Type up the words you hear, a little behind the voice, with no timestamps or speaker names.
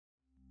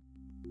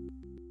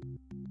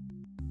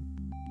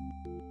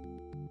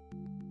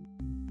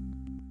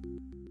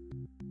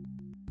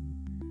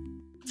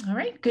All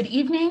right, good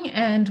evening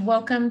and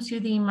welcome to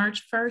the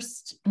March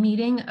 1st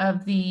meeting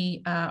of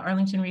the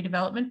Arlington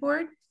Redevelopment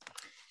Board.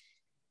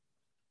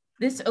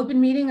 This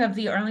open meeting of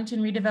the Arlington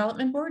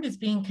Redevelopment Board is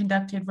being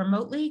conducted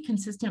remotely,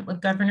 consistent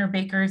with Governor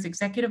Baker's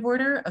executive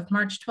order of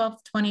March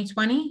 12th,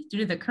 2020, due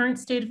to the current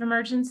state of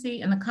emergency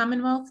in the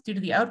Commonwealth due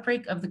to the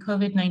outbreak of the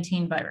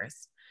COVID-19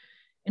 virus.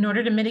 In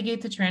order to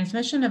mitigate the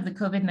transmission of the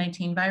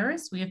COVID-19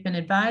 virus, we have been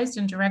advised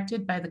and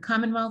directed by the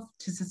Commonwealth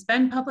to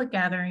suspend public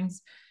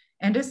gatherings,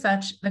 and as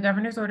such, the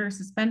governor's order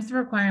suspends the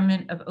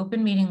requirement of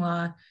open meeting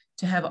law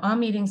to have all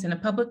meetings in a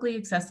publicly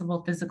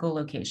accessible physical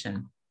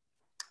location.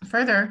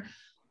 Further,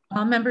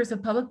 all members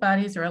of public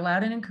bodies are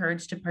allowed and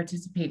encouraged to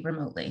participate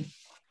remotely.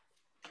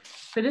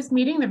 For this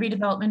meeting, the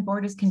Redevelopment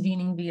Board is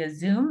convening via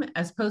Zoom,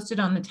 as posted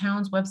on the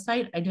town's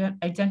website,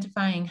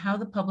 identifying how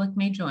the public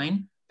may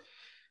join.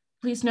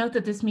 Please note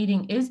that this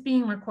meeting is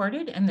being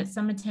recorded and that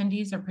some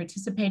attendees are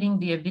participating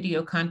via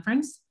video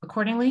conference.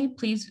 Accordingly,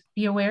 please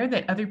be aware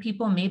that other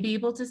people may be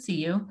able to see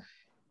you,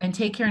 and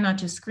take care not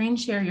to screen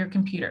share your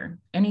computer.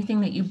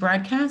 Anything that you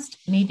broadcast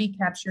may be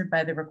captured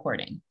by the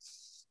recording.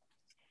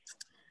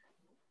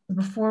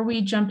 Before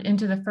we jump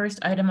into the first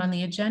item on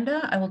the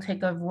agenda, I will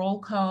take a roll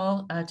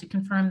call to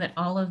confirm that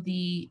all of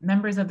the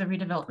members of the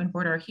Redevelopment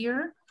Board are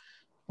here.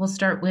 We'll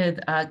start with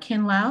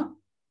Kin Lau.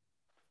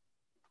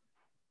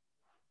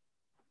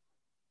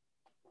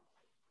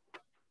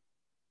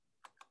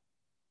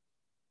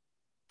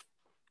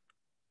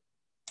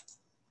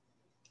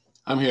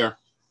 I'm here.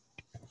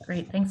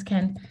 Great, thanks,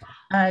 Ken.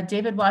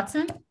 David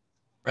Watson.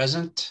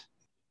 Present.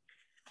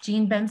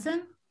 Jean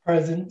Benson.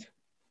 Present.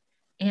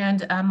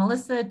 And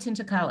Melissa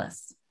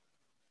Tintakalis.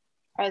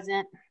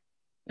 Present.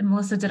 And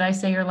Melissa, did I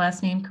say your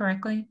last name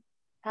correctly?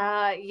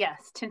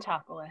 Yes,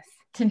 Tintakalis.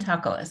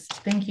 Tintakalis,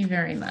 thank you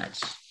very much.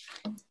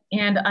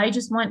 And I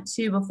just want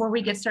to, before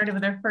we get started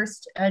with our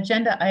first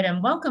agenda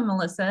item, welcome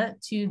Melissa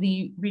to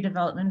the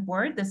Redevelopment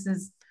Board. This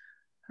is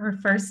her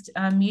first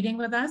meeting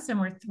with us, and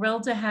we're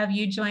thrilled to have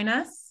you join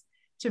us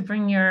to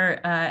bring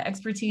your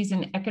expertise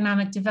in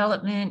economic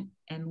development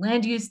and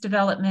land use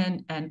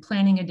development and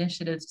planning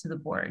initiatives to the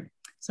board.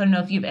 So I don't know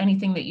if you have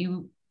anything that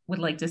you would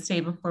like to say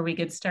before we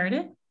get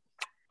started.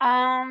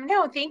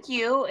 No, thank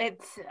you.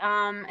 It's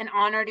an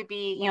honor to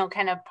be,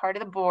 kind of part of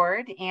the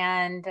board,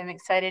 and I'm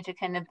excited to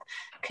kind of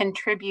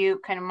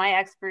contribute kind of my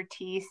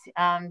expertise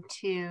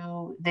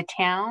to the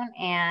town,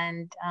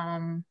 and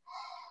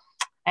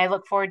I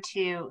look forward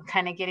to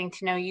kind of getting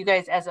to know you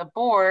guys as a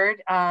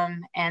board,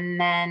 and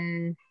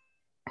then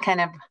kind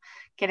of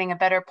getting a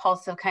better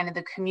pulse of kind of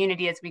the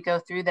community as we go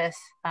through this,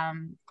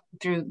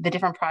 through the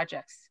different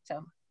projects.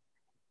 So.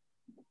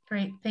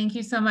 Great, thank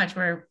you so much.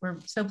 We're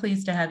so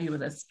pleased to have you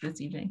with us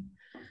this evening.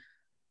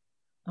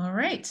 All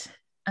right,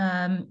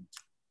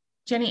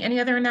 Jenny, any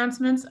other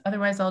announcements?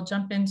 Otherwise, I'll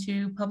jump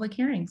into public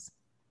hearings.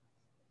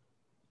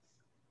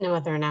 No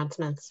other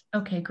announcements.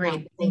 Okay,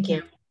 great, no, thank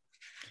you.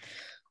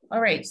 All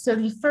right, so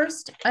the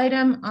first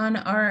item on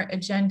our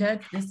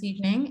agenda this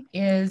evening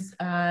is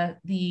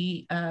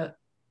the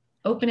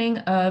opening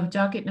of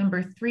docket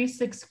number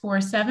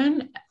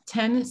 3647,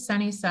 10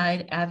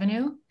 Sunnyside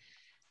Avenue.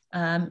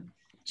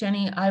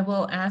 Jenny, I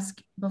will ask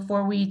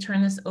before we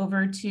turn this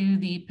over to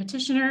the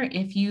petitioner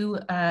if you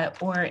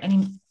or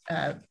any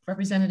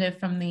representative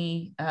from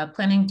the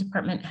planning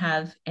department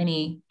have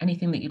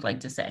anything that you'd like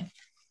to say.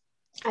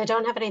 I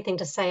don't have anything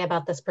to say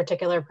about this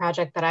particular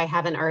project that I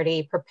haven't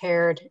already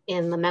prepared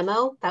in the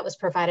memo that was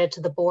provided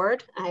to the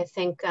board. I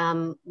think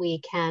we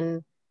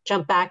can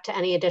jump back to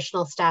any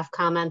additional staff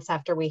comments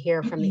after we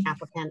hear from the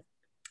applicant.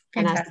 Fantastic.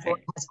 And ask the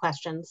board has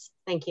questions.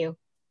 Thank you.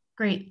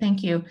 Great,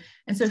 thank you.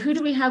 And so who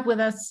do we have with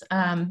us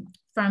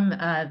from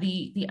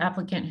the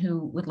applicant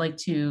who would like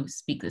to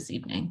speak this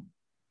evening?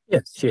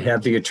 Yes, you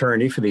have the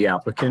attorney for the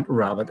applicant,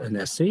 Robert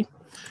Anesi.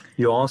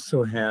 You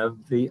also have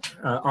the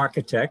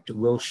architect,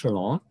 Will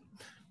Chalon.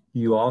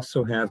 You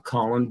also have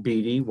Colin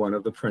Beatty, one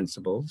of the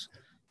principals.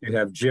 You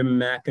have Jim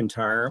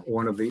McIntyre,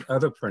 one of the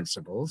other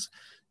principals.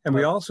 And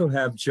we also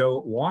have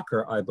Joe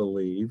Walker, I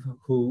believe,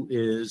 who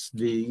is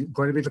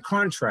going to be the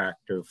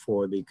contractor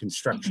for the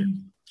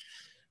construction.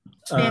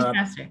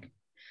 Fantastic.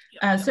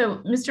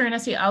 So Mr.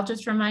 Anesi, I'll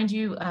just remind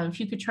you, if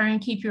you could try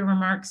and keep your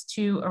remarks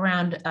to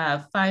around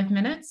 5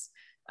 minutes.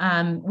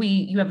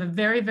 You have a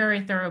very, very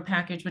thorough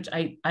package, which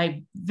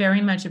I very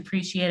much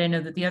appreciate. I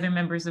know that the other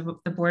members of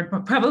the board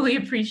probably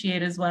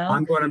appreciate as well.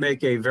 I'm going to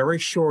make a very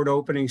short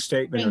opening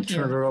statement and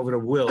turn it over to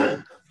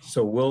Will,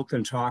 so Will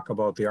can talk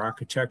about the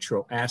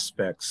architectural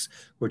aspects,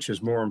 which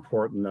is more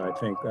important than I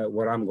think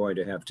what I'm going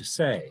to have to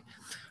say.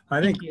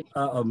 I think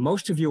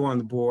most of you on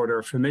the board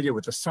are familiar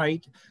with the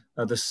site.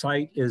 The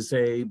site is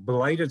a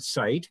blighted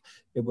site.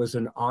 It was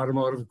an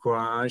automotive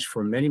garage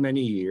for many,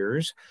 many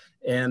years.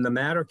 And the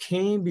matter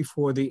came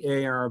before the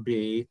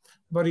ARB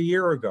about a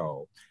year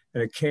ago.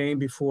 And it came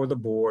before the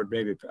board,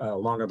 maybe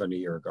longer than a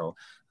year ago,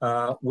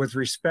 with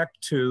respect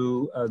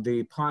to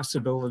the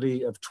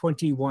possibility of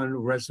 21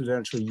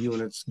 residential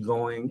units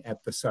going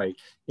at the site,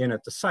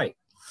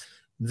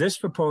 This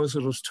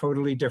proposal is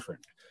totally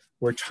different.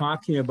 We're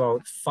talking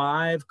about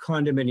 5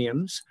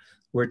 condominiums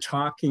we're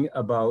talking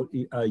about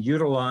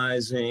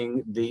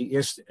utilizing the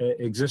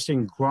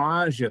existing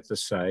garage at the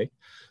site,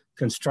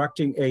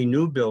 constructing a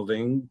new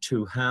building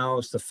to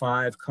house the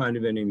 5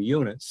 condominium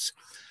units.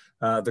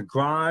 The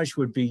garage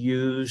would be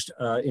used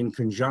in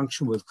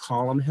conjunction with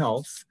Column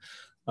Health,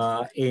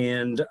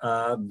 and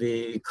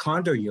the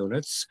condo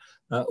units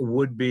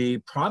would be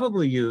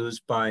probably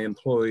used by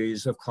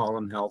employees of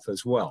Column Health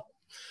as well.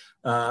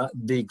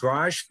 The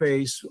garage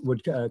space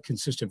would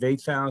consist of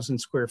 8,000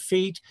 square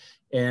feet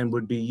and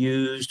would be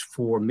used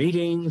for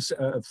meetings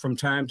from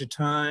time to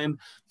time,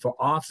 for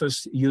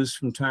office use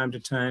from time to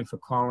time, for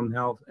Column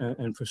Health,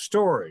 and for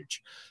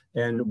storage.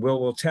 And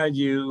will tell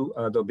you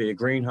there'll be a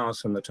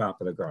greenhouse on the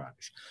top of the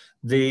garage.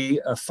 The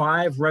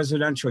 5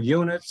 residential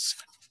units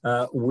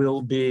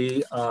will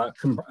be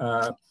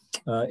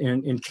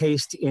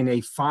encased in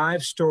a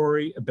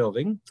 5-story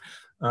building,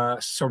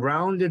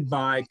 surrounded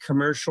by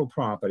commercial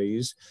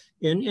properties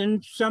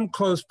in some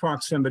close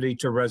proximity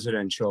to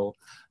residential,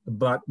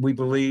 but we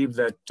believe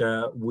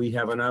that we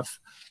have enough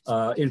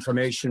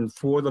information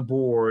for the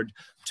board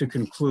to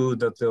conclude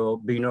that there'll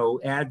be no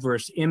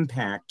adverse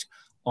impact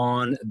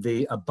on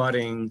the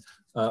abutting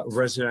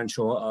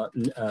residential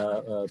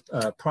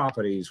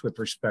properties with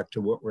respect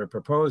to what we're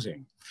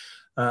proposing.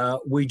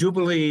 We do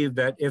believe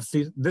that if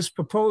this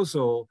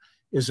proposal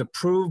is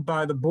approved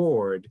by the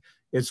board,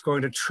 it's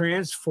going to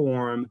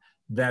transform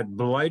that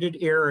blighted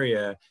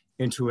area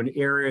into an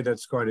area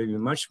that's going to be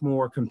much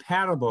more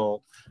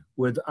compatible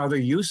with other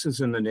uses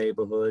in the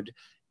neighborhood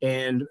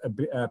and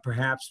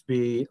perhaps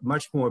be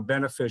much more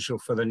beneficial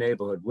for the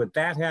neighborhood. With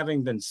that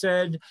having been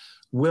said,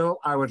 Will,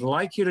 I would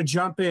like you to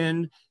jump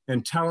in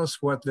and tell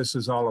us what this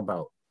is all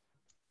about.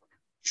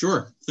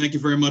 Sure. Thank you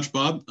very much,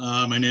 Bob.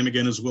 My name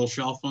again is Will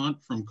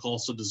Chalfant from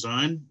Calsa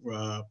Design.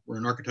 We're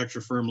an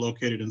architecture firm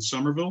located in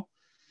Somerville.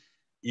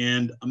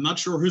 And I'm not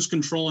sure who's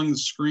controlling the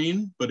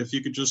screen, but if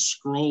you could just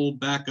scroll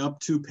back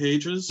up 2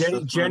 pages.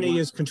 Jenny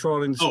is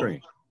controlling the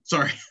screen.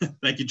 Sorry.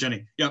 Thank you,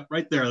 Jenny. Yep,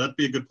 right there. That'd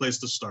be a good place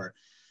to start.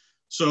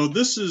 So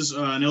this is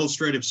an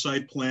illustrative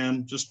site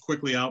plan, just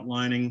quickly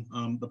outlining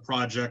the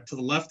project. To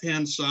the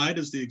left-hand side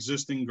is the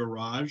existing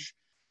garage.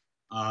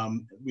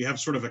 We have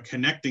sort of a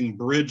connecting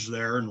bridge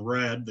there in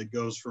red that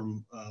goes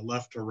from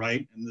left to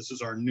right. And this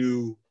is our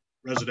new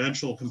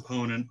residential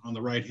component on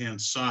the right-hand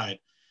side.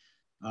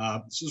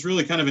 This is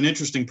really kind of an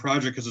interesting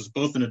project because it's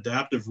both an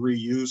adaptive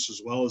reuse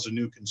as well as a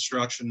new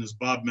construction. As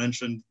Bob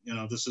mentioned, you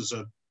know, this is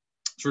a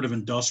sort of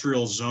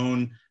industrial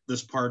zone,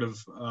 this part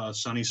of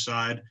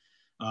Sunnyside.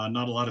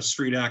 Not a lot of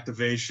street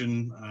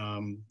activation,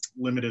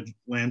 limited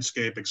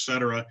landscape, et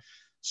cetera.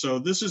 So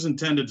this is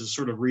intended to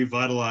sort of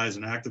revitalize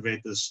and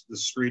activate this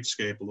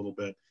streetscape a little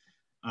bit.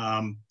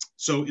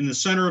 So in the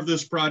center of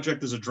this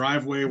project is a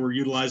driveway. We're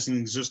utilizing the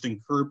existing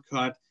curb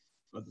cut.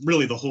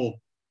 Really the whole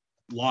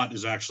lot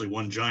is actually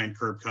one giant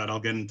curb cut. I'll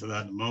get into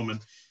that in a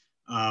moment.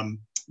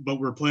 But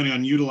we're planning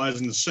on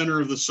utilizing the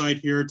center of the site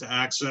here to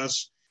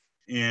access,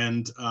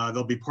 and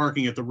there'll be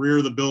parking at the rear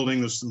of the building.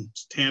 There's some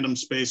tandem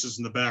spaces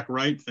in the back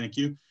right, thank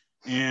you.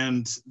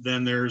 And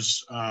then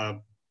there's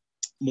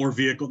more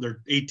vehicle, there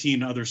are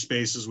 18 other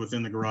spaces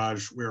within the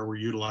garage where we're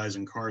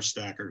utilizing car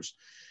stackers.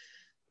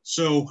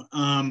 So,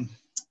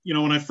 you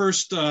know, when I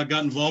first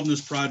got involved in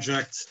this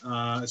project,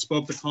 I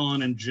spoke to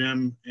Colin and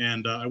Jim,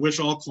 and I wish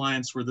all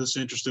clients were this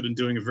interested in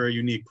doing a very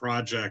unique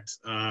project.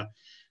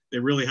 They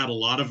really had a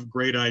lot of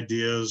great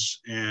ideas,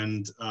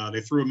 and they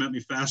threw them at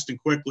me fast and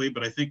quickly,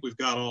 but I think we've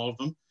got all of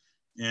them.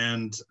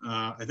 And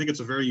I think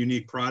it's a very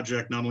unique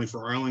project, not only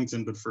for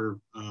Arlington, but for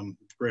the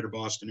greater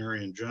Boston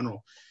area in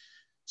general.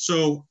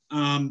 So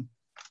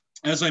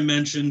as I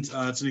mentioned,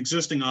 it's an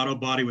existing auto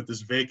body with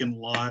this vacant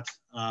lot.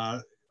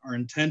 Our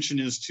intention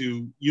is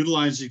to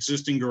utilize the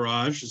existing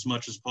garage as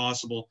much as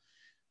possible.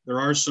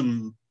 There are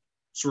some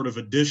sort of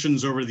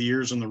additions over the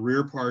years on the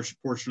rear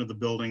portion of the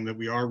building that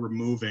we are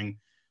removing.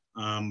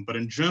 But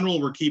in general,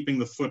 we're keeping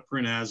the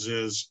footprint as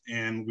is,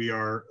 and we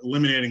are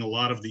eliminating a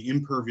lot of the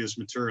impervious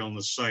material on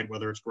the site,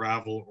 whether it's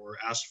gravel or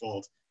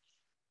asphalt.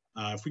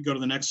 If we go to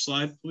the next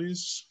slide,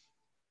 please.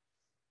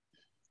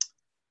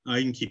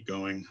 You can keep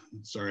going.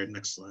 Sorry,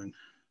 next slide.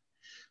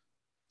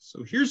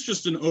 So here's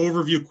just an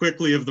overview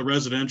quickly of the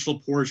residential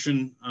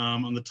portion.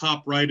 On the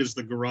top right is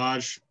the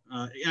garage.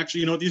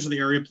 Actually, you know, these are the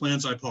area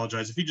plans. I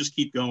apologize. If you just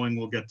keep going,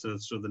 we'll get to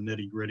sort of the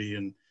nitty gritty.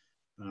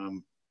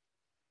 And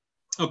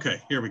okay,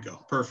 here we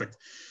go. Perfect.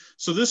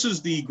 So this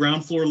is the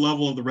ground floor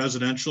level of the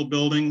residential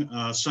building.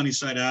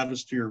 Sunnyside Ave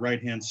is to your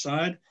right-hand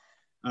side.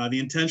 The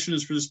intention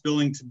is for this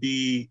building to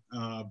be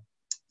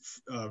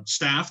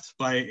staffed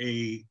by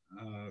a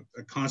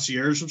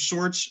concierge of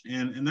sorts.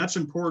 And that's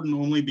important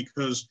only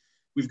because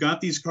we've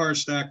got these car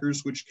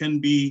stackers, which can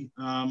be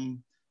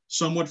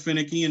somewhat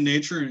finicky in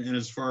nature and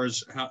as far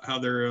as how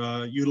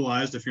they're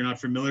utilized if you're not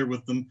familiar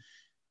with them.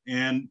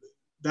 And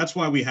that's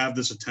why we have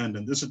this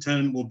attendant. This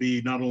attendant will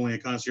be not only a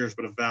concierge,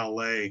 but a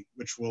valet,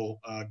 which will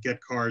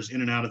get cars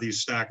in and out of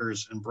these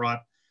stackers and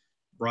brought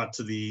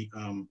to the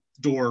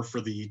door for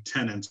the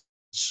tenants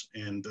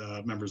and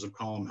members of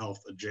Column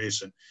Health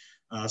adjacent.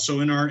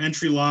 So in our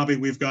entry lobby,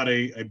 we've got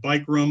a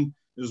bike room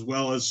as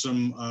well as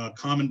some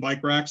common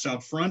bike racks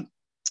out front.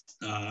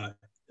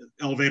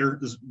 Elevator,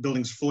 this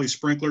building's fully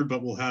sprinklered,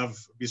 but will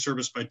be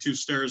serviced by 2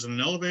 stairs and an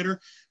elevator.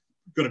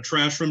 Got a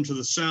trash room to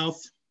the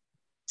south.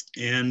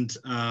 And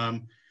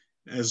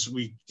as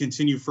we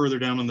continue further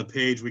down on the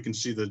page, we can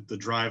see the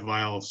drive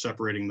aisle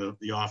separating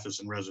the office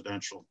and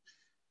residential.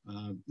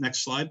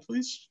 Next slide,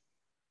 please.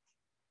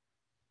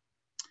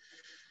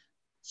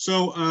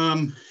 So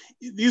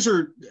these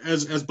are,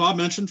 as Bob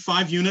mentioned,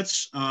 5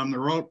 units.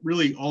 They're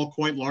really all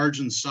quite large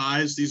in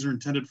size. These are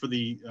intended for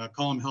the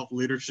Column Health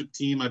leadership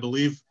team. I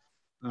believe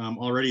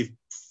already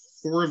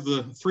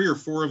 3 or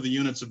 4 of the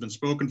units have been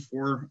spoken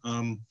for.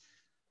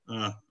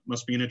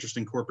 Must be an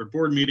interesting corporate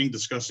board meeting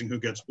discussing who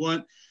gets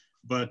what.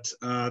 But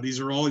these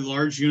are all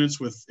large units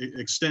with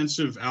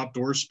extensive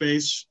outdoor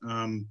space.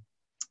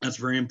 That's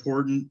very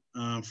important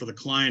for the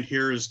client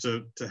here, is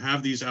to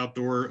have these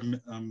outdoor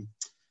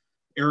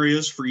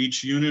areas for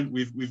each unit.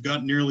 We've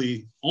got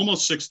nearly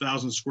almost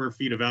 6,000 square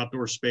feet of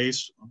outdoor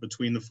space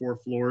between the 4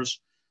 floors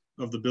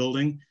of the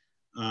building.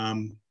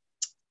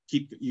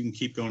 You can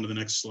keep going to the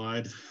next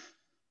slide.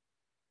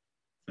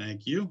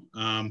 Thank you.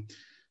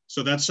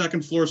 So that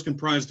second floor is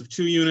comprised of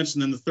 2 units,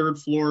 and then the third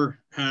floor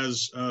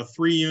has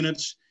 3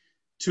 units,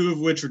 2 of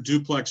which are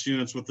duplex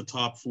units with the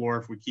top floor.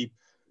 If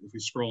we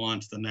scroll on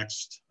to the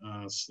next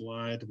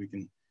slide, we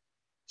can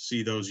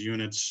see those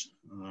units.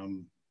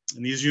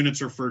 And these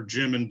units are for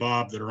Jim and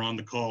Bob that are on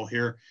the call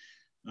here.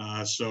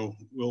 So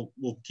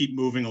we'll keep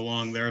moving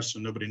along there so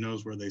nobody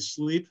knows where they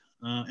sleep.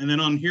 And then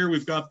on here,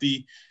 we've got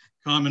the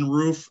common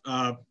roof.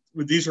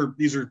 These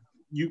are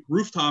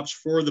rooftops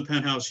for the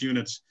penthouse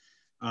units.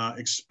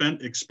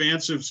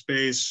 Expansive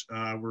space.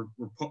 We're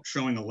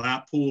showing a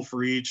lap pool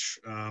for each,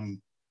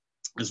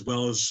 as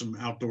well as some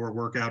outdoor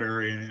workout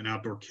area and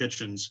outdoor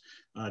kitchens.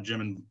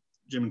 Jim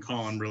and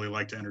Colin really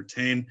like to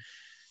entertain.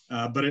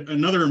 But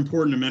another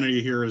important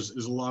amenity here is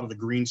a lot of the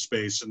green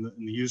space and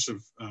the use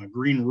of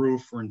green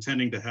roof. We're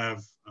intending to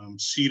have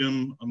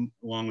sedum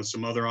along with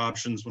some other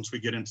options once we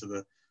get into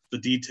the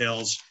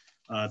details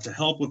to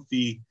help with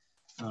the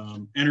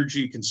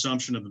energy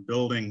consumption of the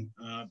building.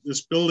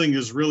 This building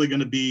is really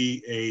going to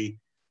be a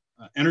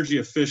energy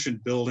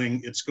efficient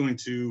building. It's going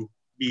to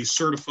be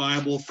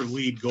certifiable for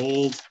LEED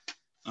Gold.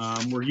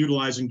 We're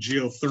utilizing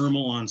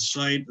geothermal on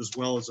site, as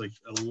well as a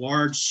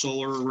large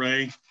solar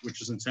array,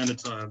 which is intended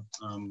to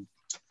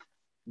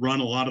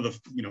run a lot of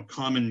the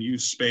common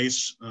use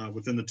space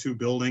within the 2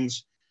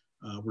 buildings.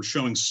 We're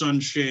showing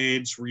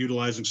sunshades. We're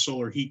utilizing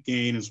solar heat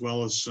gain, as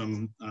well as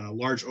some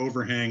large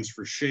overhangs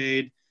for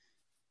shade.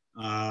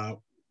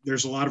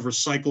 There's a lot of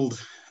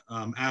recycled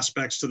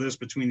aspects to this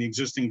between the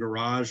existing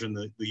garage and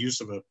the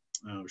use of a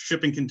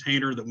shipping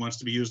container that wants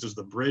to be used as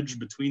the bridge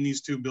between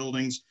these 2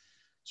 buildings.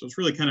 So it's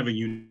really kind of a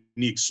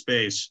unique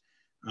space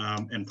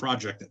and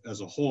project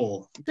as a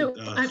whole. So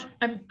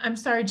I'm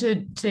sorry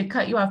to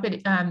cut you off,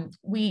 but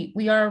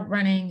we are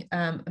running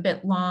a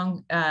bit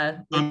long.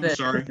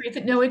 Sorry.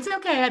 No, it's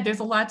okay. There's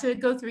a lot to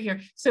go through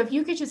here. So if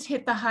you could just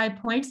hit the high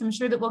points, I'm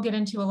sure that we'll get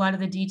into a lot of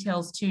the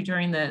details too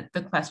during the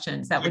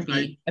questions. That would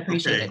be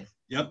appreciated. Okay.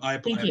 Yep.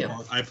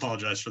 I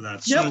apologize for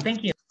that. No,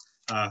 thank you.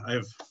 I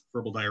have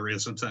verbal diarrhea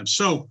sometimes.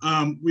 So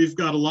we've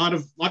got a lot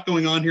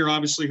going on here.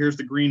 Obviously, here's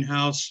the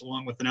greenhouse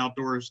along with an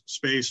outdoor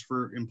space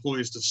for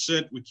employees to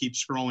sit. We keep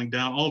scrolling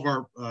down. All of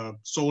our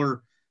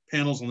solar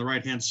panels on the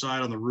right-hand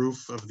side on the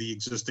roof of the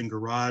existing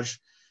garage.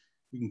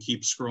 We can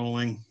keep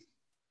scrolling.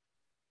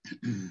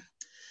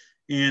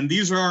 And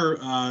these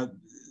are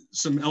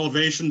some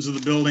elevations of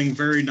the building,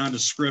 very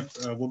nondescript.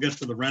 We'll get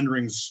to the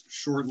renderings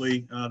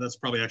shortly.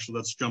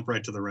 Let's jump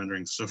right to the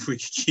renderings. So if we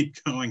could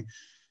keep going.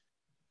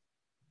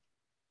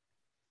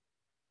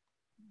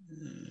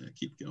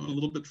 Keep going a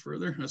little bit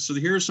further. So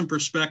here are some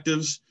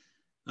perspectives,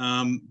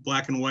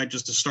 black and white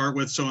just to start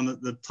with. So on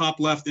the top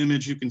left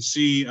image, you can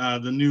see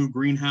the new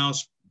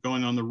greenhouse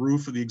going on the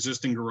roof of the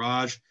existing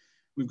garage.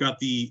 We've got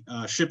the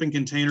shipping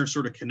container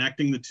sort of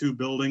connecting the 2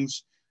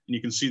 buildings, and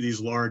you can see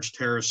these large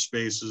terrace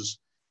spaces.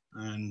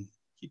 And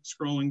keep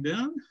scrolling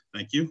down.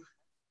 Thank you.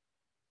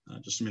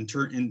 Just some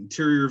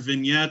interior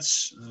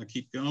vignettes.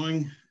 Keep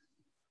going.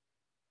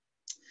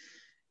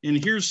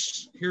 And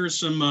here's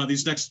some,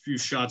 these next few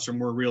shots are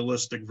more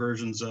realistic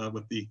versions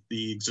with the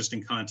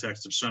existing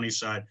context of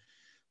Sunnyside.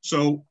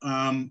 So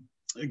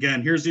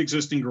again, here's the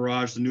existing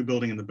garage, the new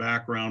building in the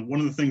background. One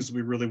of the things that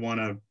we really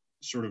want to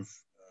sort of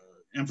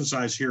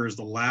emphasize here is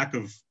the lack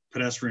of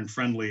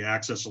pedestrian-friendly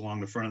access along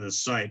the front of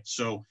this site.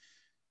 So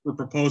we're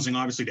proposing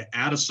obviously to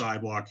add a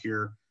sidewalk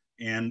here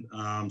and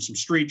some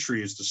street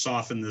trees to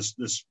soften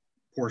this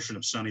portion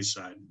of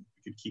Sunnyside.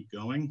 We could keep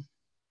going.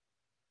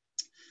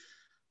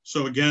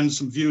 So again,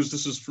 some views.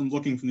 This is from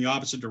looking from the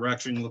opposite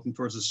direction, looking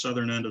towards the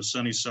southern end of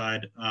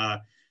Sunnyside.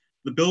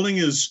 The building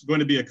is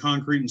going to be a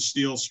concrete and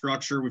steel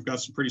structure. We've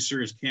got some pretty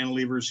serious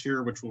cantilevers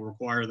here, which will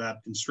require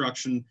that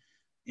construction.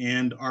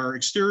 And our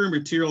exterior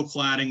material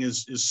cladding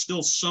is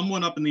still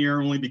somewhat up in the air,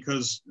 only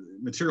because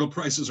material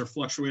prices are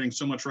fluctuating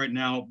so much right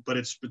now, but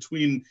it's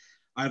between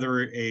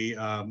either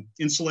a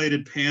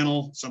insulated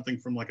panel, something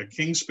from like a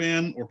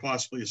Kingspan, or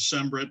possibly a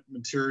Sembrite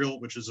material,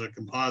 which is a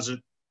composite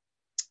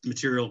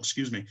material,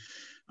 excuse me,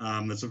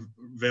 that's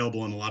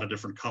available in a lot of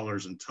different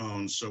colors and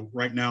tones. So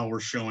right now we're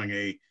showing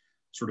a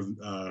sort of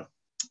a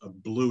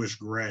bluish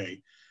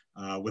gray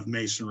with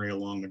masonry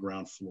along the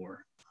ground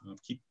floor.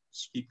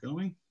 Keep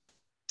going.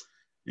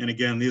 And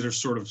again, these are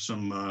sort of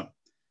some,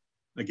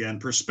 again,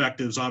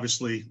 perspectives,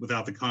 obviously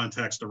without the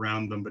context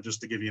around them, but just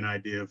to give you an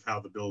idea of how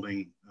the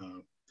building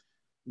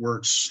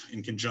works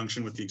in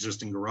conjunction with the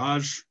existing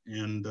garage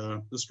and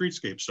the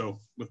streetscape. So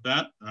with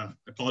that, I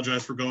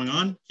apologize for going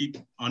on. Keep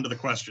on to the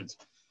questions.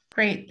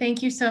 Great,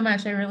 thank you so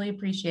much. I really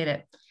appreciate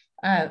it.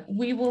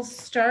 We will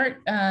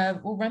start,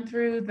 we'll run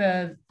through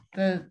the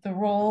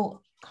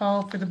roll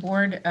call for the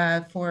board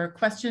for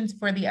questions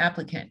for the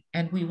applicant.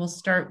 And we will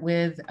start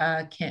with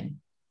Ken.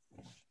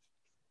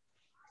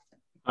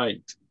 Hi,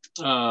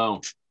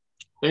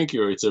 thank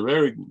you. It's a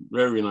very,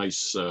 very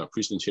nice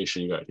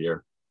presentation you got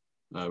here.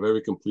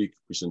 Very complete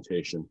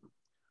presentation.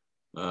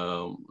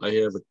 I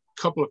have a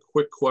couple of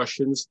quick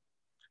questions.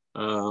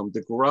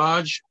 The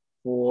garage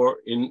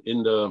in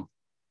the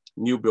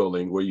new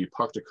building where you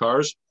park the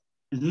cars,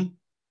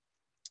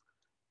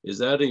 is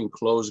that an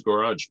enclosed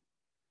garage?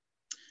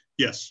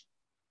 Yes.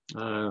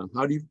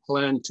 How do you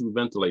plan to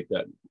ventilate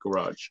that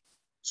garage?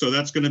 So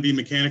that's going to be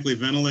mechanically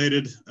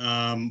ventilated.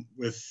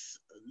 With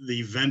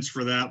the vents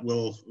for that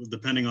will,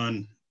 depending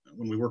on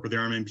when we work with the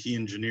RMP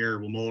engineer,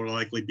 will more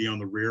likely be on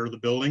the rear of the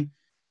building.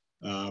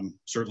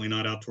 Certainly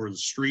not out towards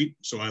the street.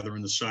 So either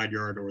in the side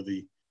yard or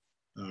the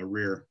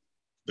rear,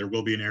 there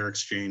will be an air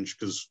exchange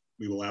because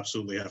we will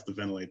absolutely have to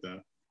ventilate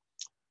that.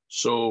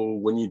 So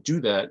when you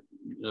do that,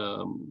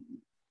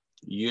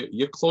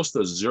 you're close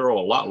to zero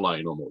lot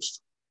line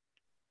almost.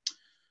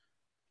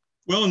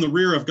 Well, in the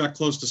rear, I've got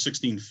close to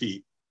 16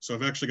 feet. So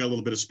I've actually got a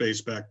little bit of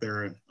space back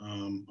there.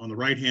 On the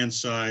right-hand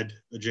side,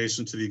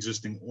 adjacent to the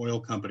existing oil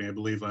company, I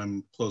believe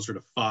I'm closer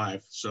to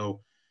 5.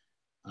 So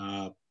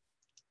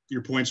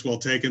your point's well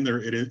taken.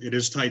 There, it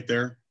is tight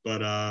there,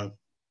 but I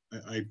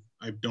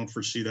don't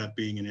foresee that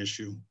being an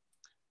issue.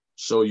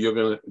 So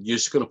you're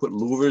just gonna put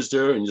louvers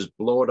there and just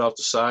blow it out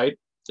the side?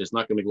 It's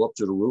not gonna go up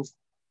to the roof?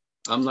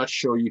 I'm not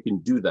sure you can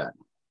do that.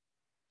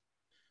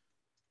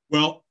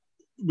 Well,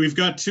 we've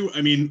got two.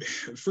 I mean,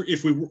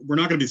 if we're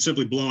not going to be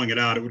simply blowing it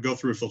out, it would go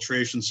through a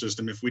filtration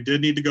system. If we did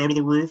need to go to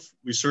the roof,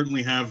 we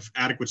certainly have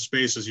adequate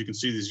space. As you can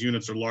see, these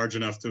units are large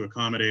enough to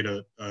accommodate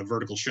a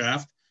vertical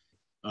shaft.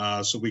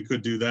 So we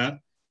could do that.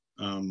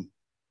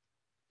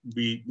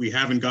 We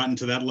haven't gotten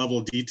to that level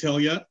of detail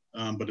yet,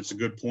 but it's a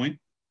good point.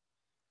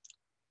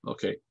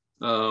 Okay,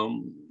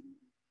 that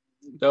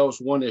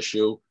was one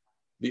issue.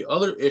 The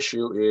other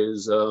issue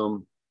is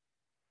on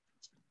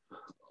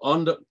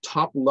the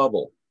top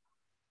level.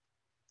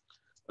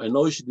 I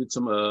know you did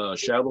some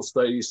shadow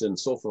studies and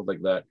so forth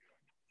like that.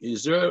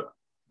 Is there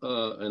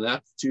an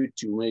aptitude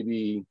to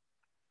maybe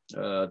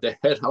the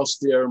head house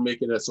there,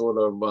 make it a sort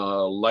of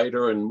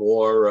lighter and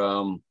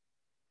more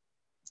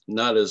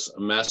not as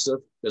massive?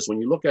 Because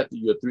when you look at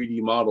your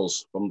 3D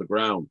models from the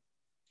ground,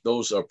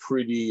 those are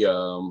pretty,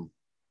 you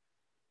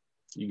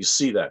can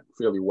see that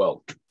fairly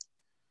well.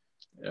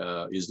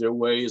 Is there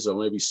ways of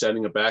maybe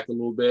setting it back a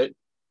little bit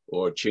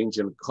or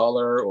changing the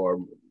color or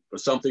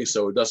something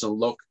so it doesn't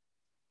look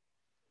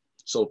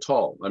so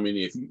tall? I mean,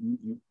 if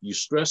you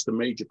stress the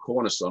major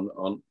cornice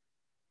on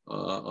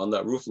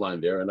that roof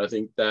line there, and I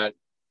think that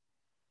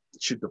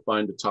should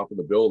define the top of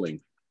the building.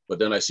 But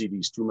then I see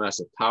these two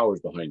massive towers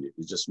behind it.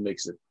 It just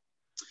makes it.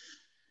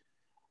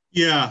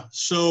 Yeah.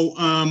 So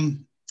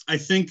I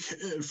think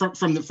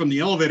from the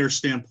elevator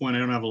standpoint, I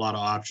don't have a lot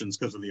of options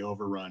because of the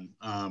overrun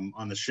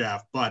on the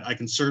shaft. But I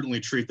can certainly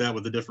treat that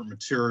with a different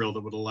material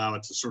that would allow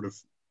it to sort of,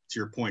 to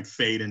your point,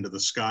 fade into the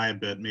sky a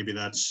bit. Maybe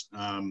that's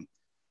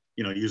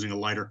you know, using a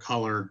lighter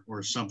color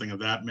or something of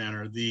that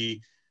manner.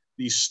 The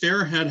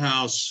stair head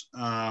house,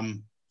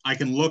 I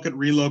can look at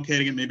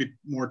relocating it maybe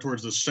more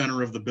towards the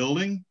center of the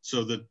building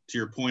so that, to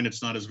your point,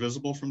 it's not as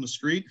visible from the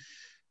street.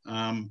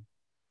 Or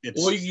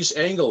you just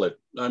angle it.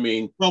 I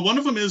mean, well, one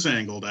of them is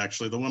angled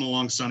actually. The one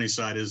along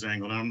Sunnyside is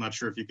angled. I'm not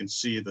sure if you can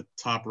see the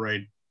top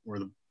right or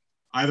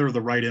either of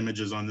the right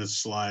images on this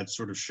slide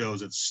sort of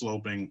shows it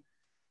sloping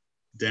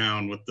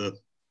down with the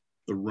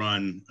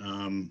run.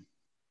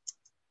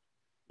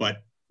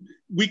 But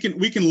we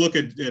can look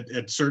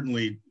at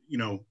certainly, you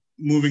know,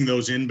 moving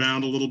those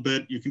inbound a little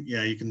bit. You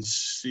can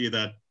see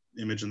that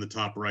image in the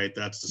top right.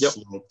 That's the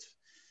sloped.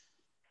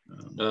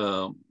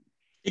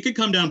 It could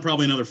come down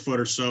probably another foot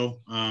or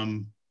so.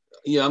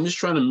 Yeah, I'm just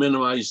trying to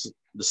minimize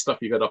the stuff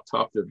you got up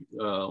top. You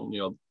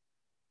know,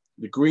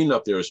 the green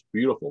up there is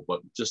beautiful, but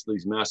just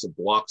these massive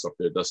blocks up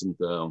there doesn't.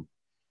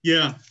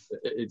 Yeah,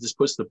 it just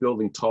puts the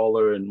building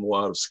taller and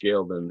more out of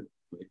scale than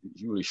it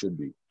really should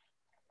be.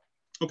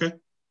 Okay.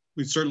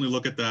 We'd certainly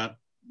look at that,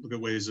 look at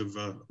ways of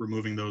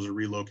removing those or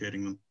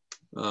relocating them.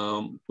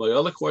 My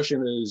other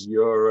question is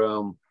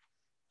you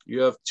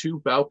have two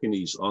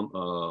balconies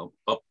on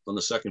up on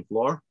the second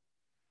floor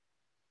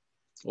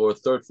or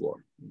third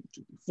floor,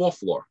 fourth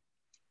floor.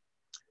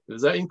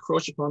 Does that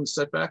encroach upon the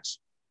setbacks?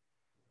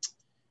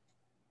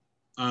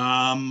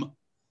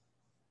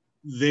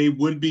 They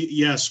would be,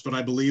 yes, but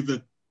I believe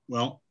that,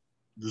 well,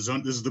 this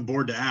is the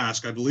board to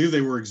ask. I believe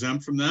they were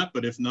exempt from that,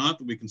 but if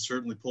not, we can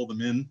certainly pull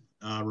them in,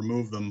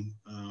 remove them.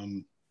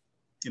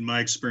 In my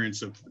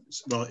experience of,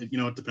 well, it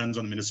depends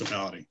on the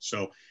municipality.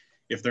 So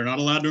if they're not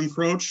allowed to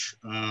encroach,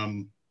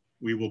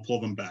 we will pull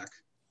them back.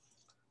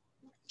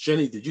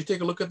 Jenny, did you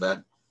take a look at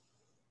that?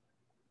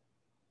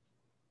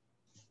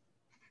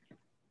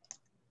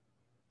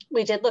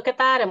 We did look at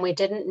that and we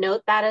didn't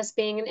note that as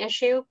being an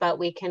issue, but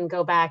we can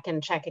go back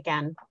and check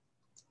again.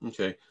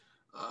 Okay.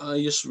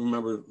 I just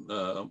remember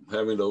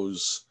having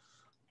those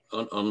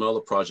on another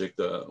project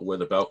where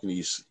the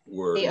balconies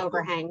were the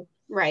overhang,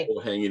 right?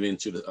 Overhanging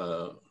into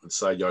the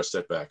side yard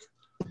setback.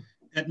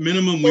 At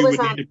minimum, we would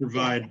need to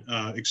provide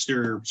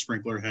exterior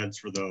sprinkler heads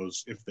for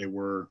those if they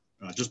were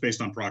just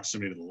based on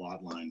proximity to the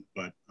lot line.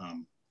 But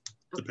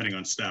depending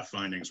on staff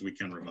findings, we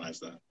can revise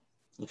that.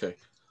 Okay.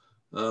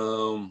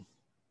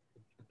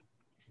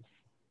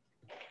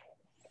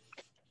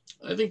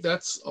 I think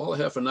that's all I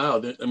have for now.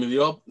 I mean,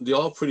 they're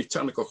all pretty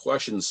technical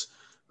questions.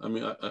 I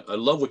mean, I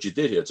love what you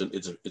did here.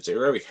 It's a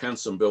very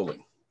handsome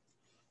building.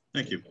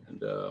 Thank you.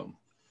 And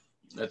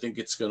I think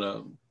it's going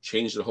to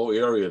change the whole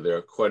area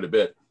there quite a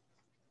bit.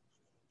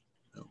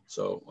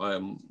 So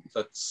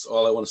that's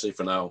all I want to say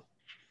for now.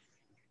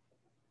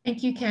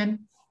 Thank you, Ken.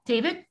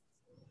 David?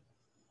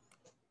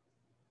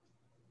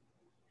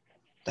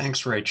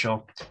 Thanks,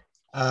 Rachel.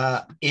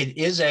 It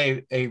is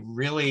a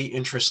really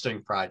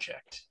interesting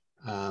project.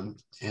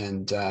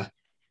 And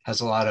has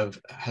a lot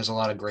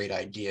of great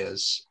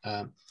ideas.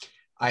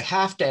 I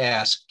have to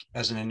ask,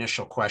 as an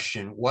initial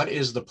question, what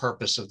is the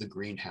purpose of the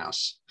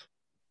greenhouse?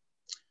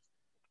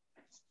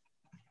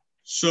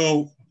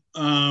 So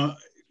I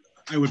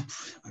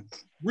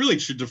really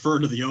should defer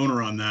to the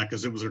owner on that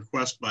because it was a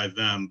request by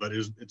them, but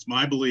it's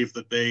my belief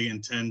that they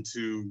intend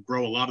to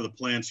grow a lot of the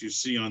plants you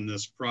see on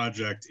this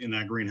project in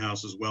that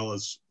greenhouse as well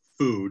as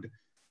food.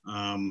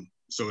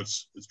 So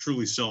it's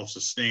truly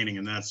self-sustaining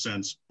in that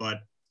sense, but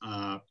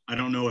I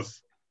don't know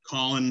if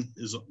Colin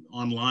is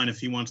online, if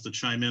he wants to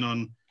chime in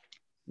on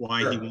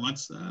why he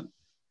wants that.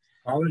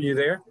 Colin, are you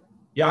there?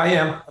 Yeah, I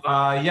am.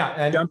 Yeah,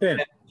 and jump in.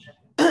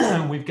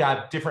 We've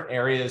got different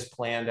areas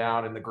planned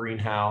out in the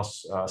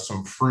greenhouse,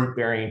 some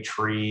fruit-bearing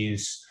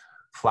trees,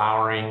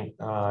 flowering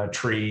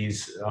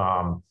trees,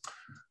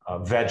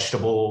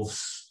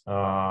 vegetables.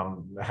 I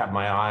have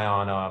my eye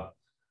on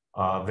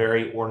a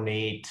very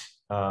ornate,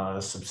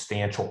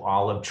 substantial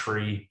olive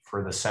tree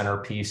for the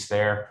centerpiece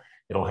there.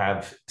 It'll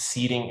have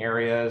seating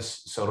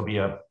areas, so it'll be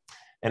an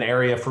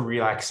area for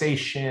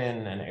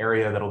relaxation, an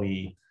area that'll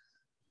be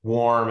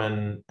warm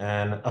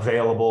and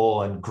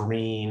available and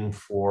green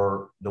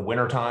for the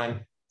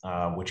wintertime,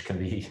 which can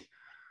be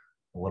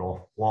a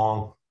little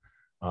long.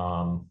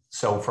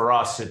 So for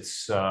us,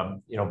 it's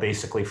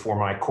basically for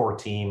my core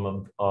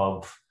team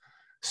of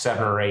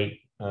 7 or 8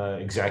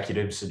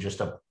 executives, so just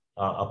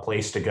a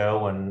place to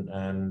go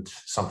and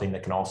something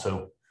that can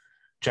also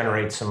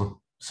generate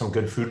some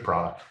good food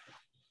product.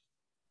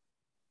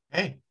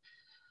 Hey,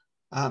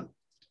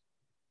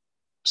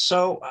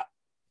 so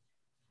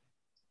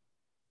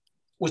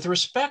with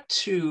respect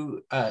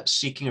to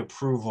seeking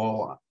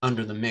approval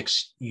under the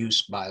mixed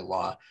use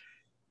bylaw,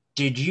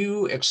 did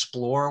you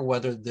explore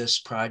whether this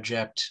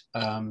project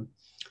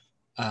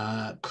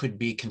could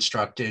be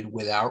constructed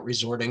without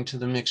resorting to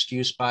the mixed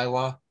use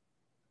bylaw?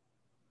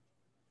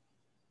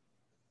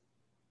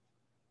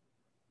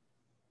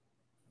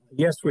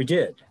 Yes, we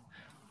did.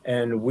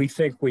 And we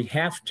think we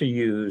have to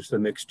use the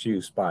mixed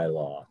use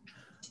bylaw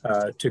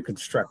to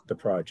construct the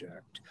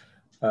project.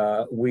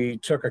 We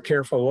took a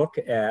careful look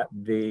at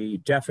the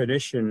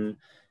definition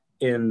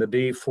in the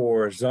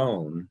B4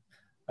 zone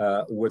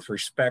with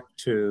respect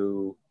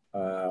to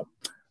the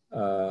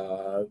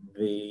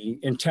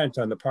intent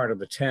on the part of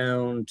the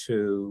town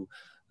to,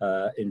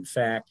 in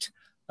fact,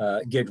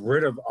 get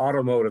rid of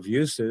automotive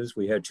uses.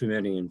 We had too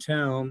many in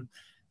town.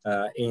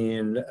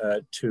 And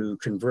to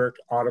convert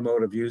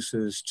automotive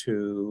uses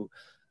to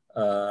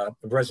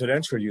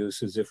residential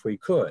uses if we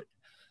could.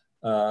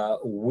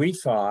 We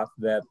thought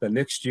that the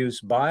mixed use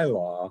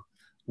bylaw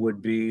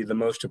would be the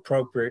most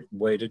appropriate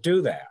way to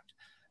do that.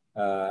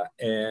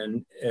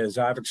 And as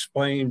I've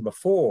explained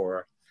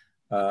before,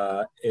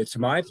 it's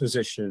my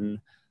position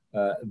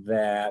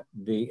that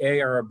the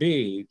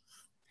ARB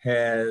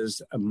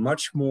has a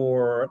much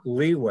more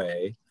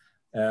leeway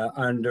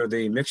under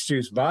the mixed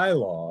use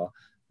bylaw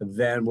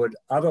than would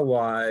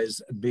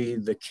otherwise be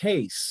the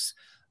case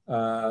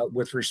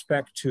with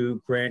respect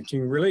to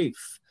granting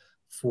relief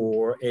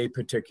for a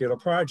particular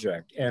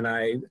project. And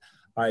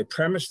I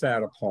premise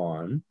that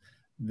upon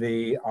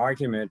the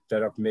argument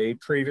that I've made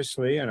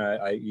previously, and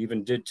I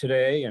even did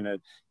today in an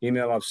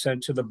email I've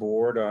sent to the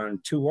board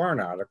on 2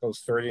 warrant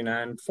articles,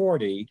 39 and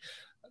 40,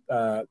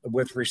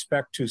 with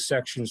respect to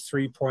sections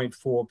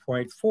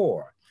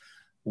 3.4.4.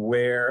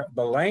 where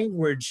the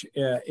language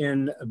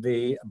in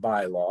the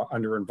bylaw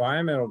under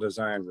environmental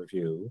design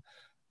review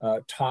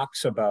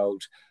talks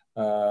about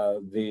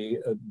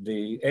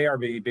the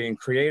ARB being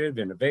creative,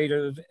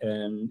 innovative,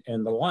 and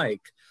the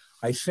like,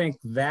 I think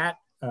that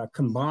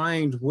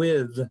combined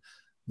with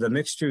the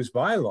mixed-use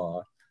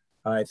bylaw,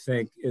 I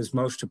think is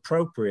most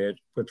appropriate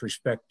with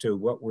respect to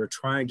what we're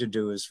trying to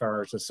do as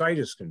far as the site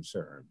is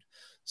concerned.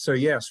 So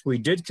yes, we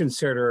did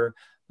consider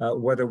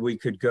whether we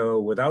could go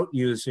without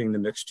using the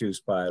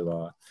mixed-use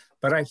bylaw,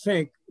 but I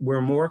think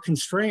we're more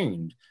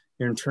constrained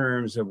in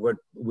terms of what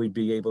we'd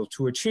be able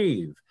to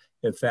achieve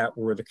if that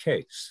were the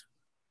case.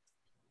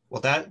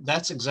 Well,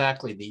 that's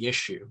exactly the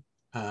issue.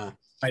 I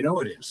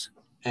know it is.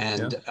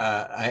 And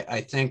yeah.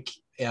 I think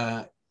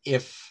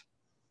if,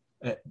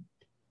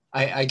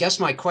 I guess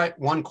my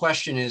one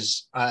question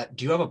is,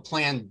 do you have a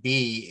plan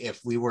B if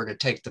we were to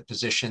take the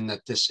position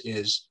that this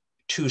is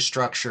two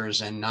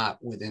structures and not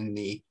within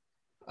the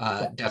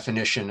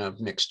definition of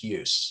mixed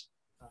use?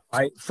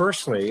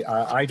 Firstly,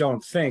 I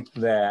don't think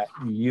that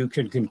you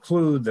can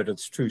conclude that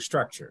it's two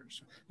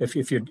structures.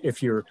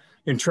 If you're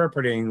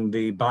interpreting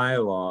the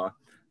bylaw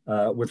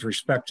with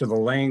respect to the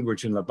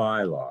language in the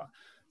bylaw,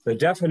 the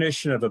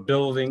definition of a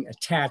building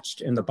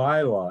attached in the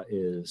bylaw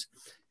is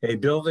a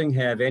building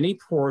having any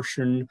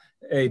portion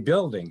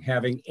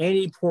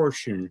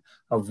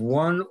of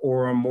one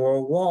or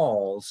more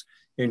walls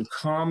in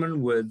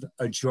common with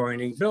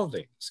adjoining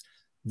buildings.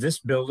 This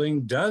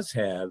building does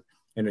have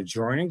an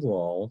adjoining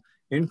wall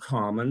in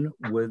common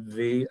with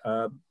the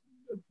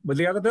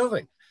other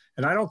building.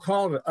 And I don't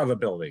call it other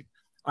building.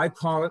 I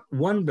call it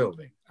one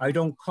building. I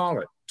don't call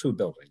it two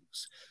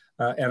buildings.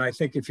 And I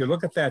think if you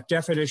look at that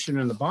definition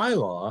in the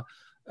bylaw,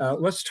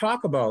 let's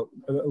talk about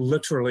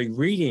literally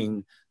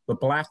reading the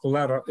black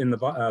letter in the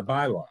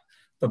bylaw.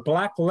 The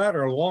black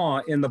letter law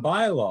in the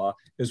bylaw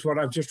is what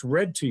I've just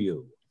read to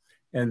you.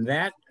 And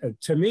that,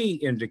 to me,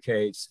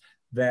 indicates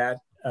that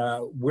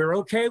we're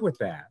okay with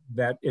that,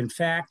 that in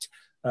fact,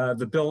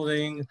 the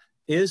building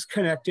is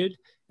connected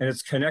and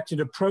it's connected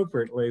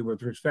appropriately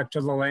with respect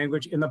to the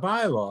language in the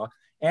bylaw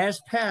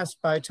as passed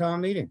by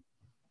town meeting.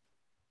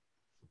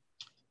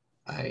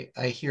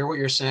 I hear what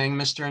you're saying,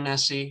 Mr.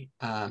 Anesi,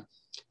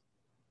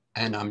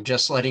 and I'm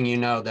just letting you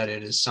know that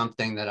it is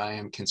something that I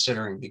am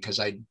considering because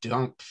I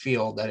don't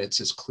feel that it's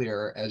as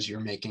clear as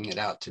you're making it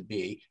out to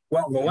be.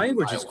 Well, the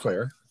language is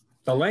clear.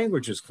 The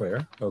language is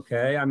clear,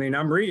 okay? I mean,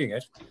 I'm reading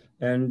it,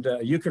 and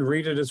you can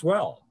read it as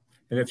well.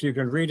 And if you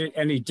can read it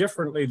any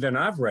differently than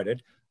I've read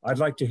it, I'd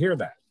like to hear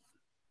that.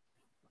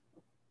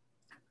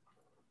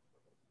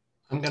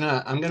 I'm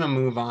gonna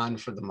move on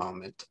for the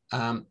moment.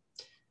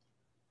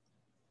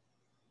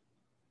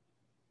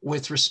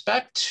 With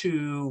respect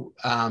to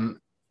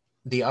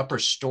the upper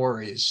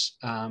stories,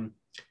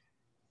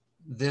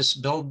 this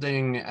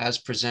building as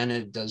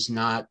presented does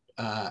not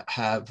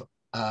have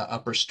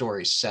upper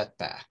story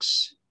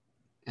setbacks.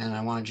 And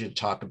I wanted you to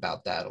talk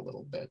about that a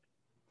little bit.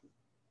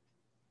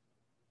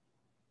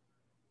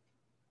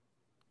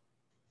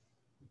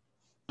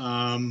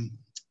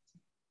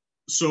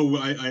 So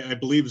I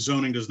believe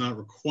zoning does not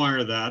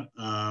require that.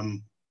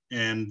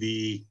 And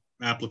the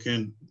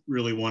applicant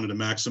really wanted to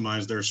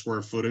maximize their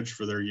square footage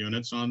for their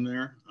units on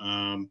there.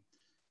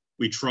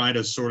 We try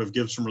to sort of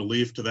give some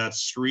relief to that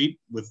street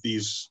with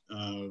these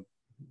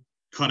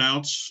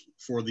cutouts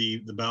for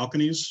the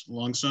balconies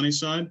along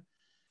Sunnyside.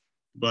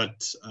 But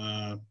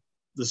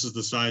this is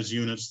the size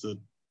units that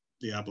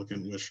the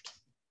applicant wished.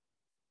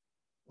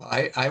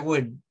 Well,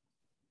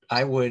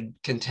 I would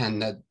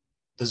contend that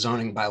the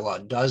zoning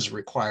bylaw does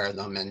require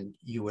them, and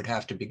you would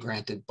have to be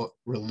granted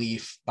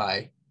relief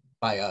by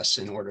us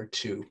in order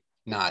to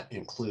not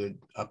include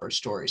upper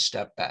story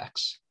step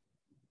backs.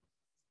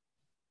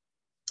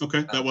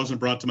 Okay, that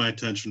wasn't brought to my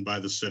attention by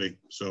the city,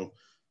 so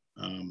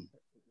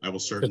I will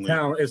certainly.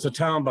 It's a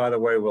town, by the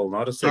way, Will,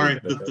 not a city.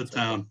 Sorry, the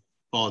town.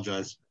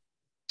 Apologize.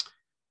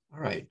 All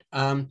right.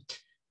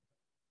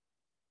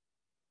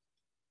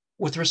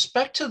 With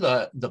respect to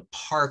the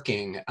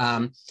parking,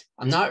 I'm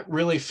not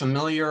really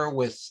familiar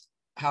with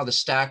how the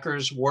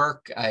stackers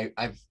work.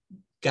 I've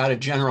got a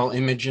general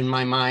image in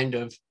my mind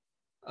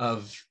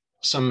of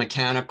some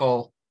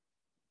mechanical,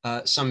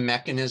 some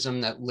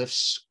mechanism that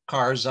lifts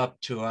cars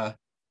up to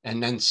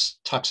and then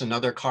tucks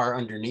another car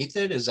underneath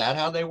it. Is that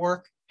how they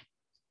work?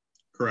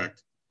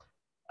 Correct.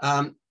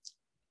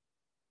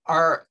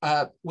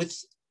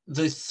 With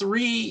the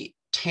 3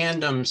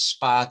 tandem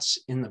spots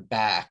in the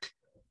back,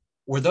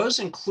 were those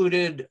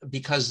included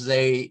because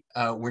they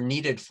were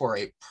needed for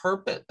a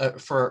purpose,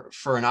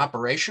 for an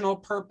operational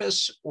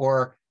purpose,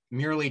 or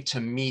merely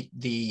to meet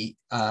the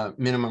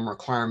minimum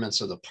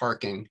requirements of the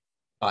parking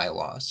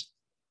bylaws?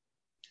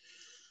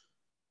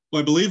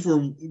 Well, I believe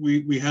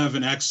we have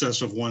an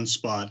excess of 1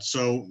 spot,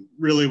 so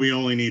really we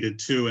only needed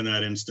 2 in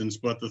that instance.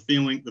 But the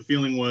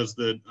feeling was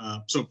that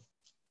so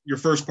your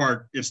first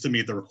part is to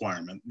meet the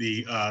requirement.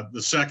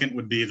 The second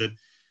would be that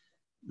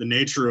the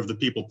nature of the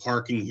people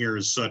parking here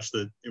is such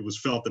that it was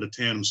felt that a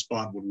tandem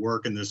spot would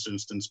work in this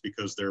instance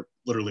because they're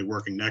literally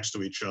working next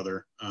to each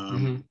other,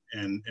 and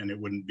it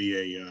wouldn't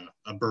be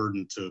a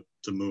burden to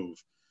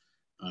move.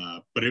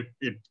 But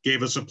it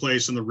gave us a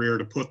place in the rear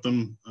to put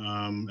them,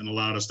 and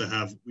allowed us to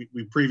have,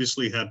 we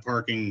previously had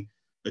parking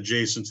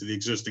adjacent to the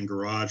existing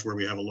garage where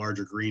we have a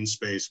larger green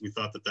space. We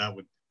thought that that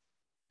would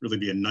really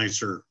be a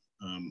nicer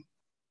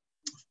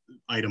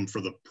item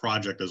for the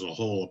project as a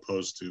whole,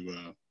 opposed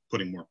to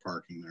putting more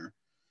parking there.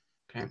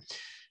 Okay.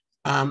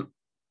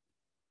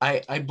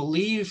 I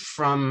believe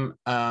from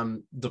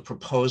the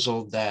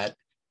proposal that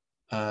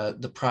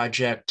the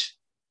project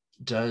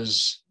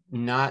does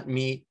not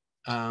meet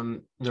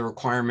the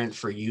requirement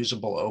for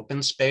usable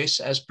open space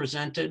as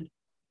presented.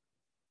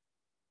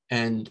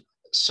 And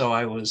so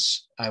I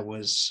was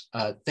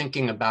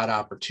thinking about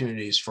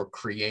opportunities for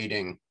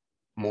creating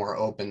more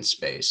open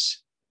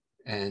space.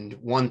 And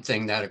one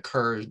thing that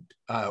occurred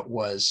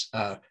was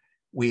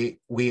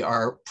we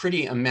are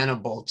pretty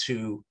amenable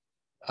to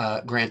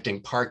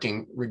granting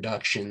parking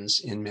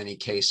reductions in many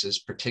cases,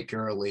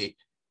 particularly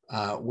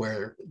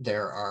where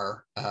there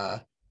are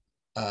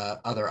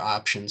other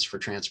options for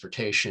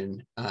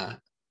transportation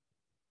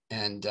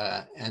and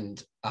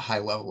a high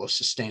level of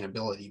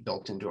sustainability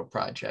built into a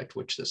project,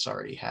 which this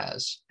already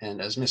has.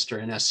 And as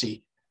Mr.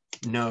 Anesi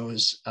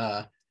knows,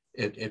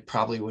 it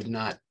probably would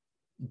not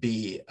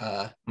be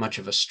much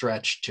of a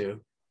stretch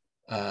to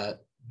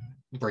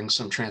bring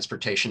some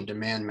transportation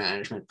demand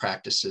management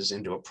practices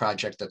into a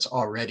project that's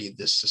already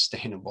this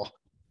sustainable.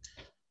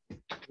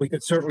 We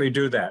could certainly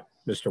do that,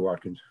 Mr.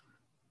 Watkins.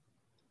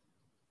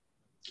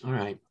 All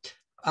right.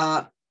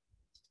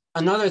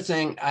 Another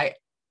thing, I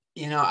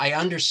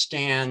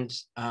understand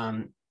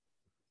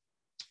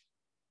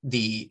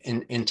the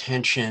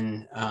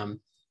intention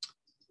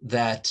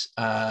that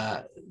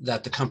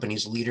the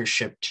company's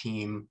leadership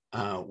team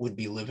would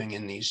be living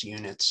in these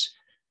units.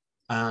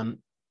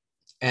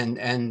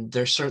 And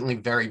they're certainly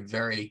very,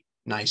 very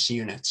nice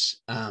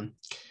units. I'm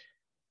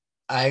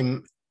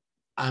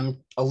a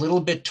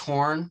little bit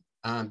torn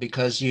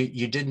because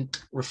you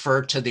didn't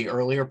refer to the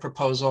earlier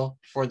proposal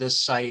for this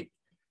site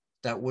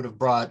that would have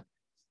brought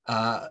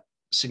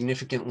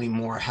significantly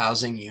more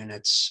housing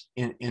units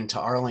into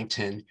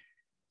Arlington.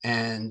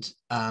 And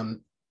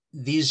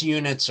these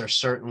units are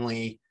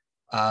certainly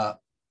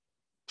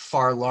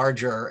far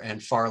larger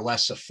and far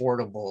less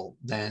affordable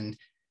than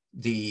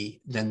the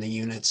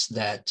units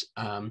that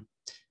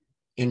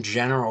in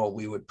general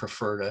we would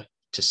prefer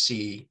to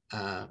see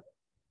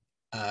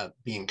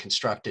being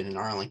constructed in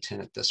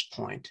Arlington at this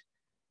point.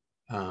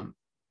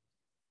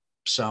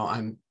 So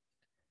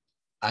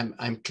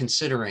I'm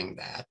considering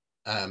that,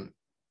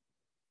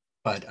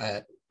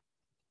 but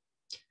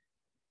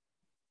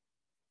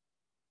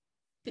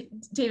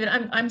David,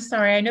 I'm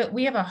sorry. I know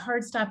we have a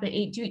hard stop at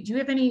 8. Do you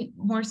have any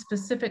more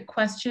specific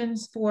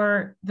questions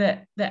for the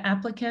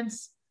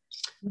applicants?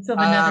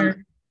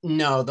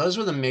 No, those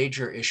were the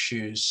major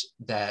issues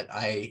that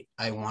I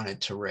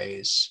wanted to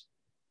raise.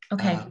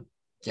 Okay.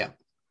 Yeah.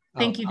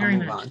 Thank you very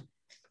much.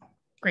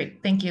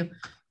 Great. Thank you.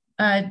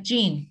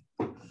 Jean.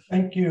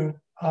 Thank you.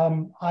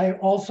 I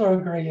also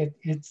agree.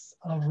 It's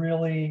a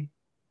really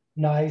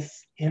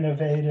nice,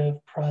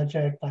 innovative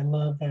project. I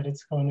love that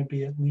it's going to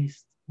be at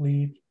least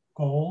LEED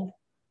Gold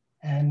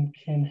and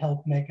can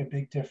help make a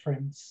big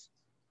difference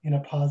in a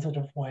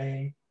positive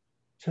way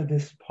to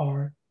this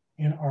part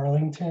in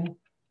Arlington.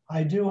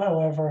 I do,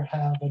 however,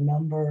 have a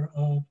number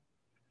of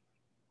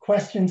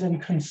questions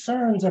and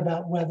concerns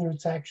about whether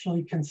it's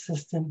actually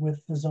consistent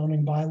with the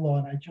zoning bylaw,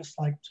 and I'd just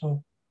like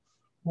to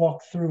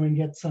walk through and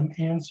get some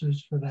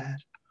answers for that.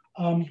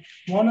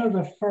 One of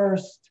the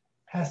first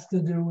has to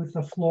do with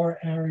the floor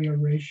area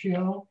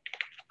ratio.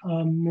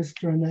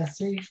 Mr.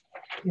 Anesi,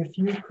 if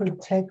you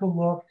could take a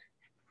look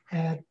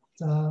at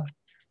the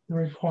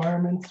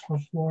requirements for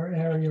floor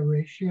area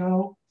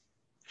ratio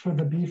for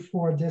the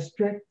B4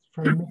 district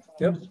for a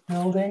mixed-use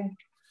building.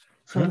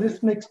 So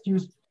this mixed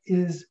use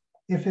is,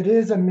 if it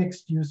is a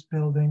mixed use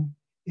building,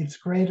 it's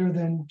greater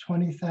than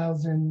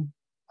 20,000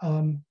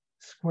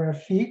 square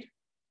feet.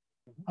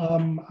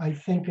 I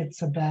think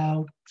it's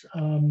about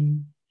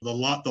the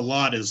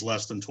lot is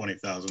less than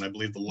 20,000. I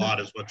believe the lot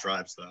is what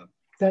drives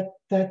that.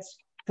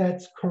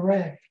 That's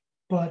correct,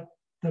 but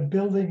the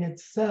building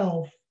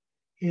itself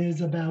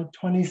is about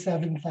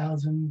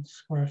 27,000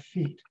 square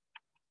feet,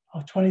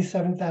 of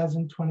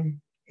 27,000,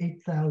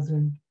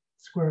 28,000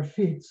 square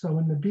feet. So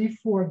in the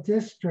B4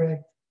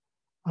 district,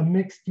 a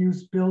mixed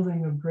use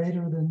building of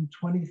greater than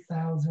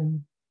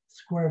 20,000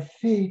 square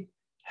feet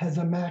has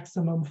a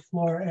maximum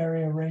floor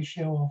area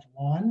ratio of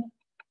 1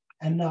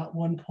 and not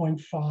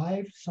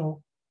 1.5.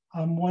 So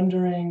I'm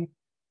wondering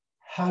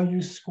how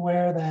you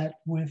square that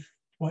with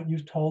what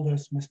you've told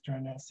us, Mr.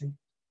 Anesi.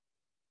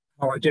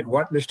 Oh, I did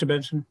what, Mr.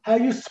 Benson? How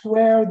you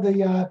square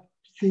the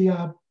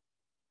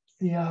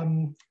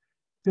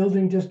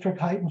building district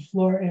height and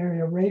floor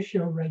area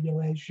ratio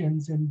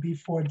regulations in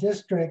B4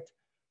 district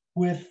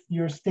with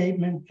your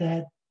statement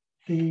that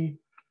the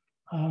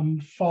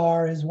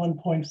FAR is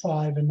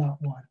 1.5 and not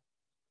 1.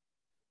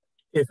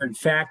 If in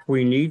fact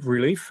we need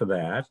relief for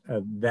that,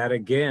 that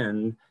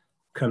again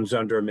comes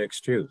under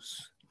mixed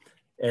use.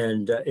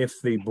 And if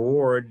the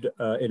board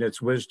in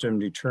its wisdom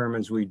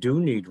determines we do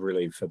need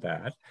relief for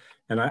that,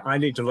 and I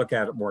need to look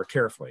at it more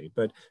carefully,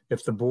 but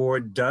if the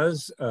board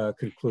does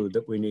conclude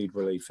that we need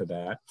relief for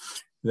that,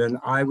 then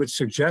I would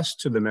suggest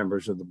to the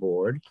members of the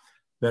board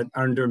that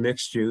under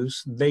mixed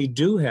use, they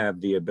do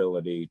have the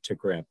ability to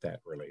grant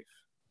that relief.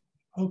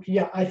 Okay,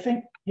 yeah, I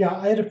think, yeah,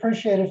 I'd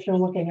appreciate if you're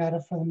looking at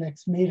it for the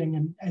next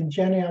meeting. And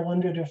Jenny, I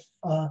wondered if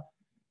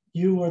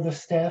you or the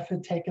staff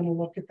had taken a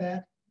look at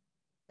that.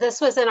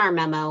 This was in our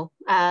memo.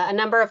 A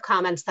number of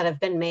comments that have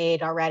been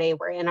made already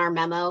were in our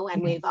memo,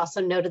 and we've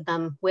also noted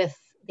them with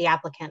the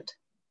applicant.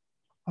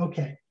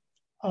 Okay.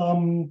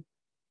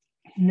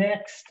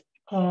 Next,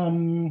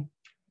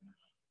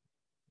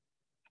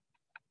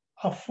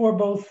 for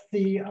both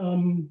the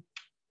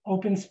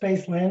open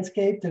space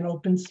landscaped and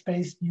open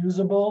space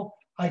usable,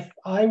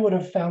 I would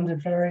have found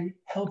it very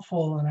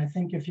helpful, and I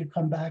think if you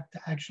come back to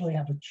actually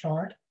have a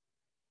chart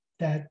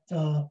that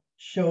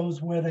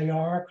shows where they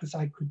are, because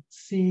I could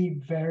see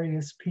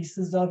various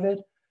pieces of it,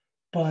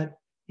 but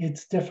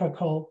it's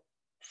difficult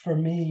for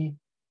me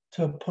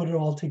to put it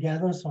all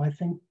together. So I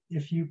think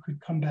if you could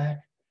come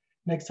back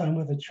next time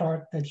with a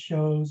chart that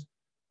shows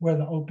where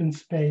the open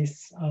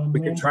space.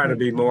 We could try to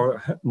be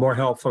more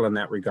helpful in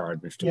that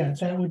regard, Mr. Yeah,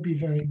 Benson. that would be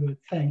very good.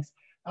 Thanks.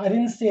 I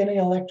didn't see any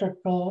electric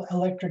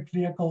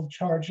vehicle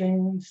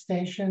charging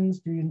stations.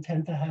 Do you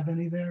intend to have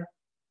any there?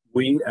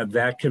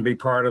 That can be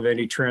part of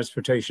any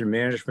transportation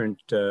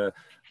management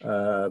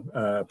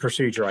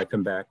procedure I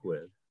come back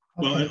with.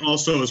 Well, Okay. and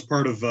also as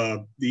part of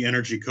the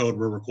energy code,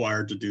 we're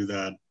required to do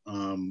that.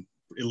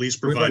 At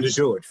least provide. We're going to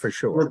do it for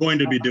sure. We're going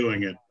to be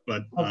doing it,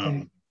 but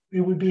Okay.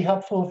 It would be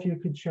helpful if you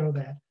could show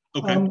that.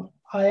 okay.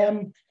 I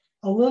am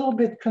a little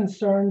bit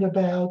concerned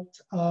about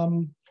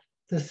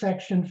the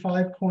section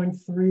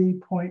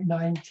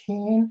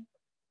 5.3.19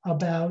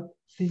 about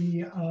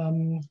the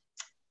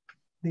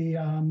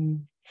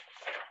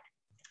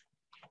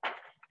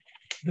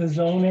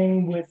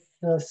zoning with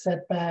the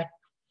setback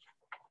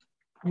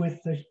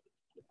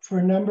for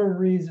a number of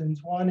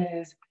reasons. One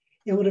is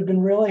it would have been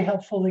really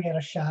helpful to get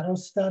a shadow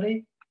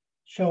study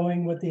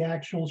showing what the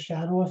actual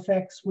shadow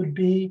effects would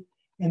be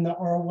in the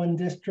R1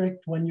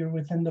 district when you're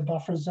within the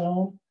buffer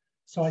zone.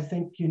 So I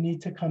think you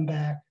need to come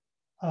back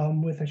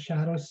with a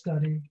shadow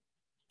study.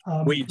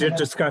 We did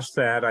discuss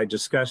that. I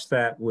discussed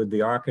that with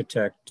the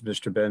architect,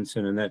 Mr.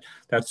 Benson, and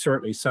that's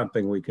certainly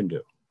something we can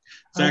do.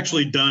 It's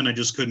actually done. I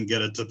just couldn't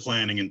get it to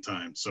planning in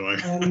time. So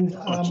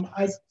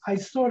I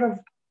sort of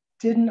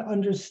didn't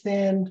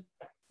understand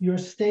your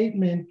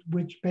statement,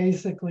 which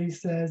basically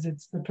says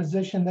it's the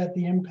position that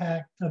the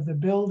impact of the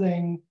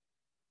building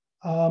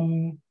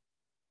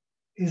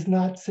is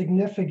not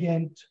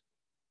significant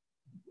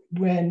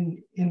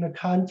when in the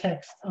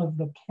context of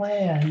the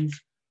plans,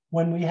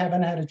 when we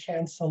haven't had a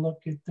chance to look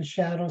at the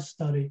shadow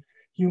study.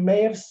 You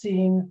may have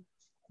seen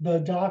the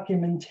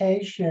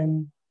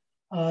documentation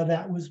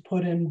that was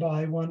put in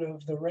by one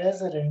of the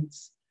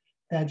residents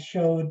that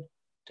showed,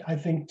 I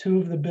think, two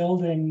of the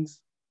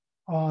buildings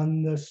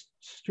on the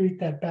street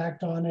that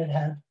backed on it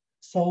had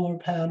solar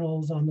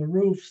panels on the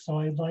roof. So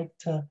I'd like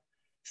to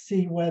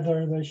see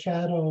whether the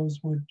shadows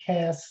would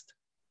cast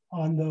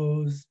on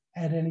those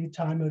at any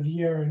time of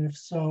year. And if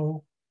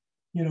so,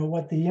 you know,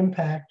 what the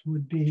impact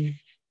would be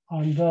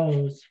on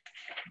those.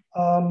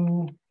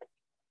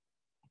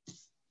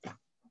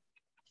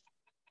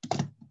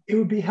 It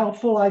would be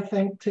helpful, I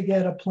think, to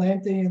get a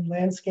planting and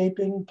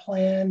landscaping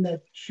plan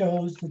that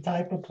shows the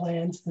type of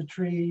plants, the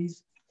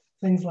trees,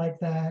 things like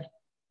that.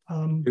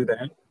 Do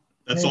that.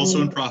 That's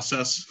also in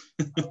process.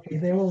 Okay,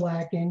 they were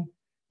lacking.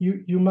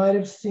 You might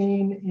have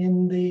seen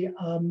in the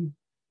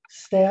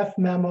staff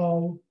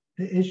memo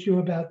the issue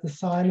about the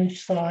signage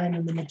sign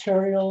and the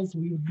materials.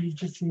 We would need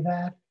to see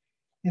that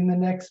in the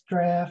next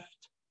draft.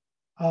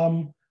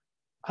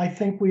 I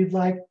think we'd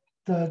like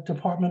the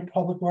Department of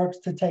Public Works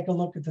to take a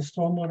look at the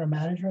stormwater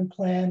management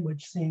plan,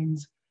 which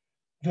seems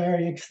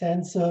very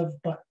extensive,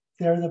 but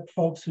they're the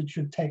folks who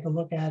should take a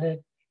look at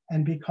it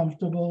and be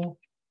comfortable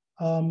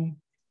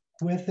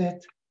with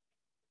it.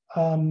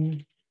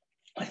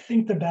 I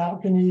think the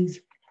balconies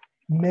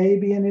may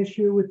be an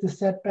issue with the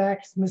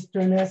setbacks,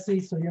 Mr.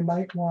 Nessie, so you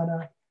might want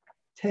to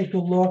take a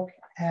look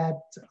at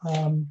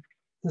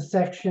the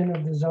section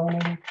of the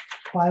zoning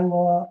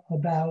bylaw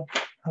about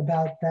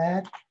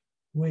that,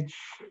 which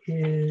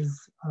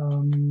is,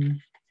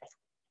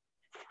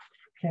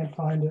 can't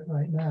find it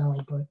right now,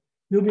 but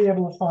you'll be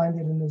able to find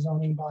it in the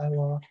zoning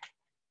bylaw.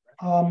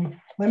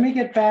 Let me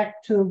get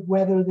back to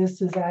whether this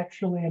is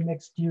actually a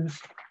mixed use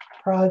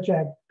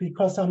project,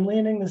 because I'm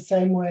leaning the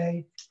same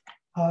way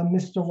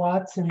Mr.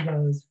 Watson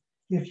does.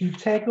 If you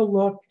take a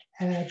look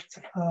at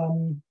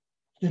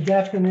the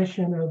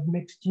definition of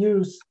mixed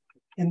use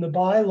in the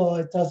bylaw,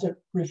 it doesn't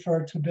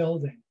refer to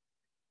building.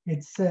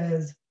 It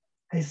says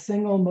a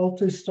single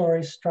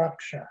multi-story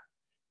structure.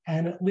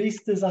 And at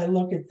least as I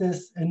look at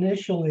this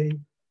initially,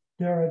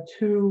 there are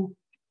two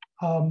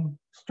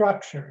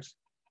structures.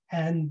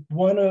 And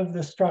one of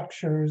the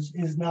structures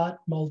is not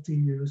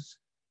multi-use,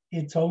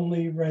 it's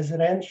only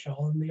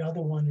residential. And the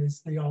other one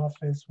is the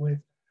office with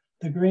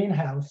the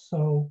greenhouse.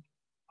 So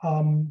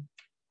I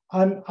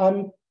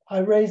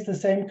raise the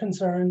same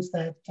concerns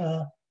that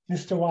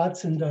Mr.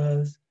 Watson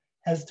does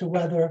as to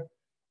whether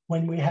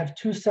when we have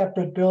two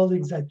separate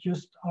buildings that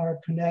just are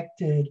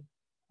connected,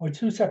 or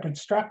two separate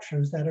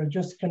structures that are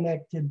just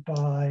connected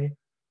by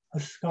a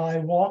sky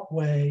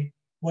walkway,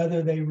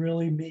 whether they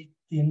really meet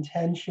the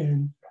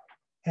intention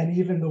and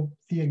even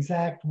the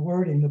exact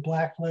wording, the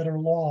black letter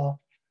law,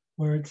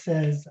 where it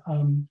says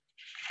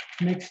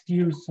mixed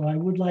use. So I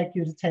would like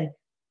you to take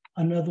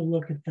another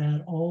look at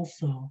that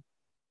also.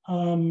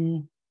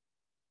 I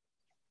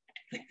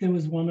think there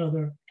was one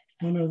other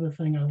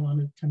thing I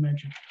wanted to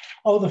mention.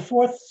 Oh, the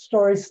 4th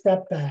story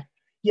step back.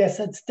 Yes,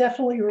 it's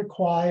definitely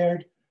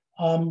required.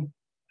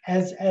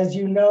 As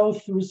you know,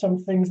 through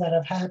some things that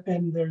have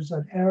happened, there's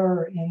an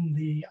error in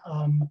the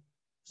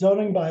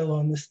zoning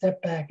bylaw, and the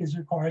step back is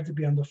required to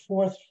be on the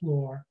 4th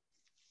floor,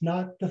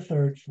 not the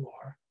 3rd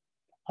floor.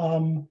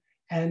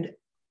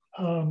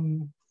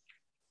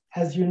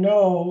 As you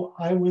know,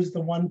 I was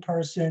the one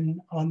person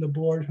on the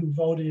board who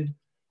voted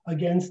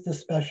against the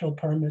special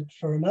permit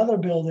for another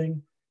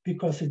building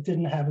because it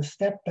didn't have a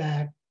step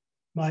back.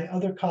 My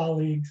other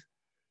colleagues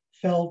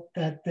felt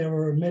that there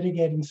were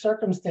mitigating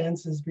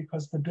circumstances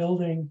because the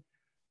building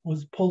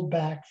was pulled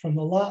back from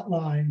the lot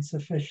line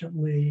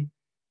sufficiently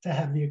to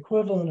have the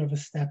equivalent of a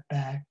step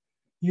back.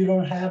 You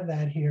don't have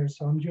that here,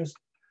 so I'm just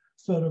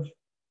sort of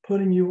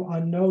putting you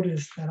on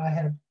notice that I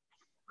have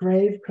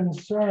grave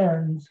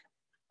concerns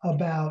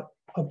about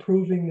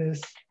approving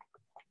this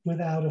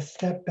without a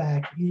step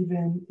back,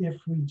 even if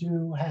we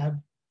do have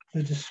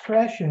the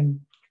discretion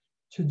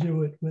to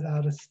do it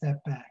without a step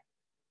back.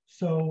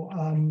 So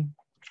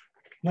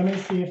let me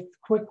see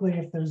quickly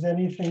if there's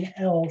anything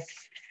else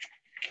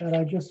that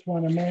I just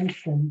want to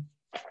mention.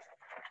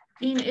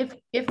 Dean,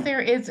 if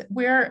there is,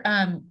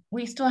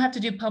 we still have to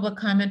do public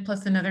comment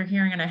plus another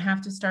hearing, and I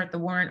have to start the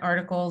warrant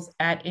articles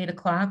at 8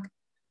 o'clock.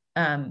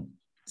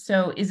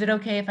 So is it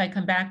okay if I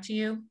come back to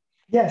you?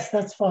 Yes,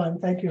 that's fine.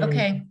 Thank you.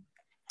 Okay, Rachel.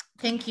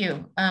 thank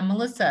you.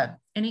 Melissa,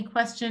 any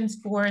questions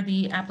for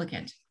the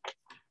applicant?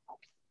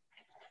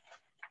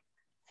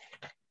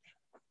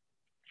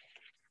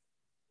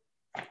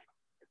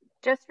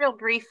 Just real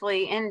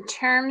briefly, in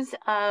terms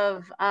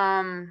of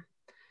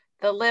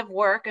the live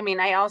work, I mean,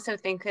 I also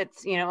think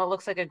it's, it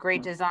looks like a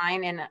great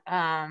design and,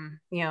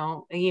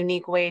 a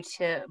unique way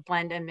to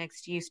blend a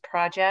mixed use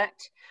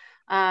project.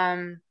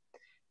 In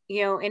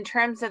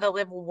terms of the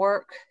live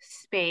work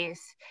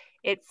space,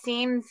 it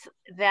seems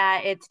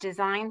that it's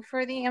designed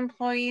for the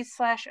employees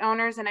 /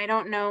 owners. And I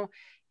don't know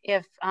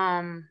if,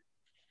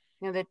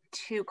 the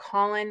two,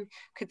 Colin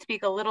could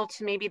speak a little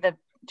to maybe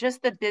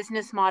just the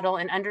business model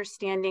and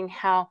understanding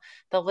how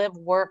the live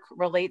work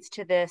relates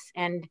to this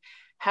and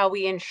how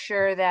we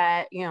ensure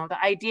that, the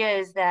idea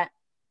is that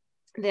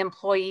the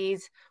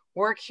employees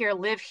work here,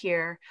 live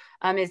here.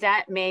 Is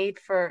that made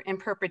for in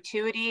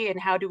perpetuity, and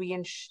how do we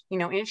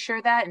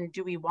ensure that, and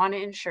do we want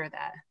to ensure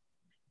that?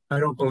 I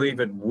don't believe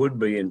it would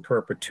be in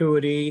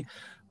perpetuity.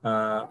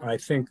 I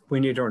think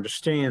we need to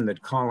understand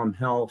that Column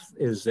Health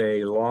is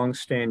a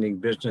long-standing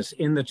business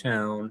in the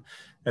town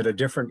at a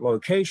different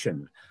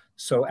location.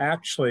 So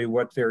actually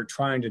what they're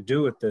trying to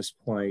do at this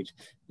point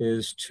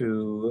is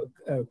to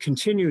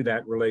continue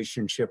that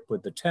relationship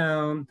with the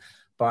town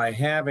by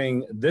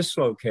having this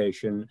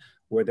location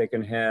where they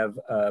can have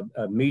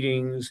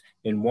meetings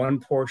in one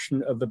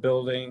portion of the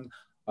building,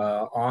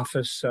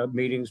 office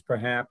meetings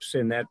perhaps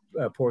in that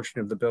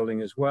portion of the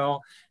building as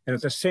well. And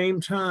at the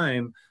same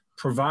time,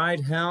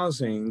 provide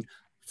housing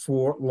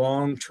for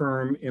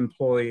long-term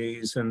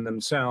employees and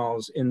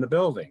themselves in the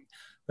building.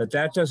 But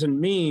that doesn't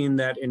mean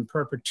that in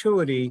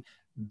perpetuity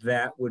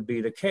that would be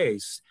the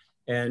case.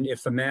 And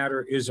if the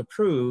matter is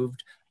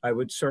approved, I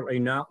would certainly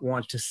not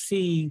want to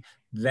see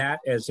that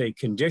as a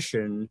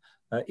condition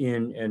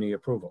in any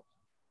approval.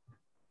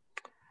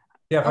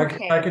 Yeah,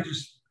 if I could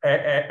just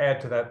add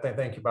to that.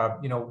 Thank you,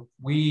 Bob.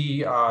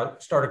 We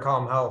started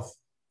Column Health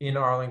in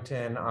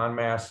Arlington on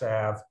Mass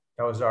Ave.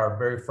 That was our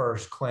very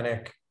first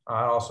clinic.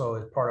 Also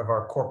as part of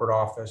our corporate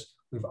office.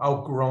 We've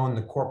outgrown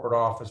the corporate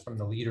office from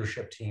the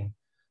leadership team.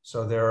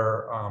 So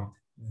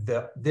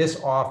this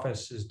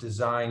office is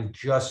designed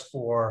just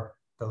for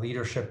the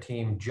leadership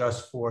team,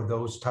 just for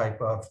those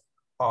type of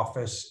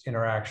office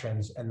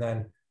interactions. And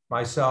then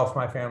myself,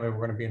 my family, we're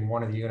going to be in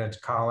one of the units.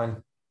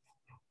 Colin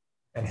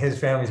and his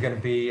family is going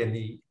to be in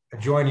the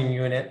adjoining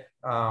unit.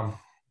 And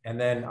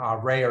then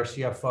Ray, our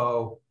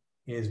CFO,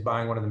 is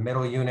buying one of the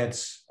middle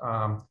units.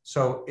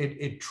 So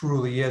it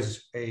truly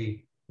is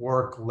a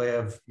work,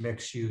 live,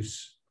 mixed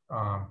use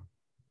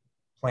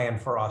plan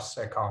for us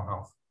at Column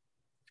Health.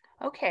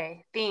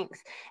 Okay, thanks.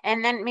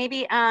 And then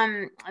maybe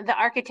the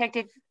architect,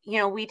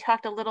 we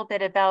talked a little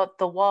bit about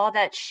the wall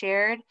that's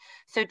shared.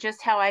 So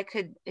just how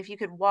if you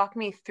could walk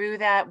me through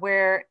that,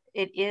 where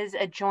it is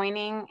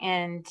adjoining,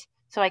 and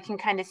so I can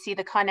kind of see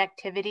the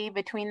connectivity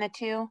between the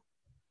two.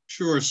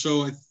 Sure.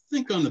 So I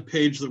think on the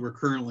page that we're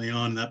currently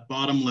on, that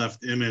bottom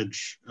left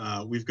image,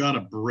 we've got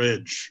a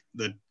bridge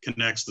that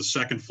connects the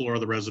second floor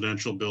of the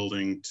residential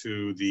building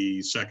to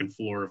the second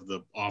floor of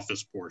the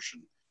office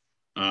portion.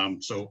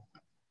 So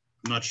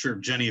I'm not sure,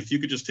 Jenny, if you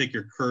could just take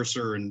your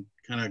cursor and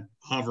kind of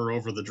hover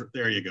over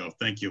there you go.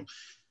 Thank you.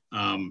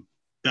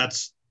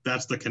 That's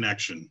that's the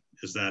connection,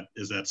 is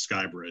that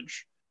sky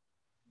bridge.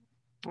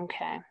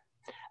 Okay.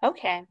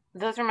 Okay.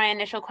 Those are my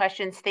initial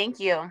questions. Thank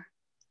you.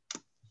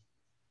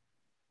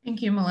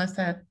 Thank you,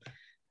 Melissa.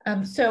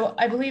 So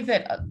I believe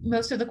that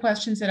most of the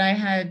questions that I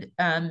had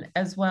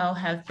as well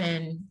have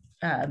been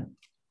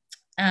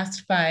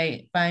asked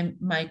by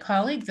my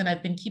colleagues, and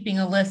I've been keeping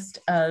a list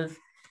of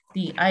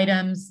the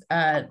items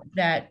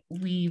that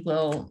we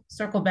will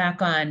circle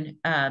back on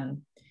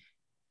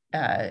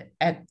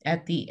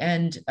at the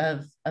end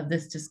of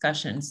this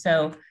discussion.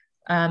 So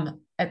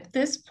at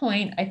this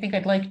point, I think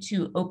I'd like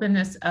to open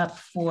this up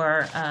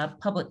for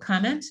public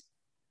comment.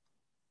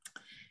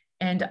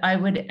 And I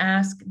would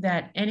ask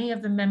that any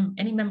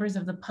members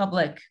of the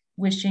public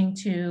wishing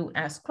to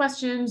ask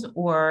questions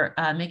or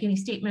make any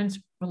statements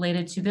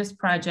related to this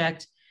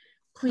project,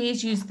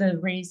 please use the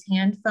raise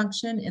hand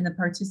function in the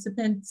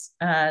participants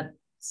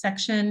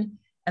section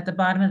at the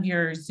bottom of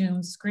your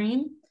Zoom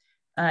screen.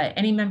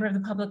 Any member of the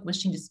public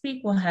wishing to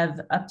speak will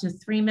have up to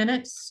 3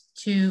 minutes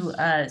to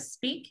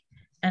speak.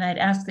 And I'd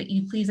ask that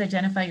you please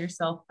identify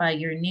yourself by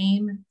your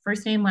name,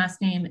 first name, last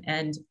name,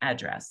 and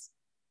address.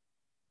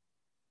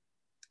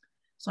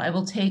 So I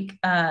will take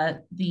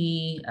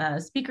the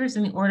speakers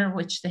in the order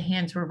which the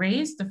hands were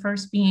raised, the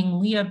first being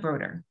Leah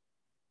Broder.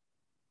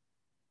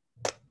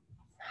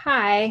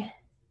 Hi,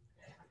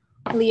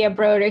 Leah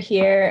Broder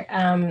here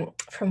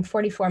from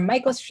 44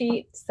 Michael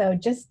Street, so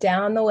just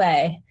down the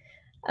way.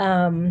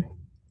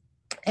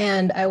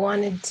 And I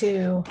wanted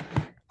to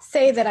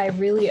say that I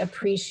really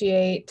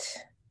appreciate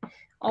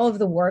all of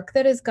the work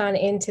that has gone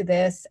into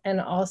this,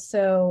 and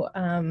also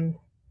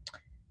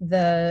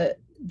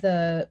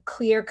the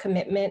clear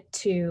commitment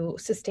to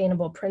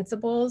sustainable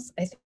principles.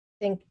 I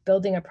think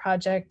building a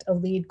project, a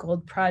LEED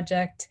Gold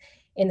project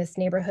in this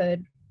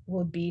neighborhood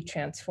will be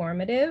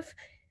transformative.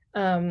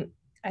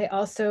 I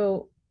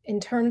also, in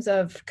terms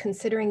of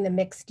considering the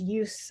mixed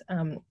use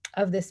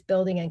of this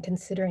building and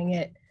considering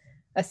it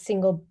a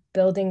single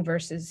building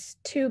versus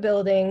 2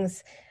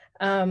 buildings,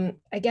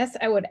 I guess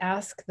I would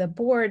ask the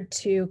board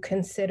to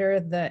consider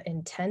the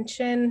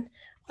intention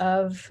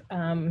of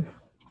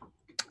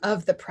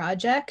the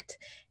project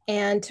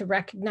and to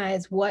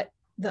recognize what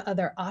the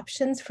other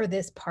options for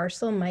this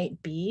parcel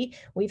might be.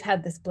 We've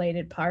had this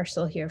bladed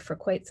parcel here for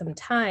quite some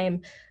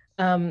time.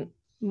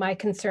 My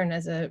concern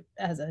as a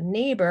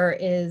neighbor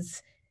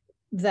is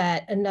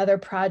that another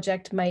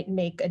project might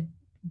make a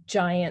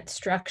giant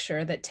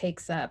structure that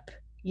takes up,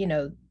 you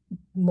know,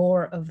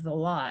 more of the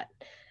lot.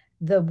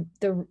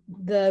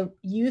 The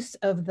use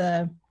of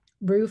the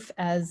roof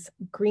as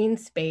green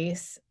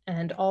space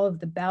and all of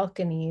the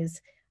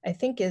balconies, I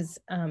think, is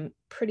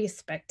pretty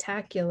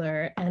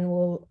spectacular and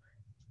will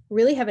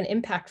really have an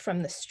impact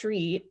from the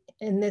street.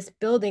 And this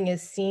building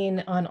is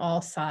seen on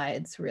all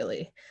sides,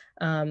 really,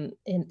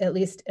 at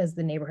least as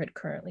the neighborhood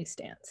currently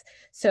stands.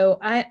 So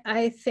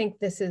I think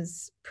this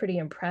is pretty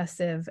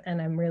impressive,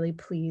 and I'm really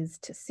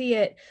pleased to see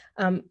it.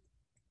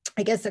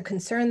 I guess a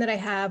concern that I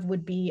have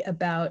would be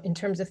about, in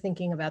terms of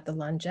thinking about the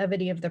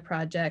longevity of the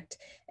project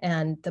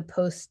and the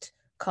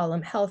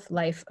post-column health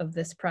life of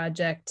this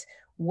project,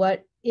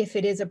 what, if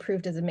it is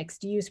approved as a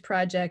mixed use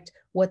project,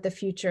 what the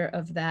future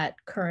of that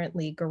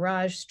currently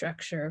garage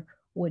structure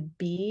would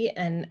be.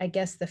 And I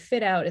guess the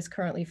fit out is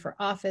currently for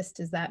office.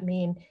 Does that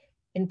mean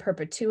in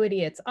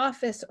perpetuity it's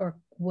office, or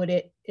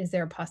is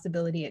there a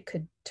possibility it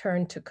could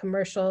turn to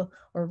commercial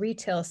or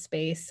retail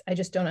space? I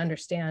just don't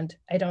understand.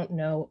 I don't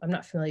know. I'm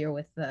not familiar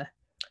with the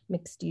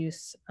mixed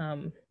use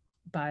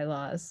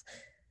bylaws.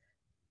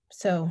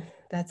 So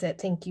that's it.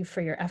 Thank you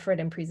for your effort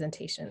and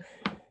presentation.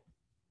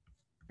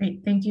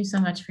 Great, thank you so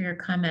much for your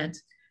comment.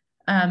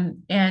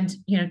 And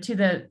you know, to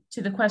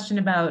the question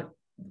about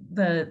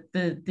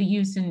the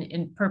use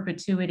in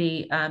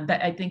perpetuity,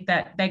 that I think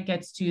that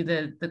gets to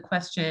the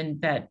question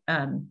that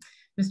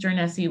Mr.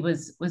 Anesi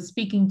was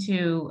speaking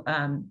to.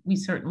 We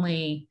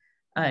certainly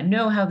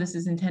know how this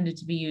is intended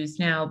to be used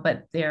now,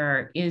 but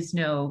there is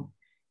no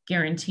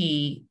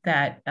guarantee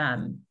that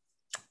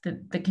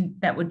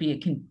that would be a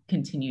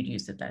continued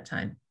use at that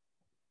time.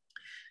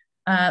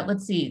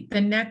 Let's see,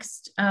 the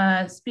next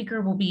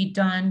speaker will be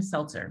Don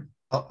Seltzer.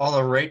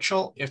 Although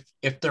Rachel,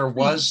 if there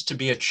was to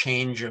be a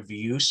change of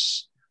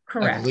use,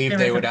 correct, I believe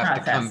they would have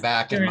to come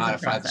back and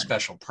modify the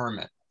special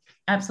permit.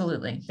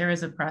 Absolutely, there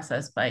is a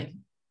process, but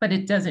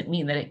it doesn't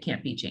mean that it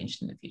can't be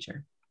changed in the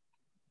future.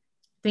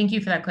 Thank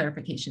you for that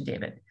clarification,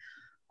 David.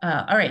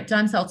 All right,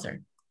 Don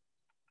Seltzer.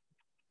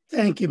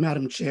 Thank you,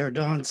 Madam Chair.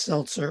 Don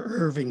Seltzer,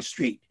 Irving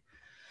Street.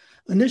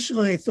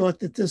 Initially, I thought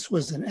that this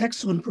was an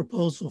excellent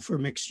proposal for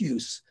mixed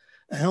use.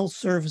 A health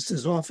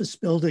services office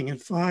building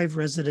and 5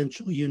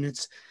 residential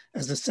units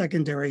as a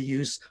secondary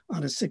use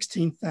on a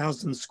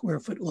 16,000 square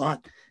foot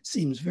lot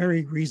seems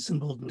very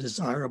reasonable and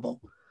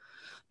desirable.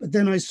 But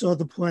then I saw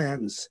the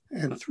plans,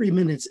 and 3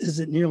 minutes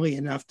isn't nearly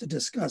enough to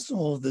discuss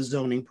all of the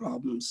zoning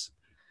problems.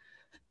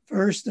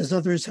 First, as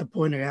others have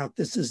pointed out,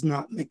 this is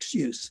not mixed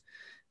use.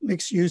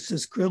 Mixed use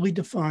is clearly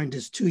defined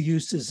as 2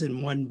 uses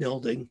in one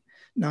building,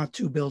 not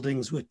 2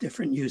 buildings with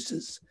different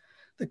uses.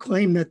 The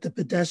claim that the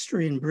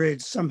pedestrian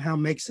bridge somehow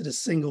makes it a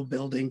single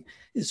building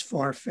is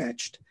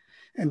far-fetched.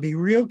 And be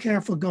real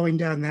careful going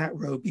down that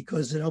road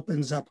because it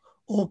opens up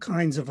all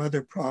kinds of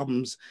other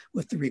problems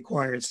with the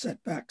required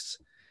setbacks.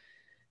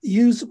 The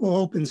usable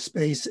open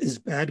space is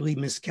badly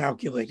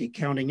miscalculated,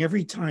 counting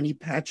every tiny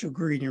patch of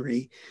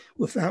greenery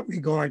without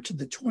regard to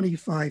the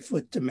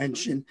 25-foot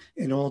dimension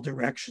in all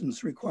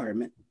directions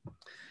requirement.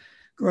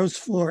 Gross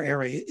floor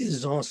area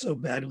is also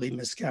badly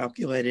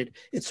miscalculated.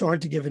 It's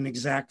hard to give an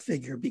exact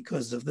figure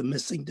because of the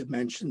missing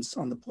dimensions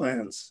on the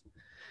plans.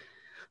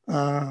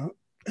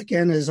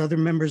 Again, as other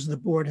members of the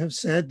board have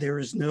said, there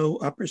is no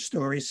upper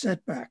story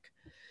setback.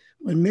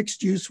 When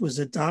mixed use was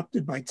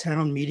adopted by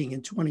town meeting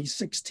in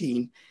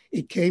 2016,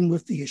 it came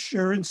with the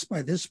assurance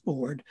by this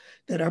board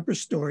that upper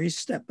story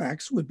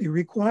setbacks would be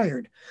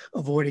required,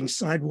 avoiding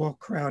sidewalk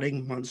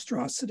crowding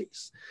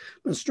monstrosities.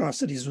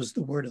 Monstrosities was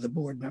the word of the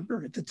board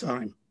member at the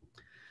time.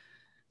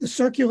 The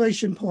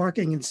circulation,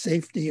 parking, and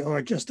safety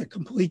are just a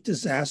complete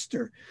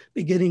disaster,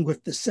 beginning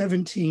with the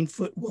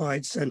 17-foot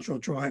wide central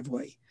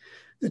driveway.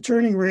 The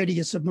turning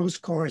radius of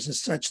most cars is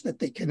such that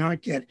they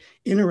cannot get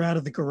in or out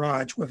of the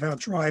garage without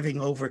driving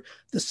over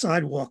the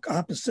sidewalk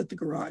opposite the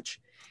garage.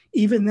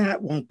 Even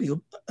that won't be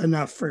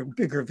enough for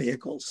bigger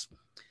vehicles.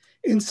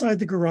 Inside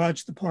the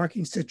garage, the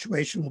parking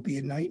situation will be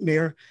a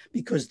nightmare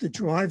because the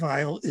drive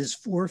aisle is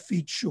 4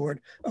 feet short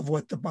of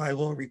what the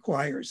bylaw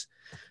requires.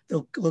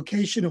 The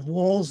location of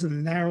walls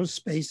and the narrow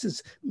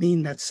spaces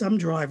mean that some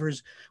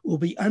drivers will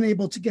be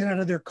unable to get out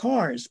of their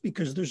cars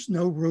because there's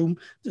no room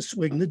to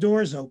swing the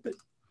doors open.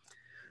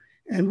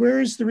 And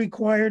where is the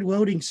required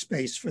loading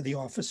space for the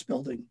office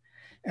building?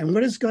 And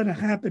what is going to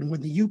happen when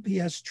the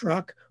UPS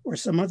truck or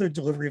some other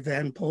delivery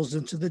van pulls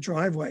into the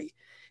driveway?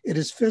 It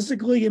is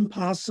physically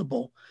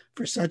impossible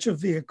for such a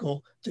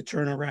vehicle to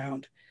turn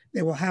around.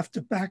 They will have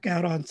to back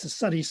out onto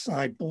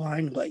Sunnyside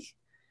blindly.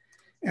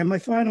 And my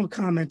final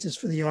comment is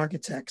for the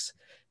architects.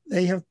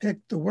 They have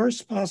picked the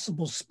worst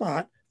possible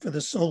spot for the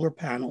solar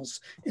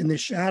panels in the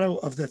shadow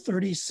of the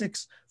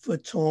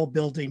 36-foot tall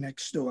building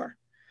next door.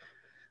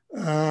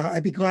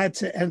 I'd be glad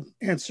to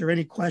answer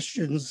any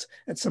questions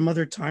at some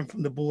other time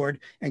from the board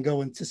and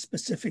go into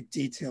specific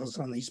details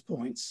on these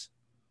points.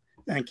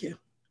 Thank you.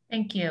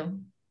 Thank you.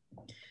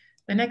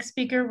 The next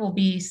speaker will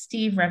be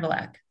Steve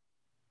Revelak.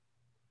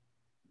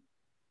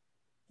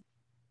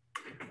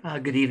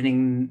 Good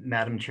evening,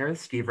 Madam Chair.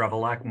 Steve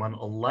Revelak,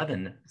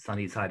 111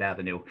 Sunnyside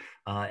Avenue.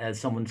 As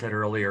someone said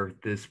earlier,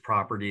 this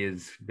property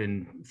has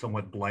been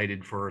somewhat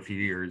blighted for a few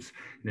years.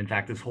 And in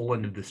fact, this whole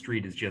end of the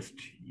street is just,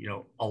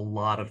 a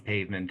lot of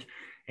pavement.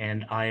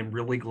 And I am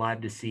really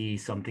glad to see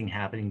something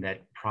happening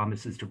that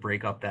promises to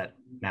break up that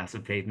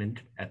massive pavement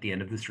at the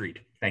end of the street.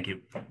 Thank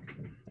you.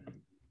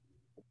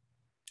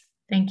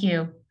 Thank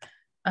you.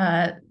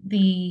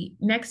 The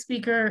next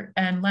speaker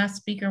and last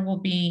speaker will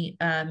be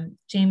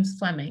James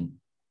Fleming.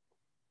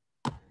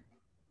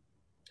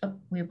 Oh,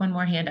 we have one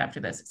more hand after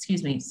this.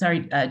 Excuse me.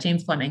 Sorry,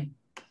 James Fleming.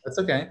 That's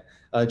okay.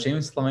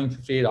 James Fleming,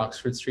 58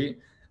 Oxford Street.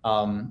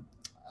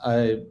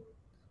 I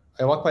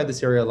walk by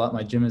this area a lot.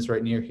 My gym is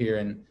right near here,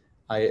 and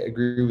I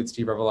agree with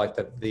Steve Revelak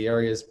that the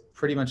area is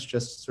pretty much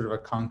just sort of a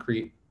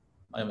concrete,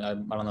 I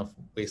don't know if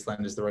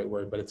wasteland is the right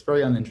word, but it's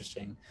very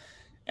uninteresting.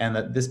 And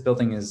that this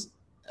building is,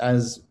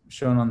 as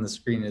shown on the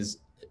screen, is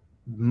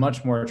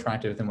much more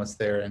attractive than what's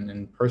there.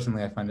 And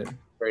personally, I find it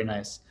very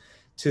nice.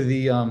 To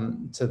the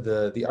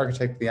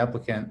architect, the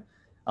applicant,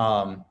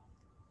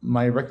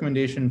 my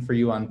recommendation for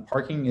you on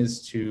parking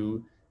is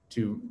to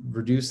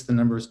reduce the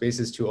number of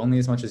spaces to only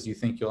as much as you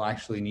think you'll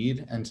actually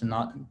need, and to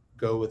not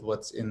go with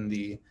what's in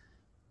the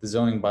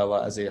zoning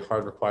bylaw as a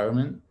hard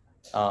requirement.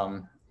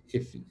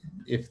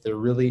 If there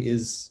really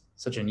is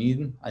such a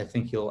need, I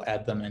think you'll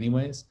add them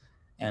anyways.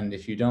 And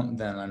if you don't,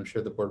 then I'm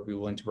sure the board will be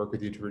willing to work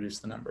with you to reduce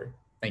the number.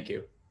 Thank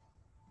you.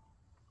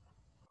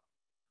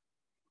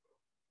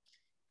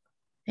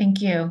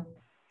 Thank you.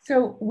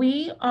 So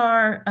we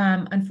are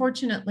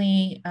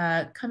unfortunately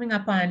coming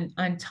up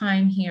on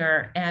time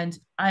here, and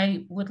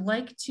I would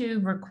like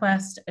to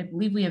request, I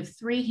believe we have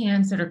 3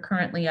 hands that are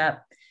currently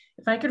up.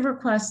 If I could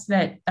request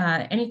that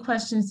any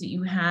questions that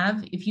you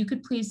have, if you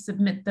could please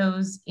submit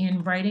those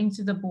in writing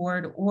to the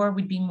board, or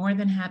we'd be more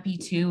than happy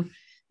to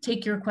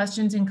take your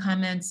questions and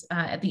comments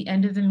at the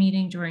end of the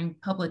meeting during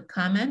public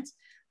comment.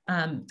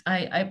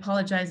 I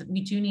apologize,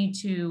 we do need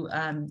to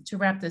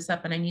wrap this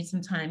up, and I need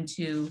some time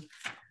to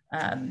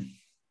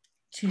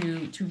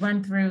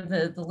run through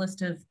the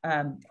list of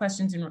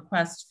questions and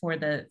requests for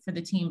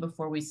the team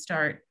before we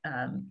start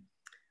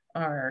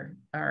our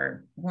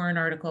warrant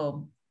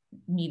article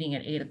meeting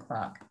at 8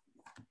 o'clock.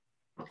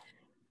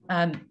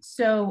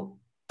 So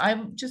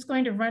I'm just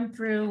going to run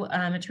through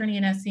Attorney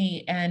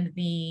Anesi and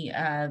the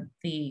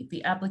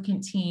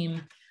applicant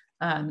team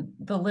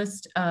the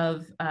list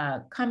of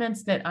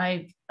comments that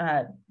I've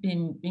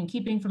been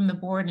keeping from the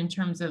board in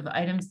terms of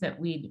items that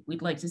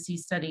we'd like to see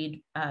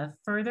studied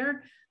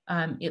further.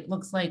 It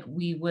looks like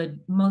we would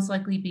most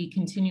likely be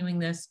continuing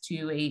this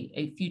to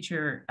a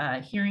future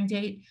hearing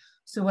date.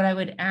 So what I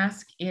would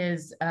ask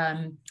is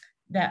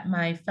that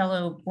my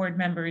fellow board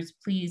members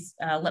please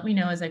let me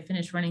know as I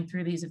finish running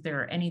through these if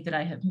there are any that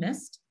I have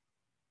missed.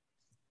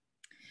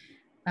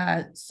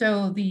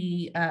 So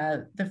the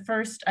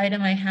first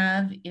item I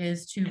have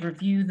is to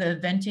review the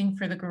venting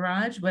for the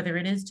garage, whether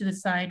it is to the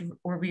side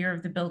or rear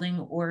of the building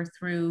or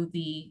through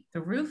the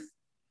roof.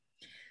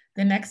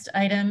 The next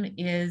item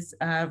is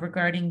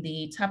regarding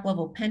the top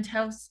level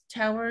penthouse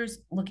towers,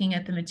 looking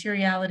at the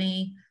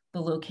materiality,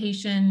 the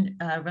location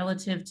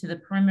relative to the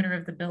perimeter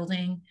of the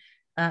building,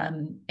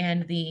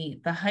 and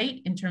the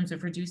height in terms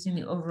of reducing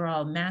the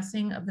overall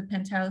massing of the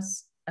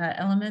penthouse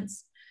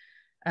elements.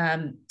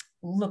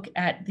 Look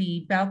at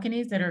the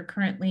balconies that are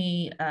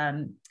currently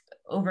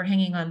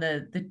overhanging on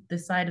the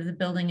side of the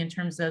building in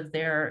terms of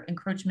their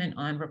encroachment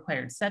on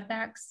required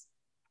setbacks.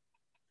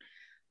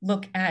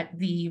 Look at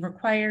the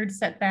required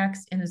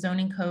setbacks in the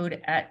zoning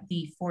code at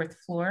the 4th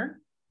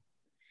floor.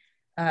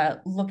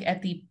 Look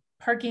at the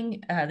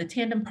parking, the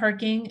tandem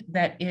parking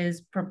that is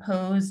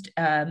proposed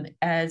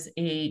as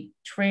a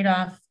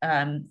trade-off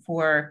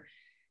for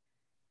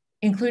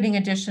including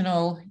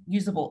additional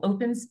usable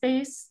open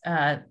space,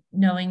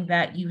 knowing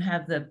that you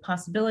have the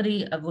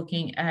possibility of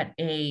looking at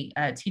a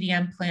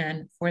TDM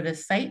plan for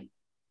this site.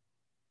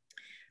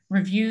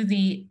 Review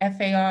the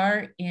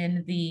FAR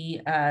in the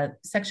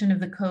section of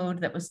the code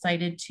that was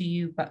cited to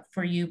you,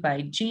 for you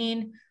by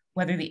Jean,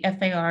 whether the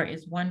FAR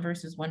is 1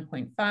 versus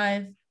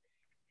 1.5.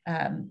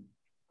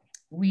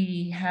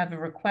 We have a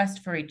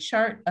request for a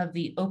chart of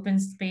the open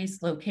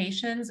space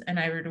locations, and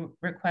I would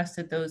request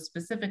that those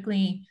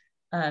specifically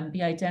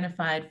be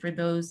identified for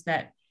those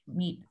that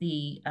meet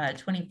the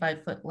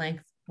 25-foot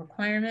length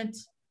requirement.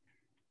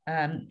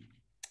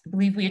 I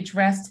believe we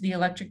addressed the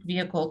electric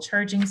vehicle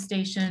charging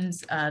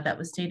stations. That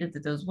was stated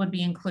that those would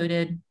be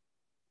included.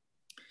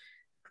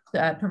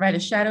 Provide a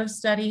shadow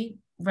study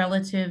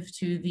relative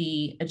to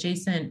the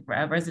adjacent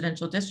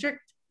residential district.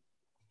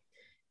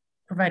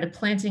 Provide a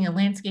planting and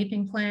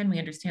landscaping plan. We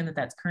understand that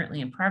that's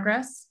currently in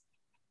progress.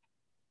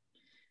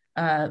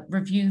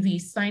 Review the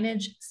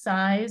signage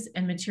size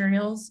and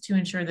materials to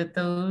ensure that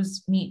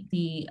those meet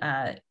the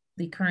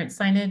current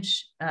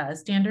signage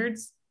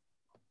standards.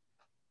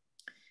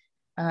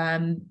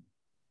 Let's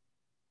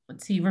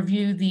see,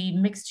 review the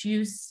mixed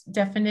use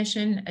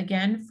definition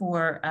again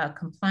for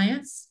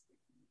compliance.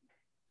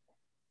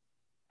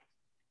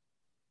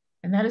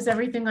 And that is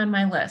everything on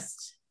my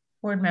list.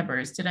 Board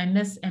members, did I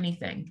miss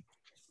anything?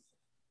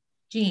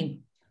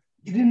 Jean.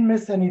 You didn't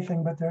miss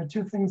anything, but there are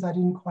 2 things I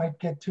didn't quite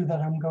get to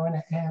that I'm going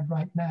to add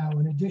right now.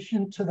 In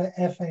addition to the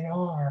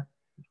FAR,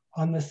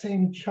 on the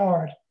same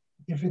chart,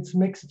 if it's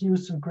mixed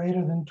use of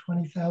greater than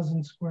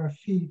 20,000 square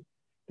feet,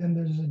 then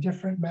there's a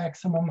different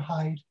maximum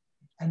height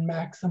and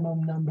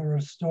maximum number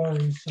of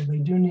stories. So they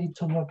do need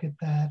to look at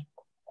that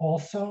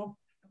also,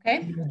 okay,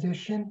 in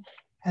addition.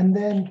 And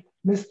then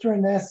Mr.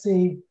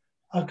 Anesi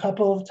a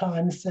couple of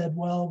times said,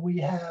 well, we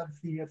have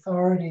the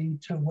authority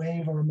to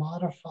waive or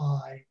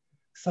modify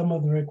some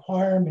of the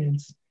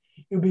requirements.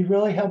 It would be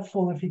really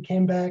helpful if he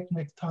came back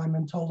next time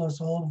and told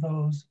us all of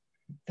those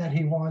that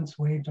he wants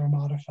waived or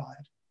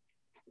modified.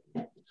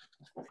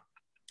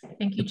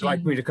 Thank you, Would you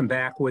like me to come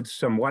back with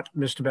some what,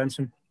 Mr.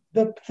 Benson?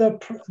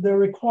 The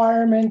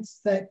requirements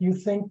that you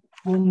think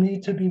will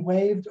need to be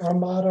waived or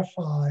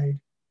modified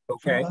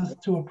for us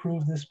to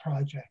approve this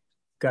project.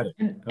 Got it.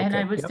 And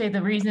I would say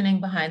the reasoning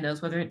behind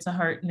those, whether it's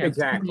a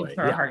exactly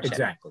for a hardship.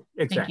 Exactly.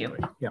 Thank you.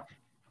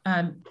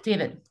 Yeah.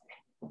 David.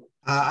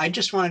 I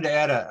just wanted to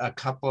add a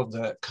couple of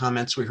the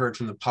comments we heard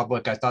from the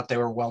public. I thought they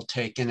were well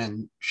taken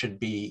and should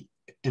be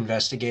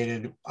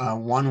investigated.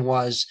 One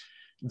was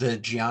the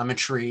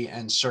geometry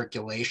and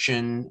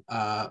circulation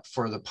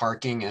for the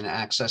parking and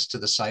access to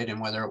the site and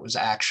whether it was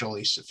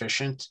actually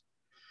sufficient.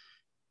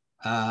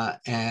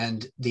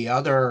 And the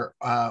other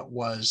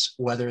was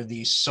whether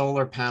the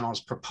solar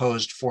panels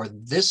proposed for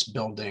this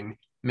building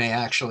may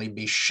actually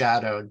be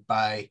shadowed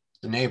by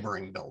the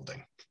neighboring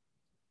building.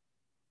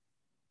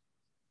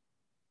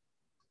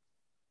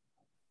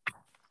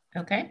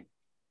 Okay.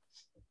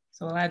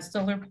 So we'll add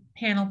solar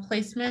panel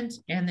placement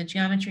and the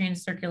geometry and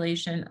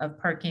circulation of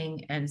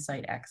parking and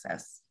site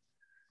access.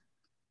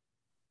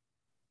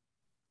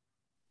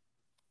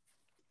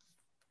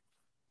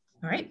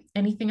 All right,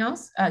 anything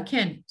else?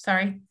 Ken,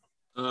 sorry.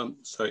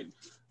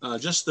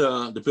 Just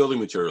the building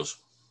materials.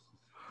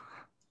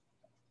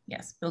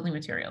 Yes, building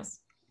materials.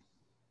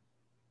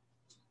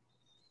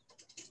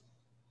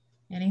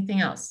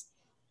 Anything else?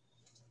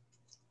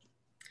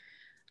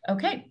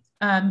 Okay,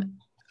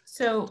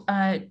 so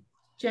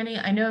Jenny,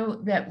 I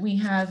know that we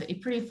have a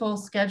pretty full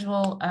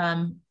schedule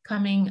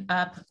coming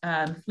up.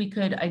 If we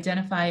could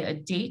identify a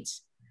date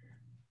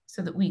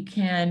so that we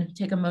can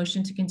take a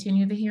motion to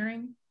continue the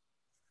hearing.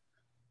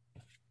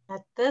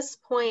 At this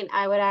point,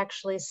 I would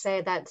actually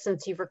say that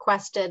since you've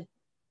requested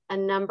a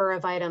number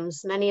of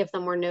items, many of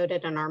them were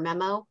noted in our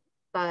memo,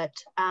 but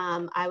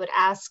I would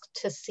ask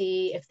to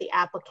see if the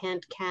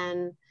applicant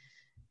can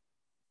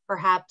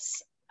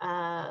perhaps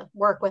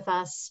work with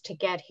us to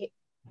get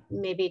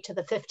maybe to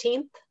the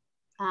 15th.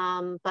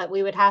 But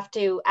we would have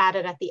to add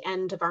it at the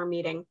end of our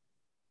meeting.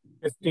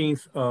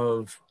 15th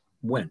of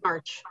When?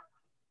 March.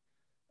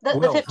 The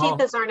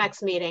 15th is our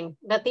next meeting,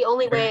 but the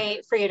only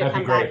way for you to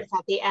come back is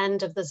at the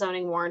end of the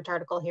zoning warrant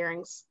article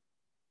hearings.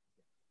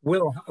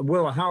 Will,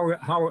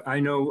 how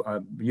I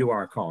know you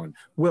are, Colin.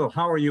 Will,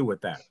 how are you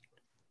with that?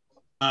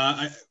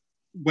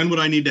 When would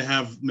I need to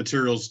have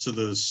materials to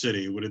the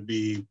city? Would it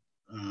be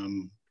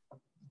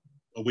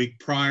a week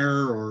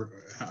prior, or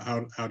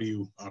how do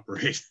you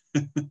operate?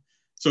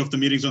 So if the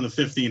meeting's on the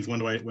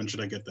 15th, when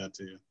should I get that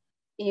to you?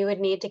 You would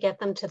need to get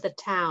them to the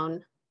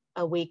town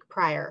a week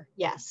prior,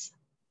 yes.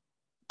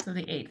 So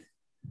the 8th.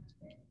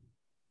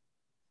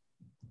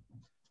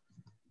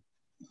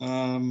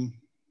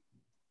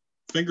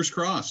 Fingers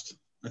crossed.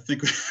 I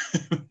think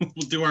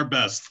we'll do our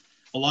best.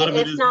 A lot of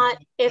it is.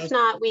 If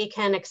not, we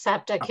can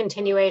accept a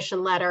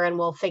continuation letter and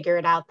we'll figure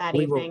it out that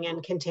evening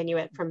and continue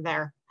it from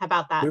there. How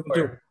about that?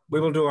 We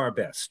will do our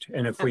best.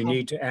 And if we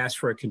need to ask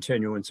for a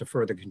continuance, a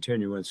further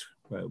continuance,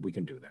 we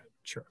can do that.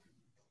 Sure.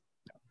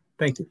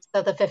 Thank you.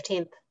 So the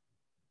 15th.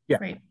 Yeah.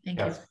 Great. Thank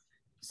you.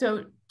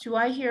 So do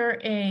I hear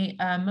a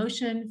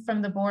motion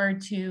from the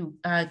board to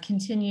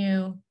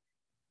continue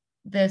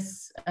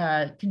this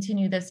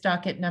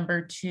docket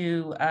number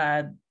to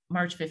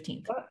March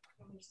 15th?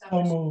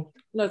 No,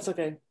 it's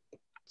okay.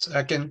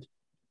 Second.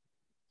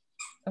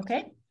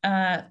 Okay.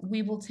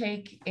 We will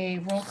take a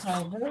roll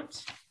call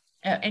vote.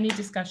 Any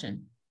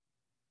discussion?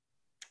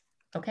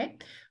 Okay.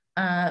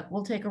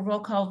 We'll take a roll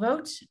call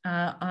vote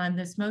on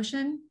this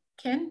motion.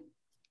 Ken?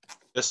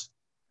 Yes.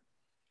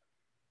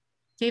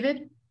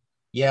 David?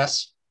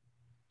 Yes.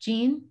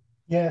 Jean?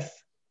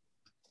 Yes.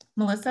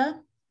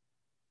 Melissa?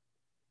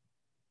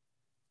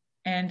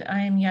 And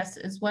I am yes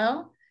as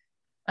well.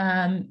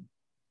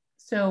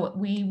 So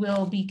we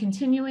will be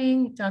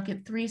continuing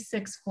docket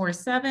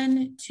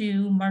 3647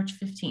 to March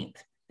 15th.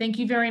 Thank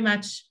you very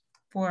much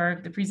for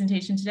the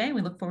presentation today.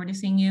 We look forward to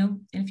seeing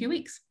you in a few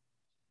weeks.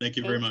 Thank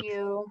you very much.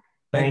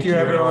 Thank you,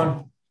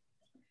 everyone.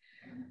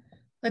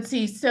 Let's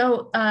see.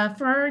 So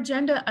for our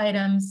agenda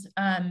items,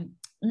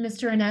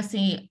 Mr.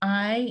 Anesi,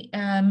 I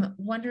am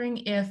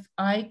wondering if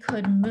I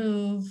could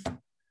move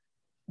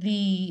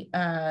the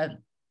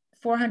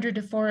 400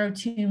 to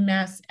 402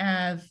 Mass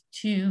Ave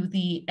to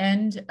the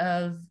end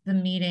of the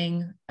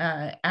meeting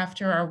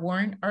after our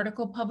warrant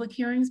article public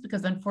hearings,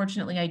 because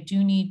unfortunately I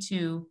do need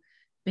to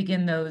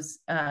begin those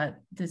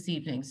this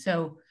evening.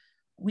 So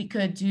we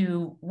could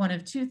do one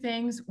of two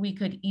things. We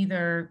could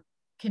either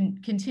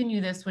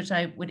continue this, which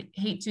I would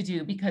hate to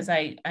do because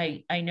I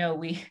know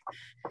we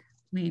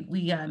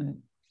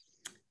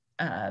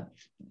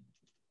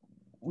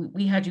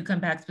had you come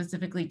back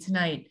specifically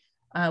tonight.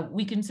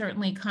 We can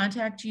certainly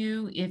contact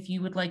you if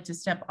you would like to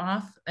step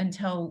off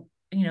until,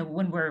 you know,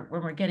 when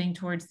we're getting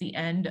towards the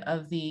end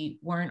of the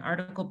warrant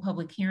article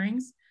public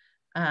hearings.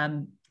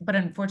 But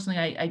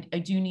unfortunately, I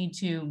do need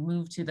to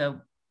move to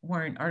the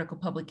warrant article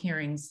public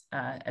hearings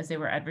as they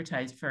were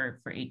advertised for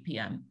 8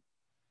 p.m.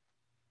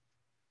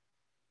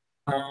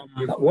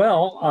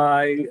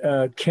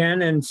 Well,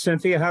 Ken and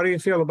Cynthia, how do you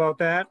feel about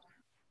that?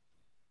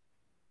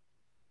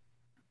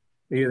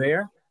 Are you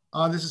there?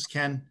 This is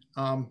Ken.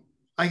 I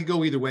could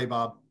go either way,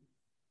 Bob.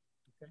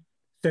 Okay.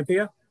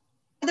 Cynthia?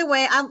 Either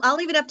way, I'll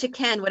leave it up to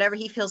Ken, whatever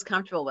he feels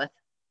comfortable with.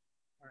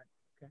 All right.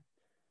 Okay.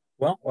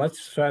 Well,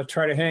 let's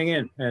try to hang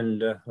in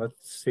and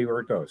let's see where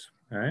it goes.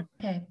 All right.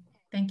 Okay.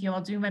 Thank you. I'll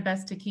do my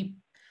best to keep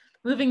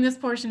moving this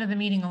portion of the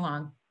meeting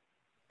along.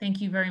 Thank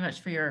you very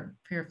much for your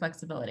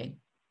flexibility.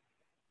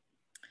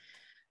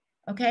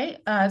 Okay,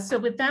 so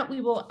with that,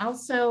 we will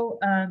also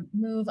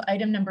move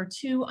item number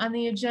 2 on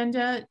the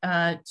agenda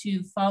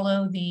to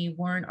follow the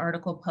warrant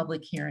article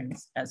public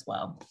hearings as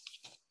well.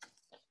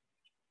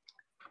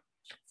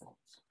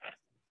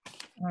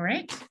 All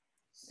right,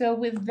 so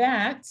with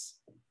that,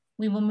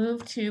 we will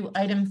move to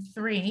item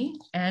 3,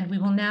 and we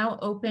will now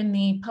open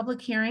the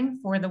public hearing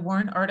for the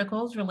warrant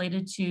articles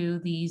related to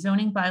the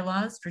zoning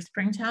bylaws for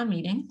Springtown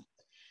meeting.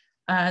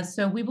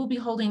 So we will be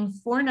holding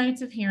 4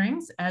 nights of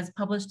hearings as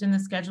published in the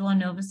Schedule on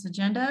Novus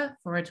agenda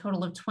for a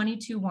total of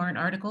 22 warrant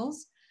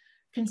articles.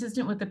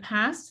 Consistent with the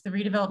past, the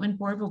Redevelopment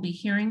Board will be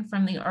hearing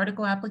from the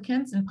article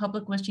applicants and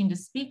public wishing to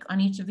speak on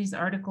each of these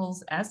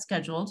articles as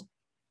scheduled.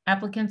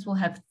 Applicants will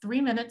have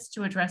 3 minutes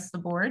to address the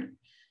board.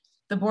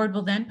 The board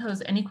will then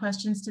pose any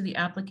questions to the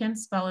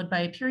applicants, followed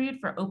by a period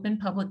for open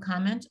public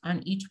comment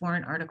on each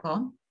warrant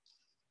article.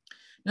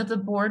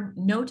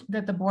 Note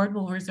that the board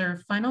will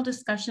reserve final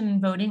discussion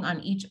and voting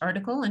on each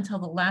article until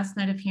the last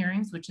night of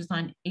hearings, which is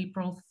on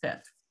April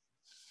 5th.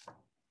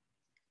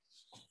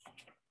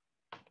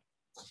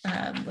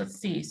 Let's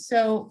see.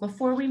 So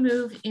before we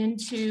move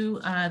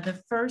into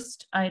the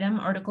first item,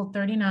 Article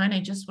 39,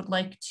 I just would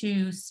like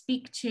to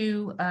speak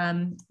to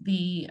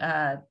the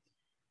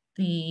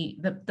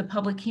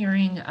public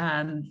hearing,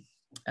 how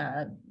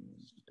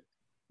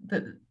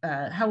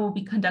we'll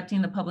be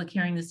conducting the public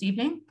hearing this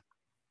evening.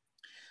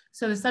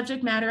 So the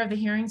subject matter of the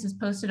hearings is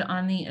posted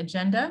on the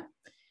agenda.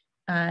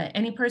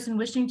 Any person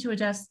wishing to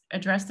address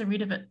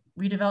the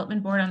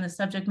Redevelopment Board on the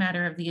subject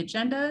matter of the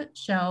agenda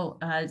shall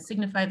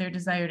signify their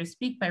desire to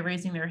speak by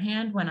raising their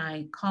hand when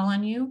I call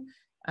on you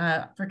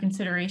for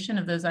consideration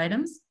of those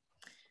items.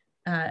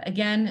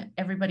 Again,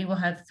 everybody will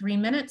have 3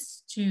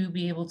 minutes to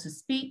be able to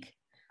speak.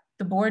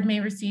 The board may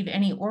receive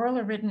any oral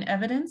or written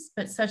evidence,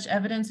 but such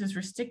evidence is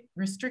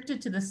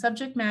restricted to the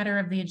subject matter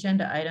of the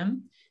agenda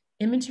item.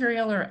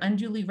 Immaterial or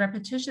unduly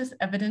repetitious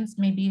evidence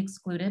may be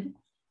excluded.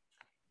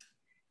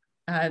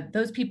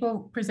 Those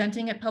people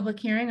presenting at public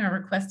hearing are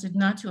requested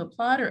not to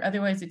applaud or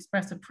otherwise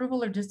express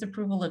approval or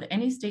disapproval of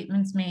any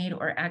statements made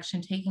or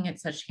action taken at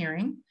such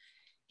hearing.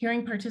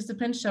 Hearing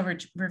participants shall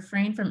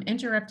refrain from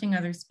interrupting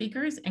other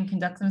speakers and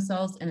conduct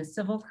themselves in a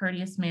civil,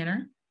 courteous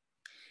manner.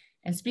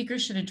 And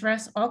speakers should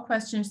address all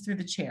questions through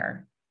the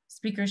chair.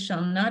 Speakers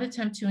shall not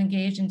attempt to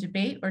engage in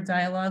debate or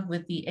dialogue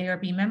with the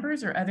ARB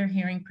members or other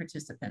hearing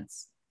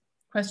participants.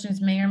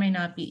 Questions may or may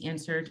not be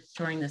answered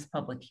during this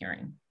public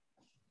hearing.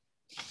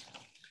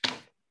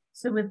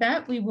 So with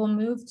that, we will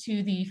move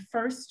to the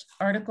first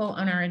article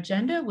on our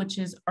agenda, which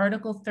is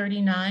Article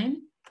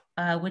 39,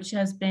 which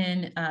has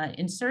been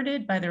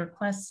inserted by the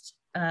request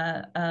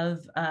of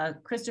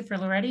Christopher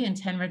Loretti and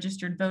 10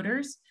 registered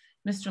voters.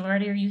 Mr.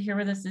 Loretti, are you here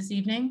with us this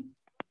evening?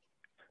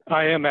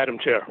 I am, Madam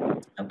Chair.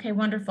 Okay,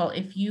 wonderful.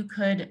 If you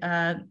could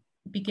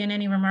begin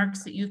any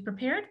remarks that you've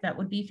prepared, that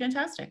would be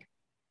fantastic.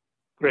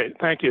 Great,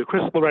 thank you.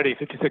 Chris Loretti,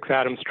 56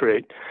 Adams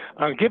Street.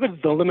 Given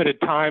the limited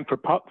time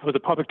for the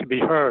public to be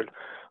heard,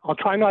 I'll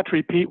try not to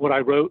repeat what I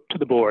wrote to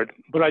the board,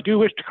 but I do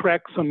wish to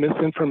correct some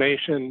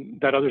misinformation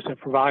that others have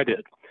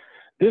provided.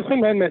 This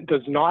amendment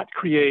does not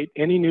create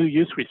any new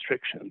use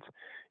restrictions.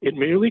 It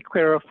merely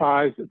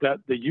clarifies that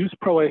the use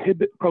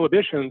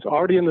prohibitions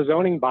already in the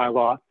zoning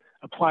bylaw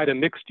apply to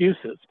mixed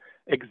uses,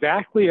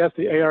 exactly as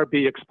the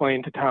ARB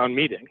explained to town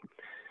meeting.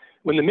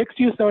 When the mixed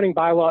use zoning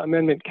bylaw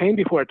amendment came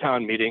before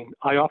town meeting,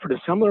 I offered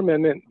a similar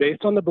amendment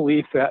based on the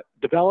belief that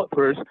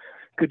developers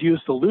could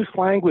use the loose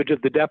language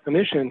of the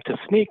definition to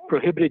sneak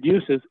prohibited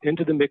uses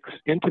into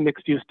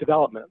mixed use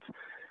developments.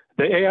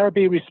 The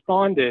ARB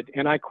responded,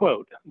 and I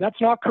quote, "That's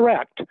not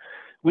correct.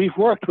 We've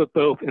worked with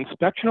both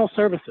inspectional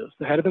services,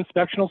 the head of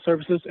inspectional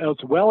services, as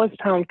well as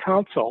town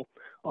council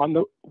on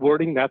the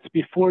wording that's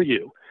before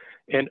you.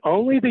 And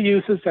only the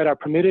uses that are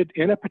permitted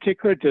in a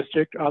particular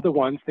district are the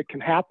ones that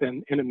can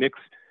happen in a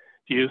mixed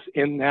use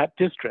in that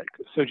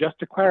district." So just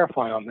to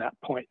clarify on that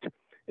point,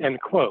 end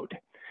quote.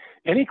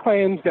 Any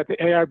claims that the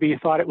ARB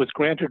thought it was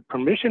granted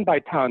permission by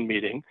town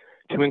meeting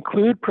to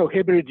include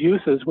prohibited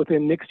uses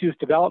within mixed-use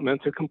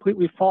developments are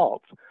completely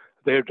false.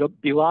 They are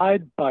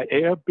belied by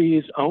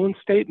ARB's own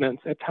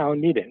statements at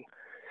town meeting.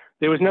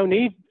 There was no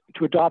need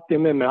to adopt the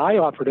amendment I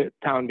offered at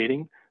town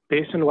meeting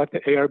based on what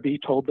the ARB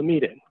told the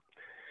meeting.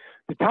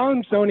 The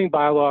town zoning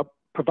bylaw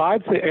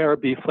provides the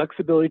ARB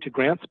flexibility to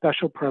grant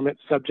special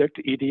permits subject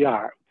to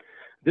EDR.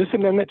 This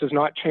amendment does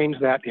not change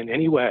that in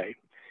any way.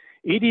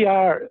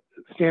 EDR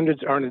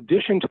standards are in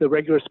addition to the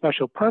regular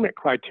special permit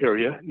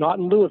criteria, not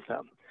in lieu of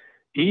them.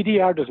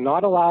 EDR does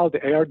not allow the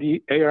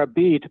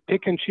ARB to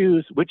pick and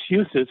choose which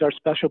uses are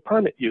special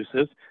permit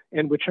uses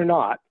and which are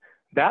not.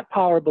 That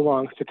power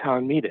belongs to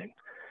town meeting.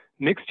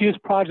 Mixed-use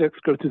projects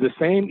go through the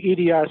same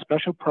EDR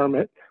special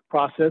permit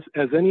process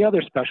as any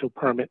other special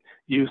permit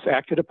use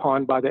acted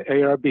upon by the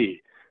ARB.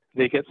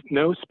 They get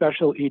no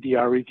special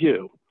EDR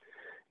review.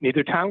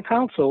 Neither town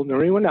council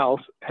nor anyone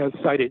else has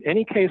cited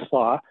any case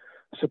law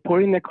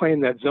supporting the claim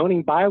that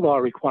zoning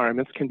bylaw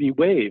requirements can be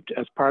waived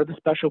as part of the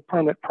special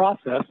permit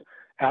process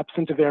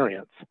absent a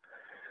variance.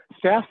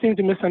 Staff seem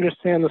to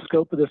misunderstand the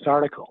scope of this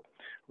article.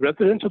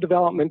 Residential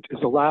development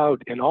is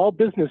allowed in all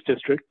business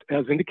districts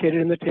as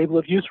indicated in the table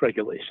of use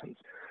regulations.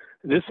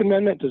 This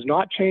amendment does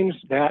not change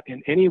that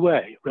in any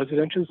way.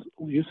 Residential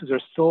uses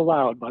are still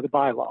allowed by the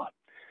bylaw.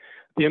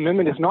 The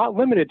amendment is not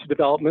limited to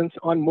developments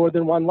on more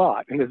than one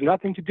lot and has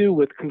nothing to do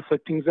with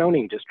conflicting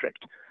zoning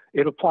district.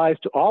 It applies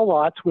to all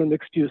lots where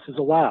mixed use is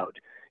allowed.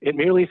 It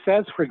merely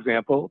says, for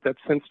example, that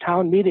since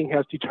town meeting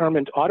has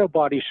determined auto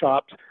body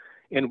shops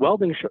and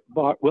welding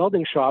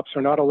shops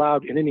are not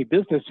allowed in any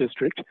business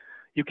district,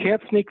 you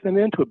can't sneak them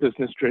into a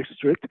business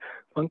district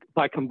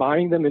by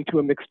combining them into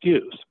a mixed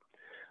use.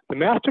 The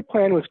master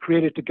plan was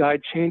created to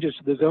guide changes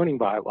to the zoning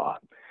bylaw.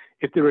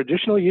 If there are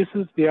additional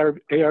uses the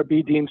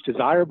ARB deems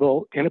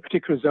desirable in a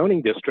particular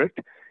zoning district,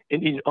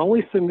 it needs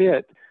only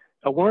submit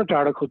a warrant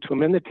article to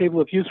amend the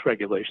table of use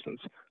regulations,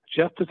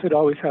 just as it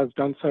always has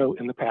done so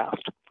in the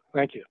past.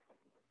 Thank you.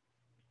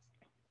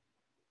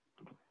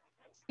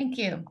 Thank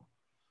you.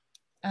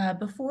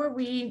 Before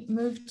we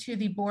move to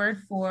the board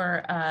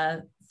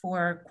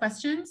for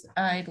questions,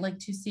 I'd like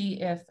to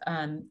see if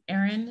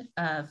Erin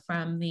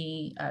from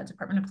the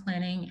Department of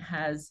Planning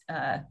has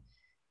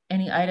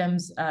any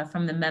items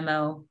from the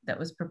memo that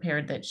was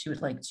prepared that she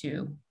would like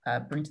to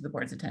bring to the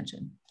board's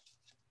attention.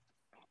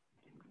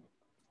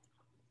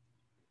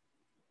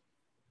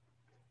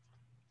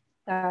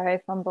 Sorry,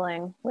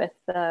 fumbling with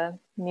the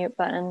mute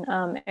button.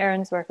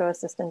 Erin Zwerko,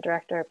 Assistant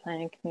Director of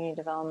Planning and Community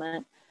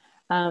Development.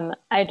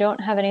 I don't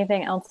have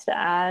anything else to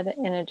add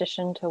in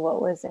addition to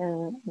what was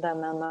in the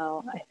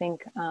memo. I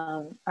think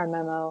our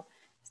memo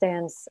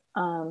stands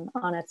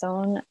on its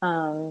own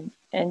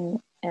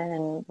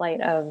in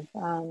light of,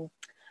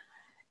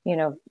 you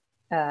know,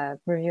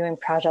 reviewing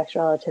projects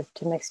relative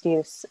to mixed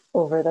use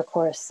over the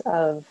course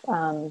of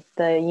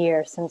the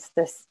year since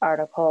this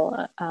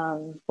article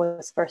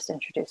was first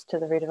introduced to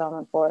the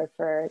redevelopment board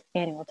for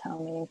annual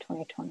town meeting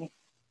 2020.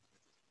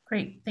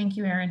 Great, thank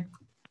you, Erin.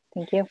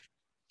 Thank you.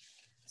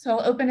 So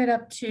I'll open it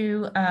up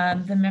to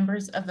the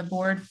members of the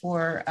board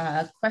for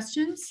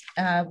questions.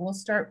 We'll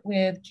start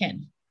with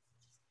Ken.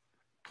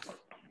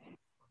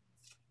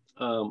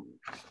 I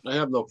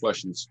have no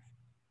questions.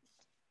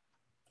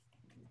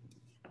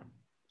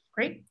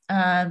 Great.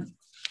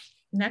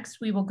 Next,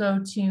 we will go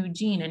to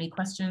Jean. Any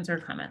questions or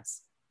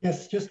comments?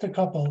 Yes, just a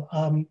couple.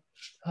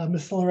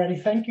 Ms.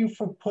 Loretti, thank you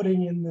for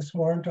putting in this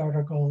warrant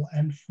article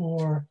and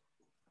for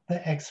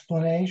the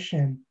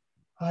explanation.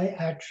 I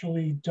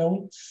actually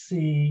don't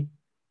see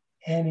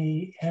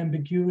any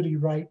ambiguity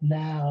right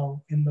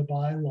now in the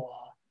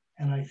bylaw,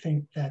 and I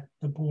think that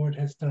the board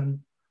has done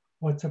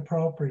what's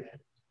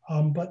appropriate.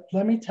 But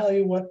let me tell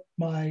you what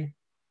my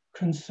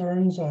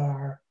concerns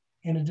are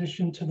in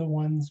addition to the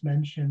ones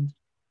mentioned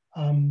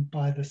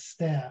by the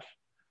staff.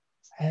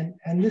 And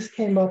this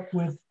came up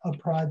with a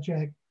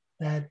project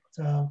that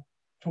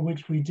for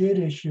which we did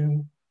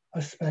issue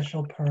a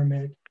special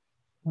permit,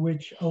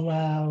 which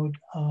allowed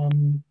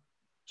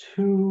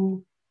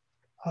 2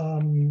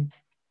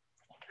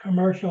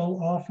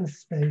 commercial office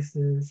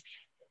spaces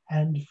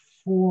and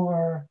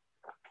 4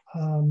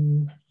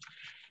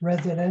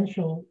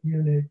 residential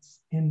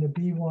units in the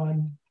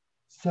B1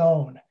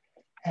 zone.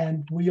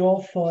 And we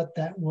all thought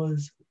that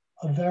was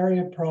a very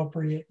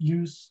appropriate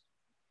use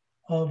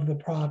of the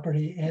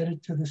property,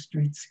 added to the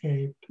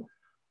streetscape,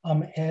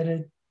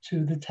 added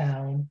to the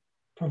town,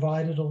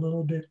 provided a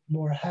little bit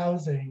more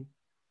housing.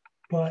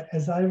 But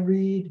as I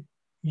read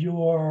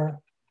your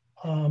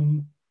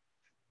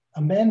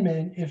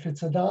amendment, if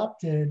it's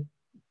adopted,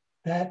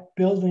 that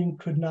building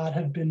could not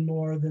have been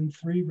more than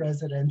 3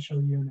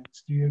 residential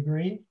units. Do you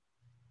agree?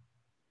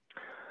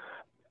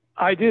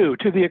 I do,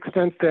 to the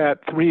extent that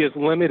 3 is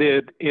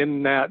limited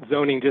in that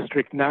zoning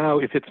district now.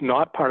 If it's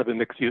not part of the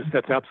mixed use,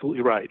 that's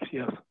absolutely right.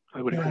 Yes,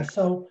 I would agree.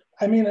 So,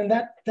 I mean, and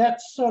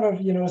that's sort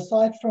of, you know,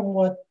 aside from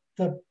what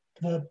the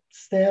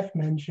staff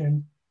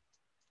mentioned,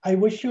 I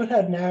wish you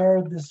had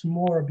narrowed this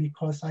more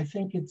because I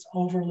think it's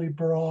overly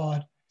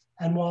broad.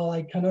 And while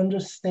I can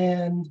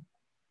understand,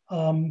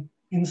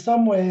 in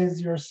some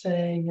ways you're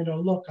saying, you know,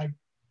 look,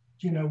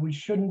 we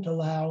shouldn't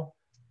allow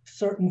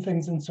certain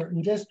things in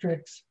certain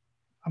districts.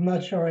 I'm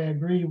not sure I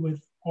agree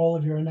with all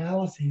of your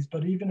analyses,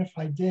 but even if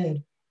I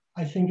did,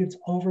 I think it's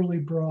overly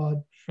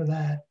broad for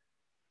that.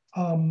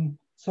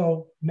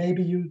 So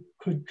maybe you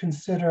could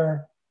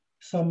consider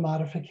some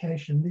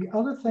modification. The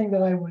other thing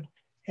that I would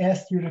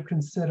ask you to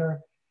consider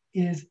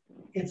is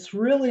it's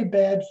really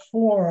bad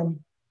form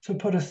to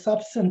put a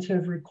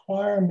substantive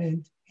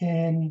requirement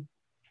in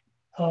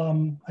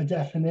a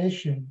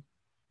definition,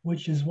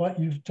 which is what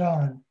you've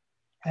done.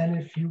 And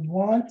if you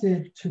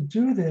wanted to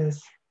do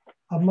this,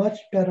 a much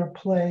better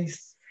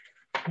place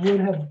would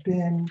have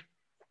been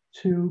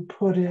to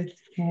put it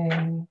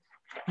in,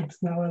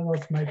 oops, now I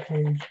lost my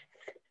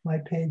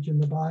page in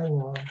the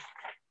bylaws.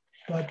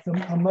 But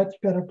a much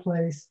better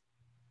place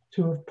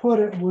to have put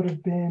it would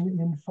have been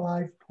in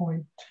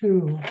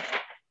 5.2,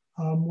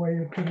 where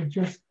you could have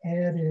just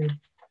added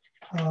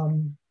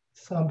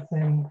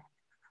something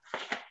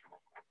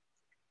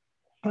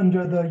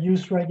under the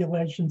use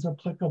regulations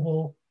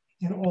applicable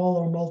in all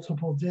or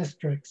multiple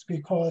districts,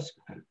 because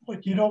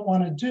what you don't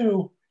want to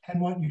do and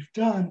what you've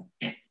done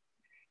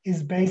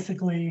is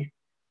basically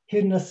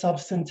hidden a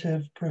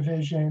substantive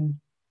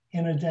provision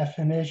in a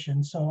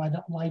definition. So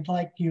I'd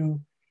like you,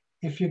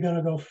 if you're going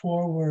to go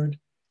forward,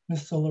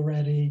 Mr.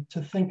 Loretti,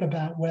 to think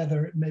about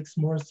whether it makes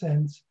more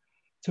sense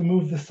to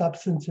move the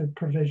substantive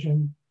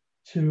provision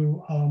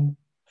to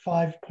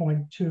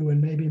 5.2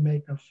 and maybe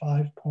make a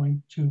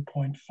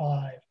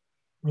 5.2.5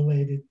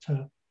 related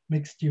to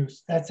mixed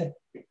use. That's it.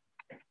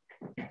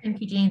 Thank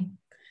you, Jean.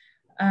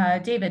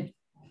 David.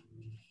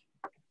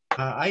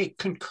 I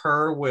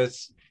concur with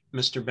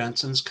Mr.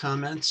 Benson's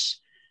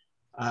comments.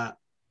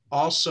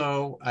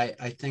 Also,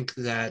 I think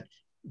that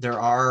there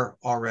are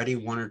already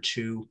 1 or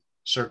 2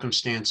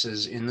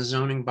 circumstances in the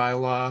zoning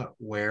bylaw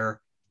where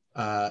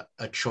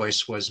a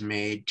choice was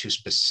made to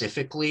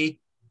specifically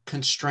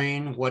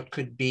constrain what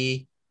could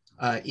be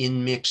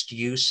in mixed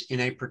use in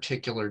a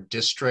particular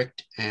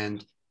district,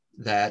 and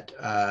that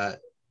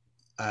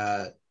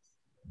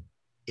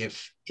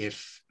if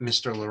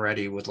Mr.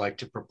 Loretti would like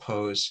to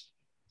propose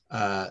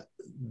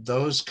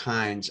those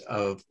kinds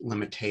of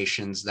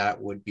limitations, that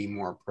would be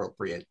more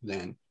appropriate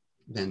than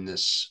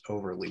this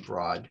overly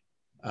broad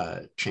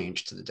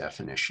change to the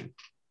definition.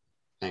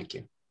 Thank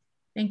you.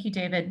 Thank you,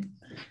 David.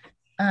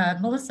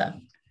 Melissa.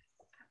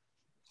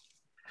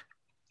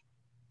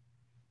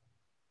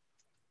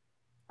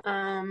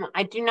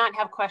 I do not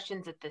have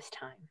questions at this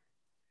time.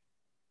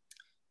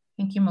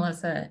 Thank you,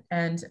 Melissa.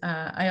 And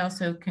I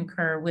also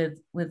concur with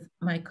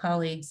my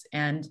colleagues,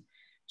 and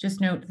just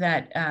note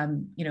that,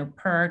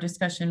 per our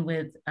discussion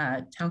with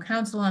town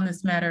council on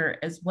this matter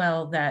as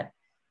well, that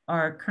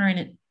our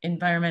current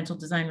environmental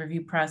design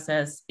review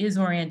process is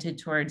oriented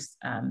towards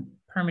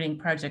permitting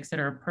projects that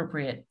are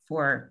appropriate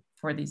for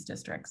these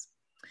districts.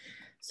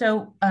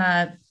 So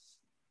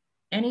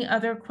any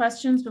other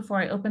questions before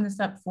I open this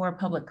up for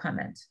public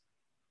comment?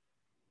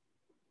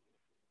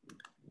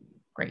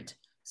 Great.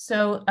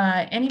 So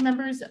any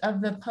members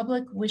of the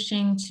public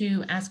wishing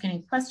to ask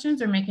any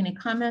questions or make any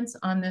comments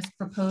on this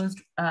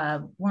proposed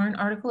warrant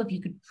article, if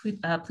you could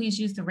please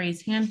use the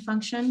raise hand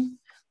function.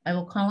 I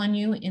will call on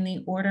you in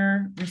the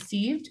order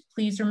received.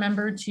 Please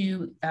remember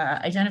to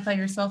identify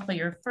yourself by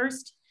your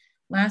first,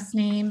 last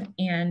name,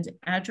 and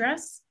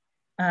address,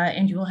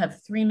 and you will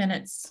have 3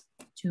 minutes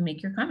to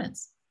make your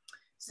comments.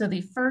 So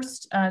the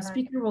first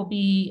speaker will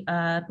be,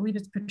 I believe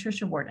it's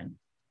Patricia Warden.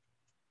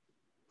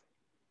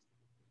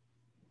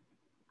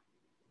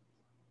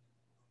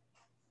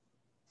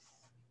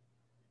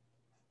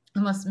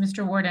 Unless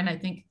Mr. Warden, I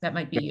think that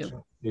might be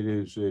you. It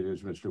is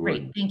Mr. Warden.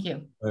 Great, thank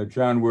you.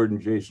 John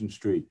Warden, Jason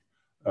Street.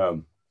 Yeah,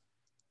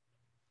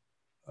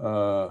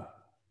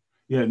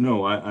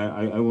 no,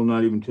 I will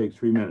not even take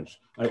 3 minutes.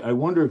 I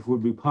wonder if it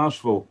would be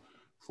possible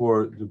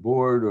for the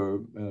board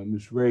or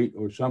Ms. Raitt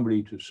or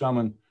somebody to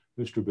summon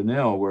Mr.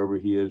 Bunnell, wherever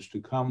he is,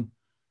 to come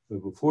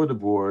before the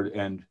board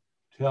and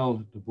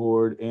tell the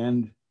board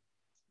and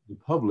the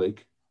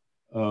public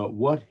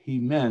what he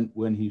meant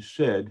when he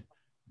said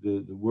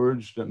the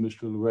words that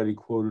Mr. Loretti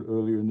quoted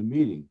earlier in the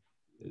meeting.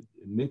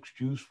 Mixed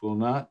use will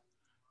not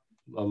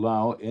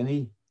allow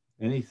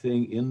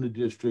anything in the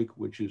district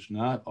which is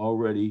not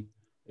already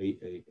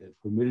a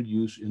permitted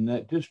use in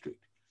that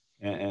district.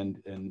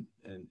 And then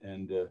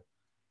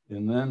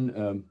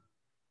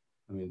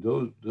I mean,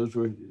 those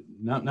were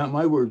not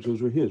my words,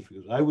 those were his,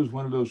 because I was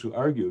one of those who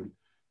argued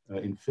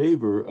in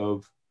favor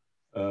of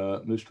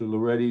Mr.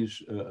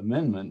 Loretti's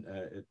amendment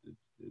at the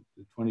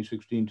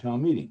 2016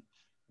 town meeting.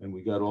 And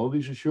we got all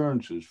these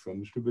assurances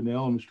from Mr.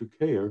 Bunnell and Mr.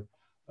 Kayer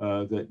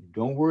that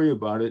don't worry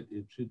about it.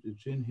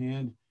 It's in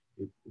hand.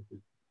 If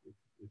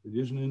it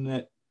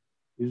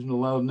isn't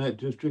allowed in that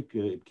district,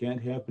 it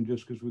can't happen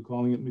just because we're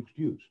calling it mixed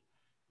use.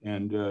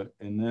 And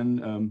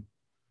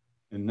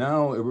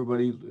now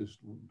everybody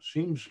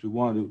seems to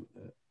want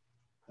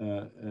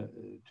to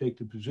take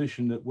the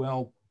position that,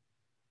 well,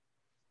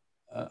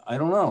 I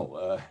don't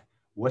know.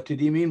 What did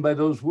he mean by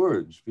those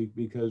words?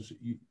 Because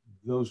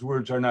those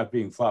words are not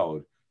being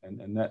followed.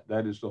 And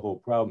that is the whole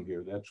problem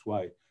here. That's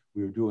why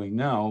we're doing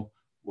now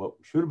what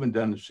should have been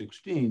done in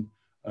 16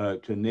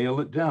 to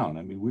nail it down.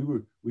 I mean,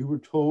 we were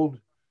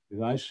told,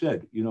 as I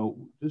said, you know,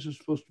 this is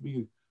supposed to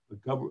be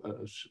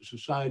a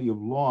society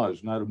of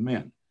laws, not of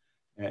men.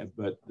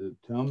 But the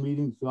town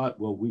meeting thought,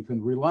 well, we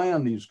can rely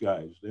on these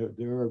guys.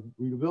 They're our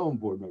redevelopment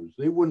board members.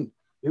 They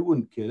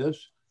wouldn't kid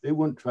us. They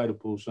wouldn't try to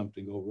pull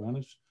something over on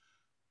us.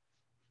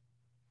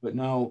 But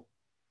now,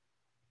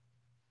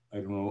 I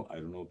don't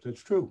know if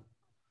that's true.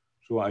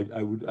 So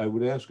I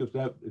would ask if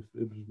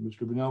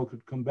Mr. Bunnell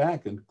could come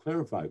back and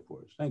clarify for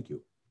us. Thank you.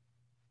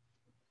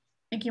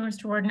 Thank you,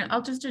 Mr. Warden.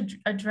 I'll just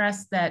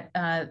address that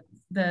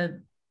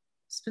the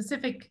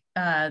specific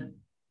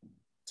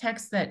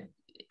text that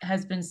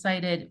has been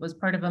cited was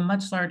part of a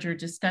much larger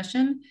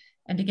discussion.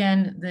 And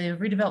again, the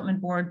redevelopment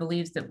board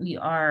believes that we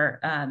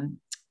are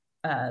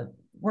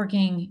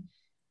working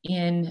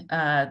in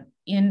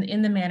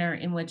the manner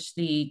in which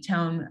the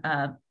town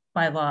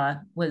bylaw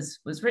was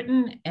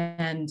written,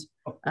 and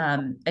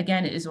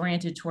again, is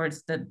oriented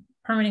towards the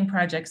permitting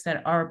projects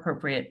that are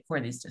appropriate for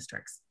these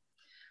districts.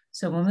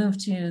 So we'll move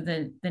to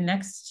the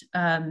next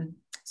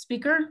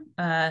speaker,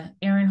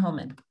 Aaron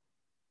Holman.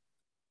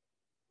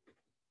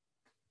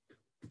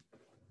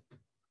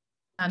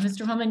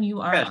 Mr. Holman,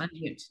 you are on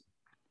mute.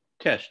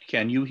 Test,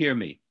 can you hear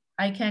me?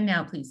 I can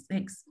now, please,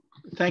 thanks.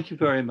 Thank you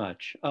very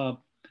much.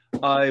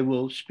 I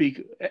will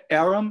speak.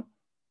 Aram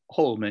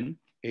Holman,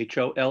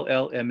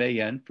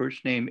 Hollman,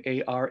 first name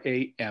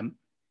Aram,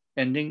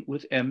 ending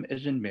with M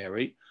as in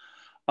Mary.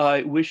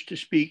 I wish to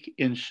speak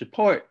in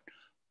support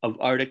of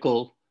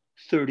Article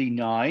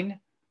 39.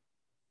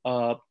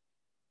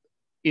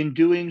 In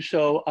doing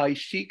so, I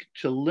seek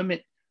to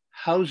limit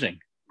housing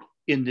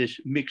in this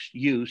mixed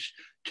use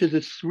to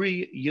the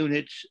 3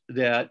 units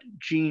that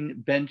Jean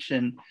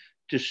Benson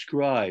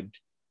described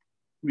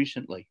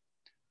recently.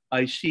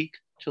 I seek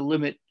to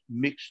limit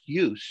mixed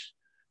use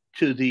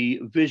to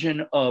the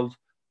vision of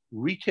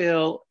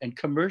retail and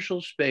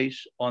commercial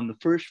space on the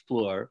first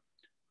floor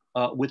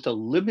with a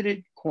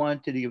limited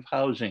quantity of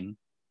housing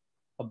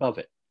above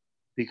it,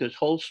 because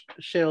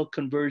wholesale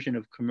conversion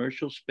of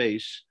commercial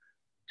space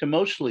to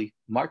mostly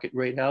market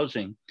rate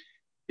housing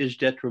is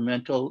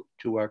detrimental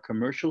to our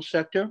commercial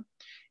sector,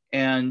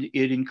 and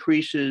it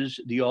increases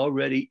the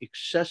already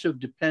excessive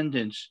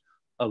dependence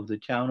of the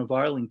town of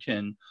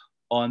Arlington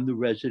on the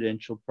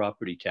residential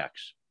property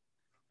tax.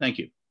 Thank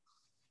you.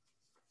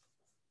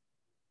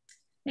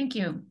 Thank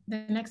you.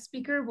 The next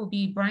speaker will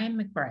be Brian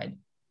McBride.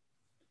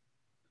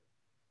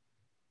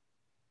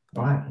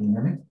 Oh, hi, can you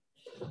hear me?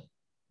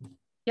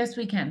 Yes,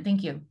 we can.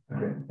 Thank you.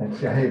 Okay,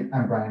 thanks. Yeah, hey,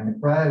 I'm Brian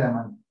McBride. I'm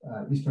on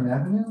Eastern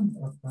Avenue in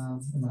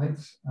the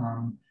Heights.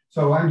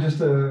 So I'm just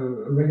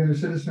a regular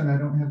citizen. I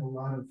don't have a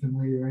lot of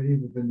familiarity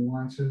with the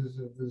nuances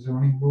of the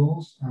zoning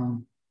rules,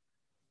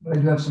 but I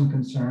do have some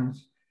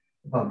concerns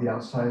about the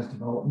outsized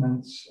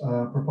developments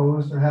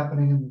proposed or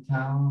happening in the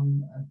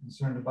town. I'm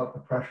concerned about the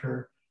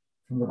pressure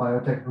from the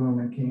biotech boom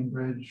in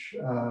Cambridge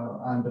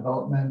on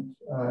development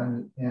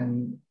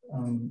and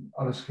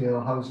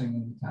out-of-scale housing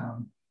in the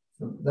town.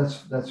 So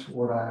that's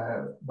what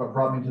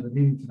brought me to the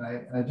meeting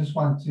tonight. And I just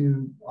want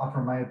to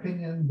offer my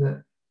opinion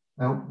that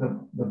I hope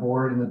the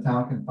board and the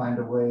town can find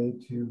a way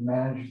to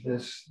manage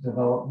this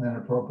development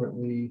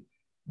appropriately,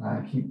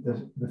 keep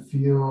the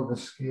feel, the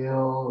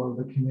scale,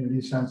 the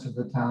community sense of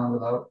the town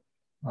without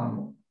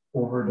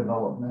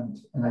overdevelopment.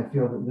 And I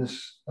feel that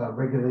this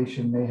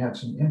regulation may have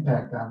some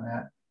impact on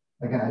that.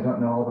 Again, I don't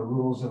know all the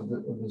rules of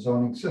the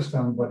zoning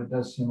system, but it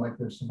does seem like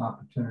there's some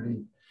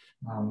opportunity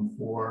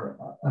for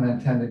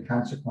unintended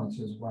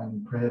consequences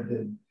when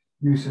prohibited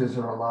uses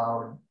are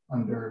allowed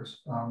under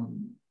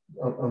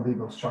a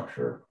legal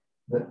structure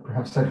that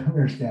perhaps I don't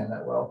understand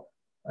that well.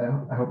 I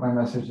hope my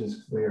message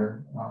is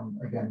clear.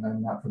 Again,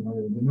 I'm not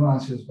familiar with the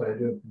nuances, but I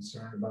do have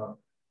concern about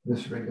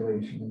this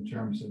regulation in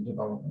terms of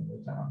development of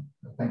the town.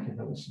 So thank you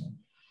for listening.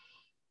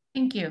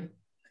 Thank you.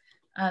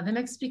 The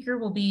next speaker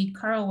will be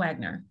Carl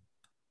Wagner.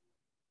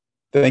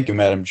 Thank you,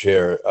 Madam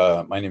Chair.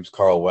 My name is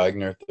Carl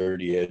Wagner,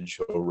 30 Edge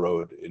Hill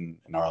Road in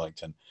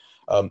Arlington.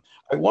 I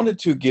wanted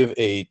to give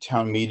a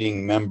town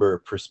meeting member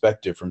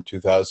perspective from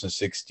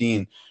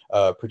 2016,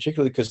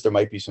 particularly because there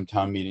might be some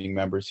town meeting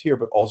members here,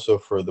 but also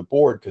for the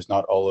board, because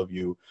not all of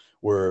you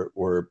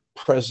were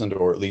present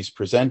or at least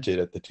presented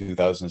at the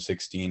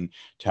 2016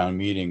 town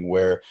meeting,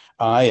 where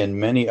I and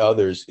many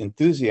others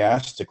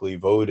enthusiastically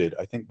voted,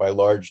 I think by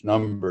large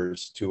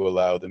numbers, to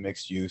allow the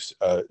mixed use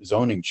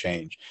zoning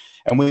change.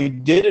 And we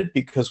did it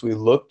because we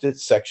looked at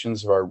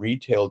sections of our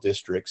retail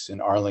districts in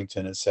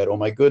Arlington and said, oh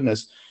my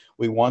goodness,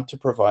 we want to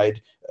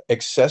provide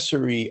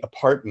accessory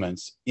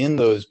apartments in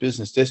those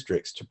business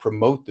districts to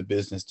promote the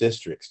business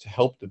districts, to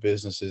help the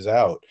businesses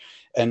out.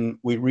 And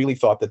we really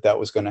thought that that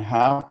was going to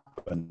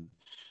happen.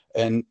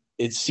 And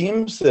it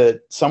seems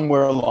that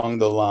somewhere along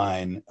the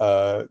line,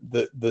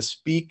 the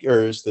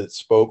speakers that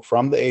spoke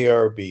from the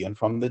ARB and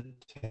from the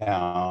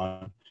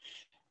town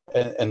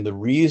and the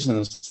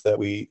reasons that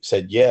we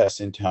said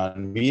yes in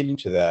town meeting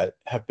to that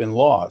have been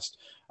lost.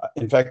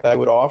 In fact, I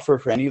would offer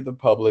for any of the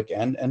public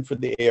and for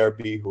the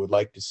ARB who would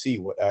like to see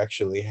what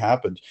actually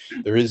happened,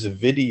 there is a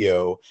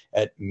video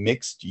at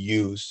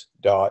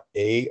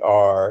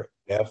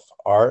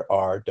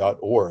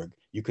mixeduse.arfrr.org.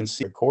 You can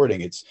see the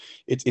recording.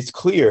 It's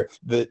clear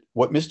that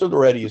what Mr.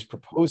 Loretti is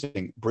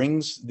proposing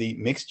brings the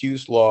mixed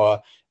use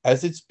law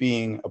as it's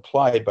being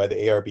applied by the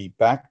ARB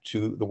back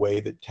to the way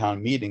that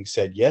town meeting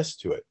said yes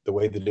to it, the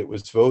way that it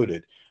was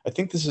voted. I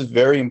think this is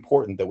very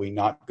important that we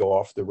not go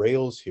off the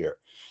rails here.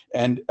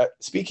 And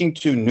speaking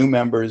to new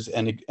members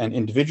and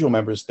individual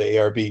members of the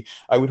ARB,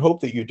 I would hope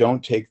that you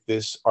don't take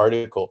this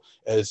article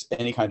as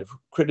any kind of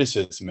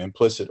criticism,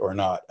 implicit or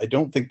not. I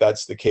don't think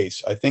that's the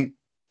case. I think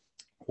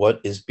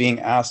what is being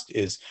asked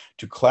is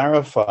to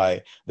clarify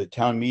that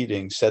town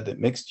meeting said that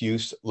mixed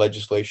use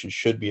legislation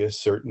should be a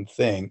certain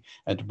thing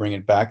and to bring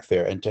it back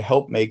there and to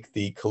help make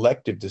the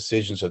collective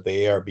decisions of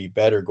the ARB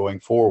better going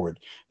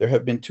forward. There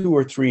have been 2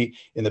 or 3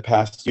 in the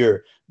past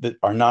year that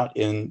are not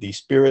in the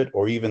spirit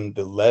or even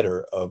the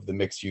letter of the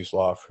mixed use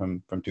law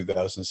from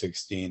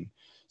 2016.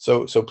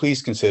 So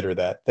please consider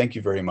that. Thank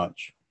you very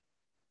much.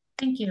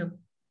 Thank you.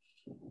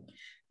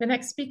 The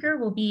next speaker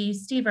will be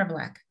Steve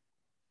Revelak.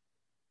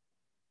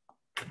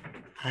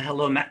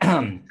 Hello,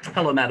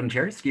 Madam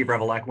Chair. Steve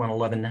Revelak,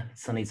 111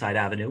 Sunnyside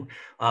Avenue.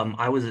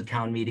 I was a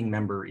town meeting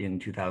member in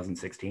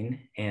 2016,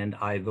 and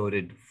I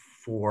voted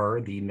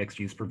for the mixed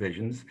use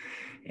provisions.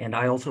 And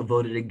I also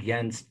voted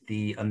against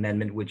the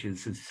amendment, which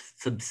is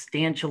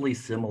substantially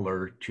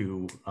similar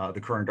to the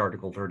current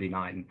Article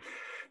 39.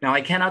 Now,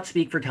 I cannot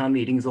speak for town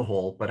meeting as a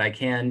whole, but I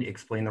can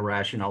explain the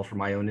rationale for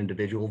my own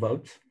individual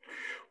votes.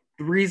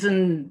 The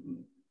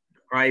reason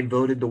I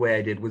voted the way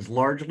I did was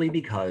largely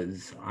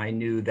because I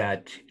knew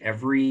that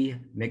every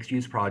mixed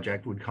use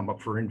project would come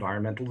up for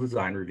environmental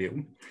design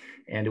review,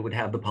 and it would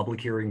have the public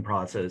hearing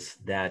process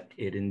that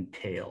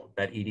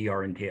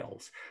EDR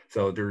entails.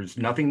 So there's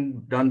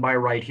nothing done by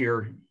right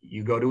here.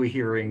 You go to a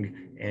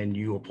hearing and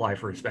you apply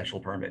for a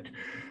special permit.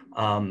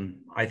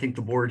 I think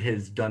the board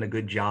has done a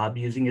good job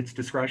using its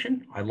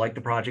discretion. I like the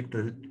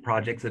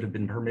projects that have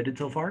been permitted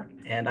so far,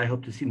 and I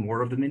hope to see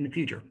more of them in the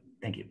future.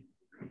 Thank you.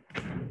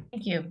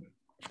 Thank you.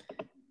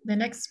 The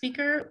next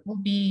speaker will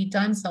be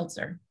Don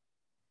Seltzer.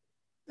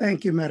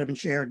 Thank you, Madam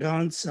Chair.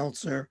 Don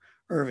Seltzer,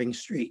 Irving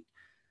Street.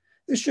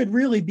 This should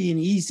really be an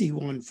easy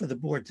one for the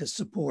board to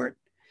support.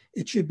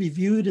 It should be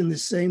viewed in the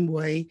same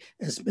way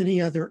as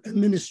many other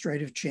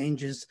administrative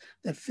changes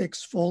that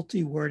fix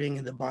faulty wording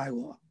in the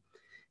bylaw.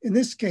 In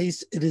this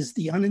case, it is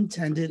the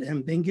unintended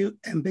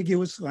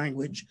ambiguous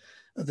language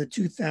of the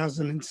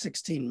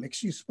 2016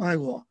 mixed-use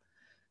bylaw.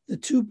 The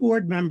 2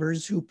 board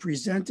members who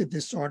presented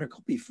this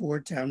article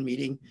before town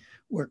meeting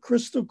were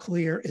crystal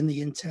clear in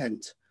the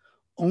intent.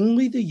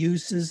 only the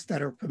uses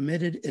that are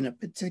permitted in a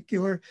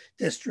particular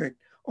district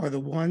are the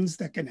ones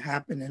that can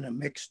happen in a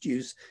mixed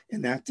use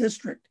in that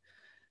district.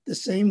 The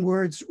same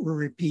words were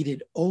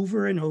repeated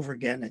over and over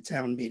again at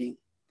town meeting.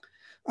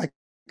 I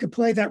could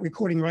play that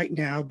recording right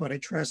now, but I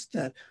trust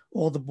that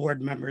all the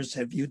board members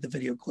have viewed the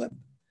video clip.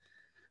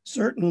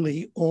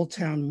 Certainly, all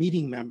town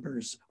meeting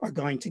members are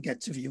going to get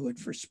to view it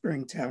for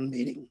spring town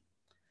meeting.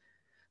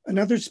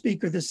 Another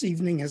speaker this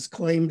evening has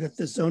claimed that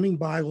the zoning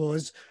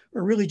bylaws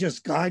are really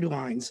just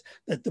guidelines,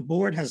 that the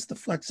board has the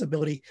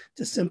flexibility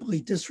to simply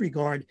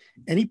disregard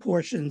any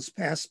portions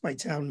passed by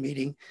town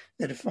meeting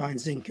that it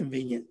finds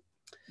inconvenient.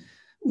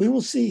 We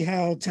will see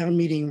how town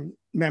meeting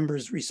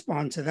members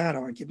respond to that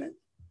argument.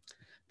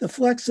 The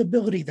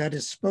flexibility that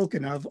is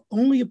spoken of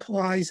only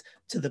applies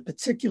to the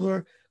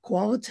particular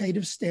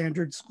qualitative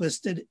standards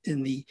listed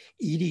in the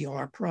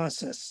EDR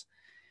process.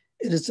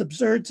 It is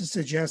absurd to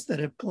suggest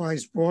that it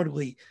applies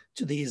broadly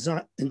to the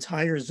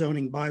entire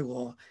zoning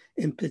bylaw,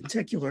 in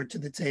particular to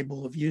the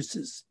table of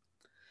uses.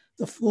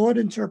 The flawed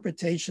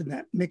interpretation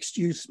that mixed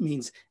use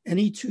means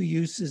any two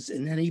uses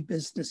in any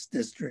business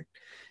district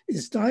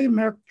is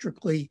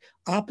diametrically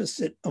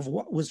opposite of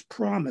what was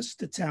promised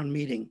to town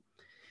meeting.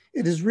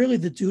 It is really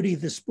the duty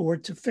of this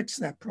board to fix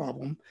that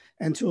problem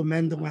and to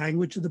amend the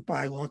language of the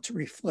bylaw to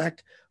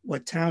reflect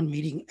what town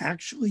meeting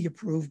actually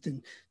approved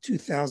in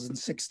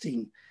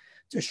 2016.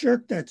 To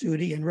shirk that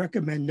duty and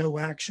recommend no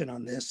action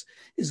on this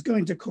is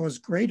going to cause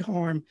great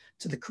harm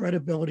to the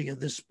credibility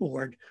of this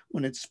board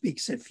when it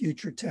speaks at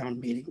future town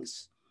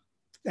meetings.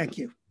 Thank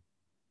you.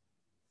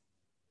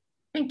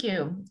 Thank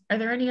you. Are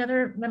there any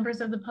other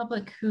members of the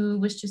public who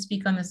wish to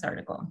speak on this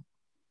article?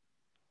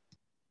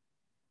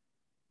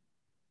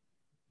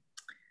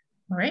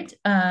 All right,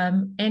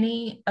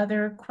 any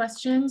other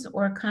questions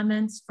or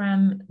comments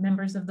from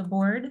members of the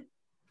board?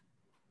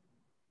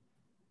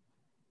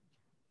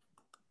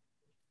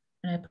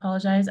 And I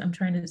apologize, I'm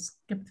trying to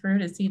skip through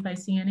to see if I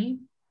see any.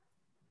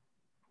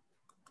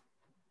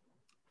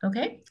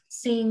 Okay,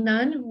 seeing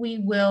none, we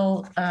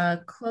will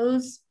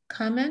close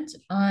comment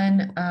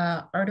on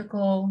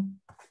Article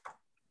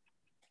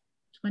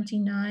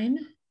 29.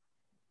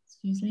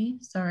 Excuse me,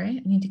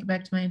 sorry, I need to get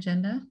back to my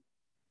agenda.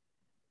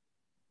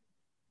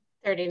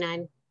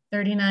 39.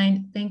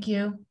 39, thank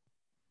you.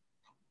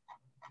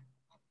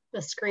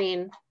 The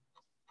screen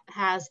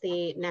has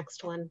the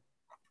next one.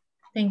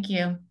 Thank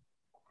you.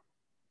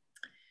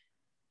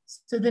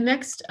 So the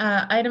next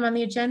item on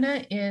the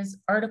agenda is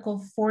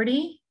Article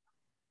 40.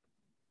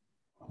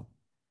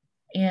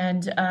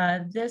 And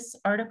this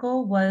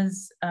article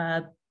was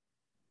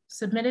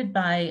submitted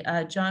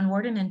by John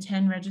Warden and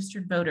 10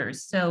 registered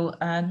voters. So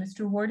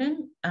Mr.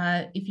 Warden,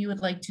 if you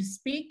would like to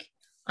speak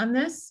on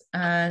this,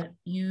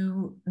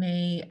 you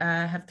may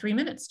have 3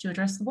 minutes to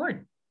address the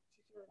board.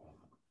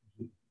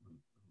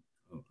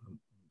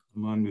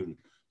 I'm unmuted.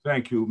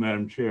 Thank you,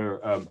 Madam Chair.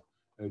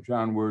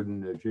 John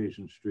Worden,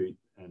 Jason Street,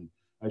 and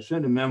I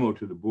sent a memo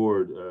to the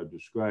board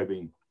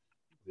describing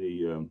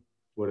the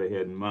what I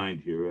had in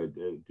mind here.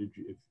 Did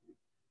you,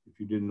 if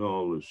you didn't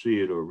all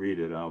see it or read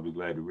it, I'll be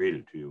glad to read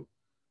it to you.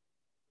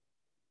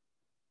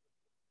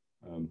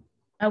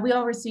 We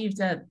all received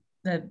the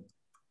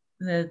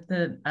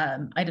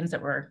items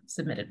that were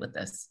submitted with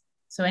this.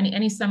 So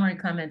any summary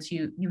comments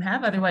you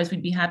have, otherwise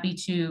we'd be happy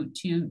to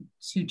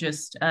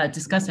just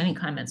discuss any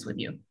comments with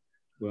you.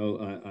 Well,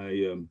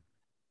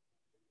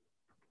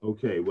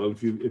 okay. Well,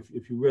 if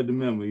you read the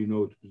memo, you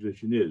know what the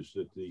position is,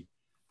 that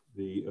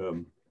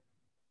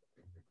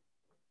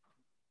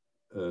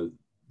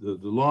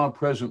the law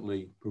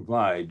presently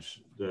provides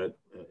that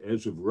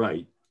as of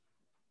right,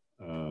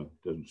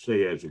 doesn't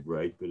say as of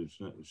right, but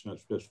it's not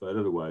specified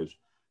otherwise.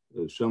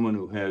 Someone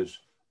who has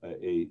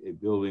a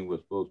building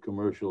with both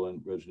commercial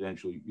and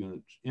residential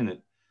units in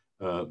it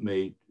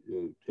may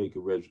take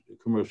a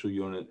commercial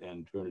unit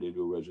and turn it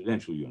into a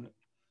residential unit.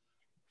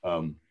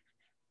 And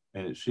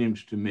it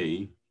seems to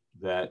me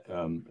that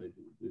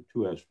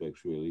two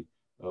aspects really.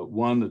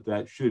 One,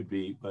 that should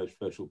be by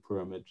special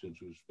permit, since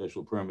it was a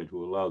special permit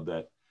who allowed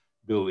that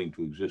building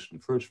to exist in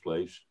the first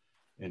place.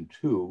 And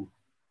two,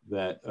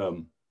 that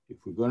if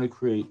we're going to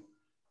create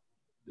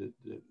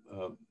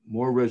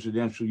more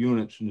residential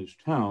units in this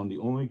town, the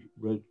only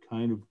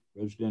kind of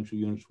residential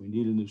units we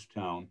need in this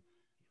town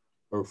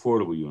are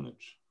affordable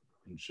units.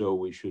 And so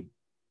we should,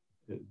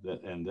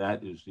 and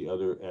that is the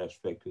other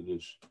aspect of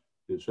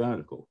this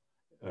article.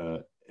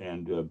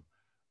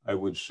 I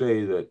would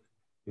say that,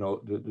 you know,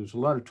 there's a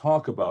lot of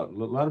talk about, a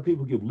lot of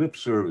people give lip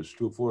service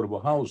to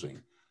affordable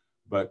housing,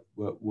 but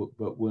when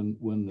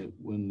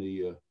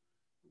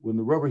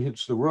the rubber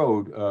hits the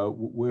road,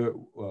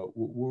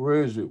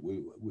 where is it?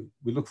 We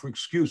look for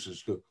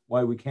excuses to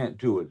why we can't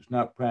do it. It's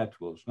not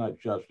practical. It's not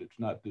just. It's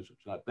not this.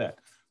 It's not that.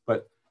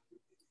 But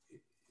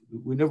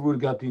we never would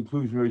have got the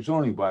inclusionary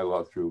zoning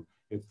bylaw through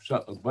if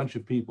a bunch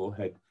of people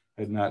had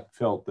not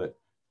felt that,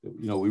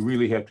 you know, we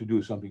really have to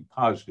do something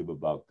positive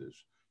about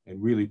this and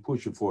really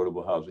push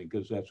affordable housing,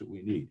 because that's what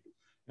we need.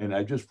 And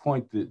I just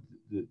point to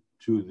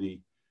the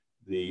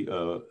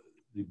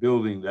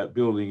that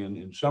building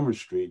in Summer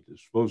Street,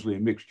 is supposedly a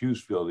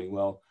mixed-use building.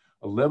 Well,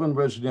 11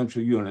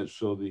 residential units,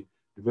 so the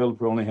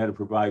developer only had to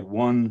provide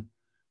one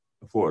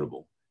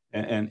affordable,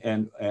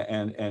 and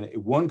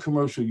one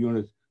commercial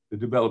unit, the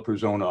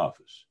developer's own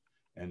office.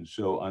 And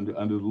so under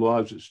the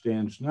law as it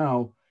stands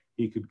now,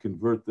 he could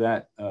convert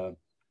that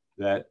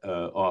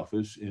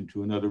office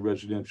into another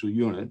residential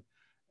unit,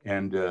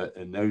 and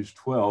there's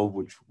 12,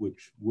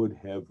 which would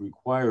have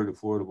required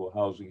affordable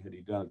housing had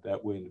he done it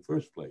that way in the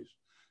first place.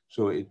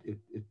 So it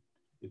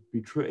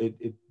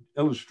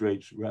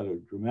illustrates rather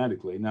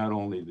dramatically not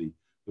only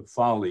the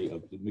folly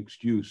of the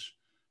mixed use,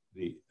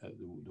 the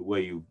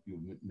way you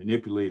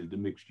manipulated the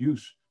mixed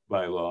use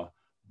bylaw,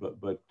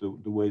 but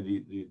the way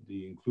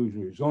the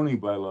inclusionary zoning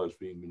bylaw is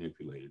being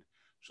manipulated.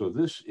 So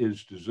this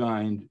is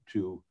designed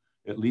to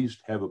at least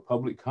have a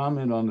public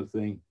comment on the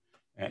thing,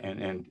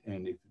 and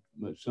if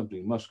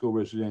something must go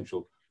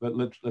residential,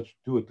 let's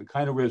do it the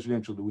kind of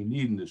residential that we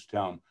need in this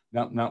town,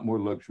 not more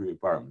luxury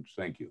apartments.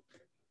 Thank you.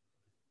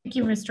 Thank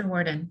you, Mr.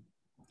 Warden.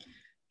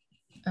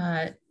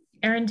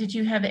 Erin, did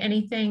you have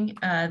anything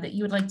that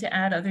you would like to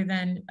add other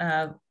than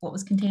what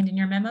was contained in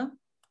your memo?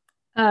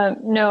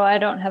 No, I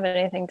don't have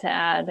anything to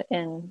add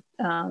in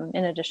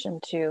addition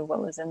to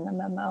what was in the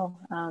memo.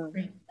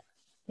 Great.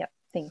 Yep,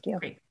 thank you.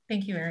 Great,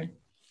 thank you, Erin.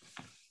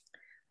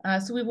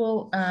 So we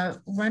will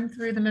run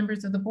through the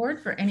members of the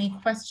board for any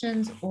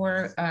questions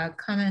or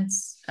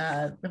comments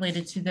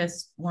related to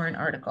this warrant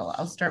article.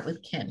 I'll start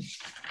with Ken.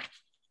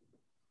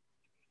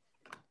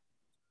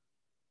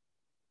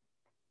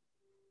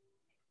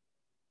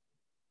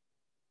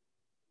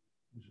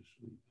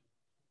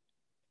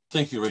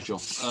 Thank you, Rachel.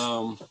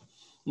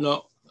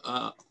 No,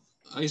 I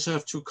just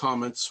have two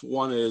comments.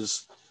 One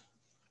is,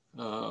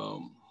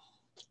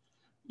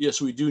 yes,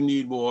 we do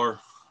need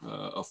more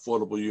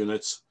affordable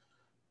units,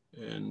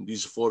 and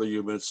these affordable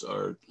units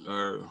are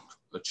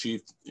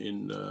achieved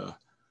in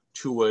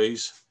two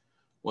ways.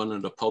 One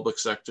in the public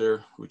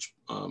sector, which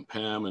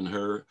Pam and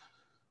her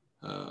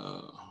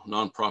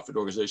nonprofit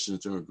organization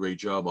is doing a great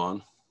job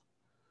on,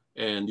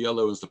 and the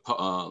other is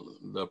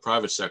the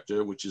private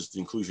sector, which is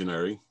the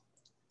inclusionary.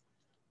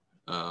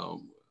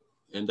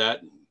 And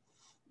that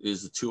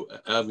is the two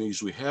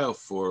avenues we have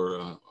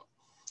for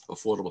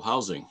affordable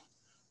housing.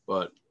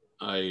 But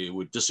I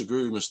would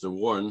disagree with Mr.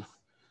 Warren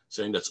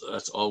saying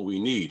that's all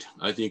we need.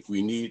 I think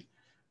we need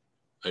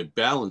a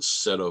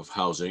balanced set of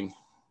housing,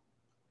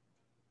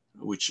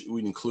 which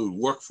would include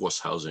workforce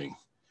housing,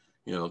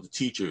 you know, the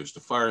teachers, the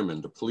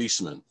firemen, the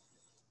policemen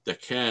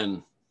that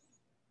can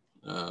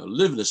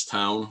live in this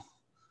town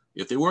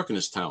if they work in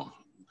this town.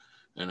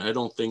 And I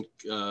don't think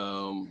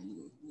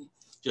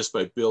just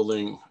by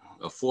building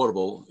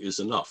affordable is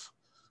enough.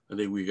 I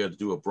think we got to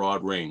do a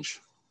broad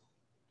range.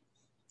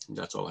 And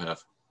that's all I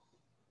have.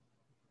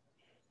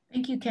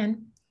 Thank you,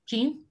 Ken.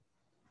 Jean?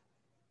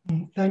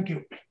 Thank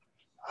you.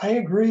 I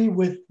agree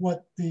with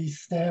what the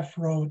staff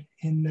wrote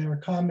in their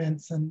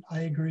comments, and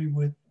I agree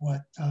with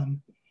what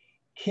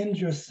Ken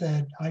just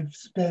said. I've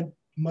spent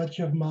much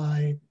of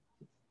my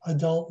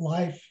adult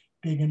life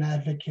being an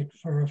advocate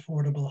for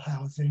affordable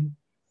housing,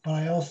 but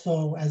I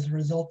also, as a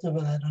result of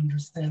that,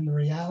 understand the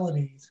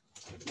realities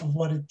of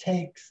what it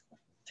takes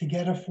to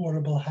get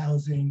affordable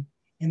housing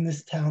in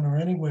this town or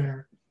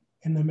anywhere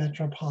in the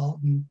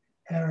metropolitan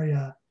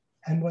area.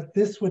 And what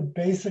this would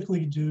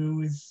basically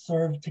do is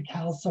serve to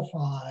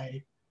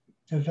calcify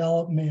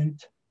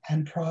development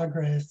and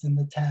progress in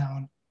the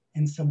town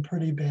in some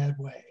pretty bad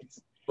ways.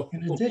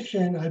 In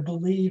addition, I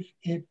believe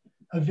it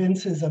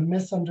evinces a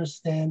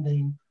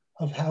misunderstanding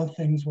of how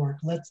things work.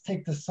 Let's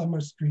take the Summer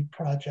Street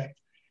project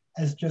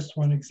as just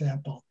one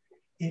example.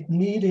 It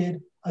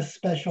needed a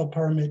special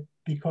permit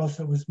because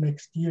it was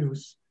mixed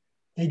use.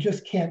 They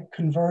just can't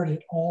convert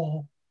it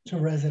all to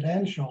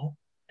residential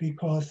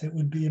because it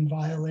would be in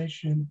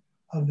violation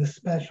of the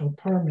special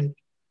permit.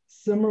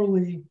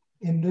 Similarly,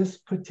 in this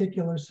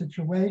particular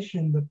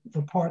situation,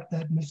 the part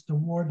that Mr.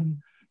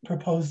 Warden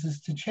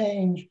proposes to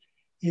change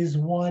is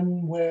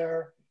one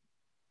where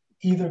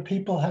either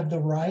people have the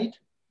right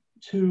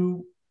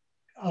to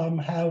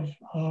have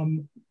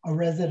a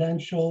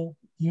residential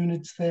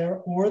units there,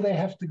 or they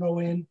have to go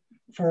in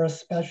for a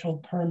special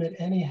permit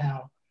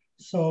anyhow.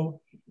 So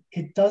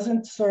it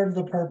doesn't serve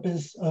the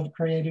purpose of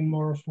creating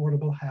more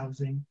affordable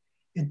housing.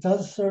 It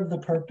does serve the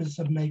purpose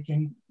of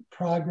making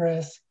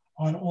progress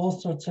on all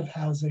sorts of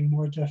housing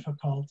more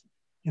difficult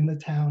in the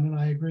town. And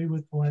I agree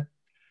with what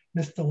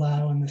Mr.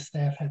 Lau and the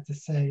staff had to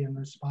say in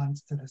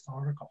response to this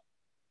article.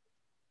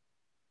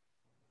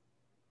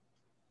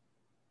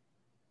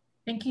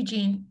 Thank you,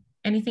 Jean.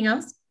 Anything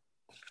else?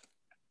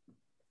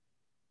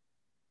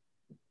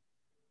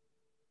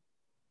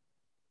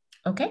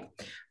 Okay,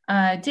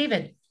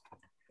 David.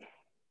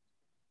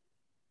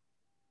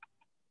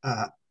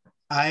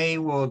 I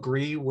will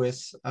agree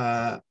with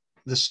the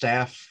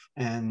staff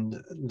and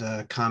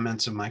the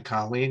comments of my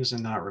colleagues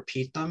and not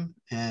repeat them,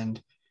 and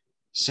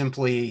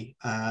simply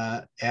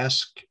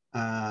ask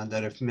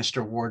that if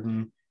Mr.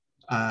 Warden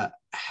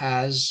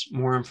has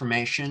more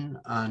information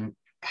on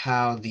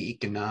how the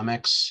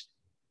economics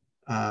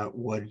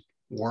would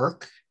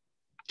work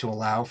to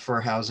allow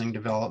for housing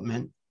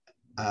development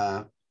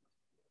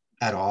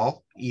at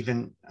all,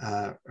 even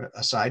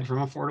aside from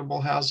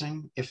affordable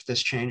housing. If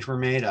this change were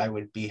made, I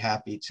would be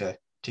happy to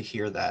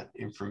hear that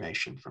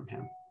information from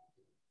him.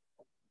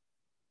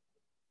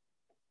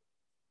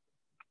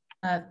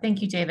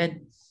 Thank you,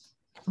 David.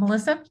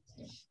 Melissa?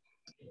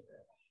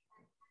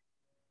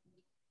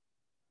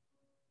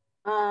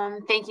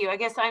 Thank you. I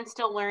guess I'm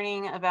still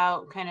learning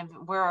about kind of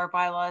where our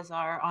bylaws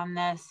are on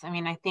this. I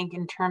mean, I think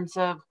in terms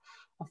of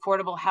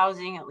affordable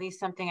housing, at least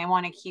something I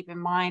want to keep in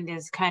mind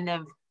is kind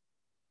of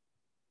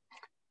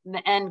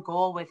the end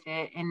goal with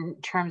it in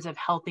terms of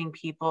helping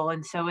people.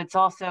 And so it's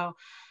also,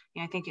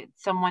 I think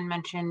someone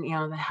mentioned,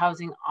 the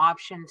housing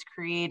options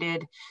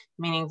created,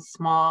 meaning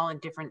small and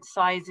different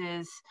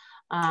sizes,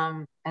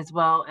 as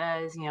well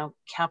as,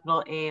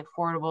 capital A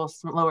affordable,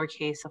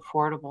 lowercase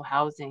affordable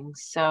housing.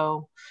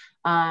 So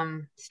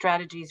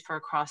strategies for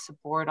across the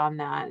board on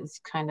that is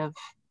kind of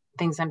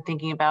things I'm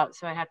thinking about.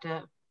 So I have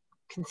to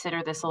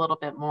consider this a little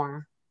bit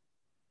more.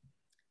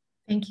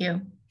 Thank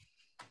you.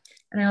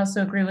 And I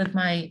also agree with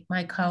my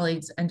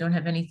colleagues and don't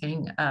have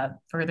anything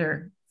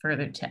further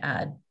to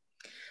add.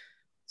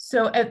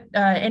 So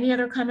any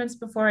other comments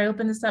before I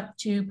open this up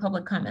to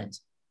public comment?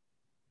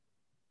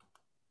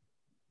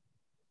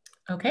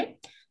 Okay,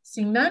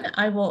 seeing none,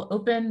 I will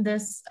open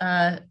this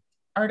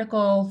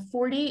Article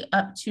 40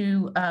 up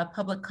to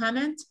public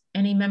comment.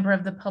 Any member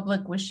of the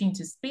public wishing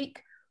to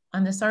speak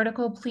on this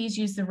article, please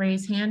use the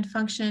raise hand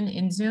function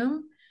in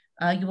Zoom.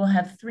 You will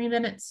have 3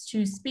 minutes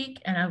to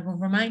speak, and I will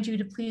remind you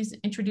to please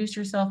introduce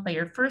yourself by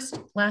your first,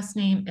 last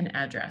name, and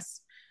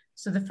address.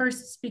 So the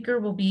first speaker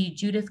will be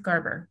Judith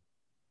Garber.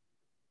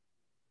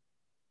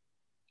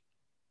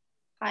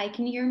 Hi,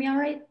 can you hear me all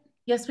right?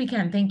 Yes, we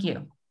can, thank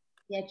you.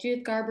 Yeah,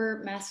 Judith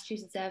Garber,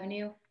 Massachusetts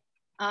Avenue.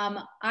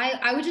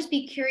 I would just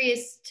be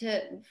curious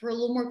for a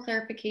little more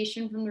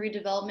clarification from the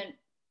redevelopment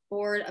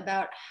board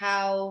about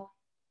how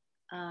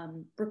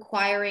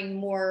requiring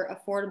more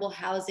affordable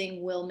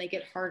housing will make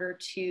it harder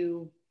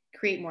to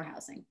create more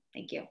housing.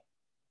 Thank you.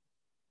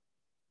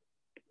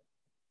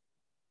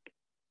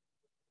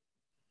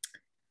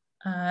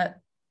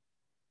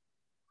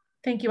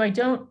 Thank you. I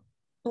don't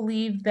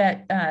believe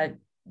that,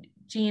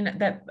 Jean,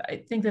 that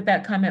I think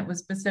that comment was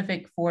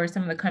specific for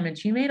some of the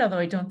comments you made, although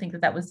I don't think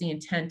that was the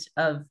intent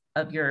of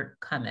your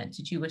comment.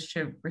 Did you wish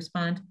to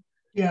respond?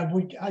 Yeah,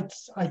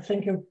 I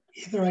think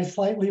either I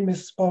slightly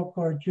misspoke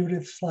or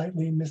Judith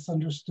slightly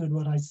misunderstood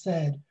what I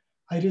said.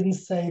 I didn't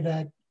say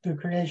that the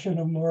creation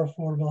of more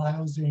affordable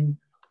housing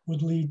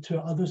would lead to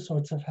other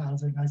sorts of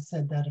housing. I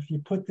said that if you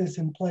put this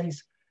in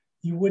place,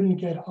 you wouldn't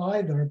get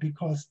either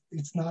because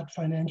it's not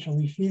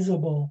financially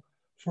feasible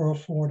for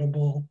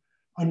affordable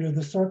under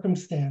the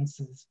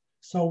circumstances.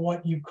 So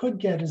what you could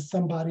get is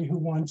somebody who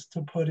wants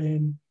to put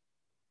in,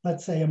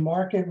 let's say, a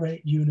market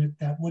rate unit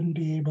that wouldn't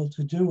be able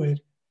to do it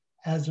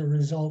as a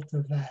result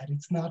of that.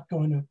 It's not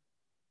going to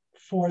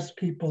force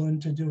people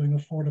into doing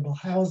affordable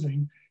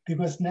housing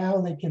because now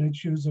they can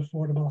choose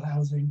affordable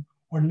housing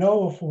or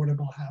no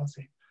affordable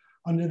housing.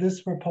 Under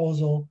this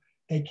proposal,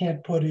 they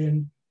can't put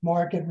in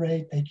market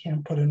rate, they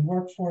can't put in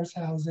workforce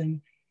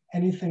housing,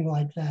 anything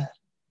like that.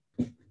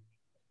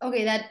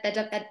 Okay,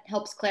 that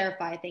helps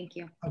clarify, thank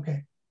you.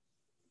 Okay.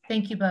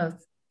 Thank you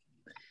both.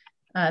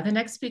 The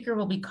next speaker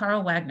will be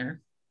Carl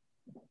Wagner.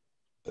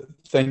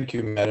 Thank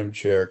you, Madam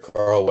Chair.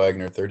 Carl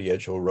Wagner, 30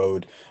 Edge Hill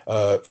Road.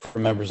 For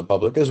members of the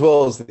public, as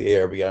well as the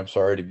ARB, I'm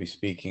sorry to be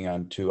speaking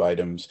on 2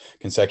 items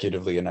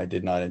consecutively, and I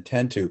did not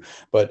intend to.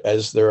 But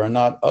as there are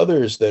not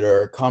others that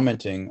are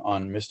commenting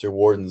on Mr.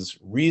 Warden's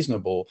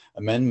reasonable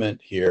amendment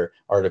here,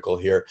 article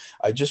here,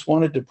 I just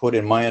wanted to put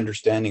in my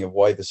understanding of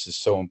why this is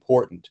so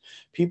important.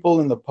 People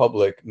in the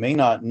public may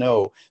not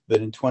know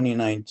that in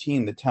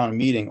 2019, the town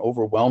meeting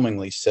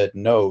overwhelmingly said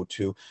no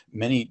to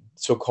many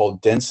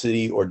so-called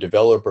density or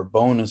developer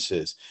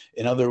bonuses.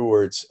 In other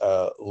words,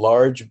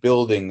 large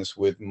buildings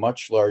with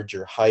much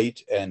larger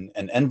height and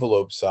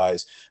envelope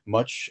size,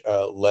 much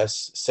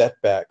less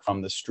setback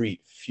from the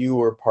street,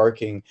 fewer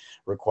parking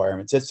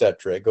requirements,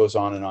 etc. It goes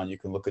on and on. You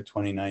can look at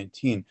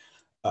 2019.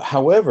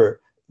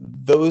 However,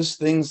 those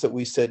things that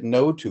we said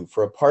no to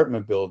for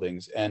apartment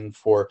buildings and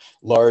for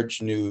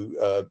large new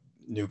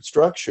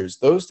structures,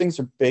 those things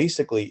are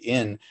basically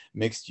in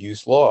mixed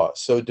use law.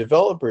 So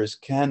developers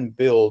can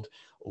build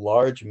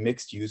large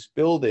mixed use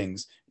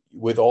buildings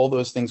with all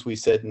those things we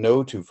said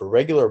no to for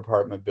regular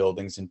apartment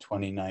buildings in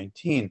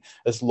 2019,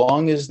 as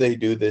long as they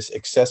do this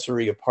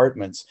accessory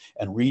apartments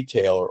and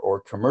retail or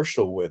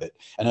commercial with it.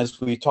 And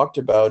as we talked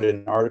about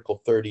in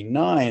Article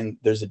 39,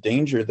 there's a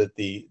danger that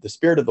the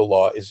spirit of the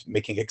law is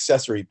making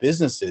accessory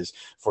businesses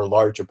for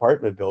large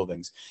apartment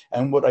buildings.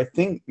 And what I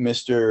think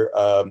Mr.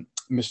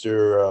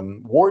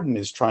 Warden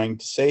is trying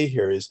to say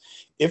here is,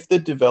 if the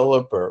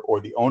developer or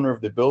the owner of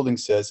the building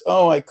says,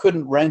 oh, I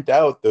couldn't rent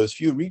out those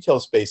few retail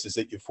spaces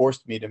that you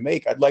forced me to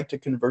make, I'd like to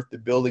convert the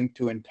building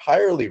to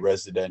entirely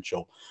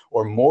residential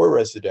or more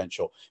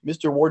residential.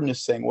 Mr. Warden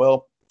is saying,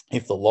 well,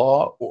 if the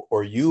law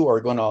or you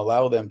are going to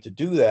allow them to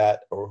do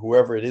that, or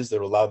whoever it is that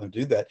will allow them to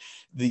do that,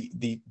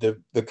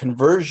 the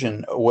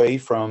conversion away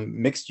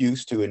from mixed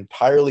use to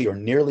entirely or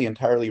nearly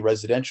entirely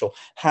residential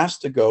has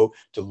to go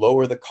to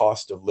lower the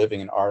cost of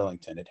living in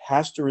Arlington. It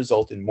has to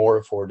result in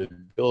more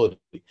affordability,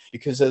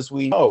 because as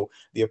we know,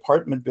 the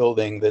apartment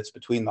building that's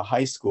between the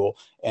high school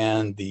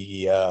and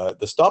the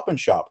Stop and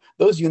Shop,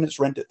 those units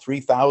rent at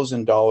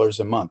 $3,000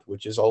 a month,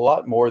 which is a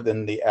lot more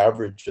than the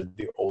average of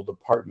the old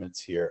apartments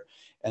here.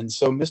 And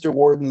so Mr.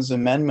 Warden's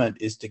amendment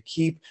is to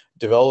keep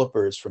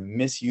developers from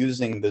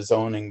misusing the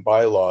zoning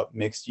bylaw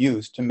mixed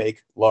use to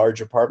make large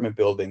apartment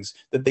buildings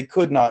that they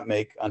could not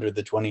make under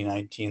the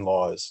 2019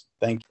 laws.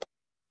 Thank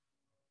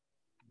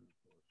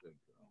you.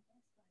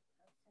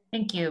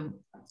 Thank you.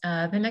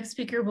 The next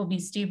speaker will be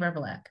Steve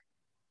Revelak.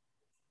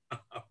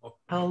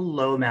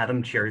 Hello,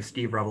 Madam Chair.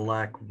 Steve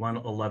Revelak,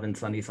 111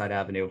 Sunnyside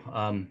Avenue.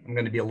 I'm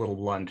going to be a little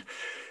blunt.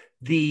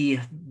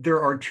 There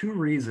are two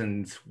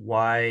reasons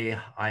why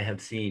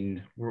I've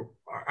seen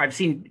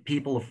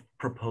people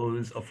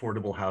propose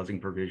affordable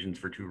housing provisions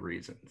for two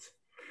reasons.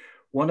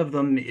 One of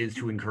them is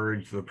to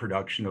encourage the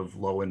production of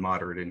low and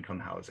moderate income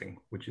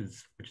housing, which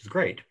is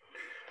great.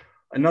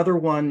 Another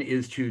one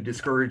is to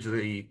discourage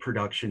the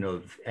production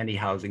of any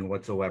housing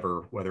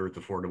whatsoever, whether it's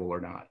affordable or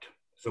not.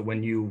 So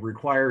when you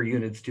require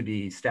units to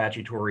be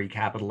statutory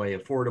capital A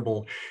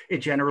affordable, it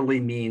generally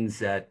means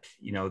that,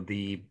 you know,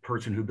 the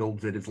person who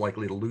builds it is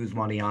likely to lose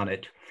money on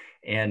it,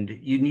 and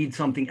you need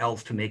something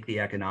else to make the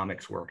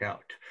economics work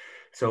out.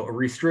 So a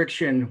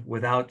restriction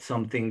without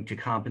something to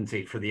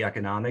compensate for the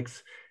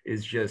economics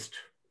is just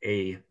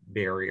a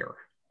barrier.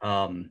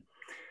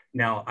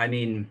 Now, I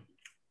mean,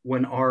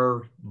 when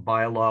our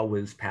bylaw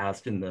was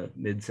passed in the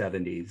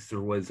mid-70s, there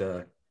was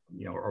a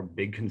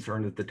big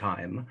concern at the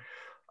time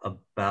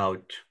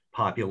about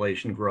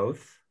population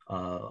growth,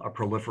 a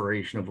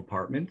proliferation of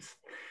apartments.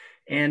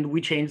 And we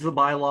changed the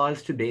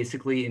bylaws to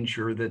basically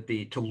ensure that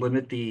to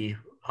limit the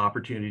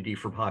opportunity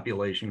for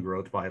population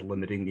growth by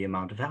limiting the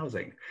amount of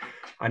housing.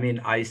 I mean,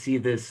 I see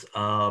this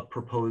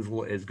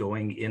proposal as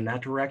going in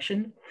that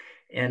direction.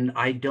 And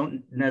I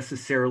don't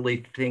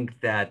necessarily think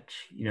that,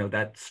 you know,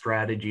 that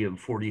strategy of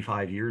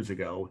 45 years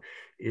ago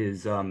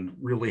is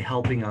really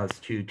helping us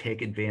to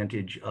take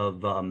advantage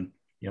of,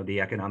 you know, the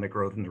economic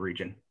growth in the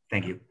region.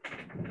 Thank you.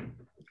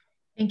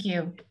 Thank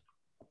you.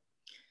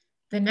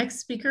 The next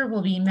speaker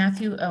will be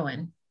Matthew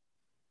Owen.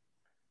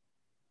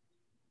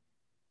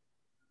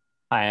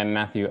 Hi, I'm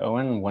Matthew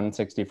Owen,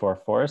 164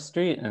 Forest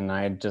Street, and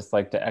I'd just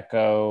like to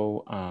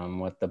echo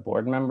what the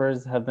board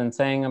members have been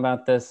saying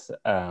about this.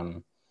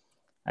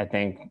 I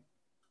think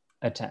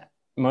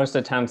most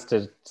attempts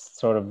to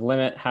sort of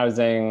limit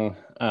housing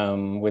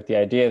with the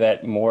idea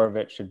that more of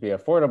it should be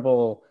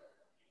affordable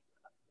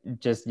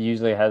just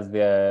usually has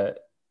the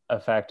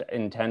effect,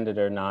 intended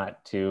or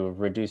not, to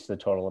reduce the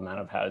total amount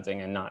of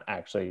housing and not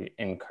actually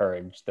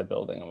encourage the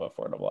building of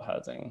affordable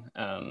housing.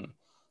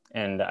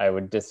 And I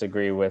would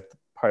disagree with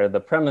part of the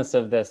premise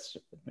of this,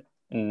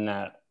 in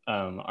that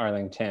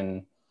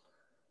Arlington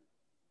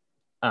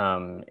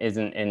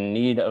isn't in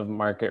need of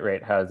market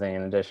rate housing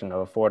in addition to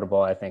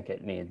affordable. I think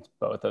it needs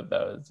both of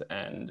those,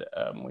 and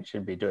we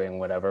should be doing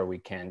whatever we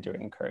can to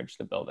encourage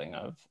the building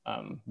of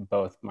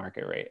both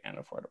market rate and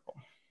affordable.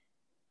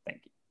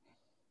 Thank you.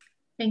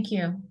 Thank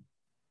you.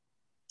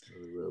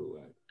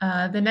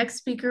 The next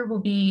speaker will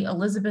be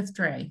Elizabeth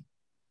Dre.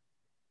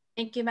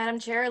 Thank you, Madam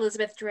Chair.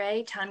 Elizabeth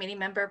Dre, Town Meeting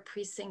Member,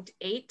 Precinct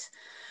 8.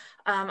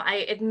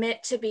 I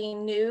admit to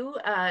being new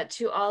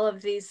to all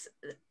of these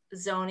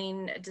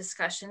zoning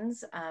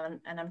discussions,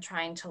 and I'm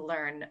trying to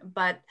learn,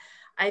 but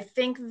I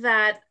think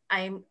that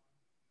I'm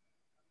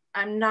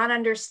not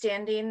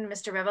understanding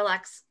Mr.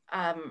 Revelak's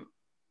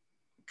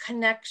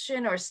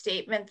connection or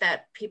statement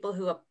that people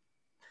who,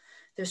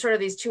 there's sort of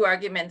these two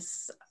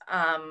arguments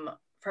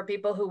for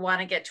people who want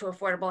to get to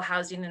affordable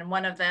housing, and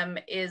one of them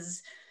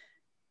is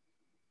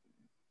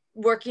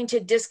working to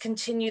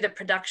discontinue the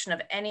production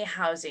of any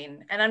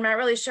housing. And I'm not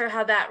really sure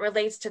how that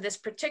relates to this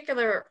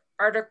particular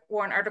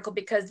warrant article,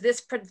 because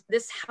this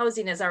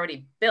housing is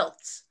already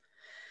built.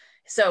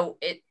 So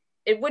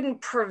it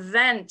wouldn't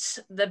prevent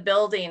the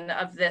building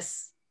of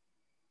this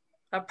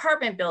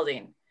apartment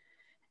building.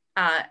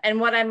 And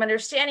what I'm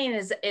understanding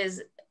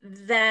is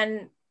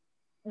then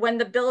when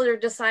the builder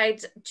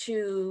decides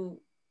to,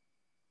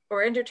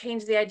 or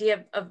entertains the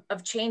idea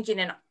of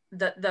changing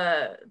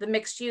the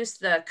mixed use,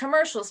 the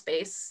commercial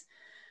space,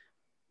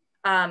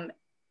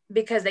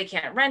 because they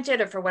can't rent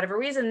it or for whatever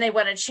reason, they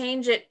want to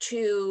change it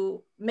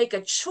to make a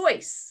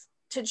choice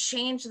to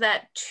change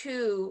that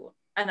to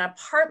an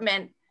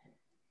apartment,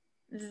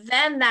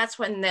 then that's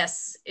when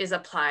this is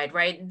applied,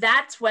 right?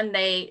 That's when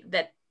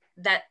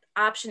that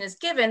option is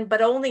given,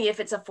 but only if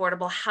it's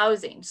affordable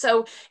housing.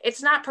 So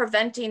it's not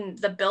preventing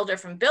the builder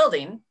from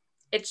building.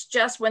 It's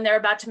just when they're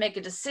about to make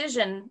a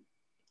decision,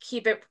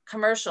 keep it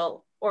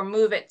commercial or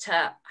move it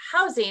to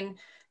housing,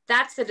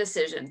 that's the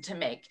decision to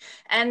make.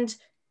 And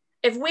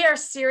if we are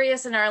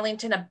serious in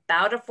Arlington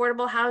about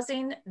affordable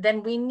housing,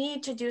 then we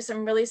need to do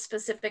some really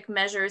specific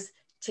measures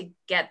to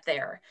get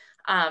there.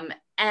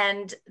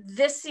 And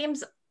this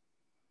seems,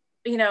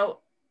 you know,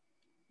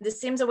 this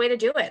seems a way to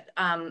do it.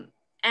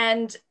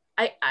 And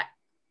I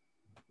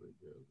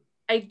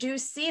do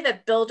see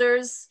that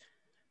builders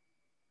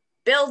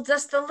build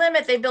just the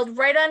limit, they build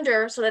right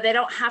under so that they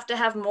don't have to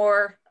have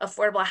more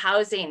affordable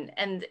housing.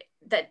 And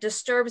that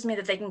disturbs me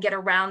that they can get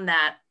around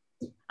that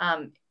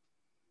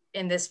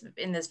in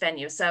this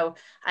venue. So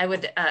I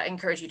would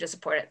encourage you to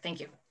support it.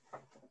 Thank you.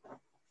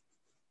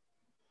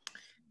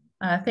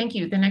 Thank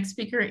you. The next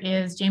speaker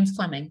is James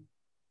Fleming.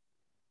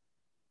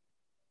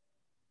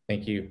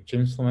 Thank you.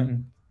 James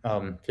Fleming,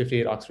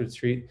 58 Oxford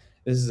Street.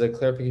 This is a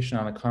clarification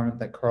on a comment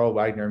that Carl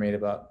Wagner made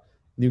about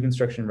new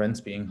construction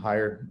rents being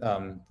higher,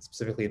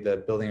 specifically the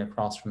building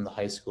across from the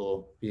high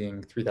school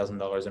being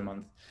 $3,000 a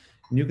month.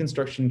 New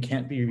construction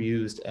can't be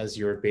used as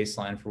your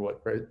baseline for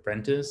what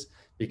rent is,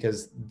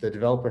 because the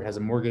developer has a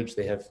mortgage,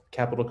 they have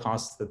capital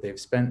costs that they've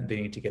spent,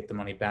 they need to get the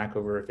money back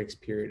over a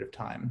fixed period of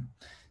time.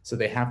 So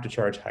they have to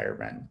charge higher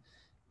rent.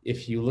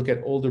 If you look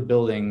at older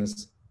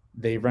buildings,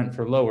 they rent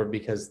for lower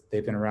because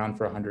they've been around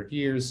for 100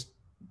 years.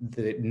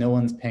 No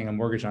one's paying a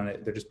mortgage on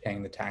it, they're just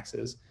paying the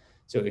taxes.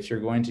 So if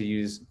you're going to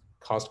use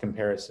cost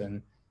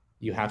comparison,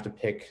 you have to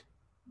pick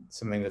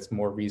something that's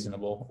more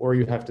reasonable, or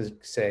you have to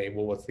say,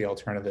 well, what's the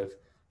alternative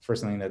for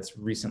something that's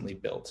recently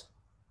built?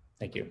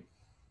 Thank you.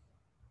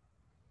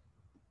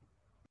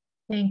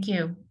 Thank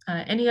you.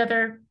 Any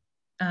other,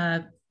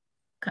 it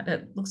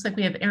looks like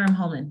we have Aram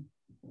Holman.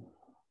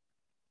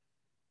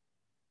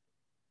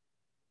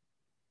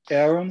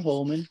 Aram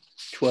Holman,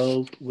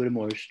 12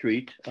 Whittemore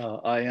Street.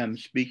 I am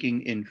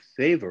speaking in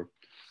favor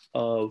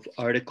of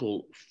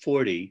Article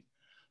 40.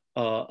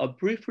 A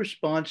brief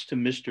response to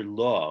Mr.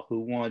 Law,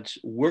 who wants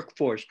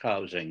workforce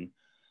housing.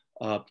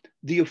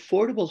 The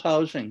affordable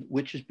housing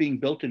which is being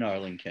built in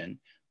Arlington,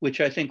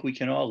 which I think we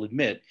can all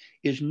admit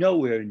is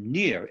nowhere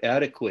near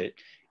adequate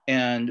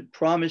and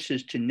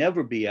promises to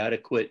never be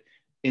adequate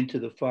into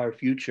the far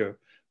future,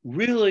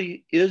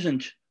 really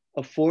isn't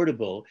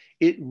affordable.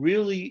 It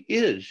really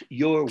is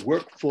your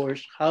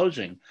workforce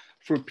housing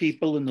for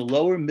people in the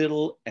lower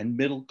middle and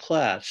middle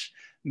class,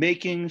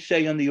 making,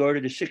 say, on the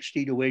order to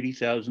 $60,000 to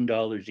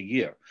 $80,000 a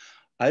year.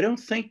 I don't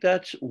think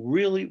that's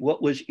really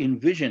what was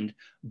envisioned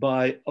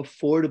by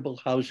affordable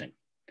housing.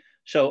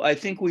 So I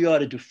think we ought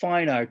to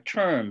define our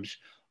terms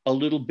a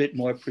little bit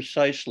more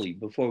precisely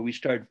before we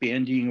start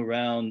bandying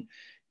around,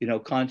 you know,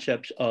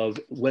 concepts of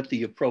what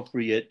the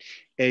appropriate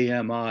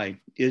AMI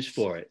is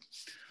for it.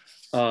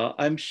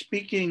 I'm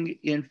speaking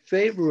in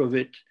favor of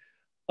it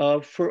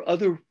for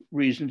other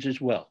reasons as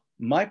well.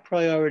 My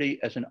priority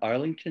as an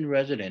Arlington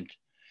resident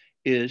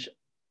is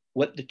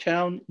what the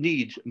town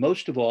needs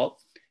most of all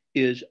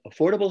is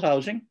affordable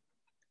housing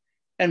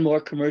and more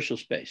commercial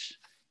space.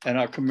 And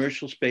our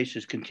commercial space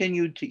has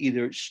continued to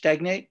either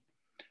stagnate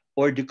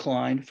or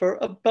decline for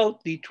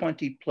about the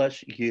 20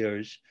 plus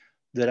years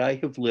that I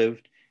have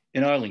lived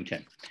in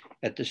Arlington.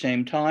 At the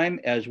same time,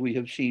 as we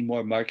have seen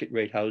more market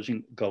rate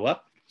housing go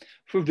up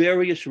for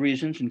various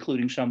reasons,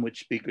 including some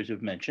which speakers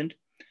have mentioned,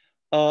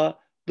 the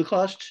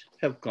costs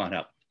have gone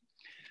up.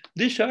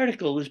 This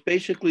article is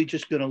basically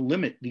just going to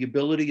limit the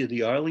ability of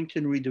the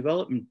Arlington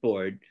Redevelopment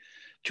Board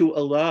to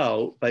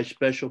allow, by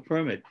special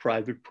permit,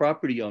 private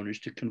property owners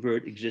to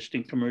convert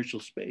existing commercial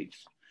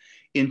space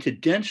into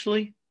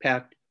densely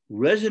packed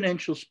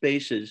residential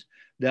spaces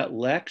that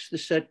lacks the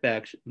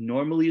setbacks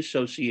normally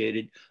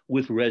associated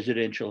with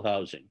residential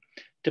housing.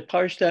 To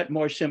parse that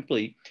more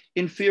simply,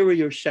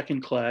 inferior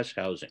second-class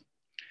housing.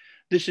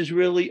 This is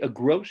really a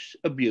gross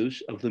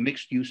abuse of the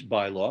mixed-use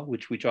bylaw,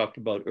 which we talked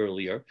about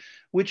earlier,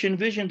 which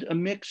envisioned a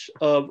mix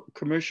of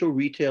commercial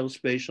retail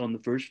space on the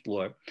first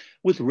floor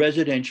with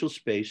residential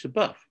space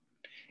above.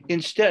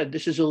 Instead,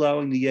 this is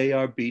allowing the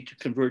ARB to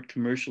convert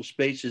commercial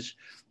spaces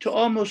to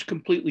almost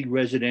completely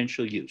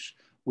residential use,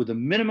 with a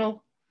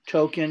minimal,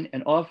 token,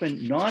 and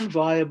often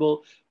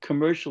non-viable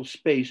commercial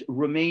space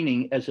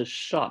remaining as a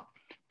sop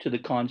to the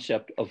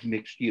concept of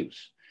mixed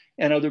use.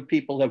 And other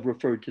people have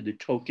referred to the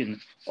token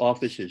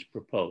offices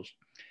proposed.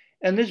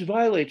 And this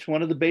violates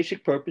one of the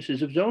basic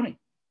purposes of zoning,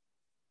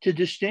 to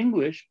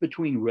distinguish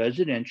between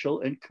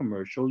residential and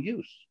commercial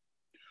use.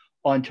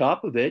 On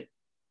top of it,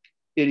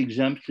 it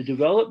exempts the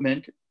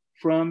development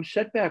from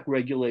setback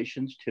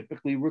regulations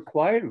typically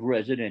required of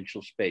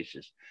residential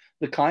spaces,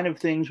 the kind of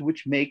things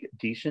which make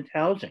decent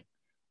housing,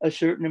 a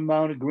certain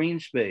amount of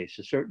green space,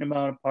 a certain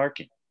amount of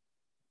parking.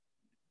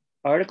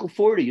 Article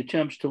 40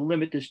 attempts to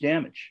limit this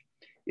damage.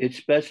 It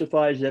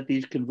specifies that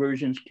these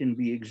conversions can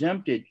be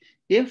exempted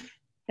if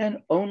and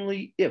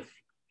only if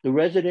the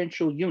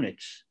residential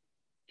units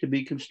to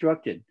be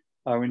constructed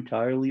are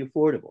entirely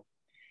affordable.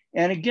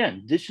 And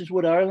again, this is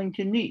what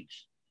Arlington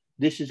needs.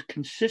 This is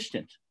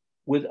consistent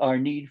with our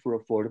need for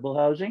affordable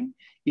housing.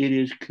 It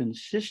is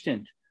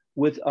consistent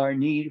with our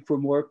need for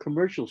more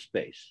commercial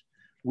space.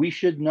 We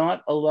should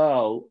not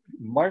allow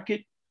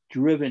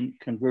market-driven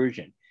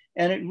conversion.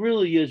 And it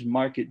really is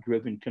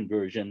market-driven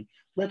conversion.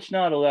 Let's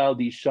not allow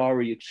these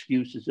sorry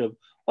excuses of,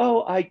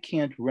 oh, I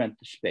can't rent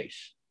the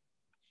space.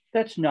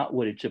 That's not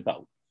what it's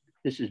about.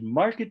 This is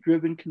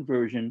market-driven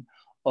conversion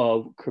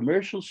of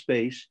commercial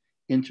space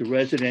into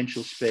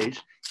residential space.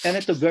 And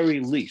at the very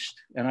least,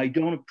 and I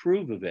don't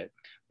approve of it,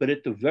 but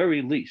at the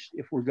very least,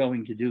 if we're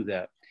going to do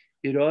that,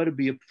 it ought to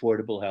be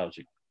affordable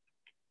housing.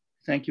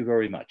 Thank you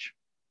very much.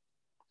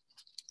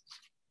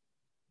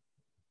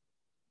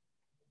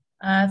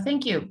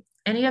 Thank you.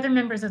 Any other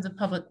members of the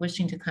public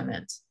wishing to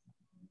comment?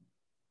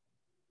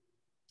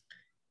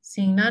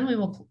 Seeing none, we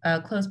will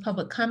close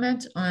public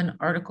comment on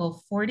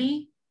Article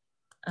 40.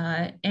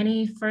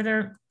 Any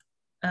further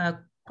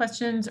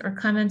questions or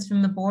comments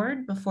from the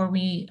board before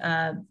we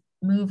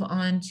move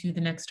on to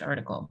the next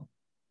article?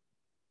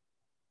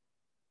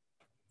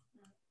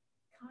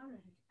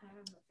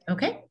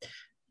 Okay,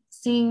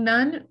 seeing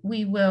none,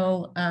 we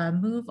will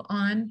move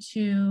on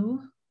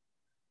to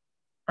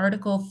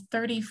Article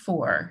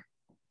 34.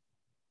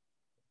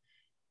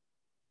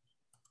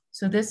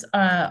 So this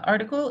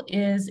article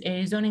is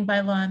a zoning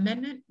bylaw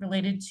amendment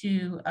related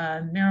to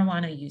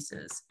marijuana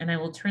uses. And I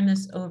will turn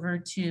this over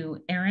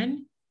to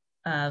Erin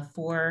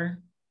for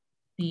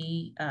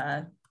the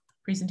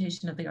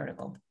presentation of the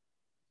article.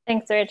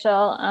 Thanks,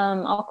 Rachel.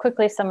 I'll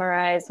quickly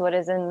summarize what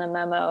is in the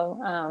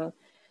memo.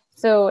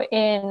 So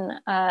in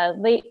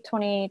late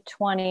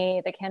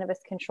 2020, the Cannabis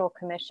Control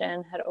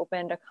Commission had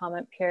opened a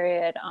comment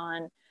period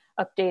on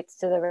updates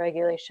to the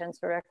regulations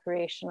for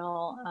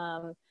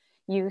recreational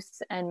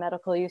use and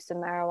medical use of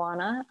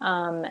marijuana,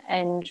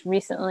 and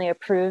recently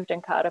approved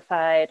and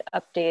codified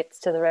updates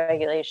to the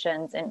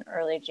regulations in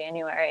early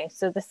January.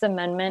 So this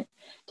amendment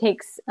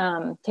takes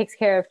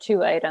care of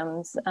two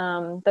items.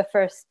 The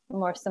first,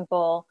 more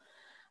simple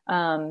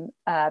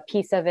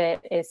piece of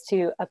it is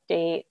to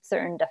update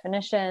certain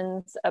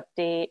definitions,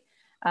 update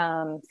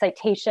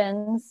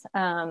citations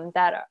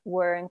that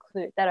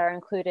are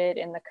included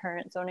in the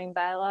current zoning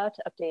bylaw,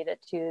 to update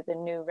it to the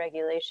new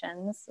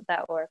regulations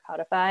that were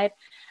codified,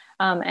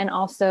 and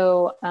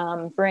also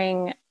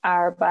bring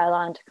our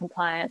bylaw into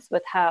compliance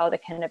with how the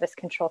Cannabis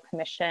Control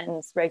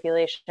Commission's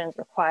regulations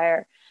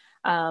require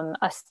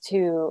us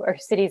to, or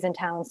cities and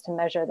towns, to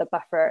measure the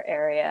buffer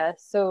area.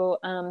 So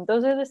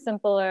those are the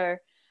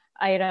simpler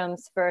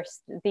items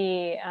first.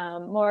 The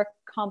more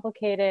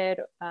complicated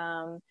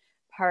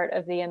part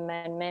of the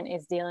amendment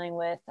is dealing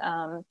with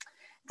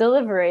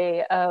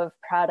delivery of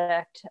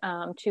product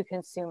to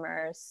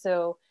consumers.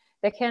 So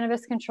the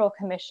Cannabis Control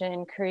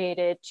Commission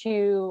created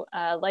two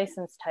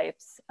license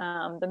types,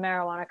 the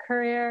marijuana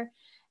courier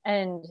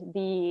and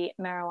the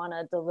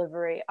marijuana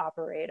delivery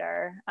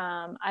operator.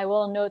 I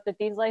will note that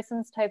these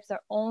license types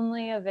are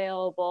only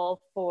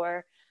available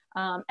for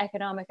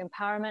economic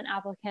empowerment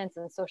applicants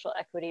and social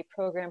equity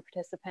program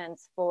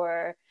participants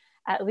for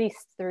at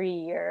least 3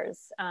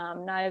 years.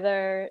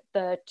 Neither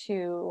the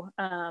two,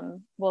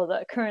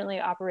 the currently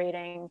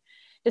operating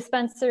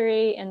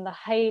dispensary in the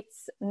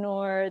Heights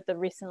nor the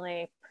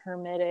recently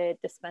permitted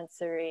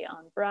dispensary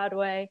on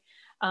Broadway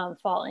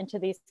fall into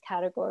these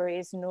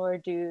categories, nor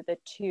do the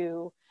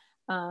two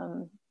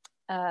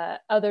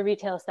other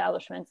retail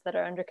establishments that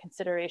are under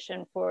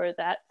consideration for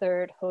that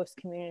third host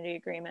community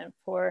agreement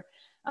for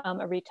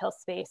a retail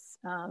space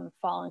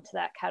fall into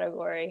that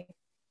category.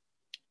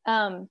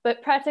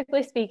 But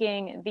practically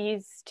speaking,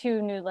 these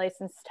two new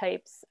license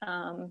types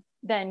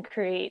then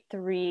create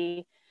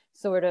three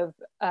sort of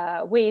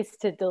ways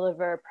to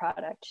deliver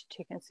product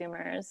to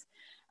consumers.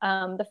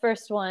 The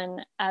first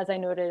one, as I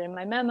noted in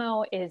my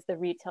memo, is the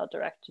retail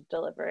direct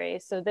delivery.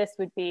 So this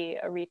would be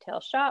a retail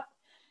shop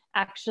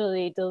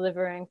actually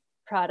delivering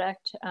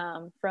product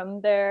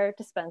from their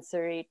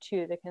dispensary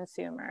to the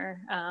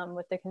consumer,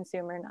 with the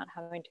consumer not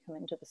having to come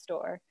into the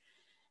store.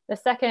 The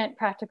second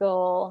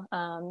practical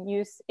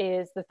use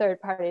is the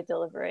third-party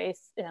delivery,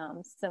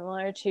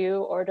 similar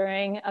to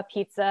ordering a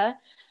pizza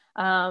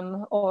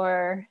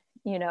or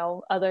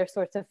other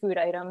sorts of food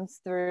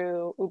items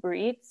through Uber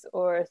Eats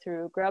or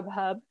through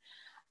Grubhub.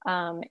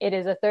 It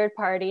is a third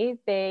party.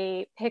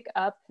 They pick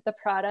up the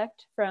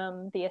product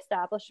from the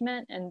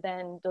establishment and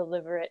then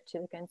deliver it to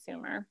the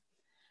consumer.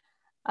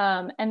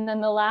 And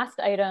then the last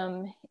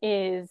item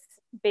is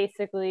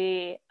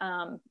basically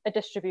a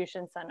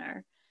distribution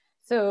center.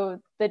 So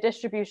the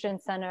distribution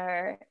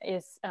center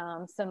is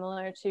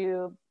similar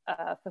to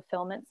a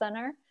fulfillment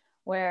center,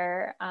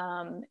 where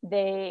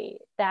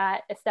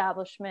that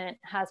establishment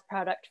has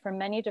product from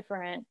many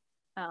different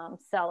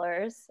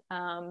sellers.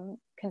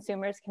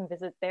 Consumers can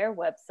visit their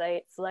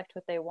website, select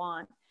what they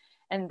want,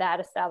 and that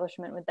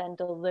establishment would then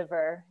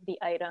deliver the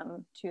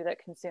item to the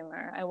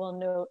consumer. I will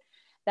note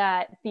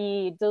that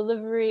the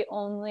delivery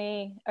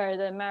only, or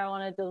the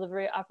marijuana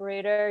delivery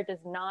operator,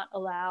 does not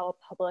allow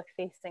a public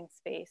facing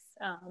space.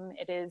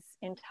 It is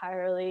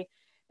entirely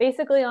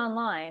basically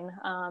online,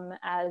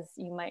 as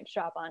you might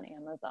shop on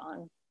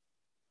Amazon.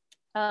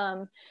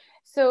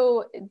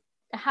 So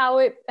how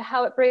it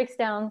breaks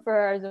down for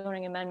our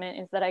zoning amendment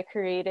is that I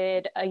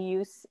created a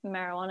use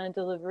marijuana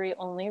delivery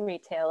only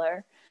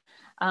retailer.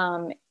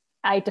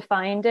 I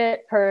defined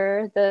it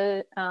per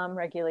the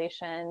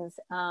regulations,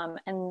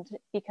 and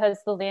because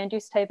the land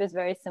use type is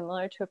very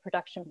similar to a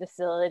production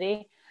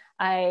facility,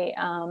 I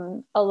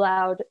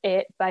allowed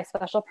it by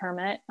special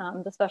permit.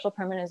 The special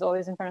permit is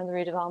always in front of the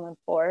redevelopment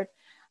board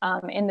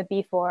in the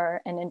B4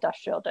 and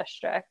industrial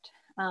district.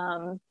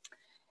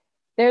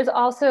 There's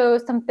also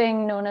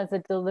something known as a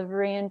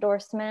delivery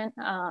endorsement.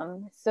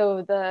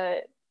 So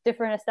the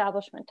different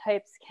establishment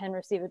types can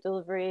receive a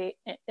delivery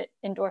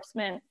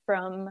endorsement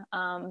from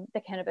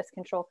the Cannabis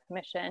Control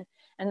Commission,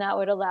 and that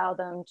would allow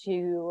them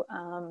to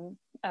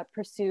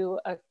pursue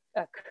a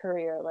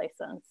courier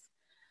license.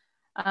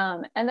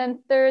 And then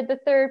the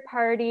third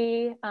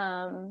party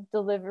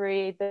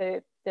delivery,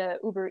 the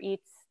Uber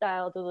Eats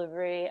style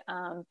delivery,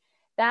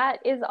 that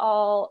is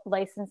all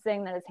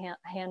licensing that is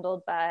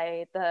handled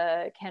by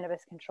the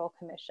Cannabis Control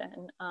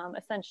Commission.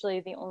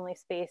 Essentially, the only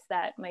space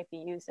that might be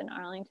used in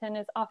Arlington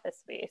is office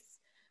space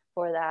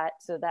for that,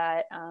 so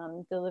that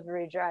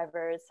delivery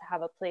drivers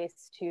have a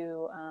place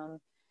to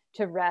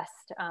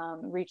rest,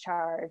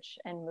 recharge,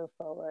 and move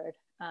forward.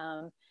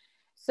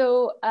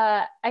 So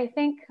I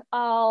think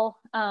I'll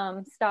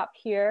stop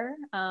here.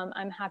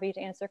 I'm happy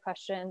to answer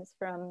questions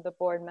from the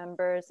board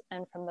members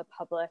and from the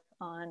public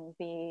on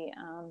the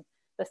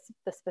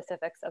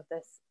specifics of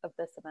this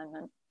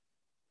amendment.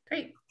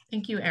 Great,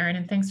 thank you, Erin,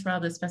 and thanks for all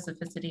the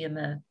specificity in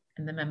the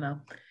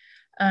memo.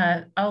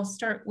 I'll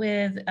start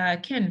with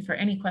Ken for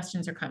any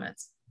questions or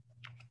comments.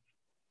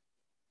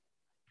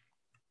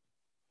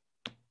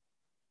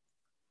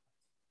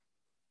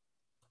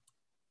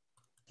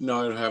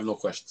 No, I have no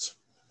questions.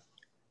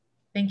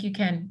 Thank you,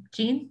 Ken.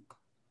 Jean?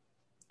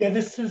 Yeah,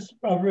 this is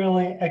a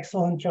really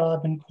excellent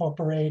job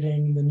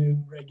incorporating the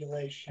new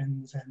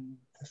regulations and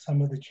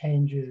some of the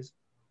changes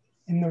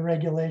in the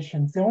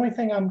regulations. The only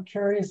thing I'm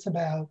curious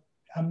about,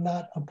 I'm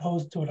not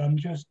opposed to it, I'm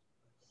just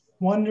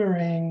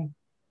wondering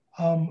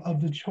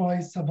of the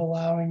choice of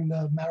allowing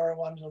the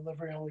marijuana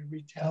delivery only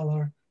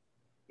retailer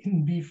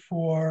in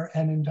B4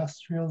 and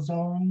industrial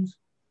zones,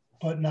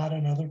 but not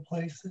in other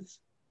places.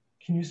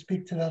 Can you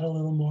speak to that a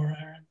little more,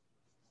 Erin?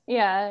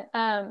 Yeah,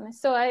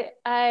 so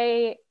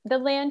the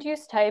land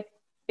use type,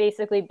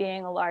 basically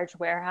being a large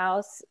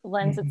warehouse,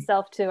 lends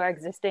itself to our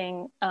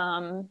existing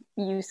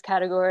use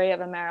category of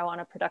a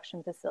marijuana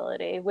production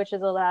facility, which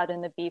is allowed in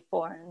the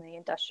B4 and the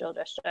industrial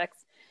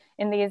districts.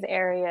 In these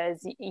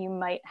areas, you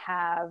might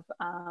have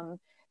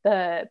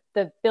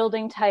the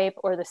building type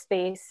or the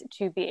space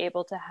to be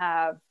able to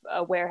have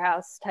a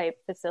warehouse type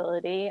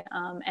facility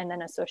and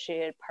then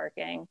associated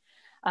parking.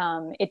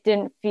 It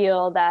didn't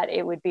feel that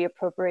it would be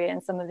appropriate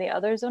in some of the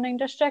other zoning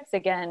districts,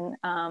 again,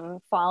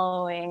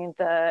 following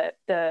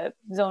the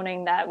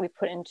zoning that we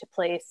put into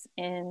place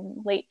in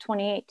late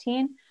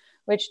 2018,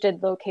 which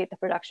did locate the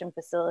production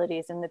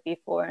facilities in the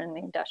B4 and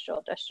the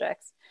industrial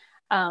districts.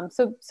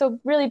 So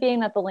really being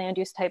that the land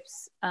use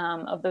types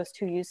of those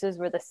two uses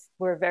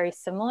were very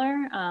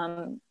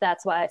similar,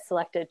 that's why I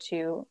selected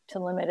to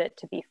limit it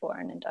to B4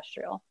 and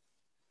industrial.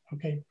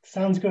 Okay,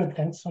 sounds good.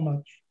 Thanks so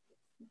much.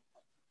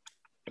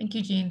 Thank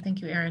you, Jean.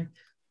 Thank you, Erin.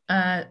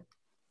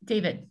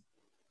 David.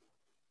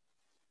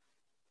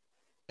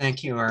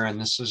 Thank you, Erin.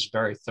 This is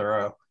very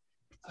thorough.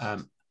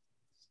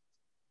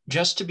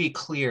 Just to be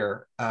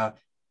clear,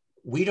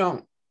 we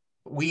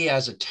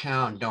as a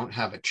town don't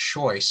have a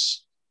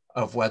choice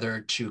of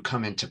whether to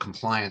come into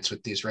compliance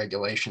with these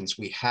regulations.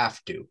 We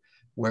have to.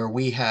 Where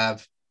we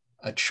have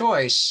a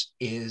choice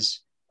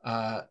is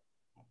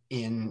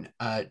in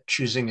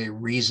choosing a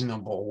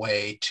reasonable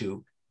way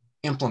to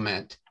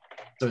implement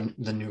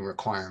the new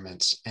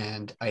requirements.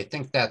 And I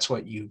think that's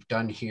what you've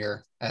done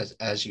here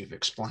as you've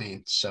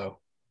explained. So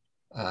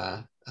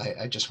I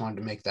just wanted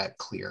to make that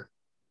clear.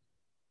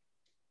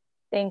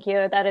 Thank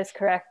you. That is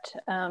correct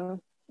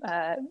in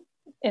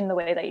the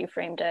way that you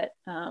framed it.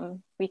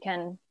 We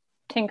can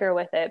tinker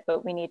with it,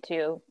 but we need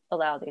to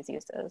allow these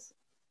uses.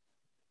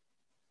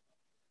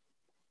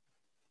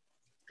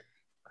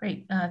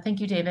 Great.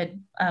 Thank you,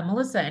 David.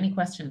 Melissa, any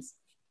questions?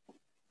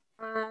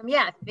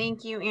 Yeah,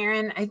 thank you,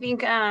 Erin. I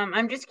think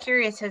I'm just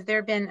curious, has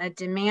there been a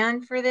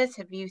demand for this?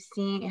 Have you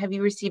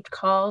received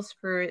calls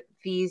for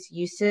these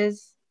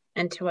uses,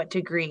 and to what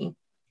degree?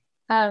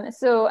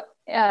 So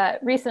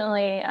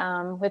recently,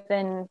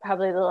 within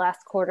probably the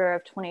last quarter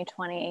of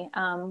 2020,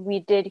 we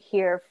did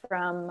hear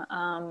from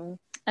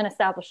an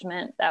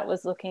establishment that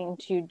was looking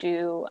to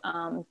do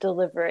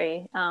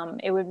delivery.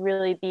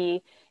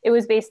 It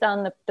was based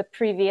on the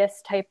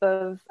previous type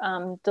of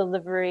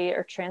delivery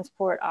or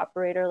transport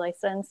operator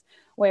license,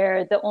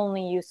 where the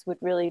only use would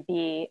really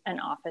be an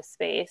office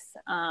space.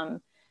 The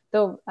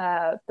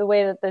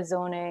way that the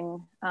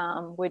zoning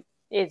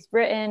is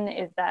written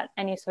is that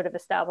any sort of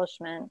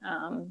establishment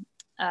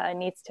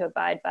needs to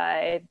abide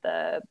by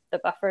the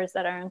buffers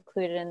that are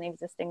included in the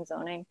existing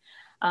zoning.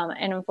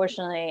 And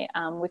unfortunately,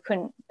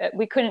 the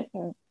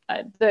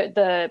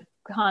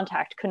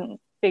contact couldn't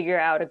figure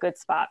out a good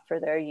spot for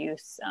their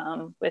use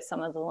with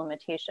some of the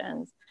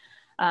limitations.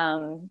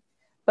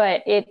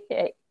 But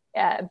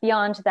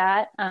beyond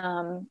that,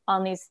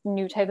 on these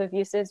new type of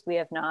uses, we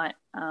have not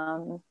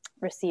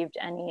received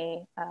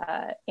any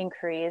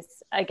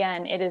inquiries.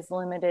 Again, it is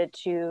limited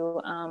to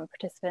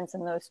participants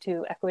in those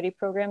two equity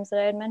programs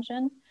that I had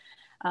mentioned.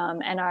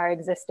 and our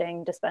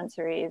existing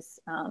dispensaries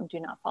do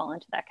not fall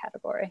into that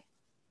category.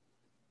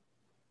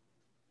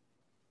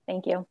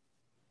 Thank you.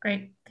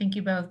 Great, thank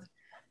you both.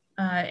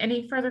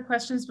 Any further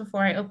questions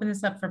before I open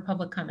this up for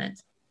public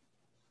comment?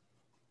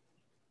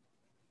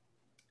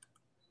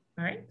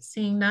 All right,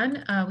 seeing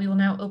none, we will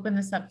now open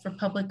this up for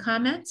public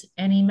comment.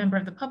 Any member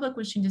of the public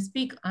wishing to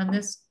speak on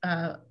this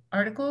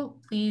article,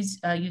 please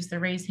use the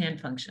raise hand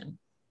function.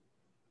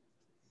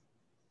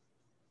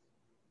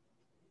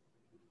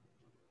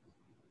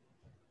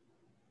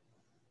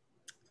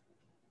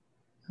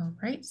 All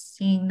right,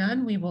 seeing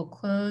none, we will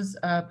close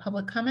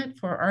public comment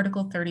for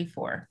Article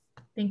 34.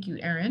 Thank you,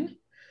 Erin.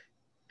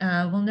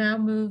 We'll now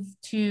move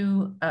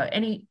to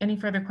any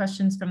further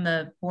questions from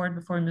the board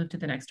before we move to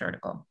the next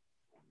article.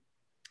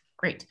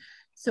 Great.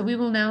 So we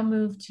will now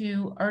move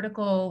to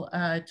Article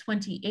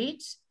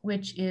 28,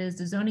 which is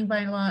the zoning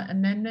bylaw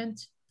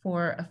amendment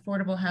for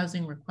affordable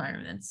housing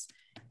requirements.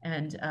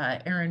 And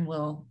Erin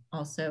will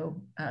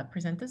also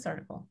present this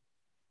article.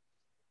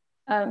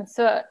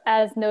 So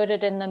as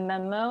noted in the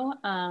memo,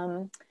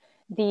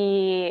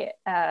 the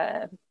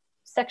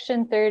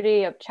Section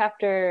 30 of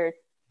Chapter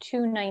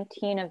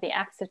 219 of the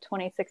Acts of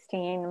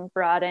 2016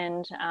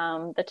 broadened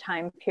the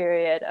time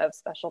period of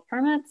special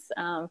permits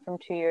from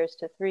 2 years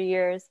to 3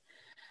 years.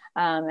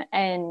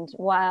 And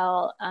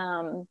while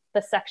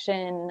the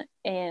section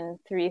in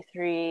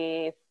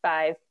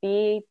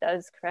 335B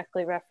does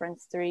correctly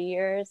reference 3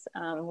 years,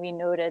 we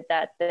noted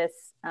that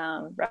this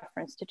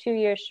reference to 2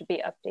 years should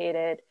be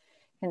updated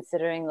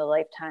considering the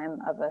lifetime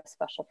of a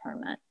special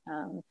permit.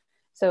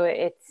 So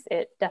it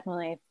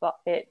definitely,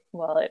 it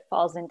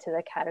falls into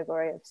the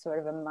category of sort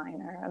of a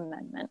minor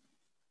amendment.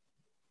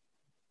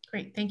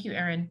 Great, thank you,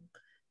 Erin.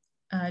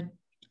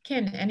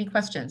 Ken, any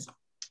questions?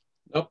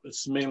 Nope,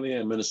 it's mainly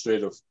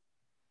administrative.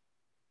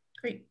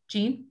 Great,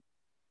 Jean?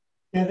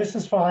 Yeah, this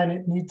is fine,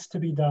 it needs to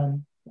be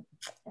done.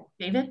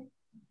 David?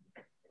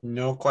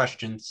 No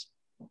questions.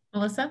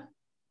 Melissa?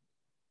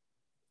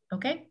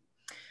 Okay.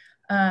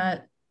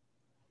 I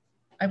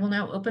will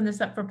now open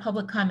this up for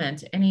public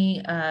comment.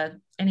 Any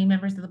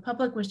members of the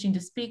public wishing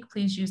to speak,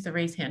 please use the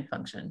raise hand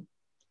function.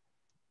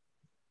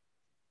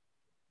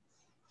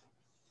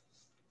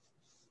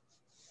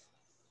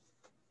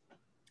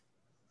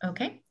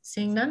 Okay,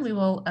 seeing none, we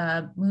will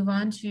move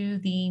on to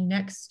the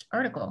next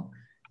article.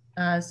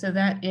 So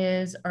that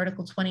is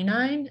Article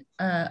 29,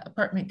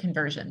 apartment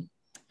conversion.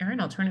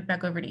 Erin, I'll turn it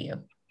back over to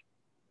you.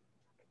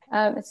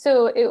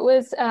 So it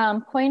was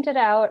pointed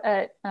out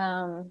at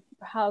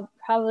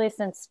probably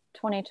since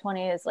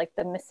 2020 is like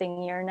the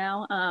missing year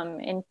now,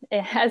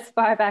 as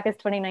far back as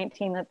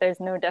 2019, that there's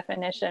no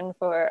definition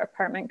for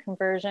apartment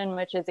conversion,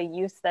 which is a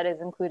use that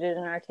is included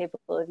in our table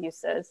of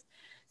uses.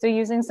 So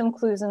using some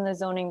clues in the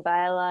zoning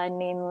bylaw,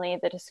 namely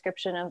the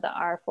description of the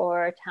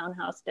R4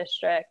 townhouse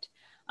district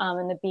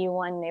and the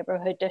B1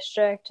 neighborhood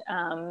district,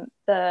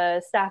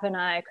 the staff and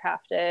I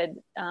crafted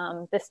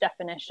this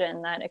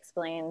definition that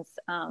explains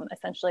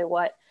essentially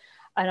what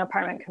an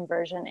apartment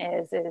conversion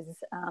is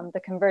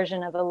the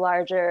conversion of a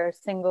larger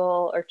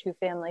single or two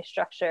family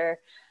structure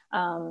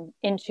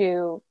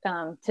into,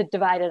 to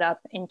divide it up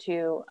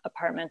into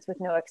apartments with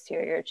no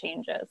exterior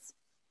changes.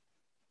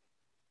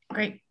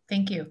 Great,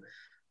 thank you.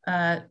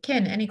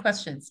 Ken, any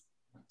questions?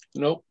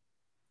 Nope.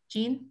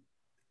 Jean?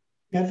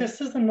 Yeah, this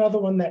is another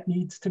one that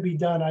needs to be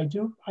done. I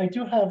do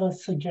have a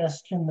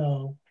suggestion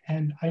though,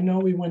 and I know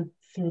we went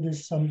through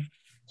this some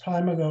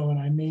time ago and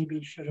I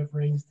maybe should have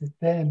raised it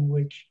then,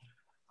 which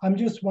I'm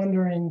just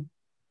wondering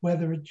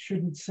whether it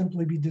shouldn't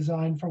simply be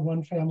designed for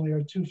one family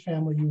or two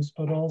family use,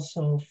 but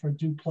also for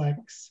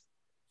duplex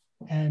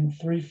and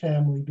three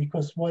family,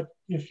 because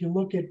if you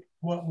look at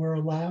what we're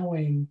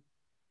allowing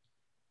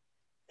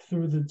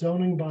through the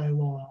zoning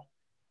bylaw,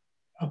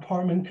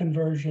 apartment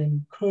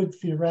conversion could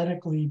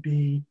theoretically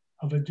be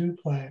of a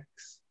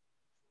duplex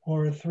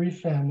or a three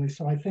family.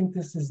 So I think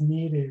this is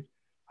needed.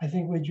 I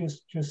think we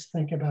just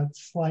think about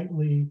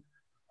slightly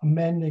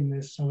amending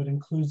this so it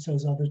includes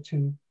those other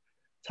two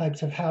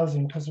types of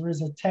housing, because there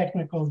is a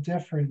technical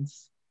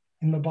difference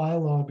in the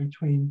bylaw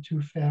between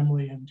two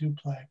family and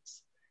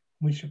duplex.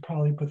 We should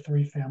probably put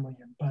three family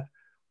in, but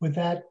with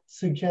that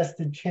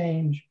suggested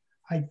change,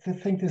 I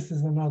think this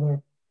is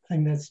another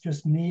thing that's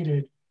just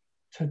needed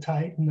to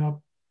tighten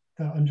up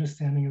the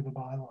understanding of the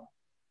bylaw.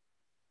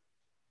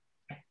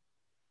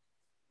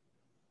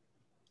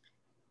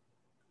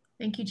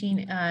 Thank you,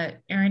 Jean.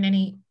 Erin,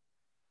 any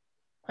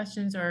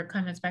questions or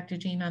comments back to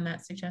Jean on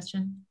that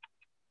suggestion?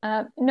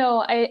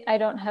 No, I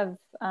don't have.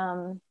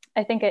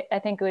 I think it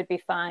would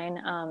be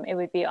fine. It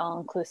would be all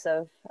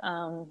inclusive,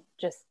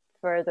 just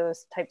for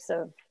those types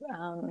of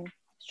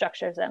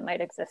structures that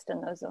might exist in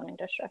those zoning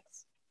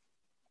districts.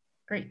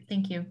 Great,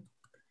 thank you.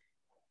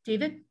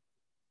 David?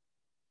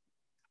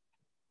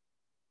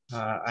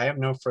 I have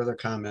no further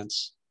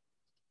comments.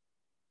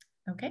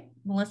 Okay,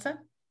 Melissa?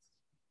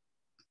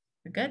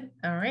 You're good,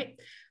 all right.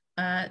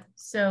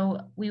 So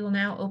we will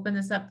now open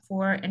this up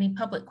for any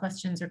public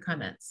questions or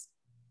comments.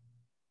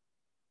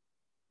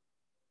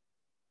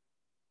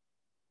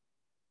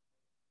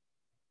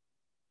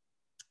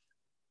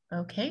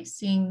 Okay,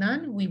 seeing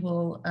none, we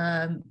will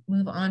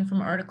move on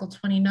from Article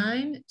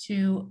 29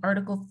 to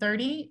Article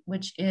 30,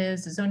 which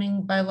is a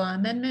zoning bylaw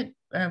amendment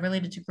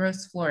related to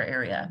gross floor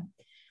area.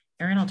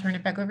 Erin, I'll turn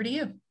it back over to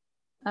you.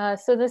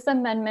 So this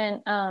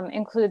amendment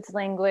includes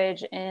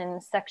language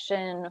in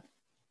section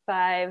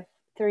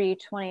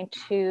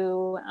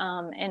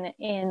 5.3.22 and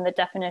in the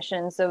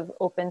definitions of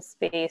open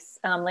space,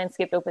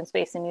 landscaped open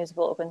space and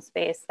usable open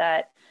space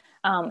that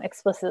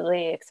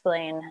explicitly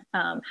explain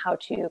how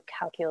to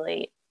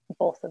calculate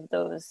both of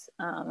those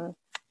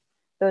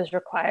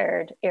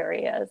required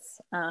areas,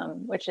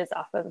 which is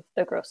off of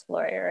the gross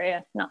floor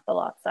area, not the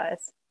lot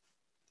size.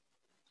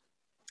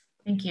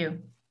 Thank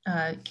you.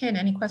 Ken,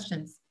 any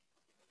questions?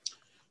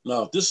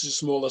 No, this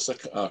is more or less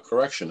a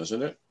correction,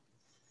 isn't it?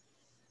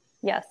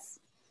 Yes,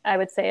 I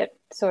would say it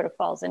sort of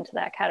falls into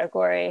that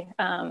category,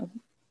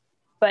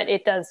 but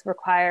it does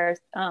require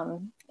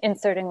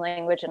inserting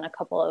language in a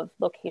couple of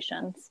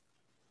locations.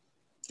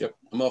 Yep,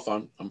 I'm all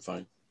fine. I'm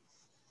fine.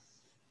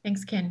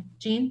 Thanks, Ken.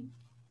 Jean?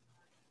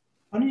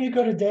 Why don't you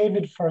go to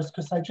David first,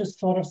 because I just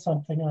thought of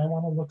something and I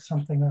want to look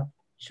something up.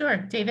 Sure,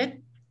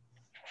 David.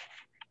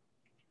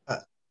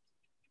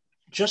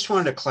 Just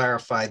wanted to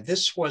clarify,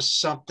 this was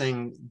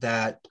something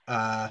that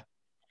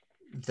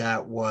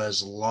that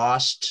was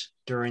lost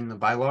during the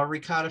bylaw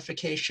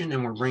recodification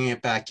and we're bringing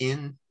it back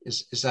in.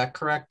 Is that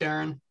correct,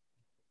 Erin?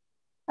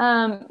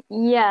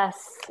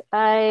 Yes,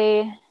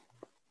 I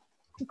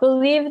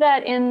believe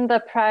that in the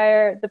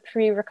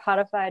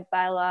pre-recodified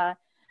bylaw,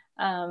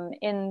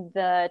 in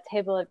the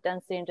table of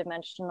density and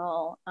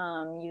dimensional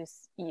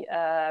use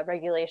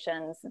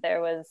regulations,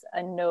 there was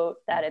a note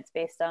that it's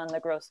based on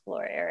the gross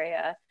floor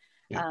area.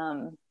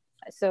 Yeah.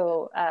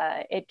 So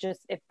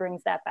it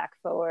brings that back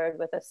forward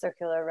with a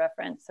circular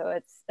reference, so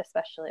it's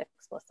especially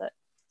explicit.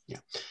 Yeah,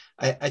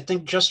 I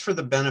think just for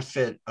the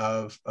benefit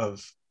of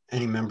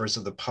any members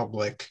of the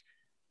public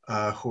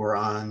who are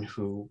on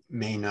who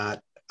may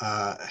not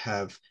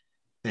have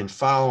been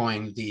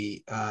following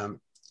the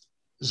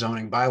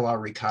zoning bylaw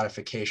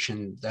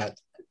recodification that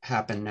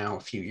happened now a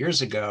few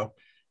years ago,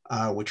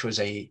 which was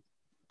a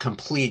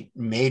complete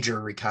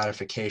major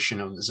recodification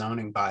of the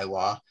zoning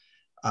bylaw.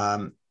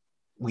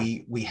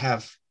 We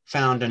have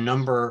found a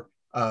number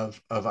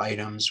of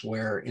items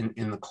where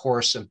in the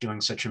course of doing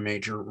such a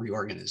major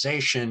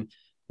reorganization,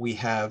 we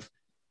have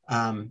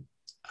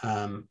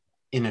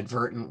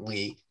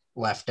inadvertently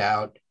left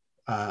out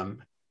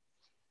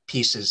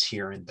pieces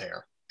here and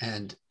there.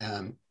 And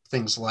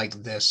things like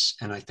this,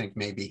 and I think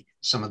maybe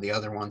some of the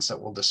other ones that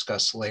we'll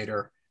discuss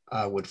later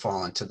would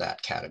fall into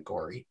that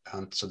category.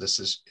 So this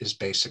is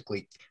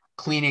basically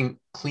cleaning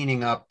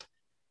up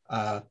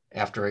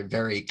after a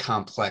very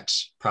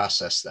complex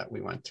process that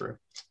we went through.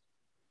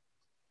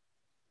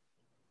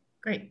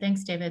 Great,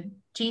 thanks, David.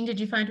 Jean, did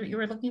you find what you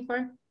were looking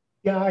for?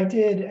 Yeah, I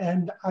did.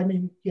 And I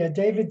mean, yeah,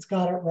 David's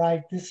got it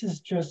right. This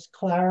is just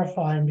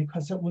clarifying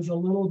because it was a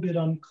little bit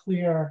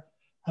unclear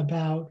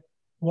about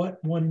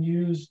what one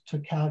used to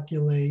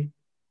calculate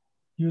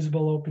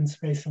usable open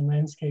space and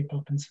landscape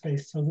open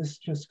space. So this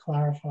just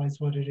clarifies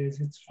what it is.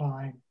 It's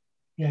fine.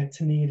 Yeah,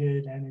 it's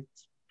needed and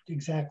it's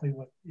exactly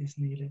what is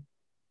needed.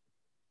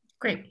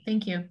 Great,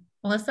 thank you.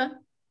 Melissa?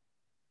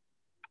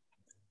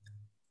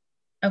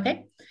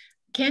 Okay,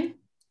 Ken?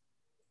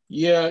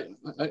 Yeah,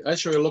 I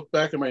sure look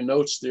back at my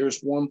notes.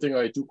 There's one thing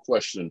I do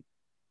question.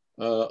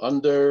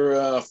 Under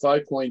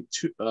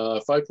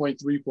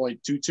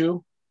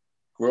 5.3.22,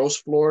 gross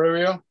floor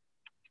area.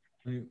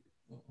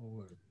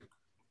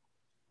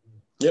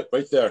 Yep,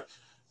 right there.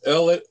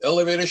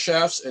 Elevator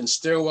shafts and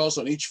stairwells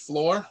on each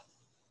floor.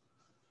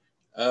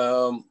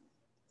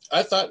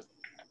 I thought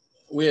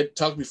we had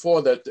talked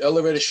before that the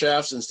elevator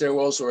shafts and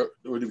stairwells were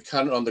to be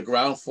counted on the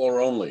ground floor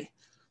only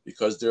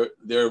because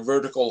they're a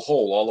vertical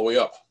hole all the way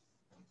up.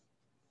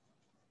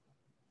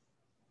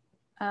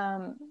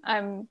 I'm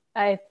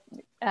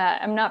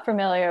not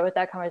familiar with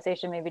that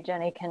conversation. Maybe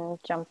Jenny can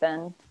jump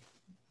in.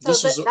 So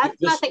this is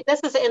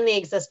in the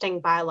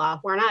existing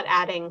bylaw. We're not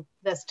adding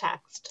this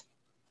text.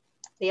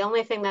 The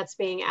only thing that's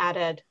being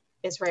added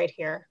is right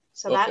here.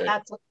 So okay.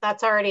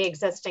 that's already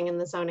existing in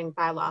the zoning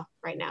bylaw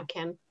right now,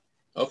 Ken.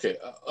 Okay,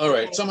 all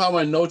right. Okay. Somehow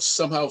my notes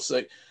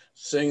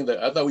saying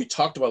that I thought we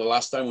talked about it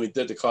last time we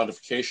did the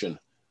codification.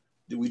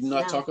 Did we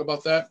not talk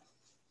about that?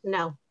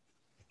 No,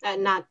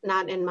 not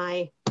in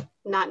my.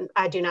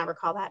 I do not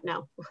recall that.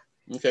 No.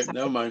 Okay,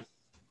 never mind.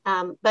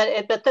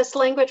 But this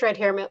language right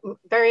here,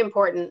 very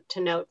important to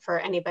note for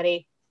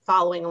anybody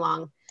following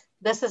along.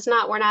 This is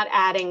not, we're not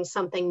adding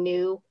something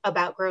new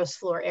about gross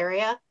floor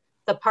area.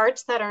 The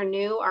parts that are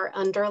new are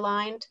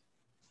underlined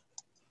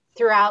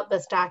throughout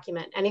this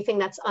document. Anything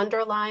that's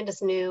underlined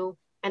is new,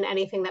 and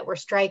anything that we're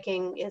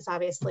striking is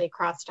obviously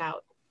crossed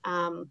out.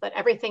 But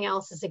everything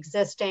else is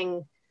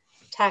existing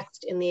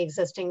text in the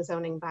existing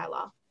zoning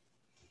bylaw.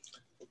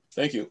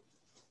 Thank you.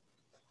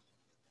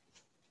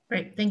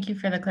 Great, thank you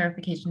for the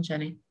clarification,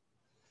 Jenny.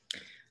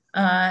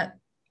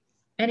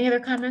 Any other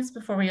comments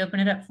before we open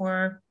it up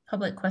for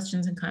public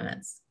questions and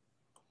comments?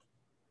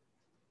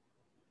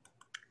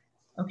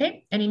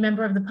 Okay, any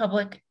member of the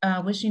public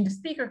wishing to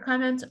speak or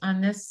comment on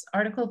this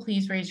article,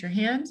 please raise your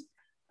hand.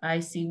 I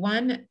see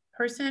one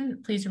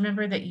person. Please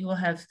remember that you will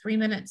have 3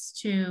 minutes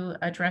to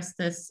address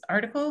this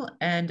article,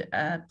 and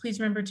please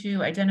remember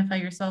to identify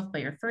yourself by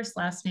your first,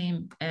 last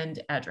name,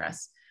 and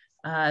address.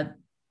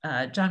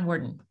 John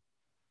Warden.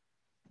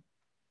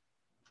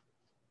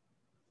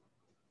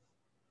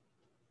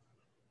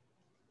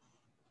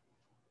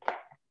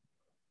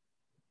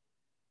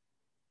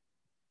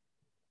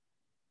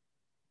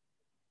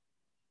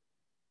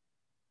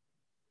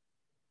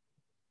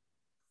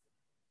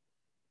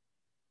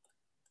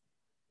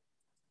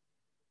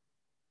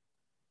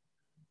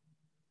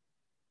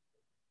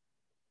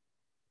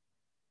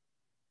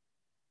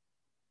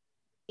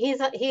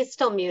 He's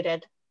still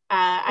muted.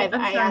 I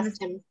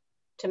asked him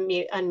to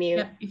unmute.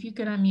 Yep, if you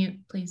could unmute,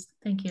 please.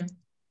 Thank you.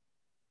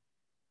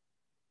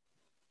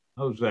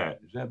 How's that?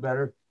 Is that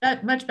better?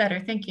 Much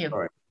better. Thank you. All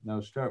right. Now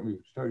start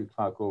your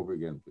clock over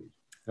again, please.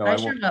 No, I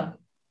sure will.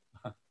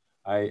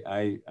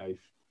 I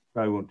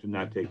probably want to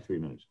not take 3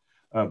 minutes.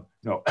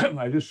 No,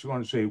 I just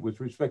want to say,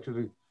 with respect to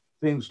the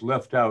things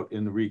left out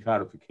in the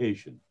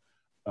recodification,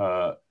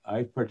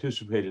 I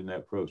participated in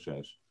that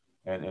process,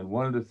 and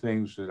one of the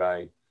things that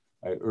I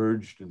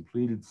urged and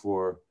pleaded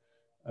for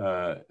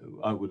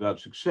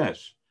without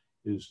success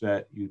is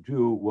that you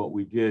do what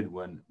we did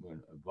when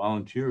a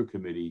volunteer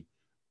committee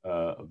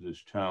of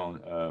this town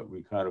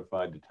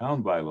recodified the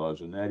town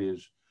bylaws, and that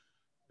is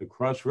the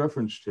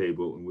cross-reference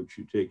table in which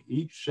you take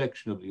each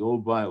section of the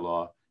old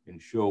bylaw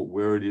and show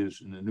where it is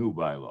in the new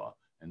bylaw.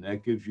 And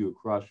that gives you a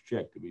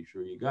cross-check to be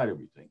sure you got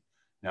everything.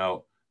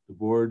 Now, the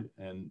board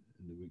and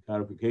the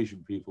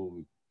recodification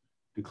people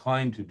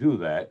declined to do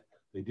that.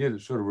 They did a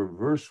sort of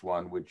reverse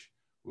one, which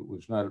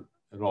was not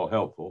at all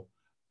helpful.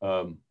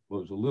 Well, it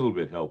was a little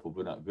bit helpful,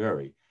 but not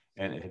very.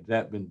 And had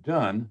that been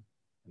done,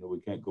 I know we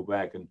can't go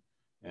back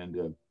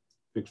and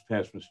fix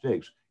past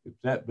mistakes. If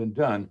that been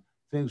done,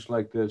 things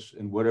like this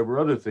and whatever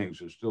other things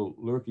are still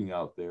lurking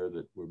out there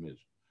that were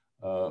missed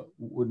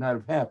would not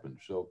have happened.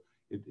 So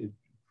it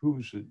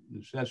proves the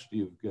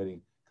necessity of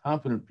getting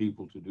competent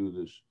people to do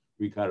this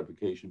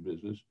recodification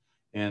business,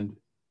 and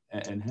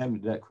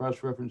having that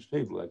cross-reference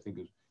table, I think,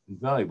 is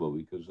invaluable,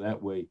 because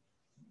that way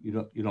you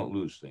don't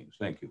lose things.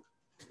 Thank you.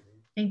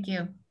 Thank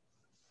you.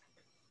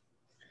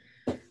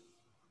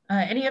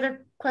 Any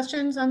other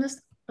questions on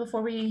this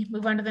before we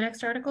move on to the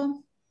next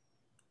article?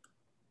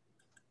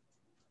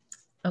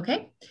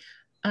 Okay.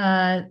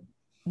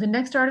 The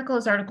next article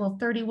is Article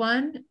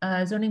 31,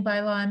 zoning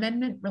bylaw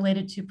amendment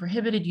related to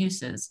prohibited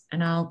uses.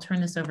 And I'll turn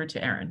this over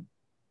to Erin.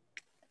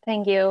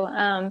 Thank you.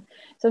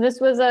 So this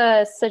was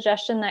a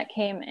suggestion that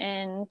came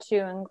in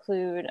to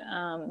include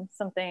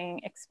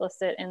something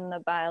explicit in the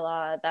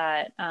bylaw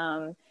that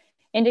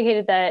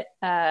indicated that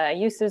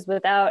uses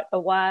without a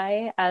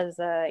Y as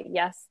a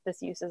yes,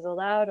 this use is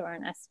allowed, or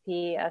an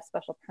SP, a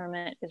special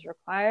permit is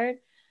required,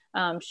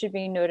 should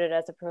be noted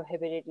as a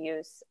prohibited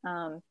use.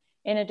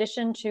 In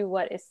addition to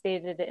what is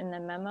stated in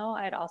the memo,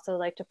 I'd also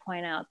like to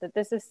point out that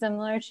this is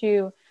similar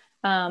to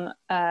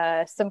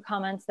some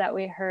comments that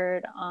we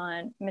heard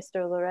on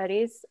Mr.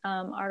 Loretti's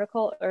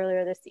article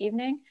earlier this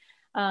evening.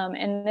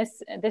 And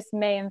this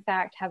may in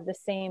fact have the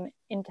same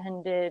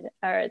intended,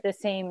 or the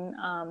same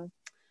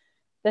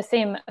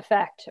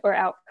effect or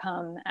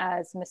outcome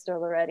as Mr.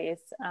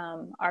 Loretti's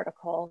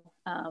article,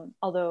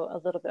 although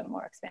a little bit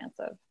more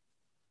expansive.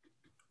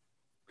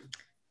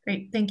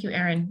 Great, thank you,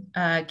 Erin.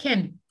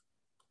 Ken?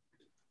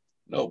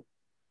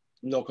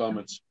 No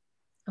comments.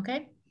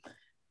 Okay.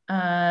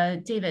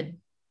 David?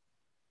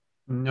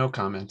 No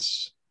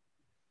comments.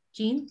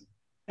 Jean?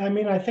 I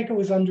mean, I think it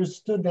was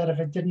understood that if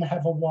it didn't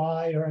have a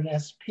Y or an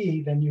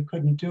SP, then you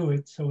couldn't do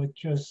it. So it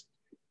just,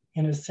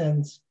 in a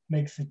sense,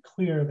 makes it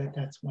clear that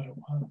that's what it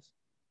was.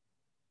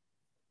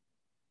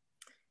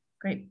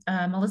 Great.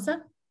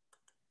 Melissa?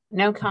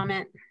 No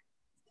comment.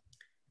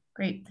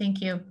 Great,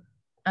 thank you.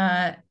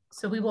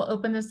 So we will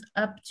open this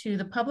up to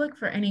the public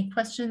for any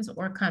questions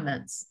or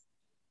comments.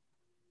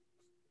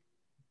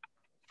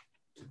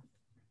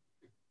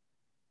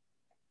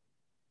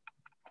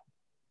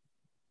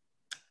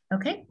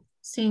 Okay,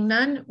 seeing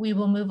none, we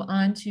will move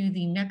on to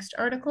the next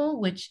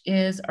article, which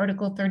is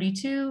Article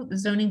 32, the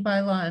zoning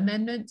bylaw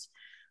amendment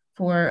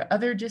for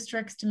other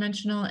districts,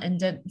 dimensional and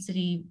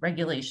density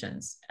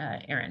regulations.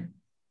 Erin.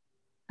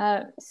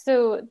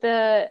 So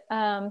the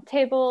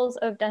tables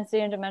of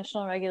density and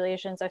dimensional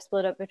regulations are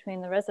split up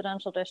between the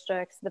residential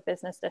districts, the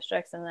business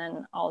districts, and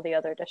then all the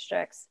other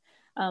districts.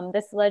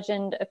 This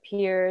legend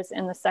appears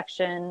in the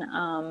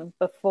section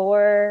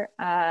before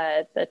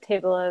the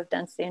table of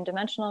density and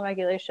dimensional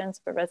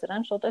regulations for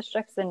residential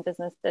districts and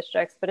business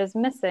districts, but is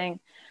missing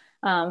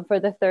for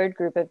the third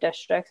group of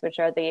districts, which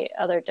are the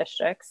other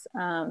districts.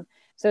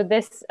 So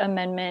this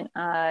amendment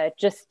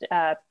just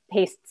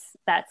pastes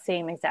that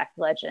same exact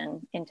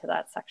legend into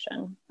that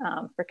section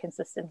for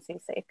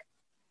consistency's sake.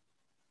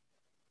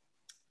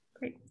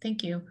 Great,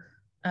 thank you.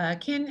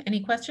 Ken, any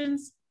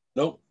questions?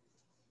 Nope.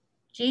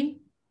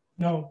 Jean?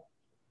 No.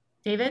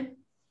 David?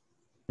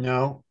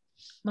 No.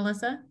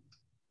 Melissa?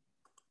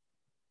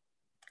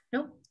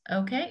 Nope.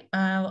 Okay,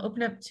 I'll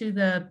open up to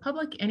the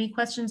public. Any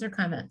questions or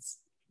comments?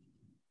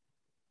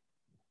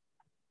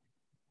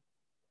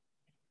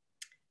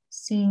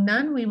 Seeing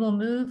none, we will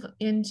move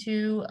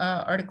into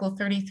Article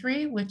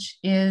 33, which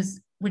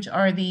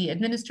are the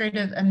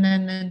administrative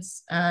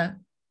amendments for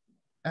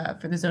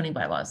the zoning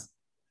bylaws.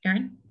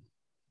 Erin?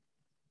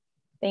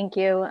 Thank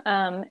you.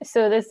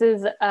 So this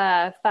is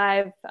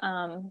 5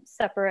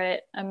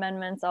 separate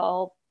amendments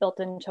all built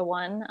into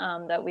one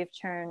that we've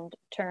termed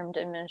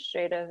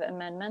administrative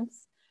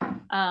amendments.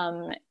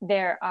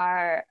 There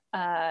are,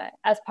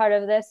 as part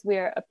of this, we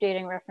are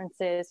updating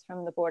references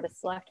from the Board of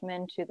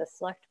Selectmen to the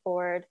Select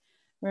Board,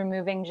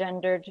 removing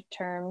gendered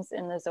terms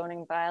in the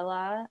zoning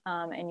bylaw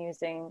and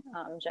using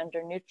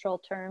gender neutral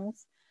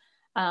terms,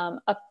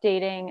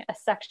 updating a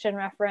section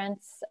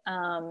reference,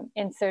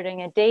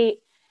 inserting a date,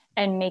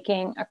 and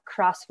making a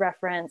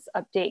cross-reference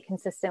update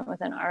consistent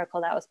with an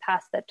article that was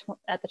passed at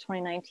the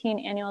 2019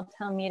 annual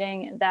town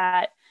meeting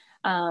that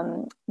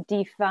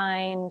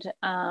defined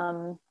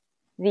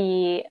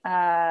the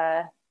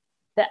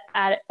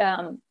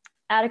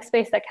attic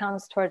space that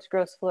counts towards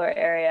gross floor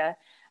area.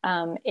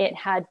 It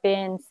had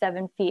been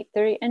 7 feet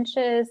 3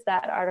 inches.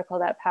 That article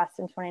that passed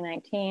in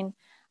 2019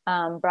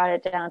 brought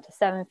it down to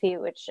 7 feet,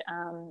 which,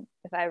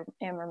 if I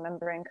am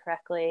remembering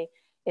correctly,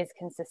 is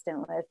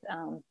consistent with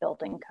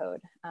building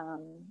code.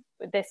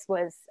 This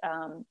was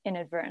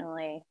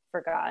inadvertently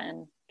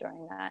forgotten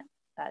during that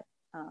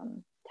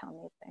town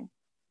meeting.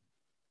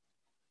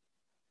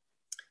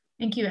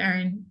 Thank you,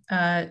 Erin.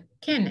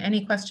 Ken,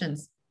 any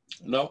questions?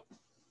 No.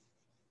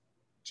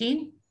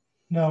 Jean?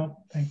 No,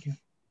 thank you.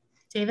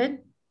 David?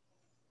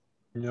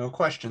 No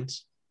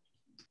questions.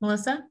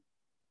 Melissa?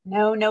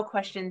 No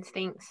questions,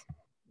 thanks.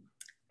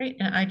 Great,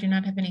 and I do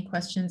not have any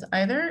questions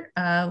either.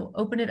 We'll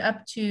open it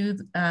up to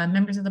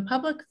members of the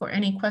public for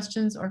any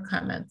questions or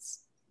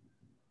comments.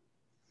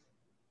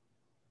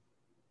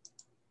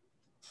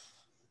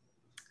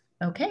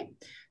 Okay,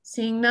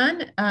 seeing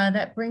none,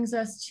 that brings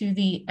us to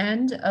the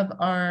end of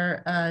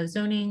our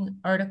zoning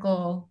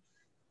article,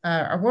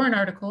 our warrant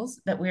articles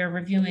that we are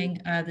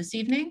reviewing this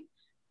evening.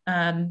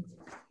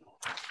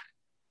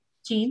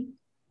 Jean?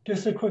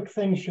 Just a quick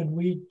thing, should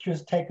we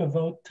just take a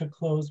vote to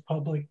close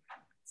public?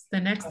 It's the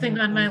next thing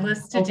on my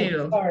list to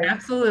do. Sorry.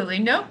 Absolutely,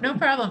 no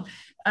problem.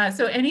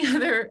 So any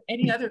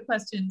other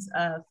questions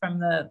from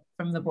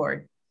the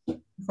board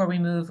before we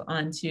move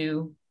on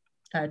to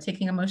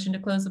taking a motion to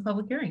close the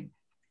public hearing?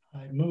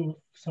 I move.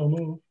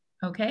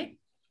 Okay.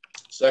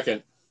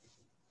 Second.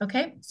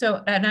 Okay,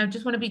 so, and I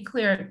just want to be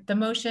clear, the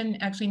motion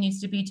actually needs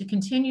to be to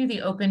continue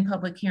the open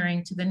public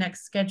hearing to the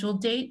next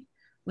scheduled date,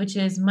 which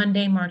is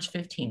Monday, March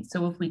 15th.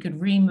 So if we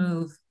could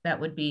remove, that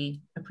would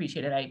be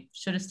appreciated. I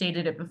should have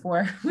stated it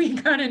before we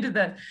got into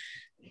the...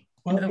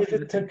 Well, is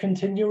it to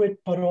continue it,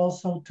 but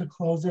also to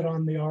close it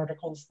on the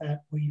articles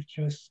that we've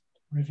just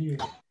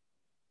reviewed?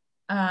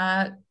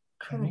 I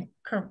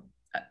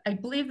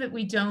believe that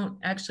we don't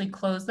actually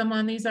close them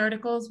on these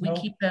articles. We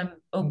keep them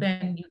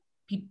open.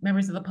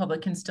 Members of the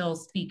public can still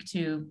speak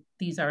to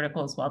these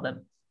articles while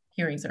the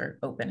hearings are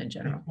open in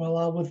general. Well,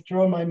 I'll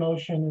withdraw my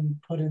motion and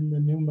put in the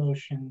new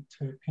motion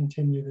to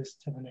continue this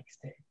to the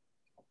next day.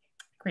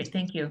 Great,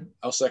 thank you.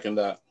 I'll second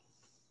that.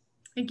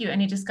 Thank you.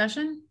 Any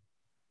discussion?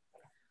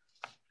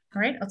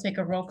 All right, I'll take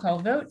a roll call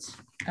vote.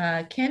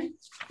 Ken?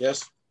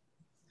 Yes.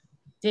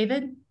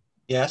 David?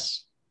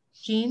 Yes.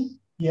 Jean?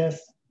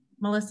 Yes.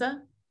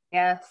 Melissa?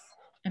 Yes.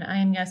 And I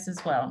am yes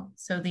as well.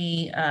 So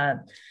the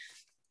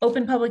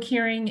open public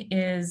hearing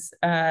is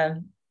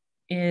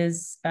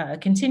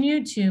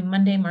continued to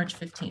Monday, March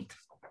 15th.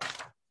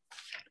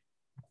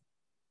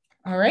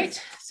 All right,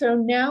 so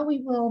now we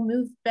will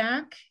move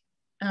back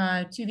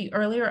to the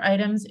earlier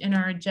items in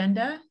our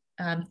agenda.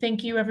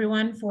 Thank you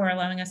everyone for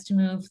allowing us to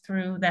move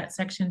through that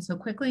section so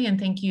quickly. And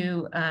thank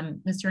you,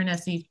 Mr.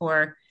 Anesi,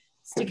 for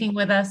sticking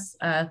with us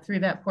through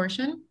that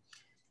portion.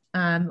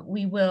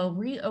 We will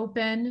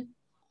reopen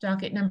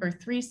docket number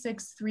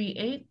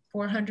 3638,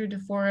 400 to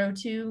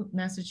 402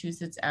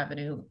 Massachusetts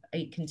Avenue,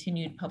 a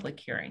continued public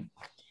hearing.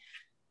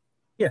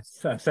 Yes,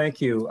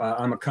 thank you.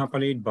 I'm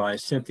accompanied by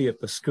Cynthia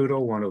Pascuto,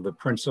 one of the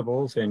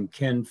principals, and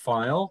Ken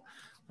File,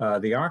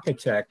 the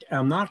architect.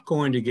 I'm not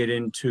going to get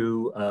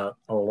into a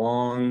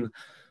long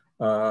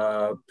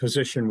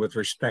position with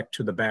respect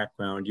to the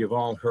background. You've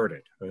all heard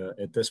it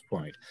at this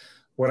point.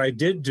 What I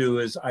did do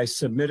is I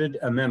submitted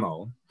a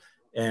memo,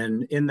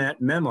 and in that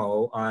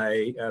memo,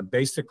 I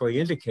basically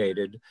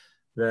indicated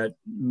that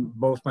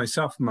both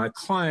myself and my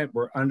client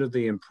were under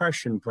the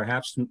impression,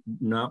 perhaps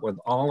not with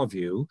all of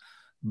you,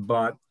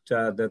 but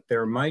that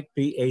there might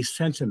be a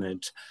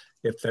sentiment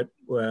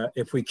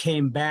if we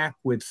came back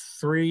with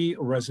 3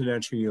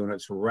 residential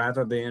units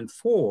rather than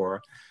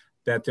 4,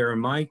 that there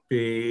might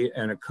be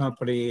an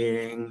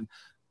accompanying,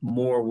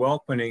 more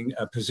welcoming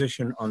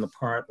position on the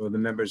part of the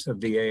members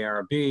of the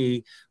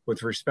ARB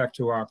with respect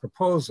to our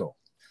proposal.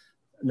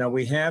 Now,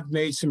 we have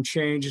made some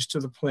changes to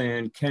the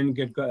plan. Ken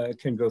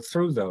can go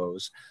through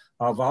those.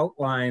 I've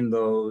outlined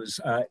those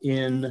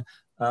in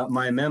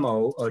my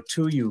memo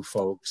to you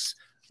folks.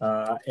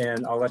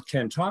 and I'll let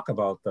Ken talk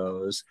about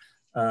those.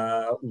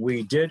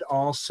 We did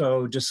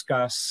also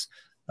discuss,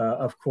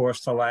 of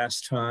course, the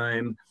last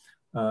time,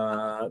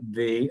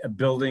 the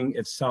building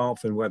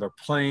itself and whether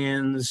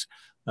plans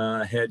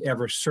had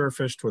ever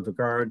surfaced with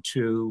regard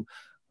to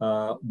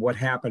what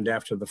happened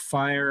after the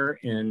fire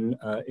in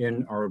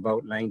or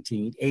about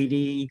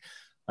 1980.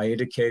 I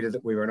indicated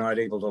that we were not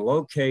able to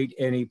locate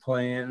any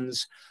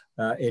plans.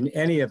 In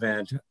any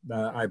event,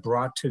 I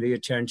brought to the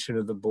attention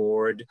of the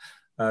board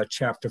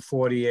Chapter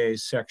 40A,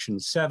 Section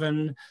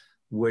 7,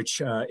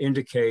 which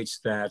indicates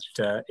that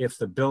if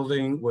the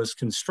building was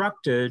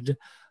constructed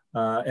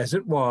as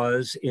it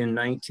was in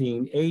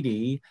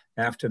 1980,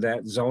 after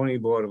that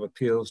Zoning Board of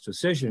Appeals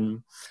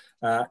decision,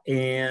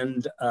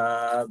 and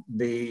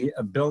the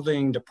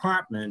building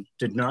department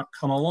did not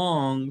come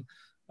along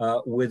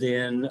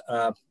within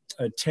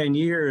 10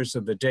 years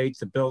of the date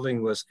the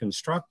building was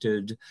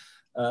constructed,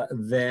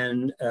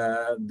 then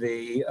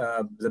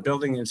the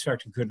building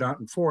inspector could not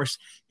enforce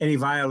any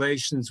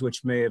violations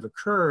which may have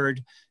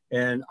occurred.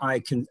 And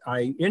I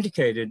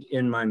indicated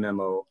in my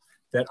memo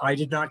that I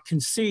did not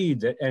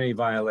concede that any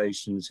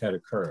violations had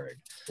occurred.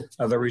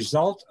 The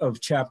result of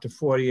Chapter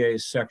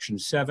 48, Section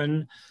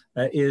 7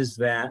 is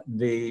that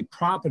the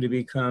property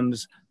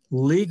becomes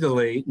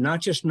legally, not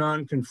just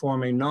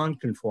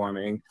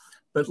non-conforming,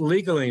 but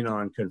legally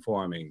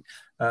non-conforming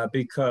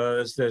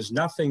because there's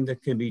nothing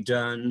that can be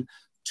done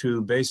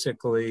to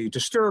basically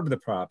disturb the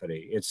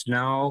property. It's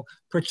now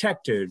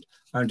protected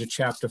under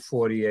Chapter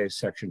 48,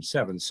 Section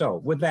 7.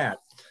 So with that,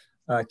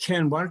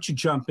 Ken, why don't you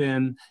jump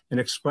in and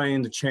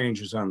explain the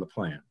changes on the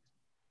plan?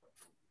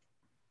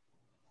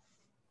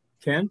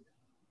 Ken?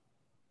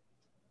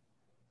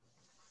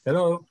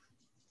 Hello?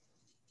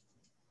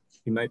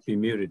 He might be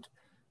muted.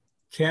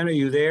 Ken, are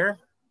you there?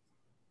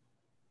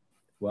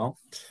 Well,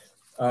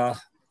 I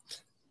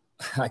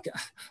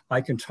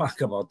can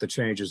talk about the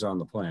changes on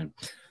the plan.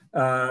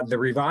 The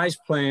revised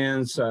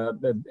plans,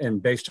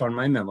 and based on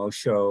my memo,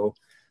 show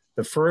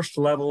the first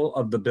level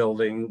of the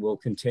building will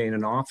contain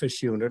an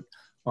office unit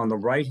on the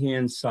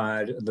right-hand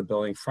side of the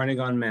building, fronting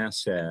on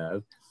Mass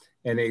Ave,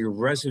 and a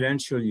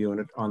residential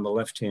unit on the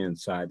left-hand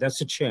side.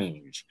 That's a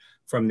change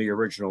from the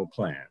original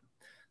plan.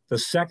 The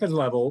second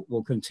level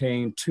will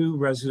contain 2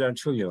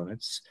 residential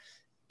units.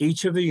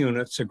 Each of the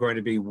units are going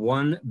to be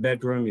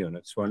 1-bedroom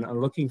units. We're not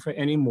looking for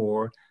any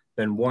more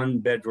than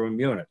 1-bedroom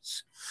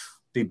units.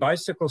 The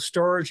bicycle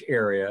storage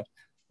area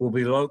will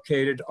be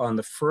located on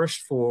the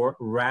first floor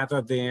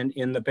rather than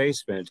in the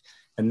basement.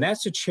 And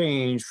that's a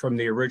change from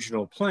the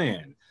original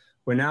plan.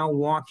 We're now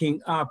walking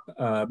up,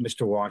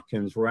 Mr.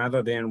 Watkins,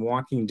 rather than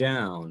walking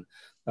down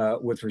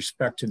with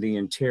respect to the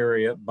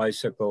interior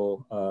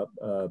bicycle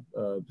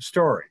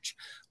storage.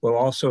 We'll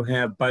also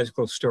have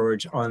bicycle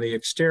storage on the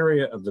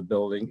exterior of the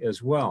building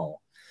as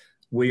well.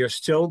 We are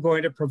still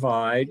going to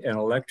provide an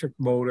electric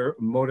motor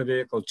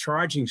vehicle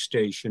charging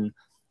station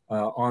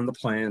on the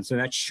plans, and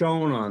that's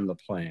shown on the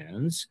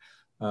plans.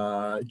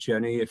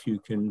 Jenny, if you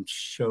can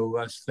show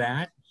us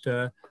that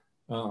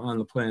on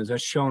the plans,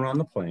 that's shown on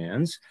the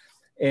plans.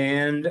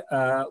 And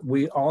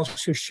we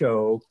also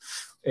show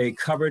a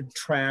covered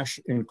trash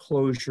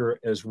enclosure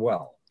as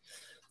well.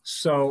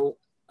 So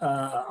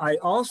I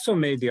also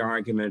made the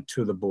argument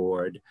to the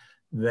board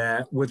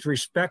that with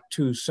respect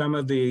to some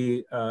of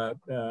the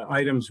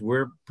items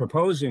we're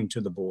proposing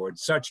to the board,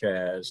 such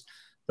as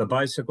the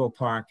bicycle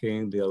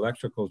parking, the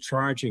electrical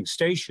charging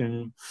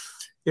station,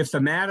 if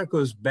the matter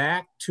goes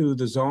back to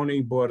the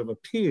Zoning Board of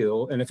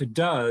Appeal, and if it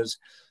does,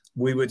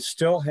 we would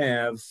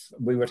have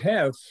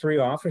 3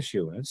 office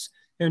units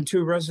and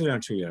 2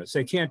 residential units.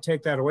 They can't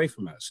take that away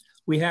from us.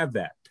 We have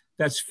that.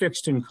 That's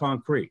fixed in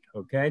concrete,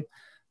 okay?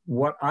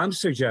 What I'm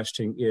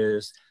suggesting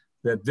is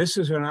that this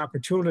is an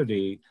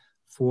opportunity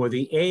for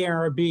the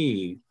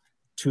ARB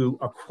to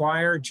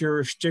acquire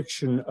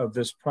jurisdiction of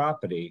this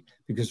property,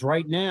 because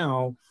right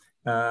now,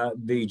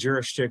 the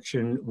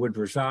jurisdiction would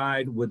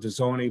reside with the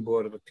Zoning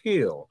Board of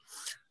Appeal.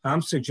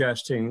 I'm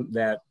suggesting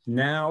that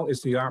now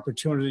is the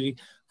opportunity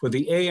for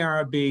the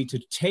ARB to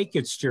take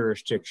its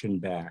jurisdiction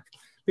back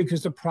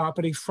because the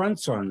property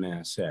fronts on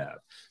Mass Ave.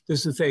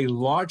 This is a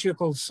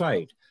logical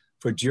site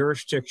for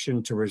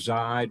jurisdiction to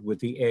reside with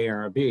the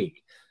ARB.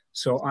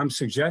 So I'm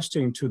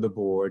suggesting to the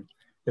board,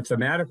 if the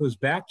matter goes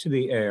back to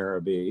the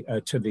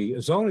ARB, to the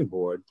Zoning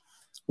Board,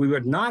 we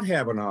would not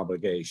have an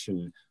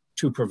obligation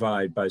to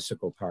provide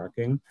bicycle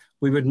parking.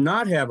 We would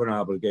not have an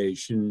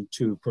obligation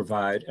to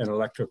provide an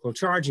electrical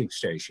charging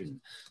station.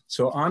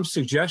 So I'm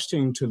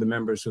suggesting to the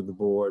members of the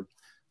board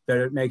that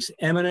it makes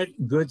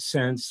eminent good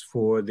sense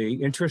for the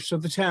interests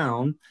of the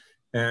town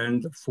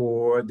and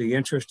for the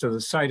interest of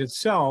the site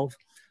itself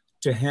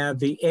to have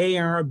the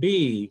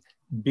ARB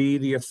be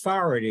the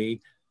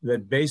authority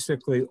that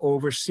basically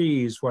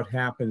oversees what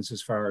happens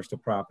as far as the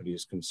property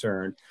is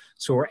concerned.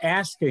 So we're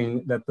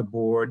asking that the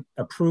board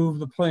approve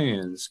the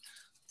plans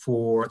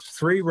for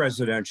 3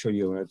 residential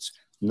units,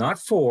 not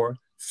 4,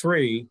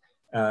 3,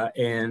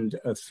 and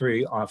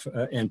 2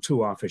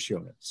 office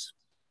units.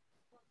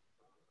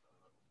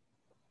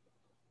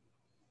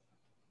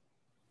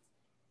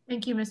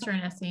 Thank you, Mr.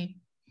 Anesi.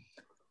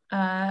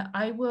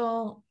 I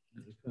will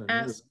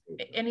ask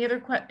any other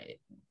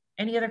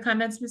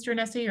comments, Mr.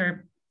 Nessie,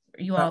 or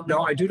are you all?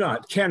 No, I do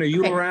not. Ken, are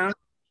you okay. around?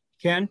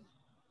 Ken?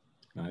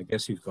 I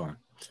guess he's gone.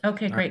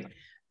 Okay, great.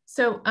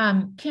 So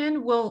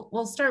Ken,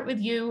 we'll start with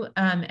you,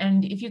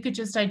 and if you could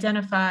just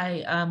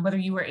identify whether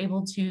you were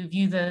able to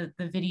view the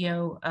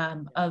video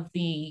of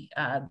the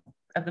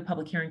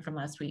public hearing from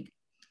last week.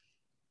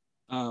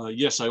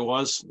 Yes, I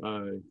was.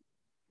 I'd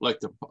like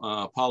to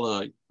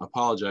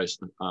apologize.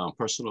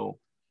 Personal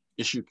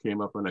issue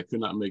came up and I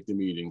could not make the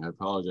meeting. I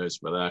apologize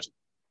for that.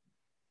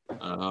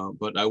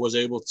 But I was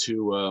able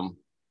to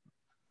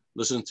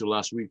listen to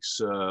last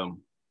week's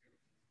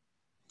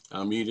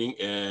meeting,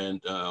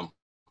 and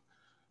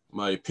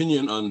my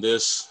opinion on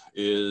this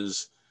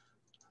is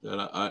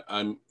that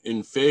I'm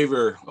in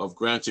favor of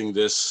granting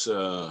this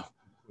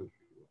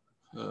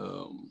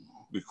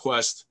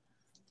request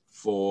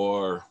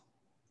for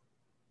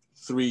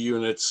 3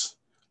 units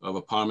of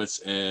apartments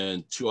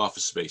and 2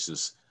 office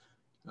spaces.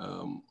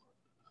 I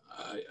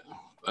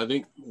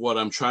think what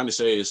I'm trying to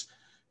say is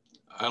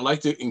I'd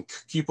like to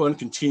keep on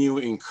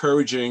continuing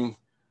encouraging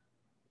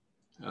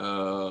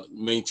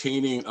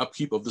maintaining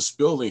upkeep of this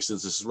building,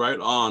 since it's right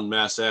on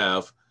Mass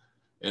Ave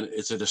and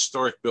it's an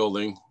historic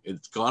building.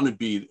 It's going to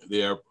be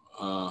there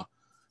for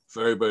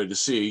everybody to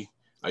see.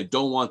 I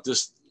don't want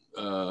this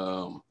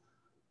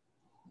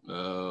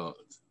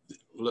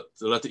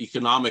let the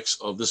economics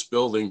of this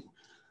building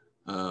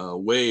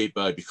weighed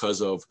by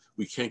because of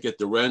we can't get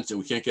the rent and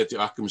we can't get the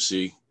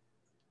occupancy,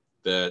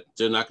 that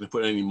they're not going to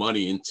put any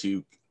money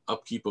into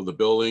upkeep of the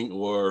building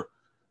or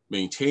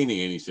maintaining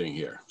anything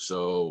here.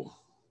 So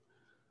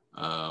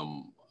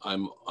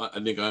I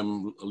think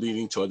I'm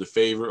leaning toward the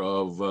favor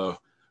of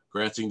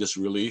granting this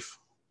relief.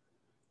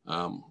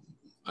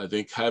 I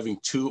think having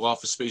 2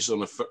 office spaces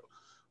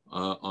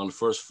on the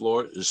first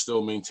floor is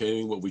still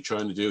maintaining what we're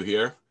trying to do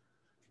here.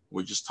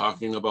 We're just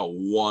talking about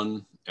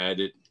 1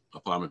 added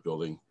apartment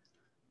building,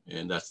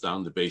 and that's down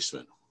in the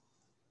basement.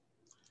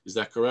 Is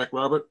that correct,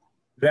 Robert?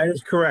 That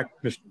is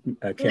correct, Mr.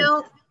 Ken.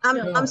 No,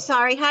 I'm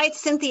sorry. Hi,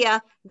 it's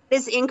Cynthia.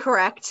 This is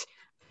incorrect.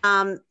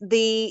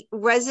 The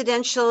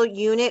residential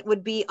unit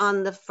would be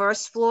on the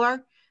first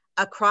floor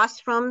across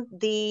from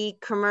the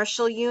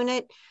commercial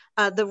unit.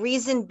 The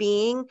reason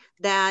being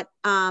that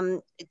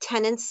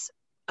tenants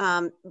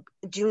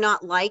do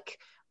not like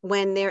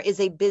when there is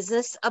a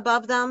business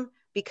above them,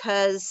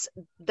 because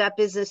that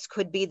business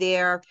could be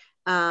there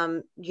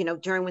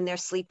during when they're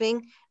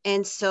sleeping.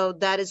 And so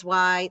that is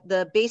why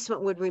the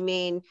basement would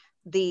remain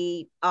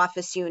the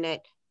office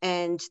unit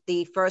and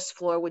the first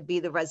floor would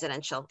be the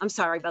residential. I'm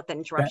sorry about that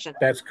interruption.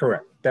 That's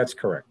correct. That's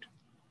correct.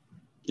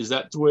 Is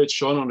that the way it's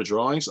shown on the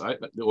drawings,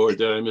 or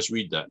did I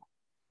misread that?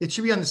 It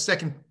should be on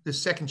the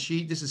second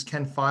sheet. This is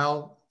Ken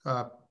File,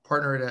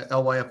 partner at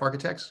LYF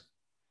Architects.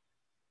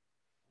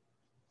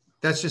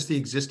 That's just the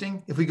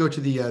existing. If we go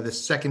to the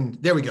second,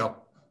 there we go.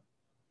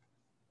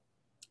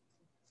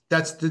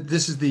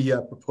 This is the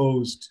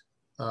proposed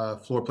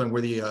floor plan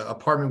where the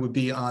apartment would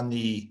be on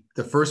the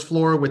first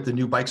floor with the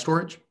new bike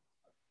storage.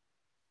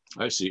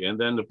 I see. And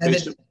then the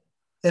basement.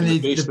 And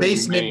the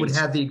basement would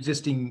have the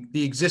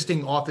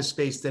existing office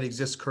space that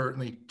exists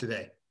currently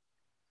today.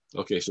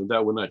 Okay, so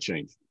that will not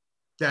change.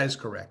 That is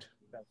correct.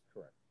 That's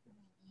correct.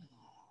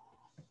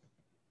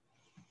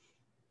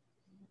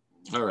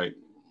 All right,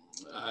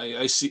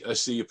 I see.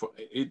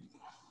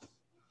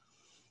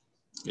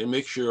 It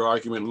makes your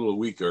argument a little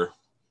weaker,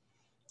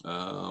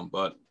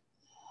 but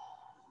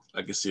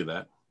I can see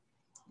that.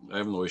 I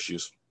have no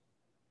issues.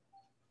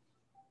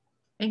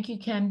 Thank you,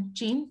 Ken.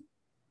 Jean?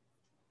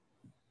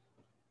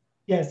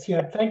 Yes,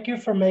 yeah, thank you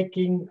for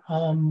making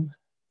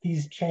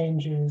these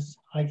changes.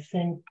 I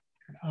think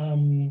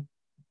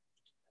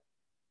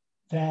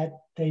that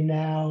they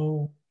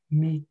now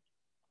meet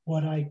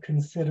what I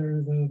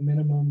consider the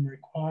minimum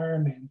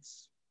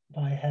requirements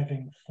by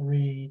having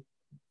 3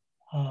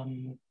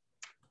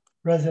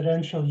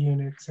 residential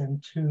units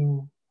and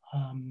 2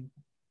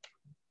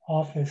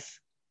 office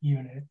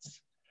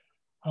units.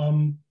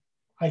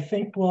 I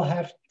think we'll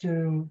have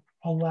to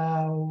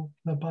allow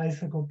the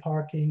bicycle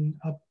parking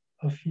up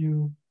a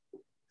few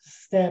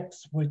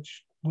steps,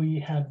 which we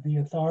have the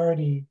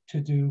authority to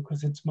do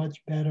because it's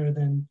much better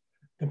than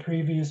the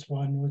previous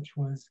one, which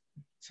was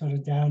sort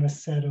of down a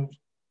set of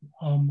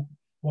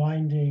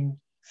winding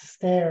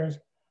stairs.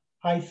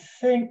 I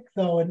think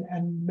though,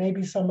 and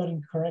maybe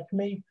somebody correct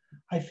me,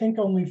 I think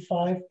only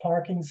 5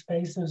 parking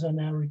spaces are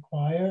now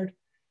required.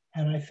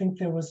 And I think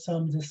there was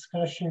some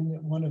discussion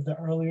at one of the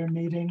earlier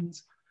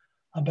meetings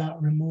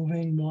about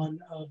removing one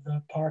of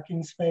the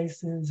parking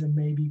spaces and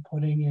maybe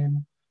putting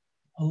in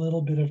a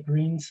little bit of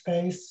green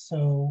space.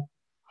 So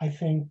I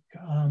think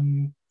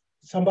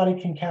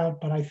somebody can count,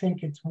 but I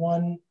think it's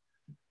 1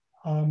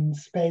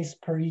 space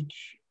per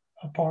each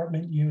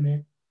apartment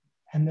unit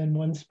and then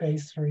 1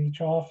 space for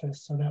each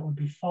office. So that would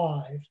be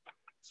 5.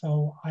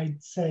 So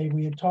I'd say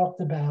we had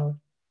talked about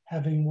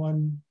having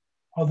 1.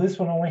 Oh, this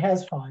one only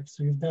has 5,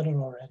 so you've done it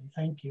already.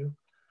 Thank you.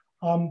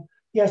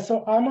 Yeah,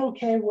 so I'm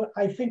okay with,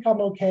 I think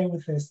I'm okay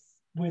with this.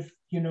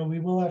 We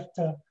will have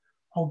to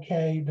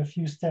okay the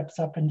few steps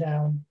up and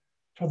down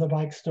for the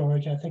bike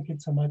storage. I think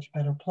it's a much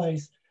better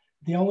place.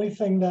 The only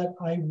thing that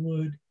I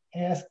would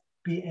ask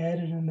be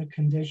added in the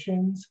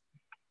conditions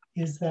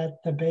is that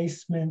the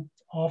basement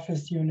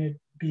office unit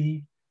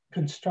be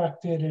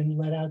constructed and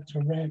let out to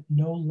rent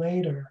no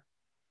later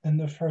than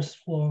the first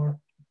floor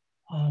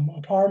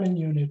apartment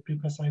unit,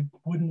 because I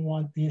wouldn't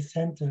want the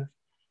incentive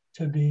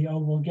to be, oh,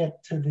 we'll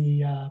get to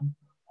the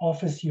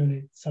office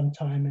unit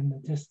sometime in the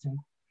distant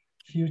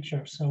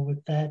future. So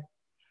with that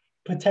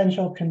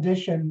potential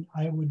condition,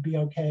 I would be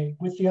okay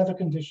with the other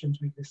conditions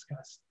we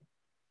discussed.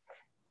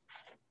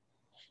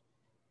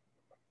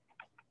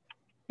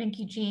 Thank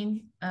you,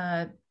 Jean.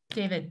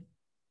 David.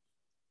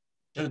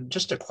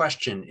 Just a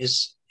question,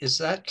 is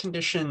that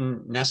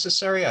condition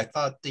necessary? I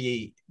thought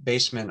the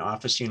basement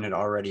office unit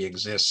already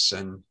exists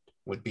and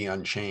would be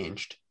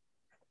unchanged.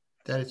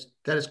 That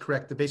is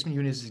correct. The basement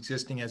unit is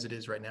existing as it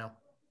is right now.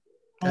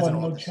 Oh,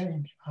 no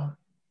change.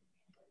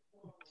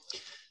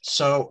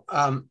 So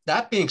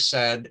that being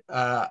said,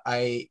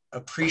 I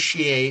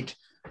appreciate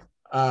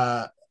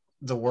the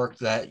work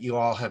that you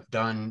all have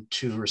done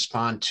to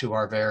respond to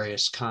our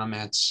various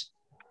comments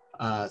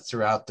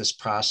throughout this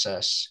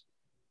process.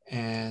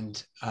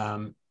 And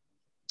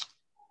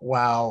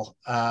while,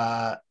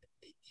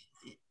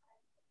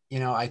 you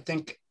know, I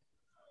think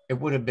it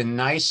would have been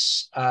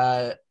nice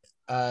to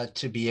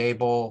be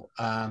able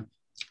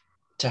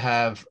to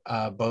have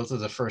both of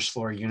the first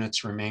floor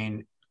units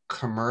remain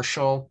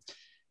commercial.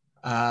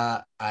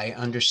 I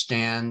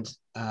understand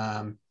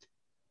and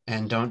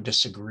don't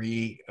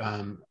disagree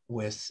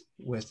with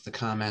the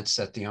comments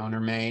that the owner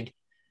made.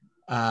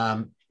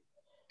 And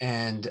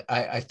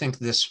I think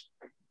this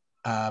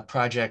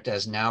project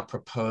as now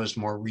proposed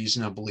more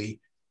reasonably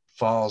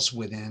falls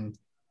within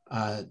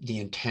the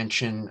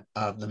intention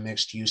of the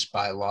mixed use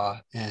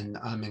bylaw, and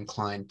I'm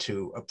inclined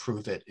to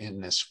approve it in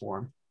this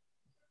form.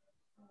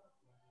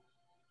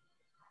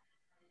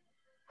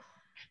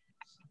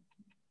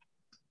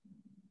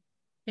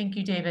 Thank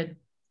you, David.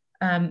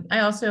 I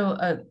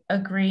also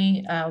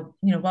agree. You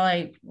know, while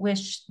I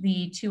wish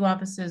the two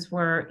offices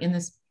were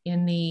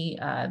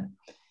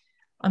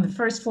on the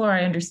first floor,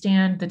 I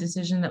understand the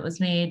decision that was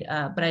made,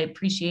 but I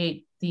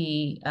appreciate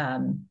the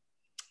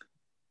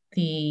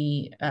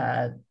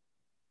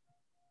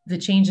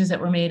changes that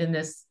were made in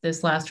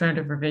this last round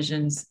of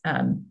revisions,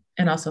 and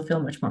also feel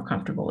much more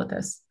comfortable with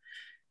this.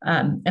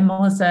 And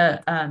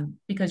Melissa,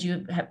 because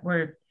you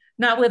were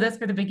not with us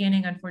for the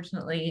beginning,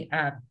 unfortunately,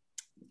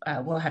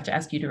 we'll have to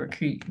ask you to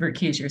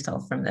recuse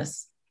yourself from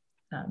this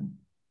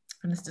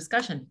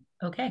discussion.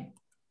 Okay.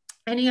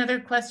 Any other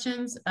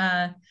questions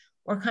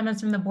or comments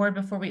from the board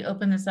before we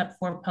open this up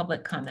for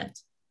public comment?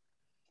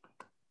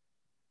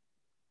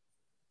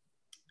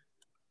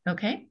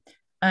 Okay.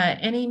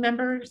 Any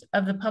members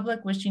of the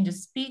public wishing to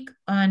speak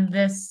on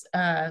this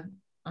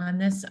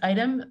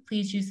item,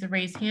 please use the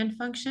raise hand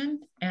function,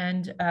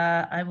 and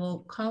I will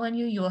call on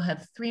you. You will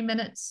have 3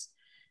 minutes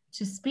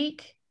to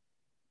speak.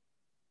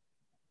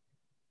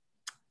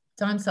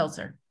 Don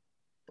Seltzer.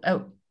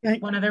 Oh,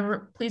 one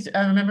other, please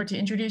remember to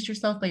introduce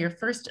yourself by your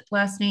first,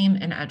 last name,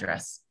 and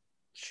address.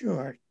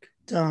 Sure.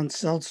 Don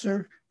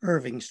Seltzer,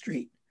 Irving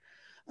Street.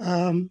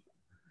 I'd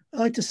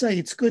like to say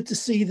it's good to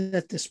see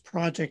that this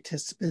project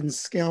has been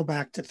scaled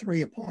back to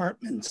 3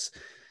 apartments,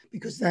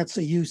 because that's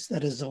a use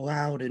that is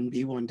allowed in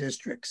B1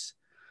 districts.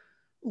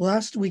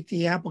 Last week,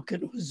 the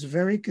applicant was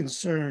very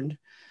concerned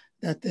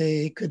that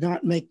they could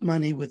not make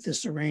money with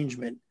this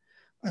arrangement.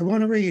 I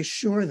want to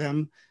reassure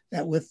them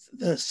that with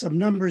some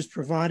numbers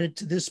provided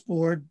to this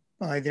board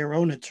by their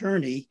own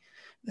attorney,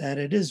 that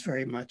it is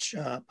very much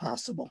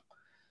possible.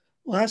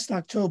 Last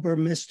October,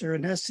 Mr.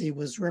 Anesi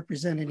was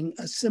representing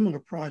a similar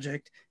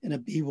project in a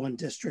B1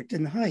 district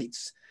in the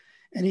Heights,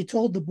 and he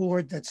told the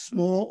board that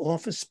small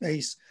office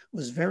space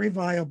was very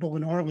viable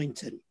in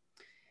Arlington.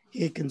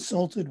 He had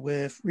consulted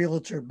with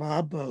Realtor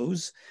Bob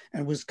Bose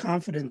and was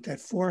confident that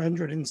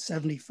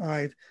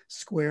 475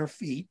 square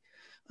feet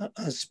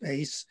a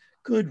space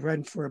could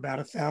rent for about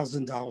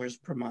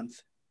 $1,000 per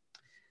month.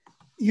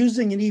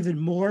 Using an even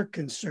more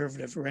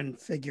conservative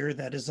rent figure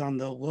that is on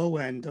the low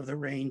end of the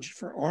range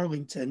for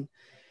Arlington,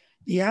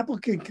 the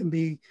applicant can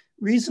be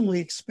reasonably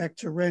expect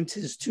to rent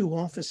his 2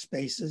 office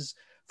spaces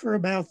for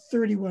about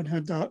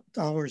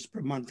 $3,100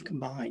 per month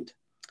combined.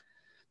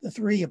 The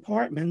 3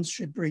 apartments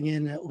should bring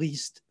in at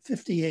least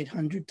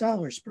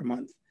 $5,800 per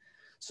month.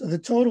 So the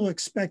total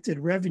expected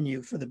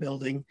revenue for the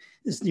building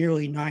is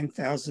nearly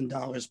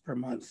 $9,000 per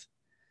month.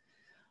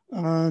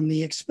 On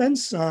the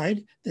expense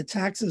side, the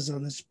taxes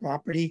on this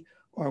property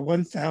are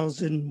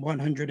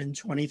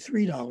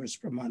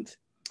 $1,123 per month.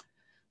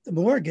 The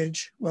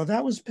mortgage, well,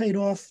 that was paid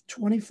off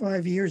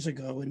 25 years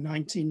ago in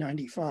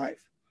 1995.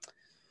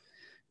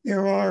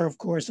 There are, of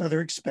course,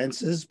 other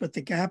expenses, but the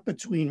gap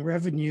between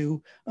revenue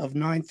of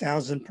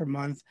 $9,000 per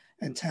month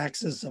and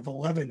taxes of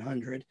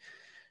 $1,100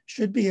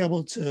 should be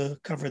able to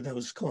cover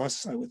those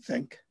costs, I would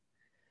think.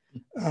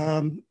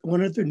 One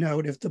other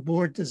note, if the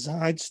board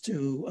decides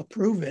to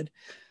approve it,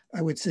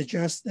 I would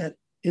suggest that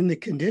in the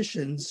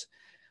conditions,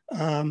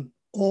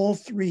 all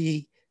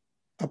 3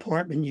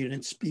 apartment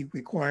units be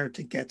required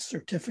to get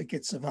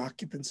certificates of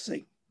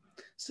occupancy,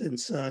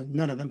 since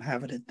none of them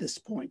have it at this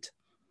point.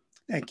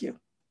 Thank you.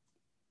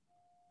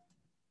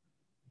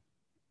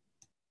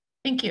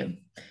 Thank you.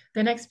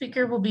 The next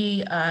speaker will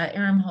be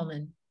Aram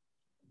Holman.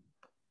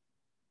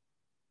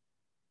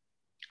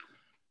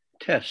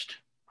 Test.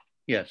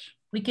 Yes.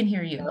 We can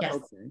hear you. Yes.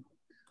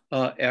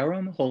 Okay.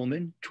 Aram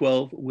Holman,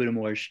 12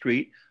 Whittemore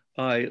Street.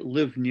 I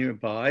live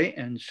nearby,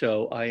 and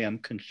so I am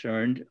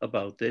concerned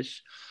about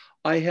this.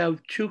 I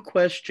have two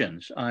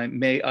questions.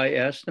 May I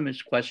ask them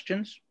as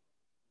questions?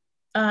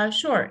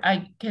 Sure.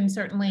 I can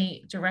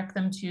certainly direct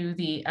them to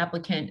the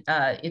applicant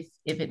if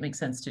it makes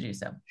sense to do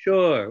so.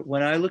 Sure.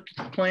 When I looked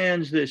at the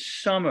plans this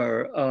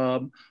summer,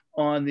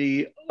 on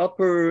the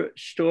upper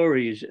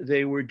stories,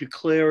 they were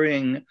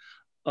declaring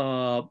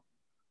what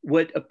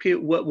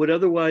would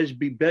otherwise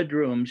be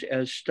bedrooms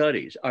as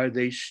studies. Are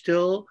they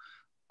still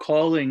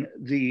calling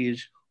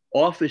these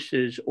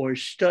offices or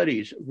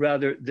studies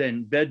rather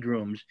than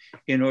bedrooms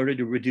in order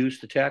to reduce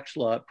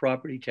the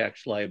property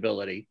tax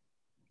liability?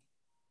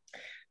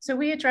 So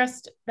we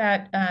addressed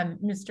that,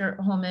 Mr.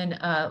 Holman,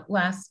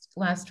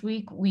 last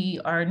week.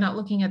 We are not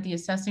looking at the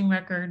assessing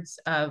records.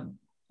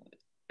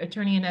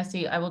 Attorney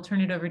Anesi, I will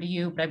turn it over to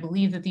you, but I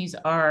believe that these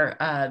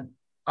are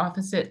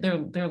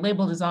they're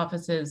labeled as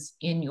offices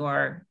in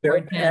your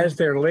as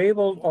they're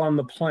labeled on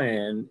the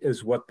plan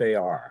is what they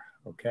are.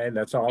 Okay,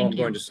 that's all I'm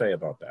going to say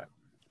about that.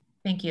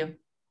 Thank you.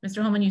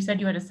 Mr. Holman, you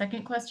said you had a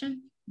second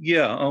question?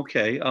 Yeah,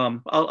 okay.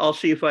 I'll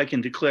see if I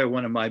can declare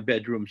one of my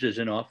bedrooms as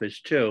an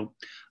office too.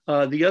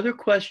 The other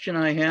question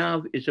I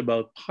have is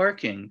about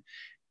parking,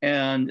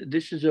 and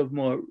this is of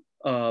more,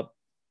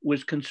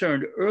 was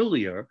concerned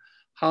earlier.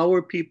 How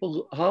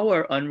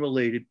are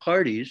unrelated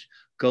parties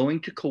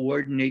going to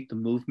coordinate the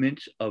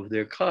movements of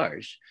their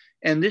cars?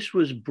 And this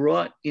was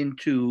brought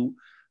into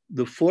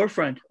the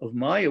forefront of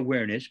my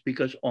awareness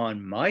because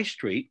on my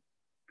street,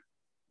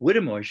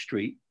 Whittemore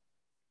Street,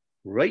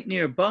 right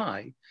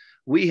nearby,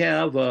 we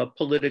have a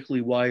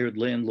politically wired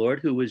landlord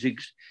who is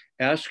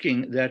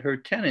asking that her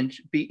tenants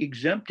be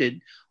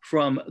exempted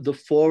from the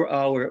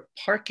 4-hour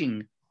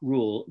parking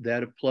rule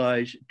that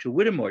applies to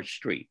Whittemore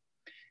Street.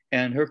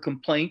 And her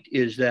complaint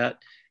is that,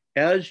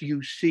 as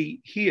you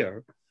see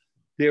here,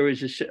 there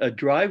is a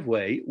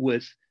driveway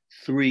with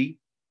 3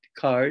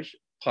 cars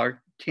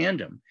parked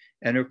tandem.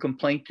 And her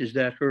complaint is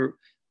that her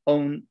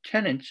own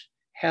tenants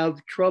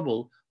have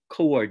trouble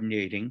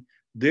coordinating.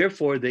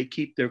 Therefore, they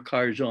keep their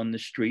cars on the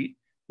street,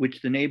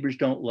 which the neighbors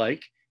don't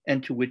like,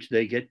 and to which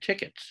they get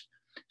tickets.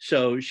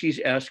 So she's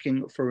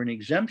asking for an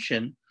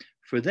exemption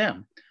for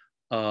them.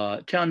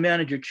 Town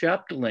Manager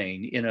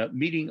Chapdelaine, in a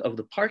meeting of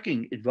the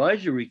Parking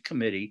Advisory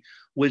Committee,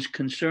 was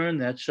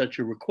concerned that such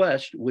a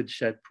request would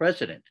set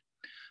precedent.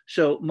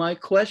 So my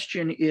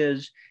question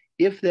is,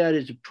 if that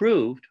is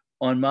approved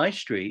on my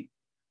street,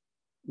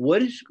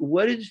 what is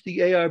the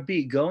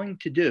ARB going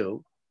to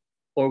do,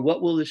 or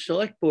what will the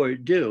select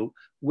board do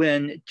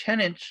when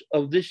tenants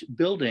of this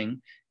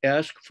building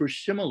ask for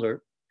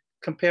similar,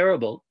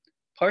 comparable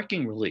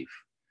parking relief?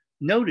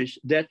 Notice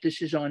that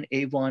this is on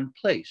Avon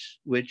Place,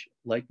 which,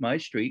 like my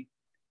street,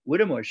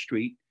 Whittemore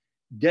Street,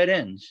 dead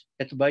ends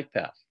at the bike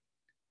path.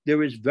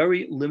 There is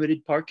very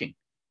limited parking.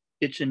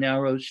 It's a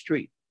narrow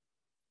street.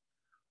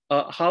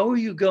 How are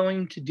you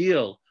going to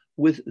deal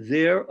with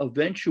their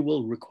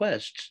eventual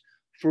requests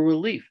for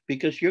relief?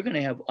 Because you're going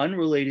to have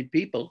unrelated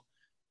people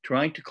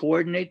trying to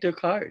coordinate their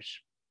cars.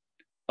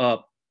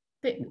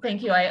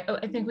 Thank you.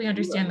 I think we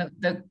understand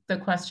the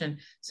question.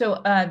 So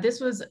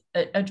this was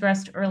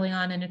addressed early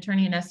on, and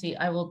Attorney Anesi,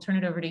 I will turn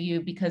it over to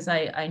you because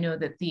I know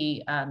that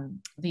the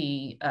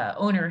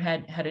owner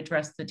had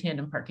addressed the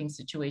tandem parking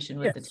situation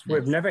with the tenants.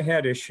 We've never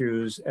had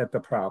issues at the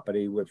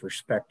property with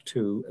respect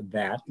to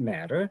that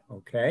matter,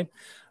 okay?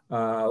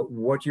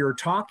 What you're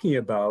talking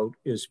about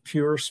is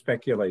pure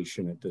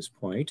speculation at this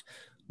point.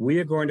 We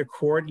are going to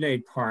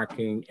coordinate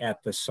parking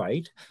at the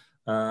site.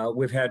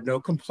 We've had no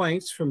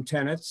complaints from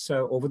tenants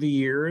over the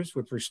years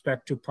with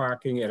respect to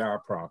parking at our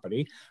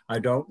property. I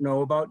don't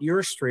know about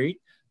your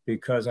street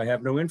because I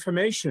have no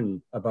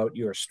information about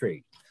your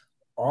street.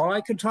 All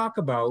I can talk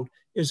about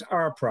is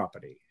our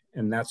property,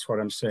 and that's what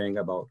I'm saying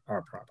about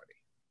our property.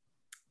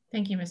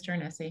 Thank you, Mr.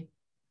 Anesi.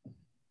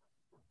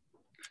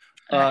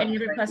 Any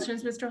other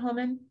questions, Mr.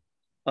 Holman?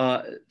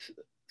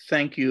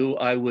 Thank you.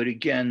 I would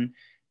again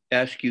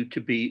ask you to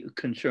be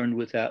concerned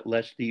with that,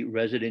 lest the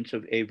residents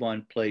of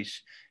Avon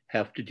Place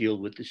have to deal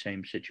with the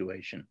same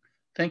situation.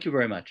 Thank you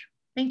very much.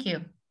 Thank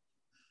you.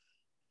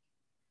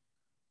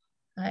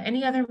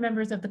 Any other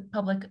members of the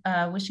public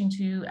wishing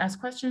to ask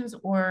questions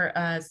or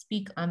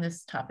speak on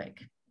this topic?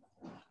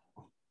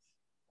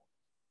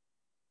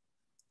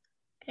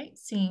 Okay,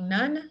 seeing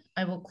none,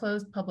 I will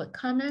close public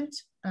comment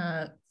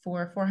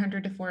for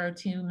 400 to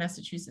 402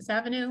 Massachusetts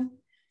Avenue.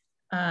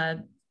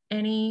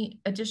 Any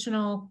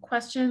additional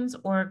questions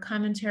or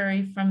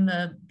commentary from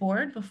the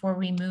board before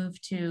we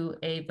move to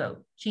a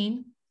vote?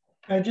 Jean?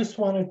 I just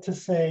wanted to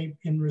say,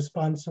 in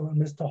response to what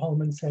Mr.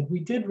 Holman said, we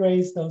did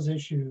raise those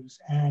issues,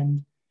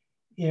 and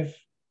if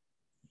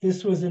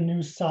this was a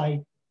new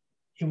site,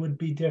 it would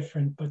be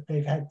different, but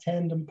they've had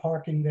tandem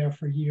parking there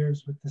for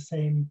years with the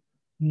same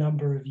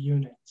number of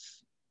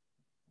units.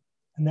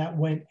 And that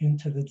went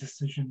into the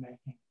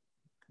decision-making.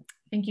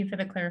 Thank you for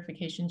the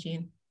clarification,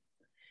 Jean.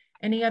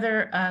 Any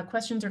other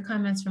questions or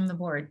comments from the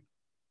board?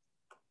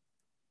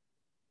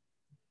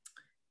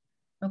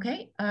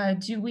 Okay,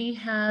 do we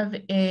have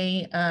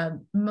a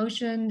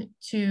motion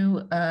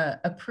to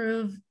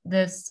approve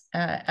this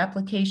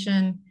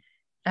application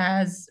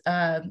as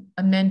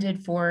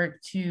amended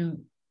to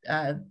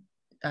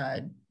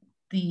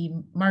the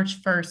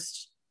March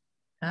 1st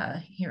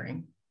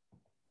hearing?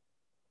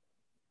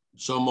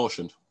 So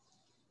motioned.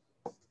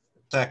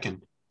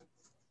 Second.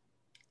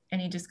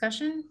 Any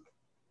discussion?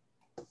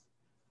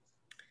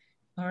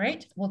 All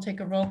right, we'll take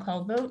a roll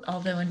call vote. All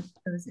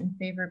those in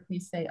favor,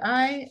 please say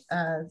aye.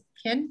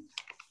 Ken?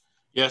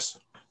 Yes.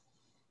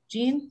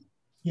 Jean?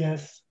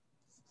 Yes.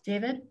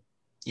 David?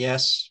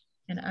 Yes.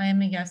 And I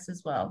am a yes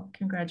as well.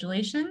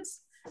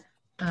 Congratulations.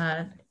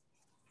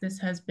 This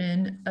has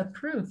been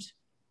approved.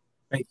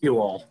 Thank you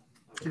all.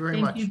 Thank you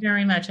very much. Thank you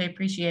very much. I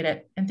appreciate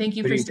it. And thank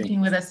you for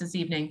speaking with us this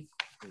evening.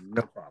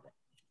 No problem.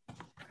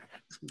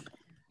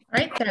 All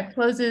right, that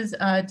closes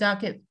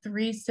docket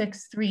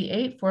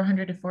 3638,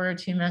 400 to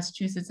 402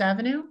 Massachusetts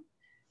Avenue.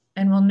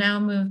 And we'll now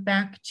move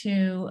back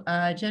to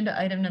agenda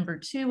item number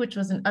 2, which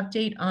was an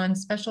update on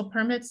special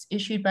permits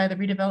issued by the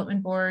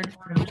Redevelopment Board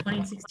from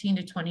 2016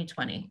 to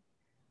 2020.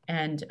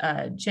 And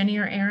Jenny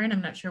or Aaron,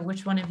 I'm not sure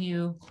which one of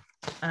you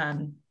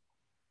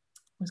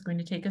was going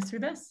to take us through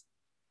this.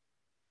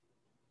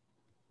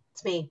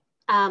 It's me.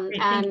 Great,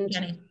 thank and you,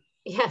 Jenny.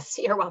 Yes,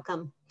 you're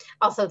welcome.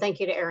 Also, thank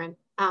you to Aaron.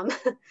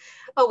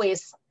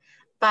 Always.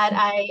 But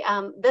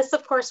this,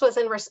 of course, was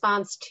in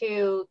response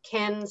to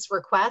Ken's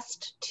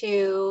request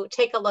to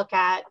take a look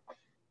at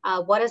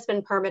what has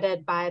been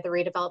permitted by the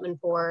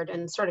Redevelopment Board.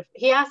 And sort of,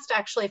 he asked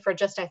actually for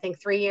just, I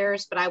think, 3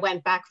 years, but I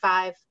went back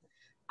 5.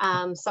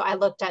 So I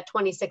looked at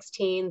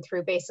 2016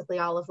 through basically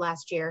all of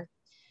last year.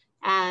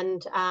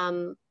 And,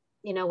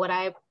 you know, what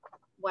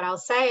I'll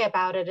say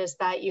about it is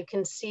that you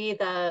can see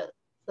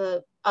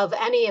of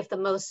any of the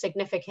most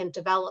significant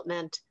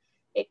development,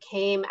 it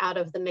came out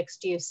of the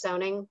mixed use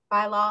zoning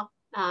bylaw.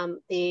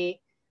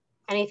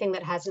 Anything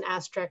that has an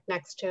asterisk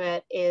next to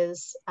it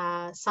is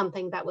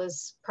something that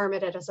was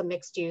permitted as a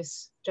mixed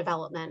use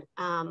development.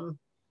 And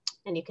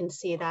you can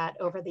see that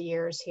over the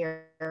years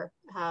here,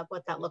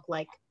 what that looked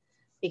like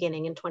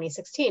beginning in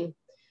 2016.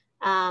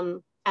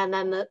 And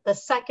then the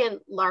second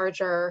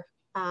larger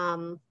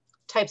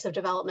types of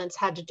developments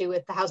had to do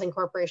with the Housing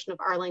Corporation of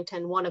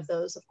Arlington. One of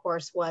those, of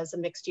course, was a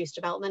mixed use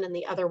development, and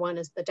the other one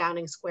is the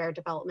Downing Square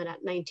development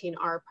at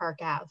 19R Park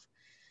Ave.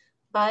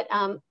 But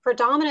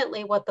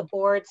predominantly what the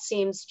board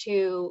seems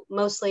to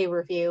mostly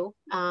review,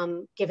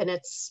 given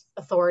its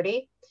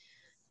authority,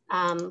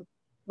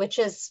 which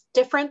is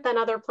different than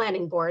other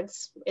planning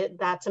boards.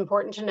 That's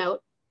important to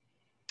note.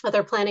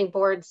 Other planning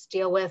boards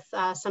deal with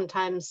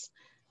sometimes,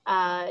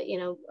 you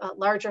know,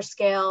 larger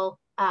scale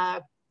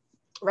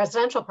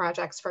residential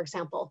projects, for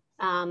example,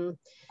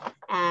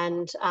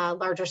 and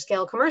larger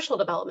scale commercial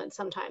development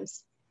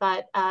sometimes.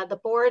 But the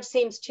board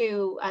seems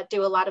to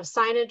do a lot of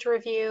signage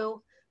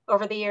review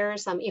over the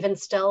years, even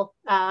still,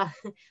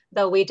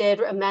 though we did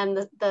amend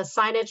the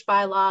signage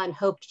bylaw and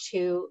hoped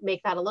to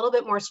make that a little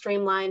bit more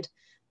streamlined.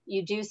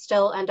 You do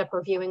still end up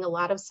reviewing a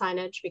lot of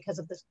signage because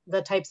of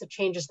the types of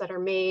changes that are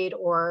made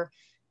or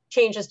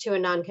changes to a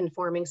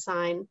non-conforming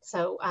sign.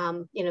 So,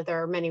 you know,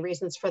 there are many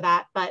reasons for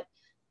that, but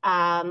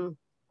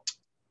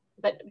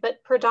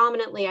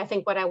predominantly, I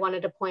think what I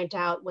wanted to point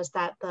out was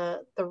that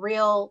the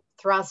real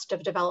thrust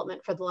of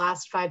development for the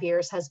last 5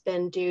 years has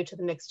been due to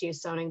the mixed use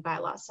zoning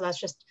bylaw. So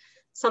that's just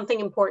something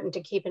important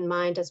to keep in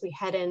mind as we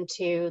head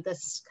into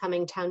this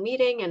coming town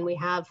meeting. And we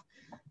have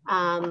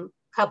a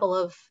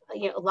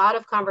lot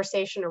of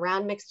conversation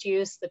around mixed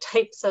use, the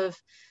types of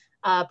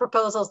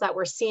proposals that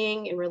we're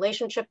seeing in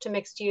relationship to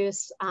mixed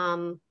use.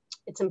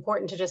 It's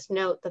important to just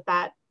note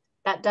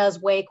that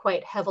does weigh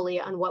quite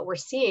heavily on what we're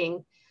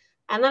seeing.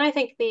 And then I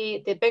think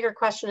the bigger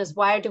question is,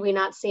 why do we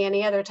not see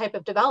any other type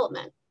of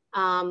development?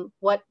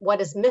 What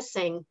is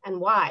missing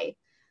and why?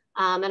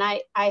 And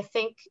I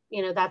think,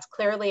 you know, that's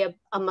clearly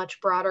a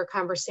much broader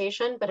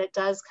conversation, but it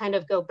does kind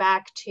of go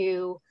back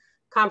to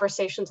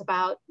conversations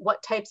about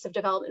what types of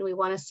development we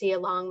want to see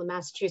along the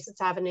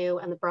Massachusetts Avenue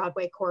and the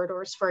Broadway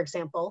corridors, for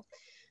example,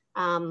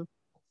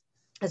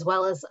 as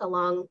well as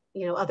along,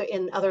 you know,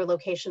 in other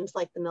locations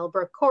like the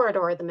Millbrook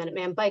corridor, the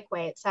Minuteman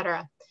Bikeway, et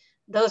cetera.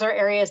 Those are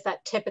areas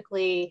that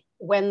typically,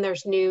 when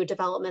there's new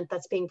development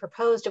that's being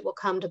proposed, it will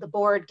come to the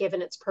board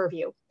given its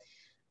purview.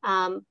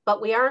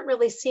 But we aren't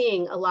really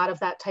seeing a lot of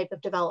that type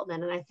of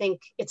development. And I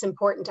think it's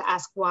important to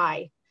ask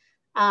why.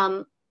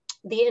 The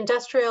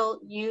industrial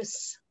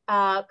use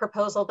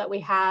proposal that we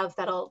have,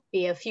 that'll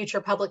be a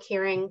future public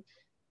hearing,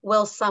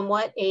 will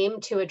somewhat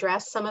aim to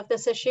address some of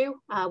this issue,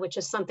 which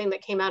is something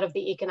that came out of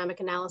the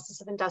economic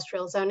analysis of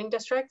industrial zoning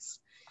districts.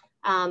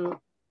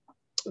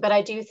 But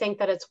I do think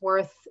that it's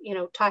worth, you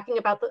know, talking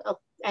about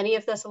any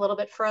of this a little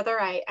bit further.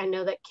 I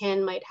know that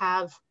Ken might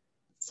have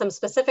some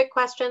specific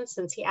questions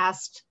since he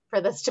asked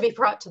for this to be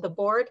brought to the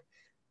board.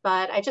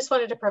 But I just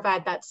wanted to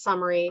provide that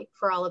summary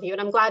for all of you.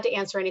 And I'm glad to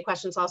answer any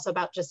questions also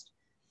about just,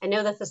 I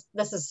know that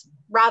this is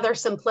rather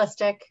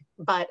simplistic,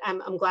 but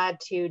I'm glad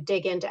to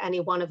dig into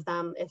any one of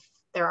them if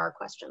there are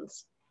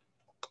questions.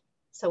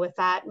 So with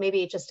that,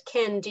 maybe just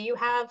Ken,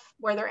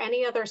 were there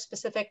any other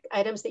specific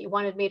items that you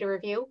wanted me to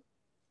review?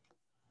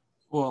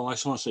 Well, I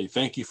just want to say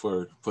thank you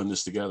for putting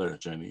this together,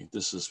 Jenny.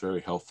 This is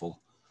very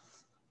helpful.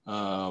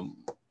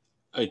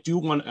 I do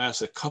want to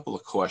ask a couple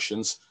of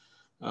questions.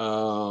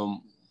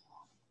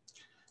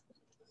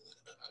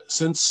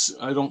 Since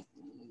I don't,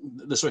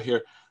 this right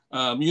here,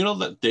 you know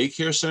that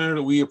daycare center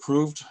that we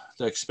approved,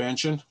 the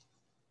expansion?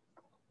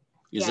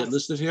 Is it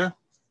listed here?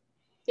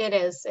 It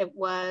is. It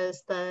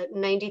was the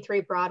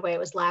 93 Broadway. It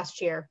was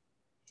last year,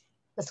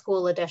 the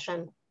school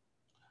edition.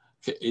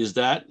 Okay, is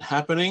that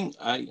happening?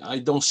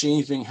 I don't see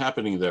anything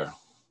happening there.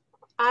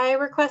 I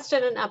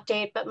requested an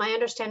update, but my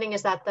understanding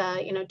is that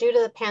due to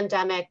the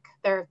pandemic,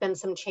 there have been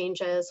some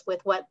changes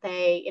with what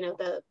they,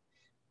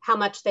 how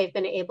much they've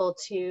been able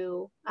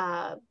to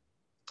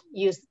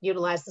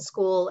utilize the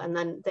school, and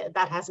then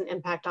that has an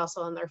impact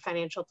also on their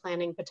financial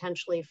planning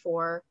potentially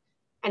for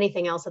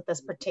anything else at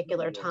this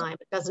particular time.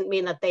 It doesn't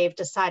mean that they've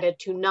decided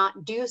to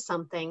not do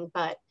something,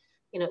 but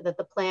that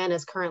the plan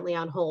is currently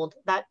on hold.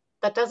 That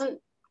doesn't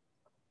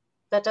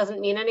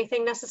mean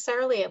anything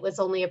necessarily. It was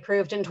only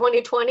approved in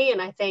 2020,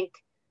 and I think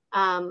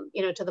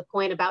to the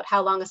point about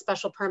how long a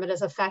special permit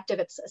is effective,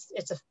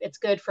 it's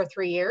good for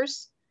 3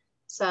 years.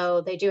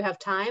 So they do have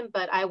time,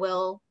 but I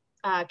will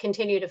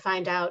continue to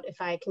find out if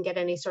I can get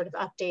any sort of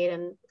update,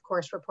 and of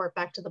course report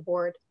back to the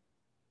board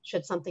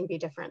should something be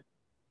different.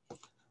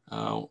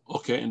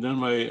 Okay, and then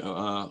my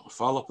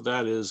follow-up to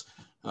that is,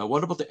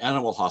 what about the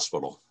animal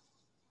hospital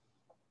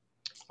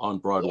on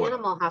Broadway? The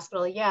animal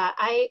hospital, yeah.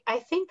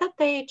 I think that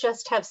they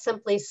just have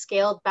simply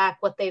scaled back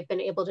what they've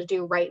been able to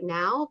do right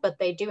now, but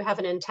they do have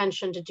an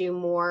intention to do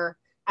more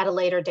at a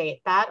later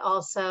date. That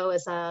also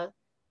is a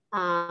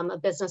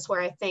business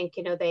where I think,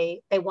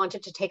 they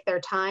wanted to take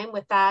their time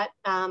with that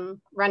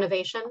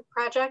renovation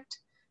project.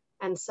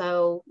 And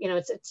so,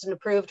 it's an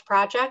approved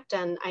project,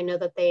 and I know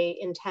that they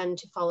intend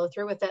to follow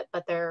through with it,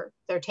 but they're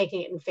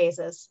taking it in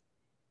phases.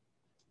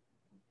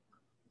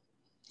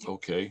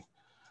 Okay.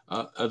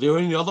 Are there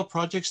any other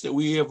projects that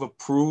we have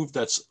approved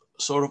that's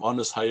sort of on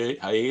this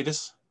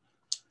hiatus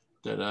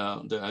that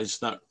I'm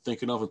just not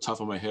thinking of on the top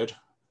of my head?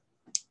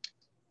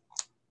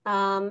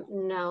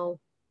 No,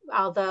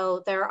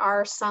 although there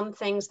are some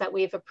things that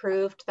we've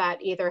approved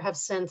that either have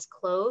since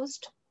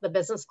closed, the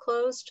business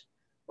closed,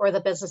 or the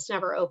business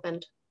never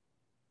opened.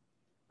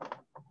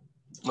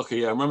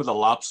 Okay, yeah, I remember the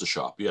lobster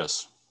shop,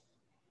 yes.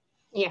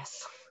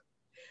 Yes,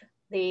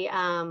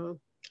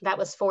 that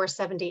was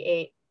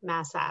 478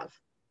 Mass Ave.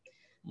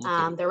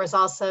 Okay. There was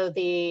also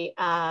the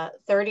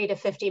 30 to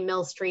 50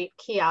 Mill Street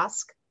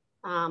kiosk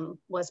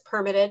was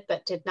permitted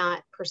but did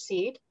not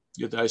proceed.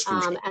 Yeah, the ice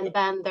cream shop. And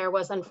then there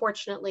was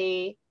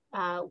unfortunately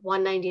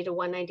 190 to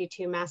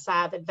 192 Mass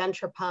Ave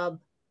Adventure Pub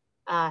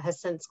has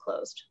since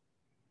closed.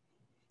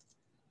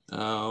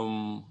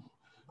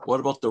 What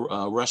about the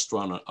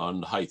restaurant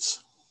on the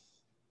Heights?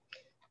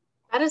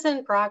 That is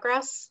in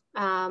progress,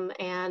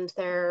 and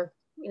they're,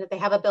 they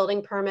have a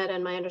building permit,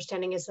 and my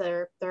understanding is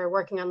they're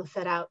working on the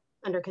fit out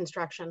under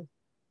construction.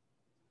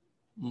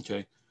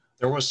 Okay.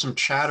 There was some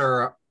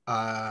chatter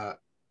on,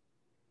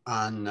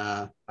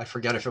 I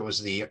forget if it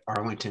was the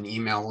Arlington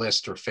email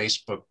list or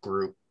Facebook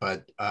group,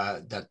 but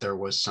that there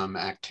was some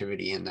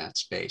activity in that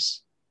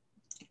space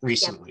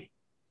recently. Yep.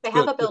 They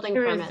have a building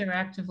permit. They're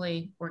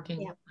actively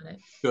working on it.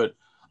 Good.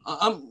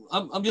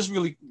 I'm just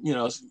really,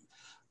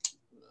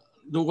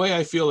 the way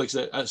I feel is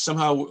that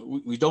somehow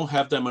we don't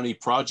have that many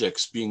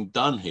projects being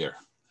done here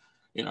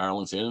in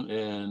Arlington,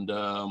 and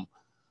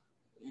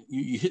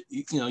you're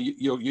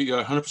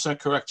 100%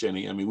 correct,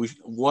 Jenny. I mean,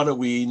 what are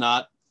we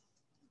not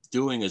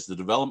doing as the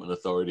development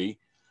authority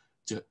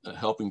to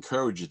help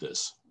encourage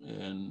this?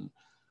 And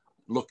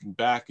looking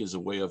back is a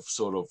way of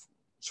sort of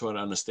trying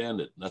to understand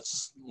it.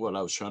 That's what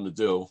I was trying to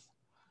do.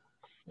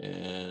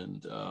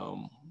 And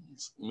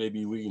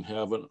maybe we can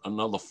have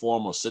another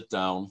formal sit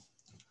down,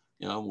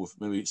 with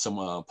maybe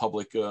some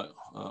public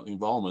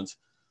involvement,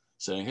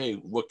 saying, hey,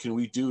 what can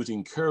we do to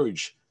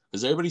encourage?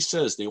 Because everybody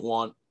says they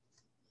want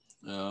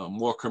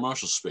more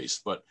commercial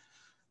space, but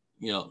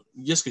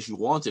just because you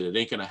want it, it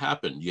ain't going to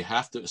happen. You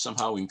have to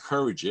somehow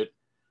encourage it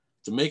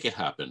to make it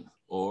happen.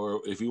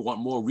 Or if you want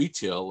more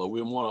retail, or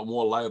we want a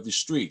more lively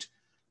street,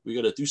 we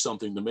got to do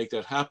something to make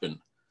that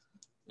happen.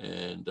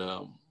 And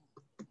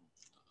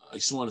I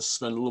just want to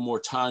spend a little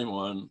more time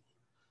on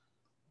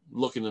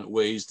looking at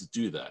ways to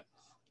do that.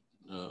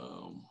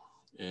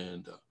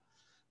 And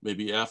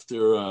maybe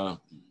after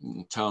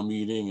town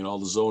meeting and all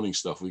the zoning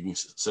stuff, we can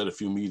set a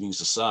few meetings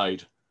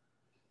aside,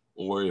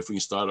 or if we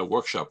can start a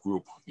workshop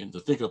group and to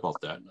think about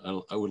that.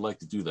 I would like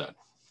to do that.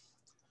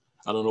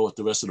 I don't know what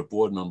the rest of the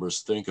board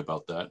members think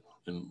about that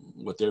and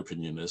what their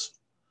opinion is.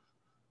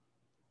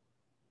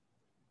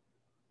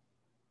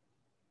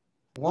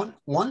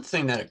 One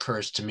thing that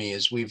occurs to me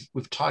is we've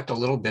talked a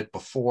little bit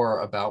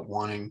before about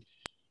wanting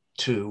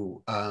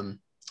to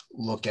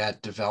look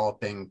at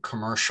developing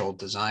commercial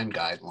design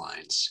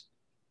guidelines.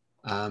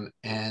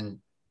 And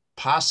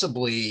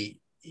possibly,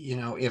 you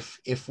know,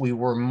 if we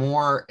were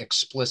more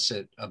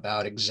explicit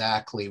about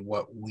exactly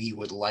what we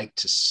would like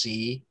to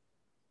see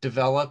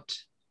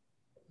developed,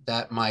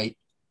 that might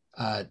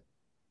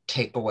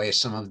take away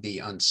some of the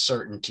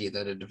uncertainty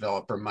that a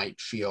developer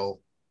might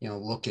feel, you know,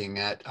 looking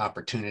at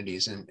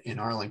opportunities in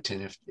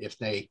Arlington if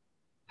they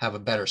have a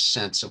better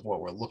sense of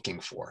what we're looking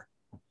for.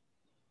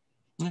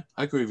 Yeah,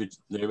 I agree with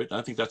you, David.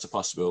 I think that's a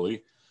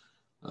possibility.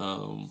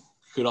 You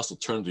could also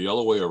turn the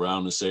other way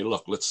around and say,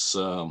 look, let's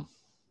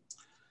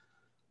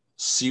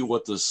see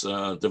what this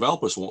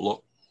developers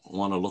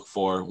want to look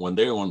for when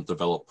they want to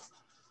develop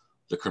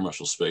the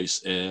commercial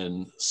space,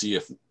 and see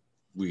if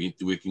we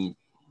can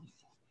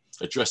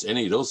address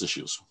any of those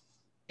issues.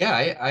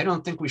 Yeah, I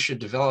don't think we should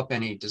develop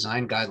any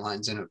design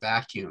guidelines in a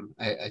vacuum.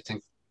 I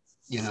think,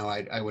 you know,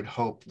 I would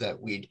hope that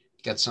we'd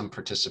get some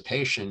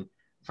participation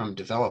from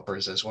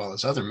developers as well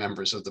as other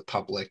members of the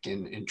public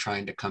in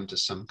trying to come to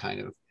some kind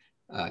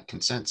of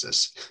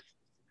consensus.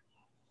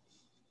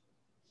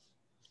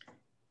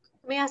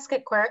 Let me ask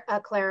a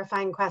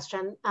clarifying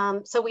question.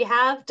 So we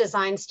have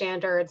design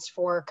standards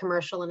for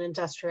commercial and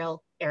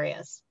industrial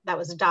areas that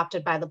was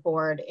adopted by the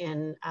board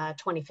in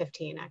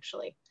 2015,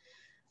 actually.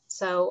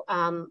 So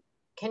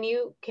can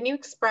you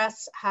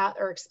express how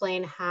or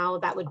explain how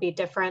that would be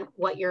different,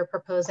 what you're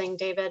proposing,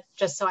 David,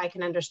 just so I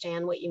can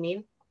understand what you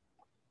mean?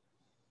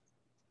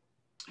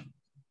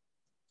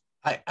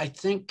 I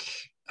think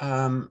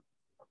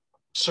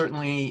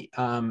certainly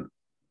some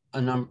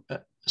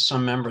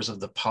members of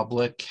the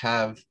public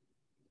have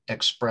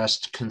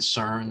expressed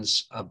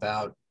concerns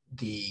about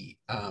the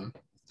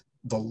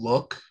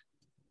look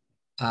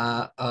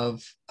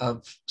of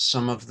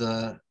some of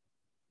the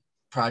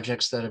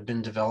projects that have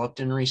been developed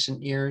in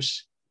recent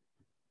years,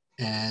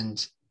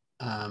 and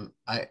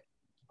I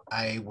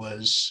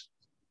was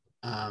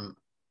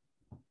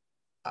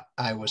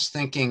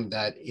thinking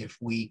that if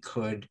we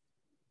could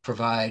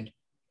provide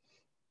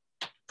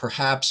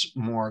perhaps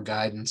more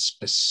guidance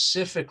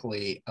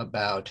specifically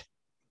about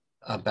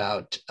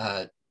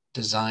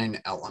design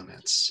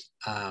elements,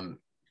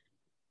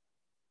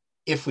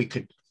 if we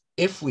could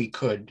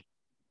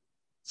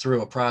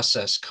through a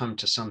process come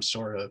to some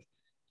sort of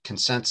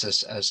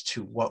consensus as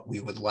to what we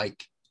would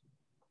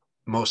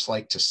most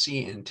like to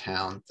see in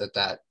town,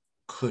 that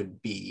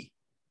could be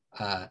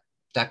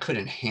that could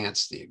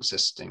enhance the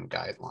existing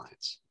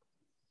guidelines.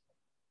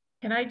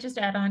 Can I just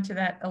add on to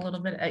that a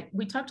little bit?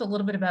 We talked a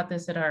little bit about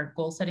this at our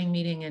goal setting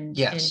meeting in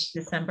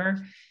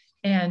December.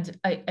 And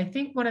I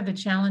think one of the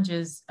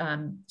challenges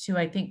to,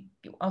 I think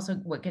also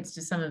what gets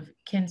to some of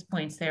Ken's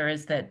points there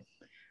is that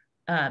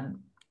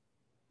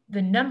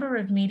the number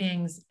of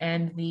meetings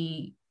and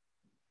the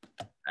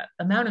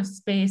amount of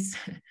space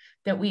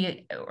that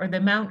or the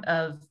amount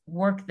of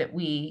work that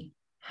we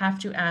have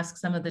to ask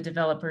some of the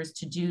developers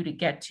to do to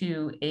get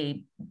to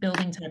a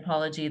building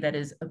typology that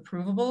is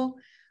approvable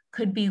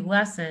could be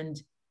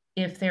lessened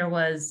if there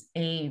was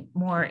a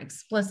more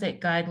explicit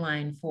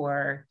guideline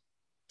for,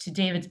 to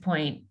David's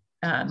point,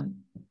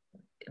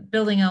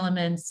 building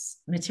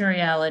elements,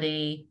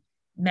 materiality,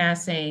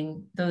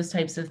 massing, those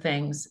types of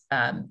things.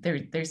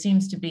 There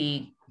seems to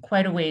be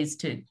quite a ways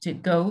to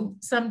go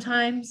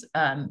sometimes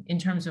in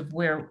terms of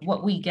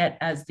what we get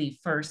as the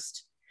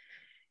first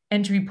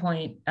entry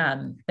point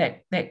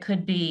that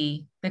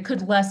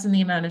could lessen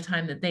the amount of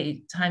time that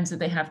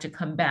they have to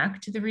come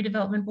back to the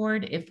redevelopment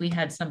board if we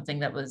had something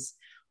that was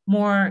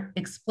more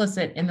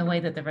explicit in the way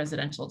that the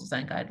residential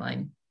design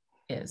guideline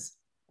is.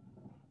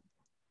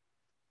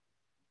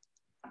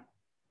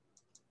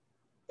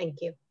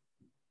 Thank you.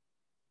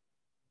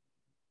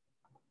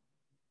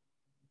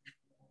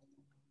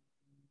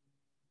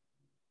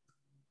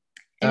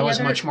 That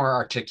was much more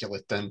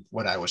articulate than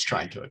what I was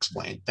trying to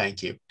explain.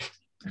 Thank you.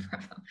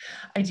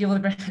 I deal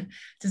with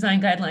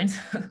design guidelines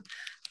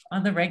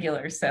on the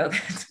regular, so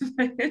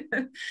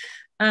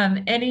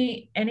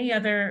any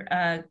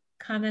other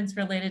comments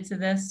related to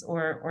this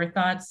or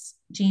thoughts,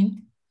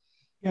 Jean?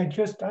 Yeah,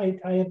 just I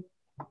had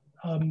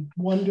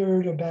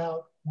wondered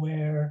about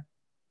where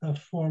the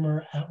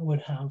former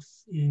Atwood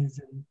House is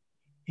in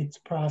its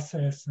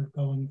process of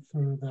going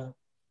through the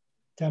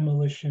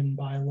demolition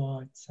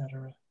bylaw, et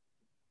cetera.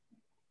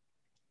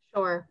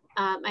 Sure.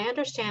 My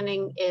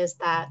understanding is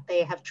that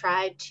they have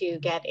tried to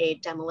get a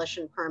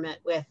demolition permit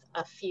with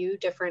a few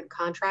different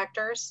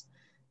contractors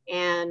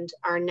and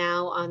are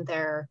now on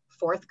their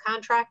fourth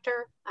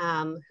contractor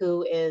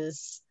who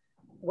is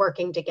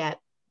working to get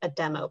a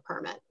demo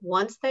permit.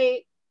 Once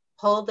they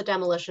pull the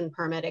demolition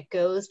permit, it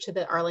goes to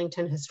the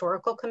Arlington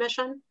Historical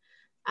Commission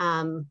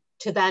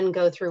to then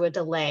go through a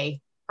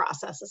delay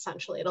process,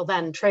 essentially. It'll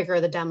then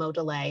trigger the demo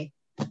delay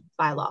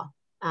bylaw.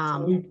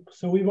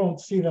 So we won't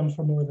see them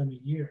for more than a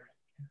year.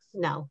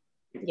 No,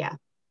 yeah,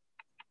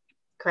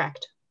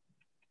 correct.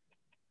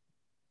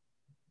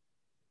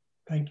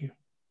 Thank you.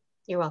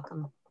 You're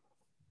welcome.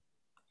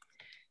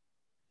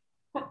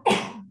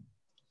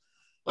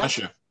 Bless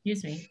you.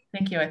 Excuse me.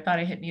 Thank you. I thought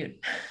I hit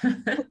mute.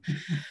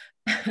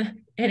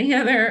 Any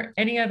other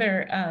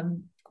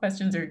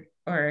questions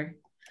or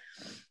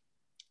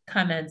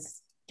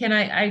comments? Ken,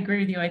 I agree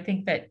with you. I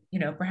think that, you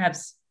know,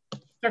 perhaps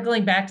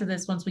circling back to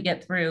this once we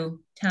get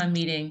through town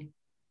meeting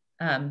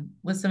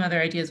with some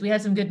other ideas. We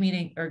had some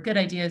good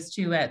ideas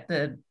too at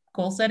the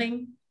goal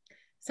setting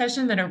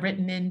session that are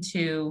written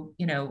into,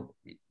 you know,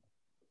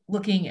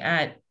 looking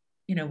at,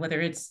 you know, whether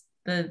it's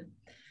the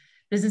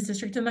business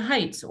district in the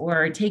Heights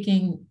or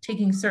taking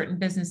certain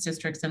business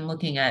districts and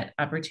looking at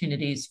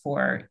opportunities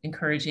for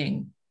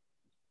encouraging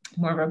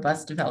more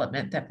robust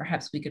development that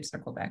perhaps we could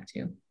circle back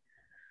to.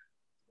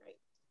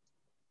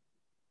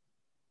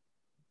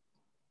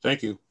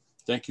 Thank you.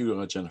 Thank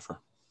you,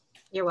 Jennifer.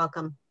 You're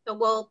welcome. So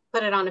we'll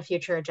put it on a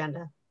future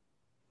agenda.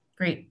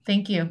 Great,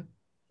 thank you.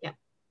 Yeah.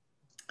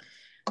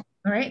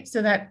 All right,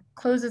 so that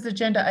closes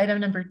agenda item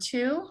number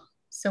 2.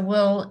 So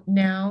we'll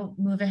now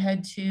move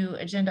ahead to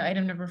agenda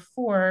item number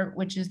 4,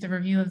 which is the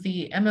review of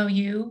the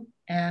MOU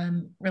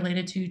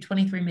related to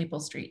 23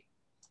 Maple Street.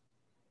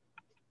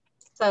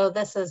 So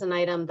this is an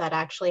item that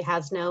actually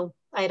has no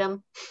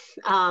item.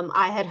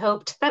 I had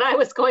hoped that I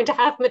was going to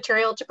have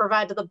material to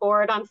provide to the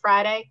board on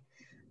Friday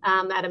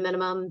at a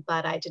minimum,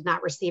 but I did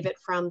not receive it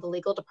from the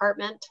legal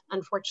department,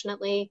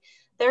 unfortunately.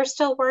 They're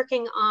still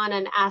working on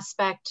an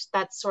aspect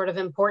that's sort of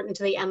important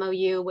to the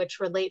MOU, which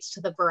relates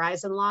to the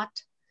Verizon lot.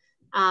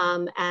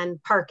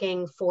 And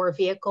parking for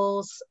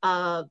vehicles,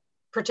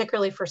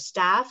 particularly for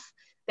staff.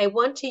 They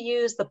want to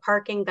use the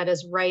parking that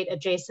is right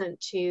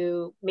adjacent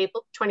to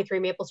 23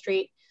 Maple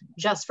Street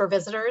just for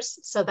visitors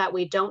so that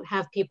we don't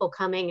have people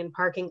coming and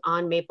parking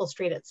on Maple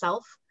Street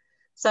itself.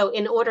 So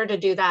in order to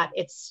do that,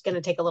 it's going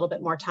to take a little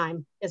bit more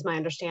time, is my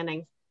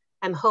understanding.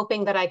 I'm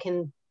hoping that I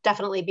can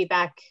definitely be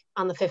back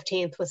on the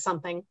 15th with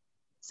something.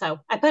 So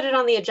I put it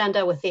on the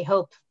agenda with the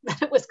hope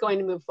that it was going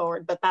to move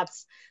forward, but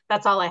that's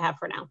all I have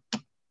for now.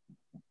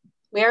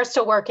 We are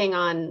still working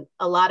on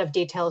a lot of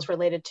details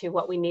related to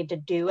what we need to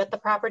do at the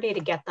property to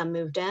get them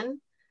moved in,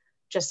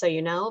 just so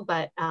you know,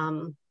 but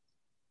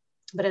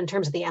in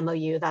terms of the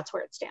MOU, that's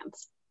where it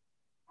stands.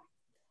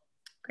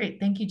 Great,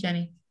 thank you,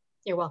 Jenny.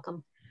 You're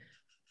welcome.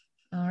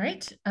 All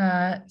right,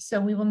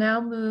 so we will now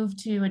move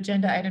to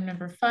agenda item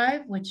number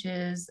 5, which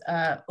is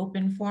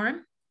open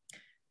forum.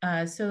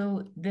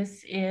 So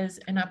this is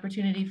an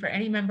opportunity for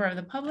any member of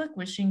the public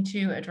wishing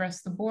to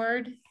address the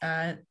board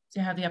to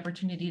have the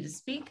opportunity to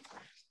speak.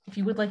 If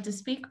you would like to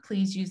speak,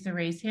 please use the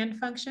raise hand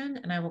function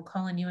and I will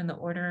call on you in the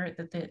order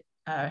that the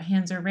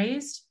hands are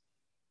raised.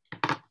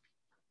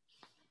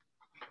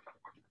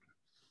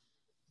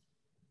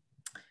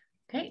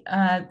 Okay,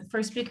 the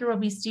first speaker will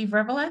be Steve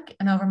Revelek,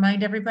 and I'll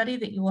remind everybody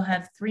that you will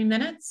have 3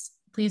 minutes.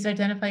 Please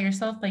identify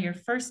yourself by your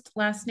first,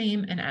 last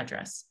name, and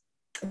address.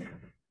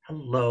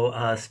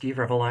 Hello, Steve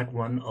Revelak,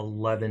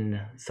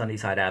 111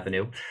 Sunnyside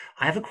Avenue.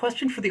 I have a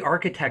question for the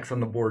architects on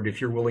the board, if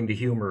you're willing to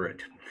humor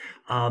it.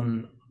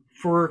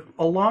 For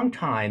a long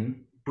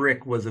time,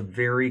 brick was a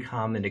very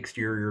common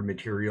exterior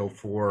material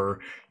for,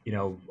 you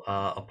know,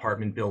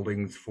 apartment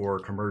buildings, for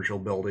commercial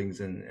buildings,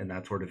 and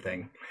that sort of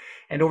thing.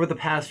 And over the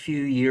past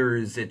few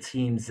years, it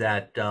seems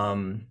that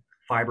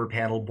fiber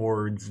panel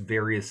boards,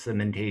 various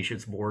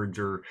cementatious boards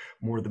are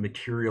more the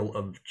material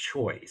of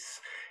choice.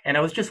 And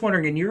I was just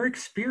wondering, in your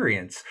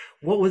experience,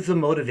 what was the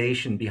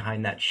motivation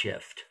behind that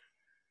shift?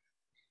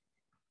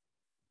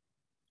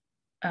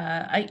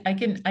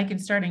 I can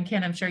start, and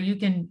Ken, I'm sure you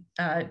can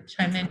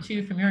chime in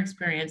too from your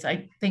experience.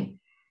 I think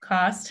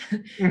cost,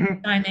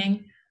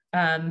 timing,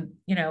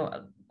 you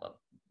know,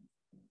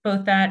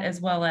 both that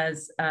as well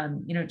as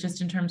you know,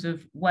 just in terms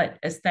of what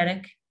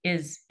aesthetic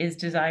is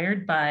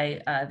desired by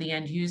the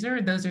end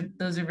user. Those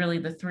are really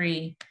the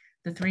three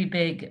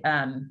big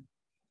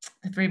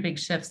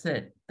shifts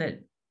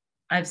that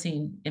I've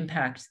seen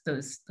impact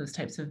those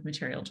types of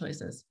material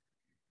choices.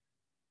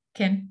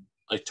 Ken?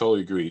 I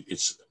totally agree.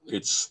 It's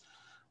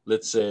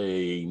let's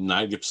say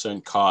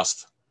 90%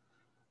 cost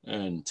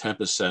and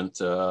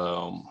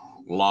 10%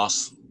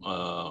 lost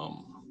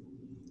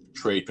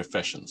trade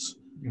professions.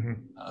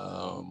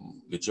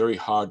 It's very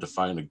hard to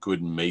find a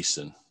good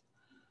mason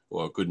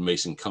or a good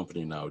mason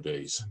company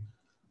nowadays.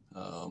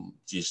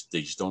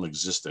 They just don't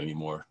exist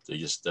anymore.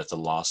 That's a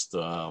lost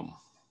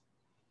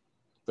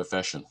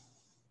profession.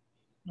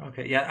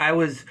 Okay,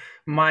 yeah,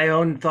 my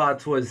own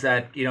thoughts was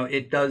that, you know,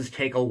 it does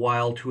take a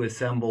while to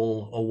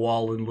assemble a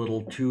wall in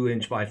little 2"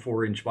 by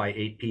 4" by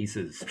 8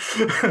 pieces.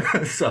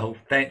 So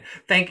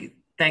thank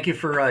you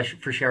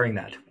for sharing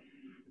that.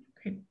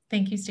 Great,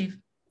 thank you, Steve.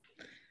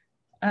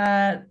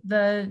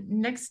 The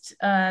next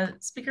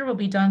speaker will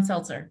be Don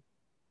Seltzer.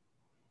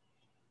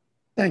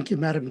 Thank you,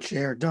 Madam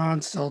Chair.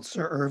 Don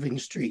Seltzer, Irving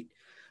Street.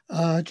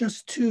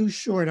 Just 2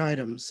 short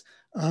items.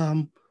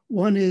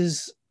 One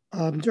is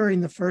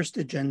during the first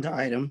agenda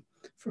item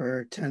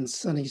for 10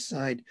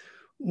 Sunnyside,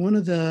 one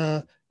of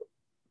the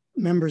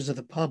members of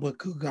the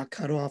public who got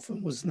cut off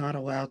and was not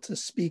allowed to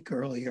speak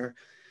earlier,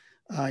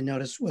 I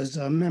noticed, was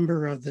a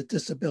member of the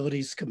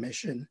Disabilities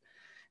Commission.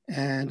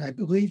 And I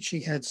believe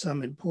she had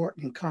some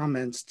important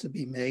comments to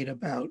be made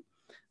about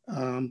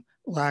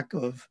lack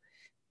of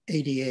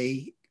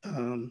ADA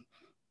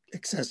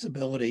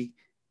accessibility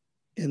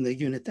in the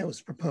unit that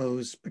was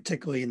proposed,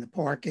 particularly in the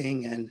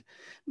parking and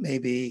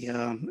maybe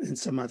in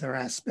some other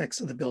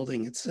aspects of the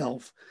building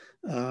itself.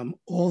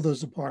 All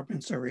those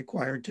apartments are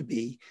required to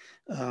be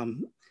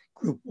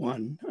Group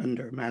 1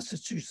 under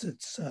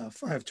Massachusetts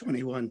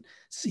 521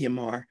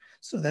 CMR.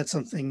 So that's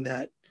something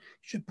that you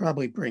should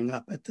probably bring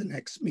up at the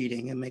next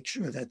meeting and make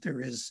sure that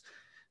there is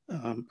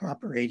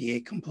proper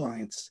ADA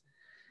compliance.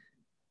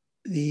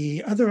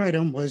 The other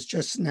item was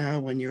just now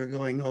when you were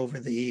going over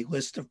the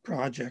list of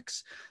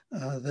projects,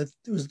 that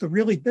was the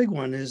really big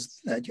one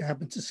is that you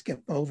happen to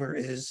skip over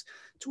is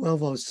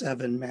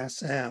 1207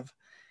 Mass Ave.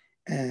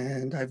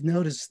 And I've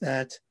noticed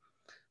that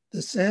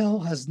the sale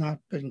has not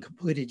been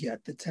completed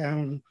yet. The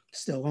town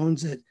still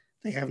owns it.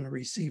 They haven't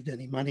received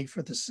any money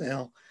for the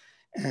sale.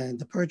 And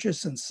the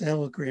purchase and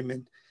sale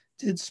agreement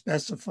did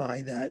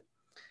specify that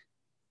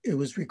it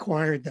was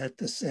required that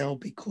the sale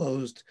be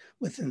closed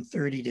within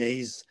 30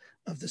 days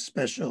of the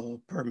special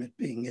permit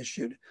being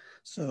issued.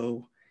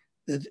 So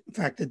in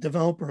fact, the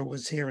developer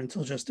was here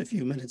until just a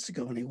few minutes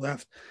ago and he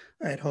left.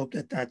 I had hoped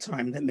at that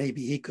time that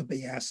maybe he could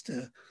be asked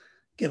to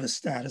give a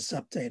status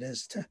update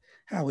as to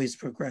how he's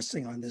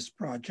progressing on this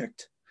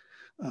project.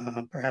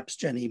 Perhaps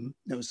Jenny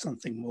knows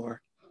something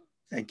more.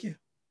 Thank you.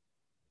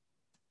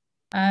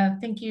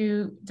 Thank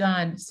you,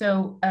 Don.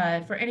 So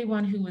for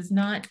anyone who was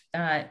not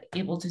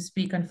able to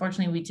speak,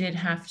 unfortunately, we did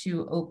have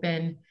to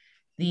open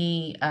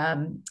the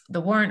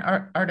warrant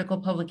article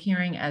public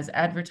hearing as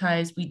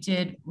advertised. We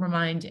did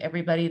remind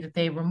everybody that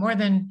they were more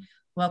than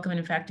welcome and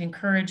in fact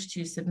encouraged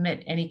to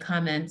submit any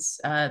comments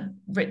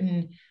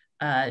written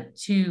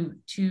to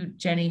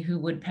Jenny, who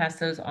would pass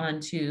those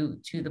on to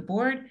the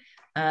board.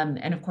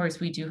 And of course,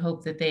 we do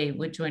hope that they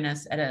would join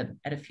us at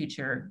a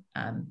future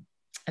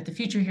at the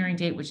future hearing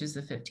date, which is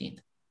the 15th.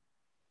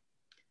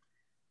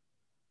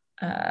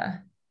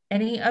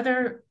 Any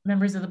other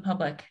members of the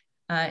public?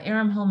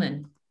 Aram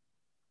Holman.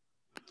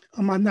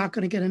 I'm not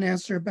going to get an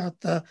answer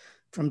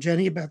from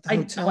Jenny about the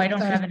hotel. I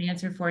don't have an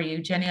answer for you,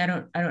 Jenny. I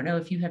don't know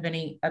if you have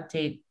any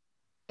update.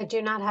 I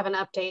do not have an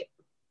update.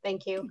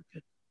 Thank you.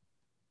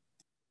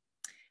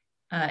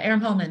 Aram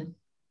Holman.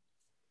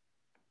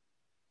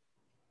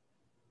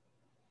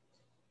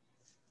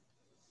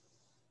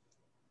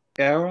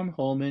 Aram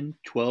Holman,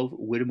 12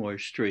 Whittemore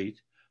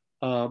Street.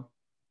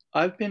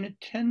 I've been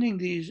attending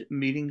these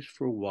meetings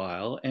for a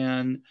while,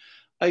 and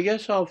I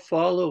guess I'll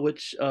follow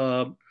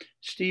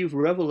Steve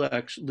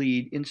Revelak's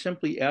lead in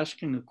simply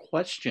asking a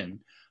question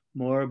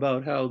more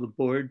about how the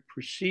board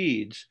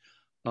proceeds.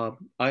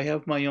 I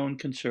have my own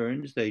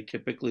concerns. They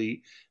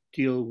typically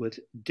deal with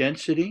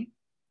density,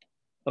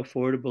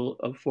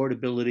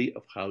 affordability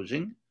of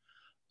housing,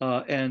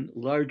 and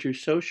larger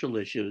social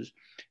issues.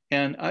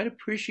 And I'd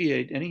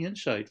appreciate any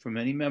insight from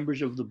any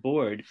members of the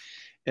board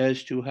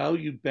as to how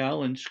you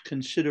balance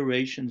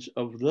considerations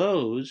of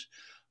those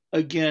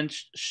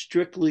against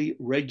strictly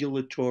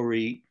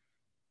regulatory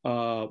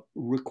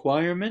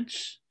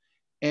requirements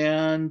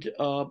and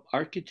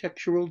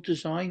architectural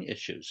design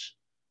issues.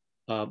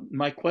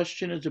 My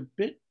question is a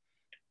bit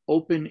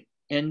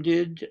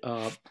open-ended,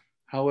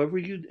 however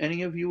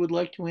any of you would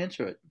like to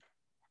answer it.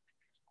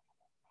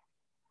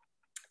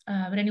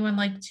 Would anyone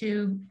like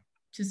to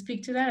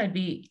speak to that? I'd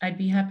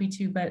be happy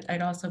to, but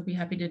I'd also be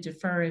happy to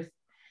defer if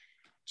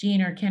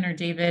Jean or Ken or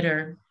David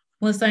or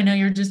Melissa, I know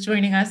you're just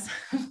joining us,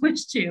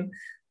 wish to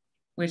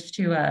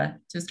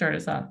start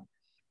us off.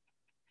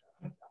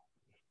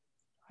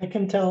 I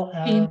can tell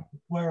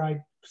where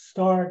I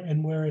start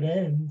and where it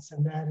ends,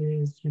 and that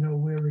is,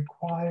 we're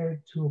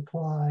required to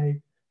apply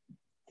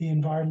the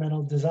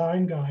environmental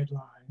design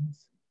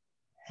guidelines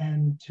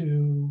and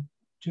to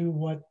do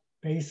what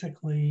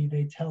basically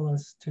they tell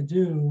us to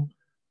do.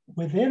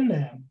 Within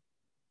them,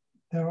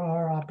 there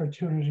are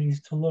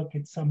opportunities to look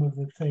at some of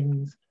the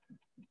things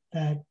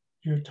that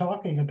you're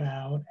talking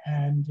about.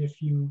 And if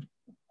you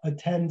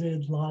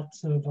attended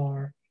lots of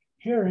our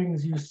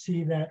hearings, you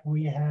see that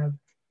we have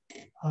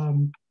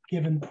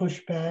given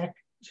pushback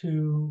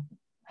to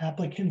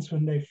applicants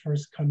when they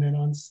first come in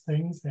on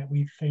things that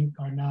we think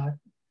are not,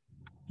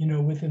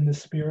 within the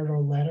spirit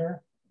or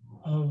letter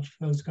of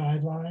those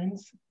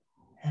guidelines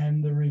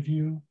and the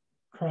review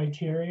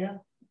criteria.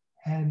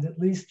 And at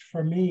least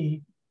for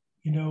me,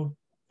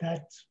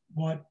 that's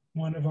what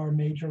one of our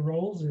major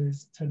roles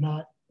is, to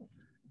not,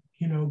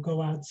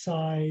 go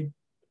outside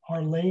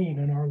our lane,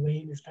 and our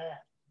lane is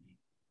that.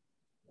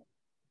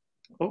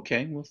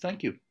 Okay, well,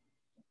 thank you.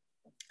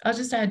 I'll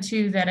just add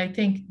too that I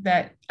think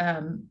that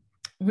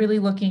really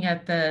looking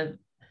at the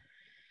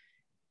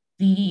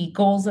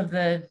goals of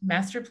the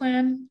master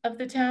plan of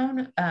the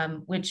town,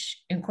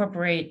 which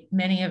incorporate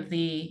many of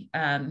the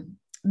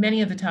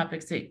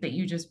topics that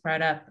you just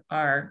brought up,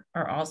 are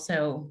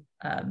also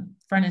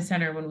front and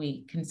center when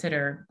we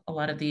consider a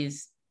lot of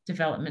these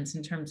developments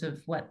in terms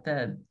of what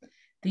the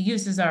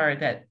uses are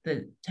that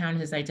the town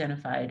has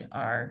identified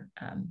are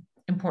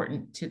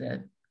important to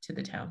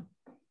the town.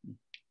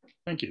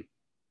 Thank you.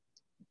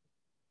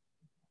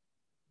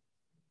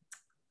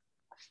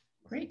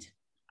 Great.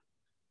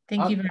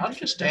 Thank you very much. I'll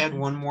just add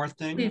one more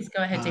thing. Please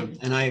go ahead, David.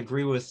 And I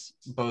agree with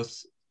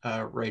both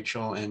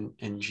Rachel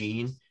and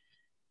Jean.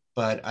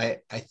 But I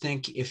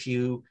think if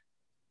you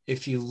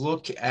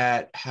look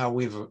at how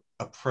we've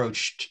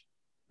approached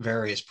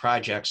various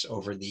projects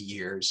over the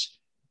years,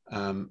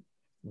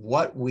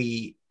 what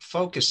we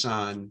focus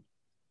on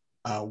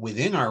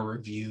within our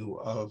review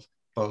of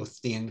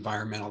both the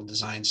environmental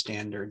design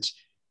standards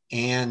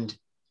and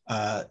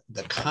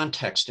the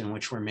context in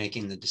which we're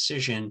making the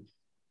decision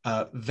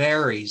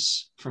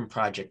varies from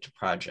project to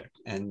project.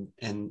 And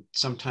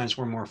sometimes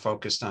we're more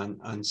focused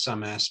on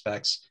some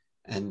aspects,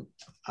 and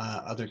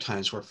other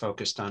times we're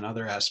focused on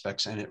other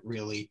aspects, and it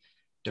really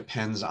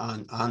depends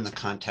on the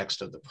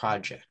context of the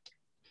project.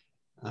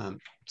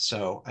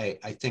 So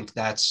I think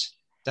that's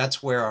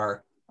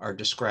where our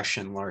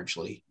discretion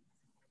largely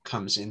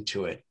comes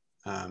into it,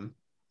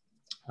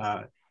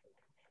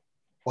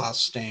 while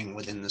staying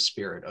within the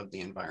spirit of the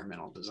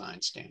environmental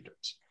design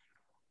standards.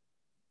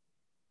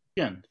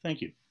 Again, thank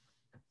you.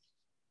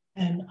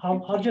 And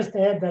I'll just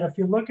add that if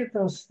you look at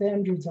those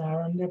standards,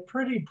 Aaron, they're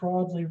pretty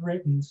broadly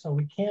written, so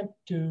we can't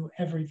do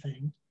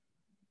everything.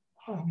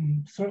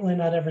 Certainly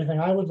not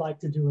everything I would like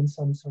to do in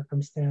some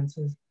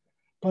circumstances,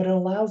 but it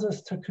allows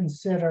us to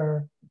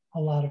consider a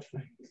lot of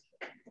things.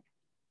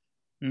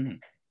 Mm-hmm.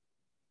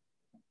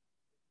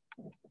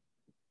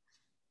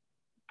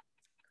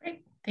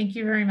 Great, thank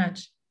you very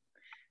much.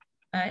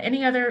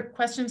 Any other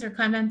questions or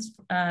comments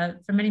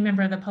from any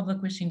member of the public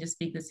wishing to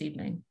speak this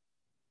evening?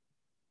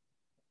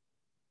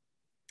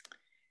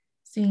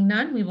 Seeing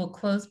none, we will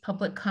close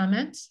public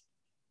comment.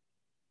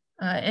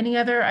 Any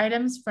other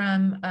items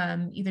from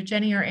either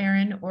Jenny or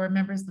Aaron or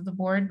members of the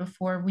board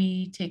before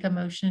we take a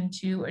motion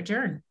to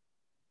adjourn?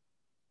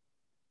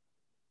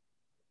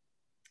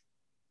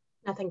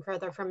 Nothing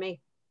further from me.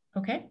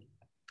 Okay,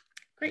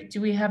 great. Do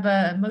we have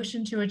a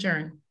motion to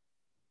adjourn?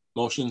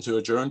 Motion to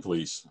adjourn,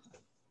 please.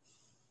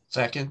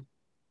 Second.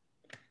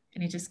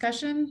 Any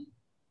discussion?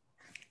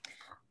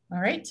 All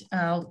right,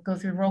 I'll go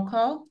through roll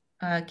call.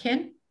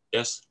 Ken?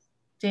 Yes.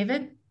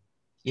 David?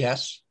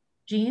 Yes.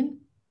 Jean?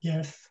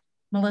 Yes.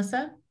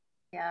 Melissa?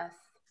 Yes.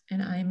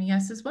 And I'm a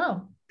yes as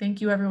well.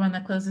 Thank you, everyone.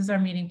 That closes our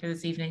meeting for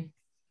this evening.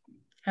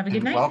 Have a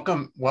good night.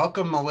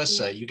 Welcome,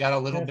 Melissa. You got a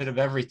little bit of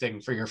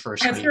everything for your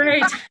first That's meeting.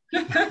 right.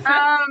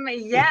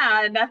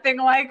 Yeah, nothing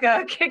like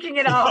kicking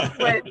it off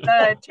with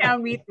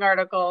town meeting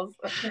articles.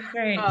 That's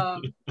right.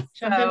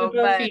 Jump in with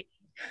both feet.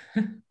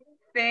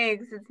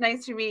 Thanks. It's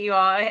nice to meet you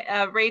all.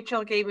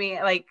 Rachel gave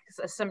me like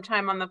some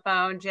time on the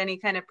phone. Jenny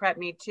kind of prepped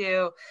me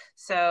too.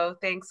 So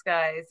thanks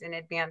guys in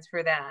advance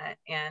for that.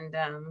 And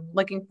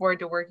looking forward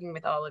to working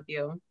with all of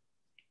you.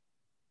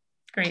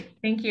 Great.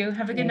 Thank you.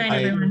 Have a good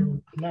night,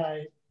 everyone. Good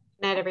night.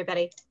 Good night,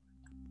 everybody.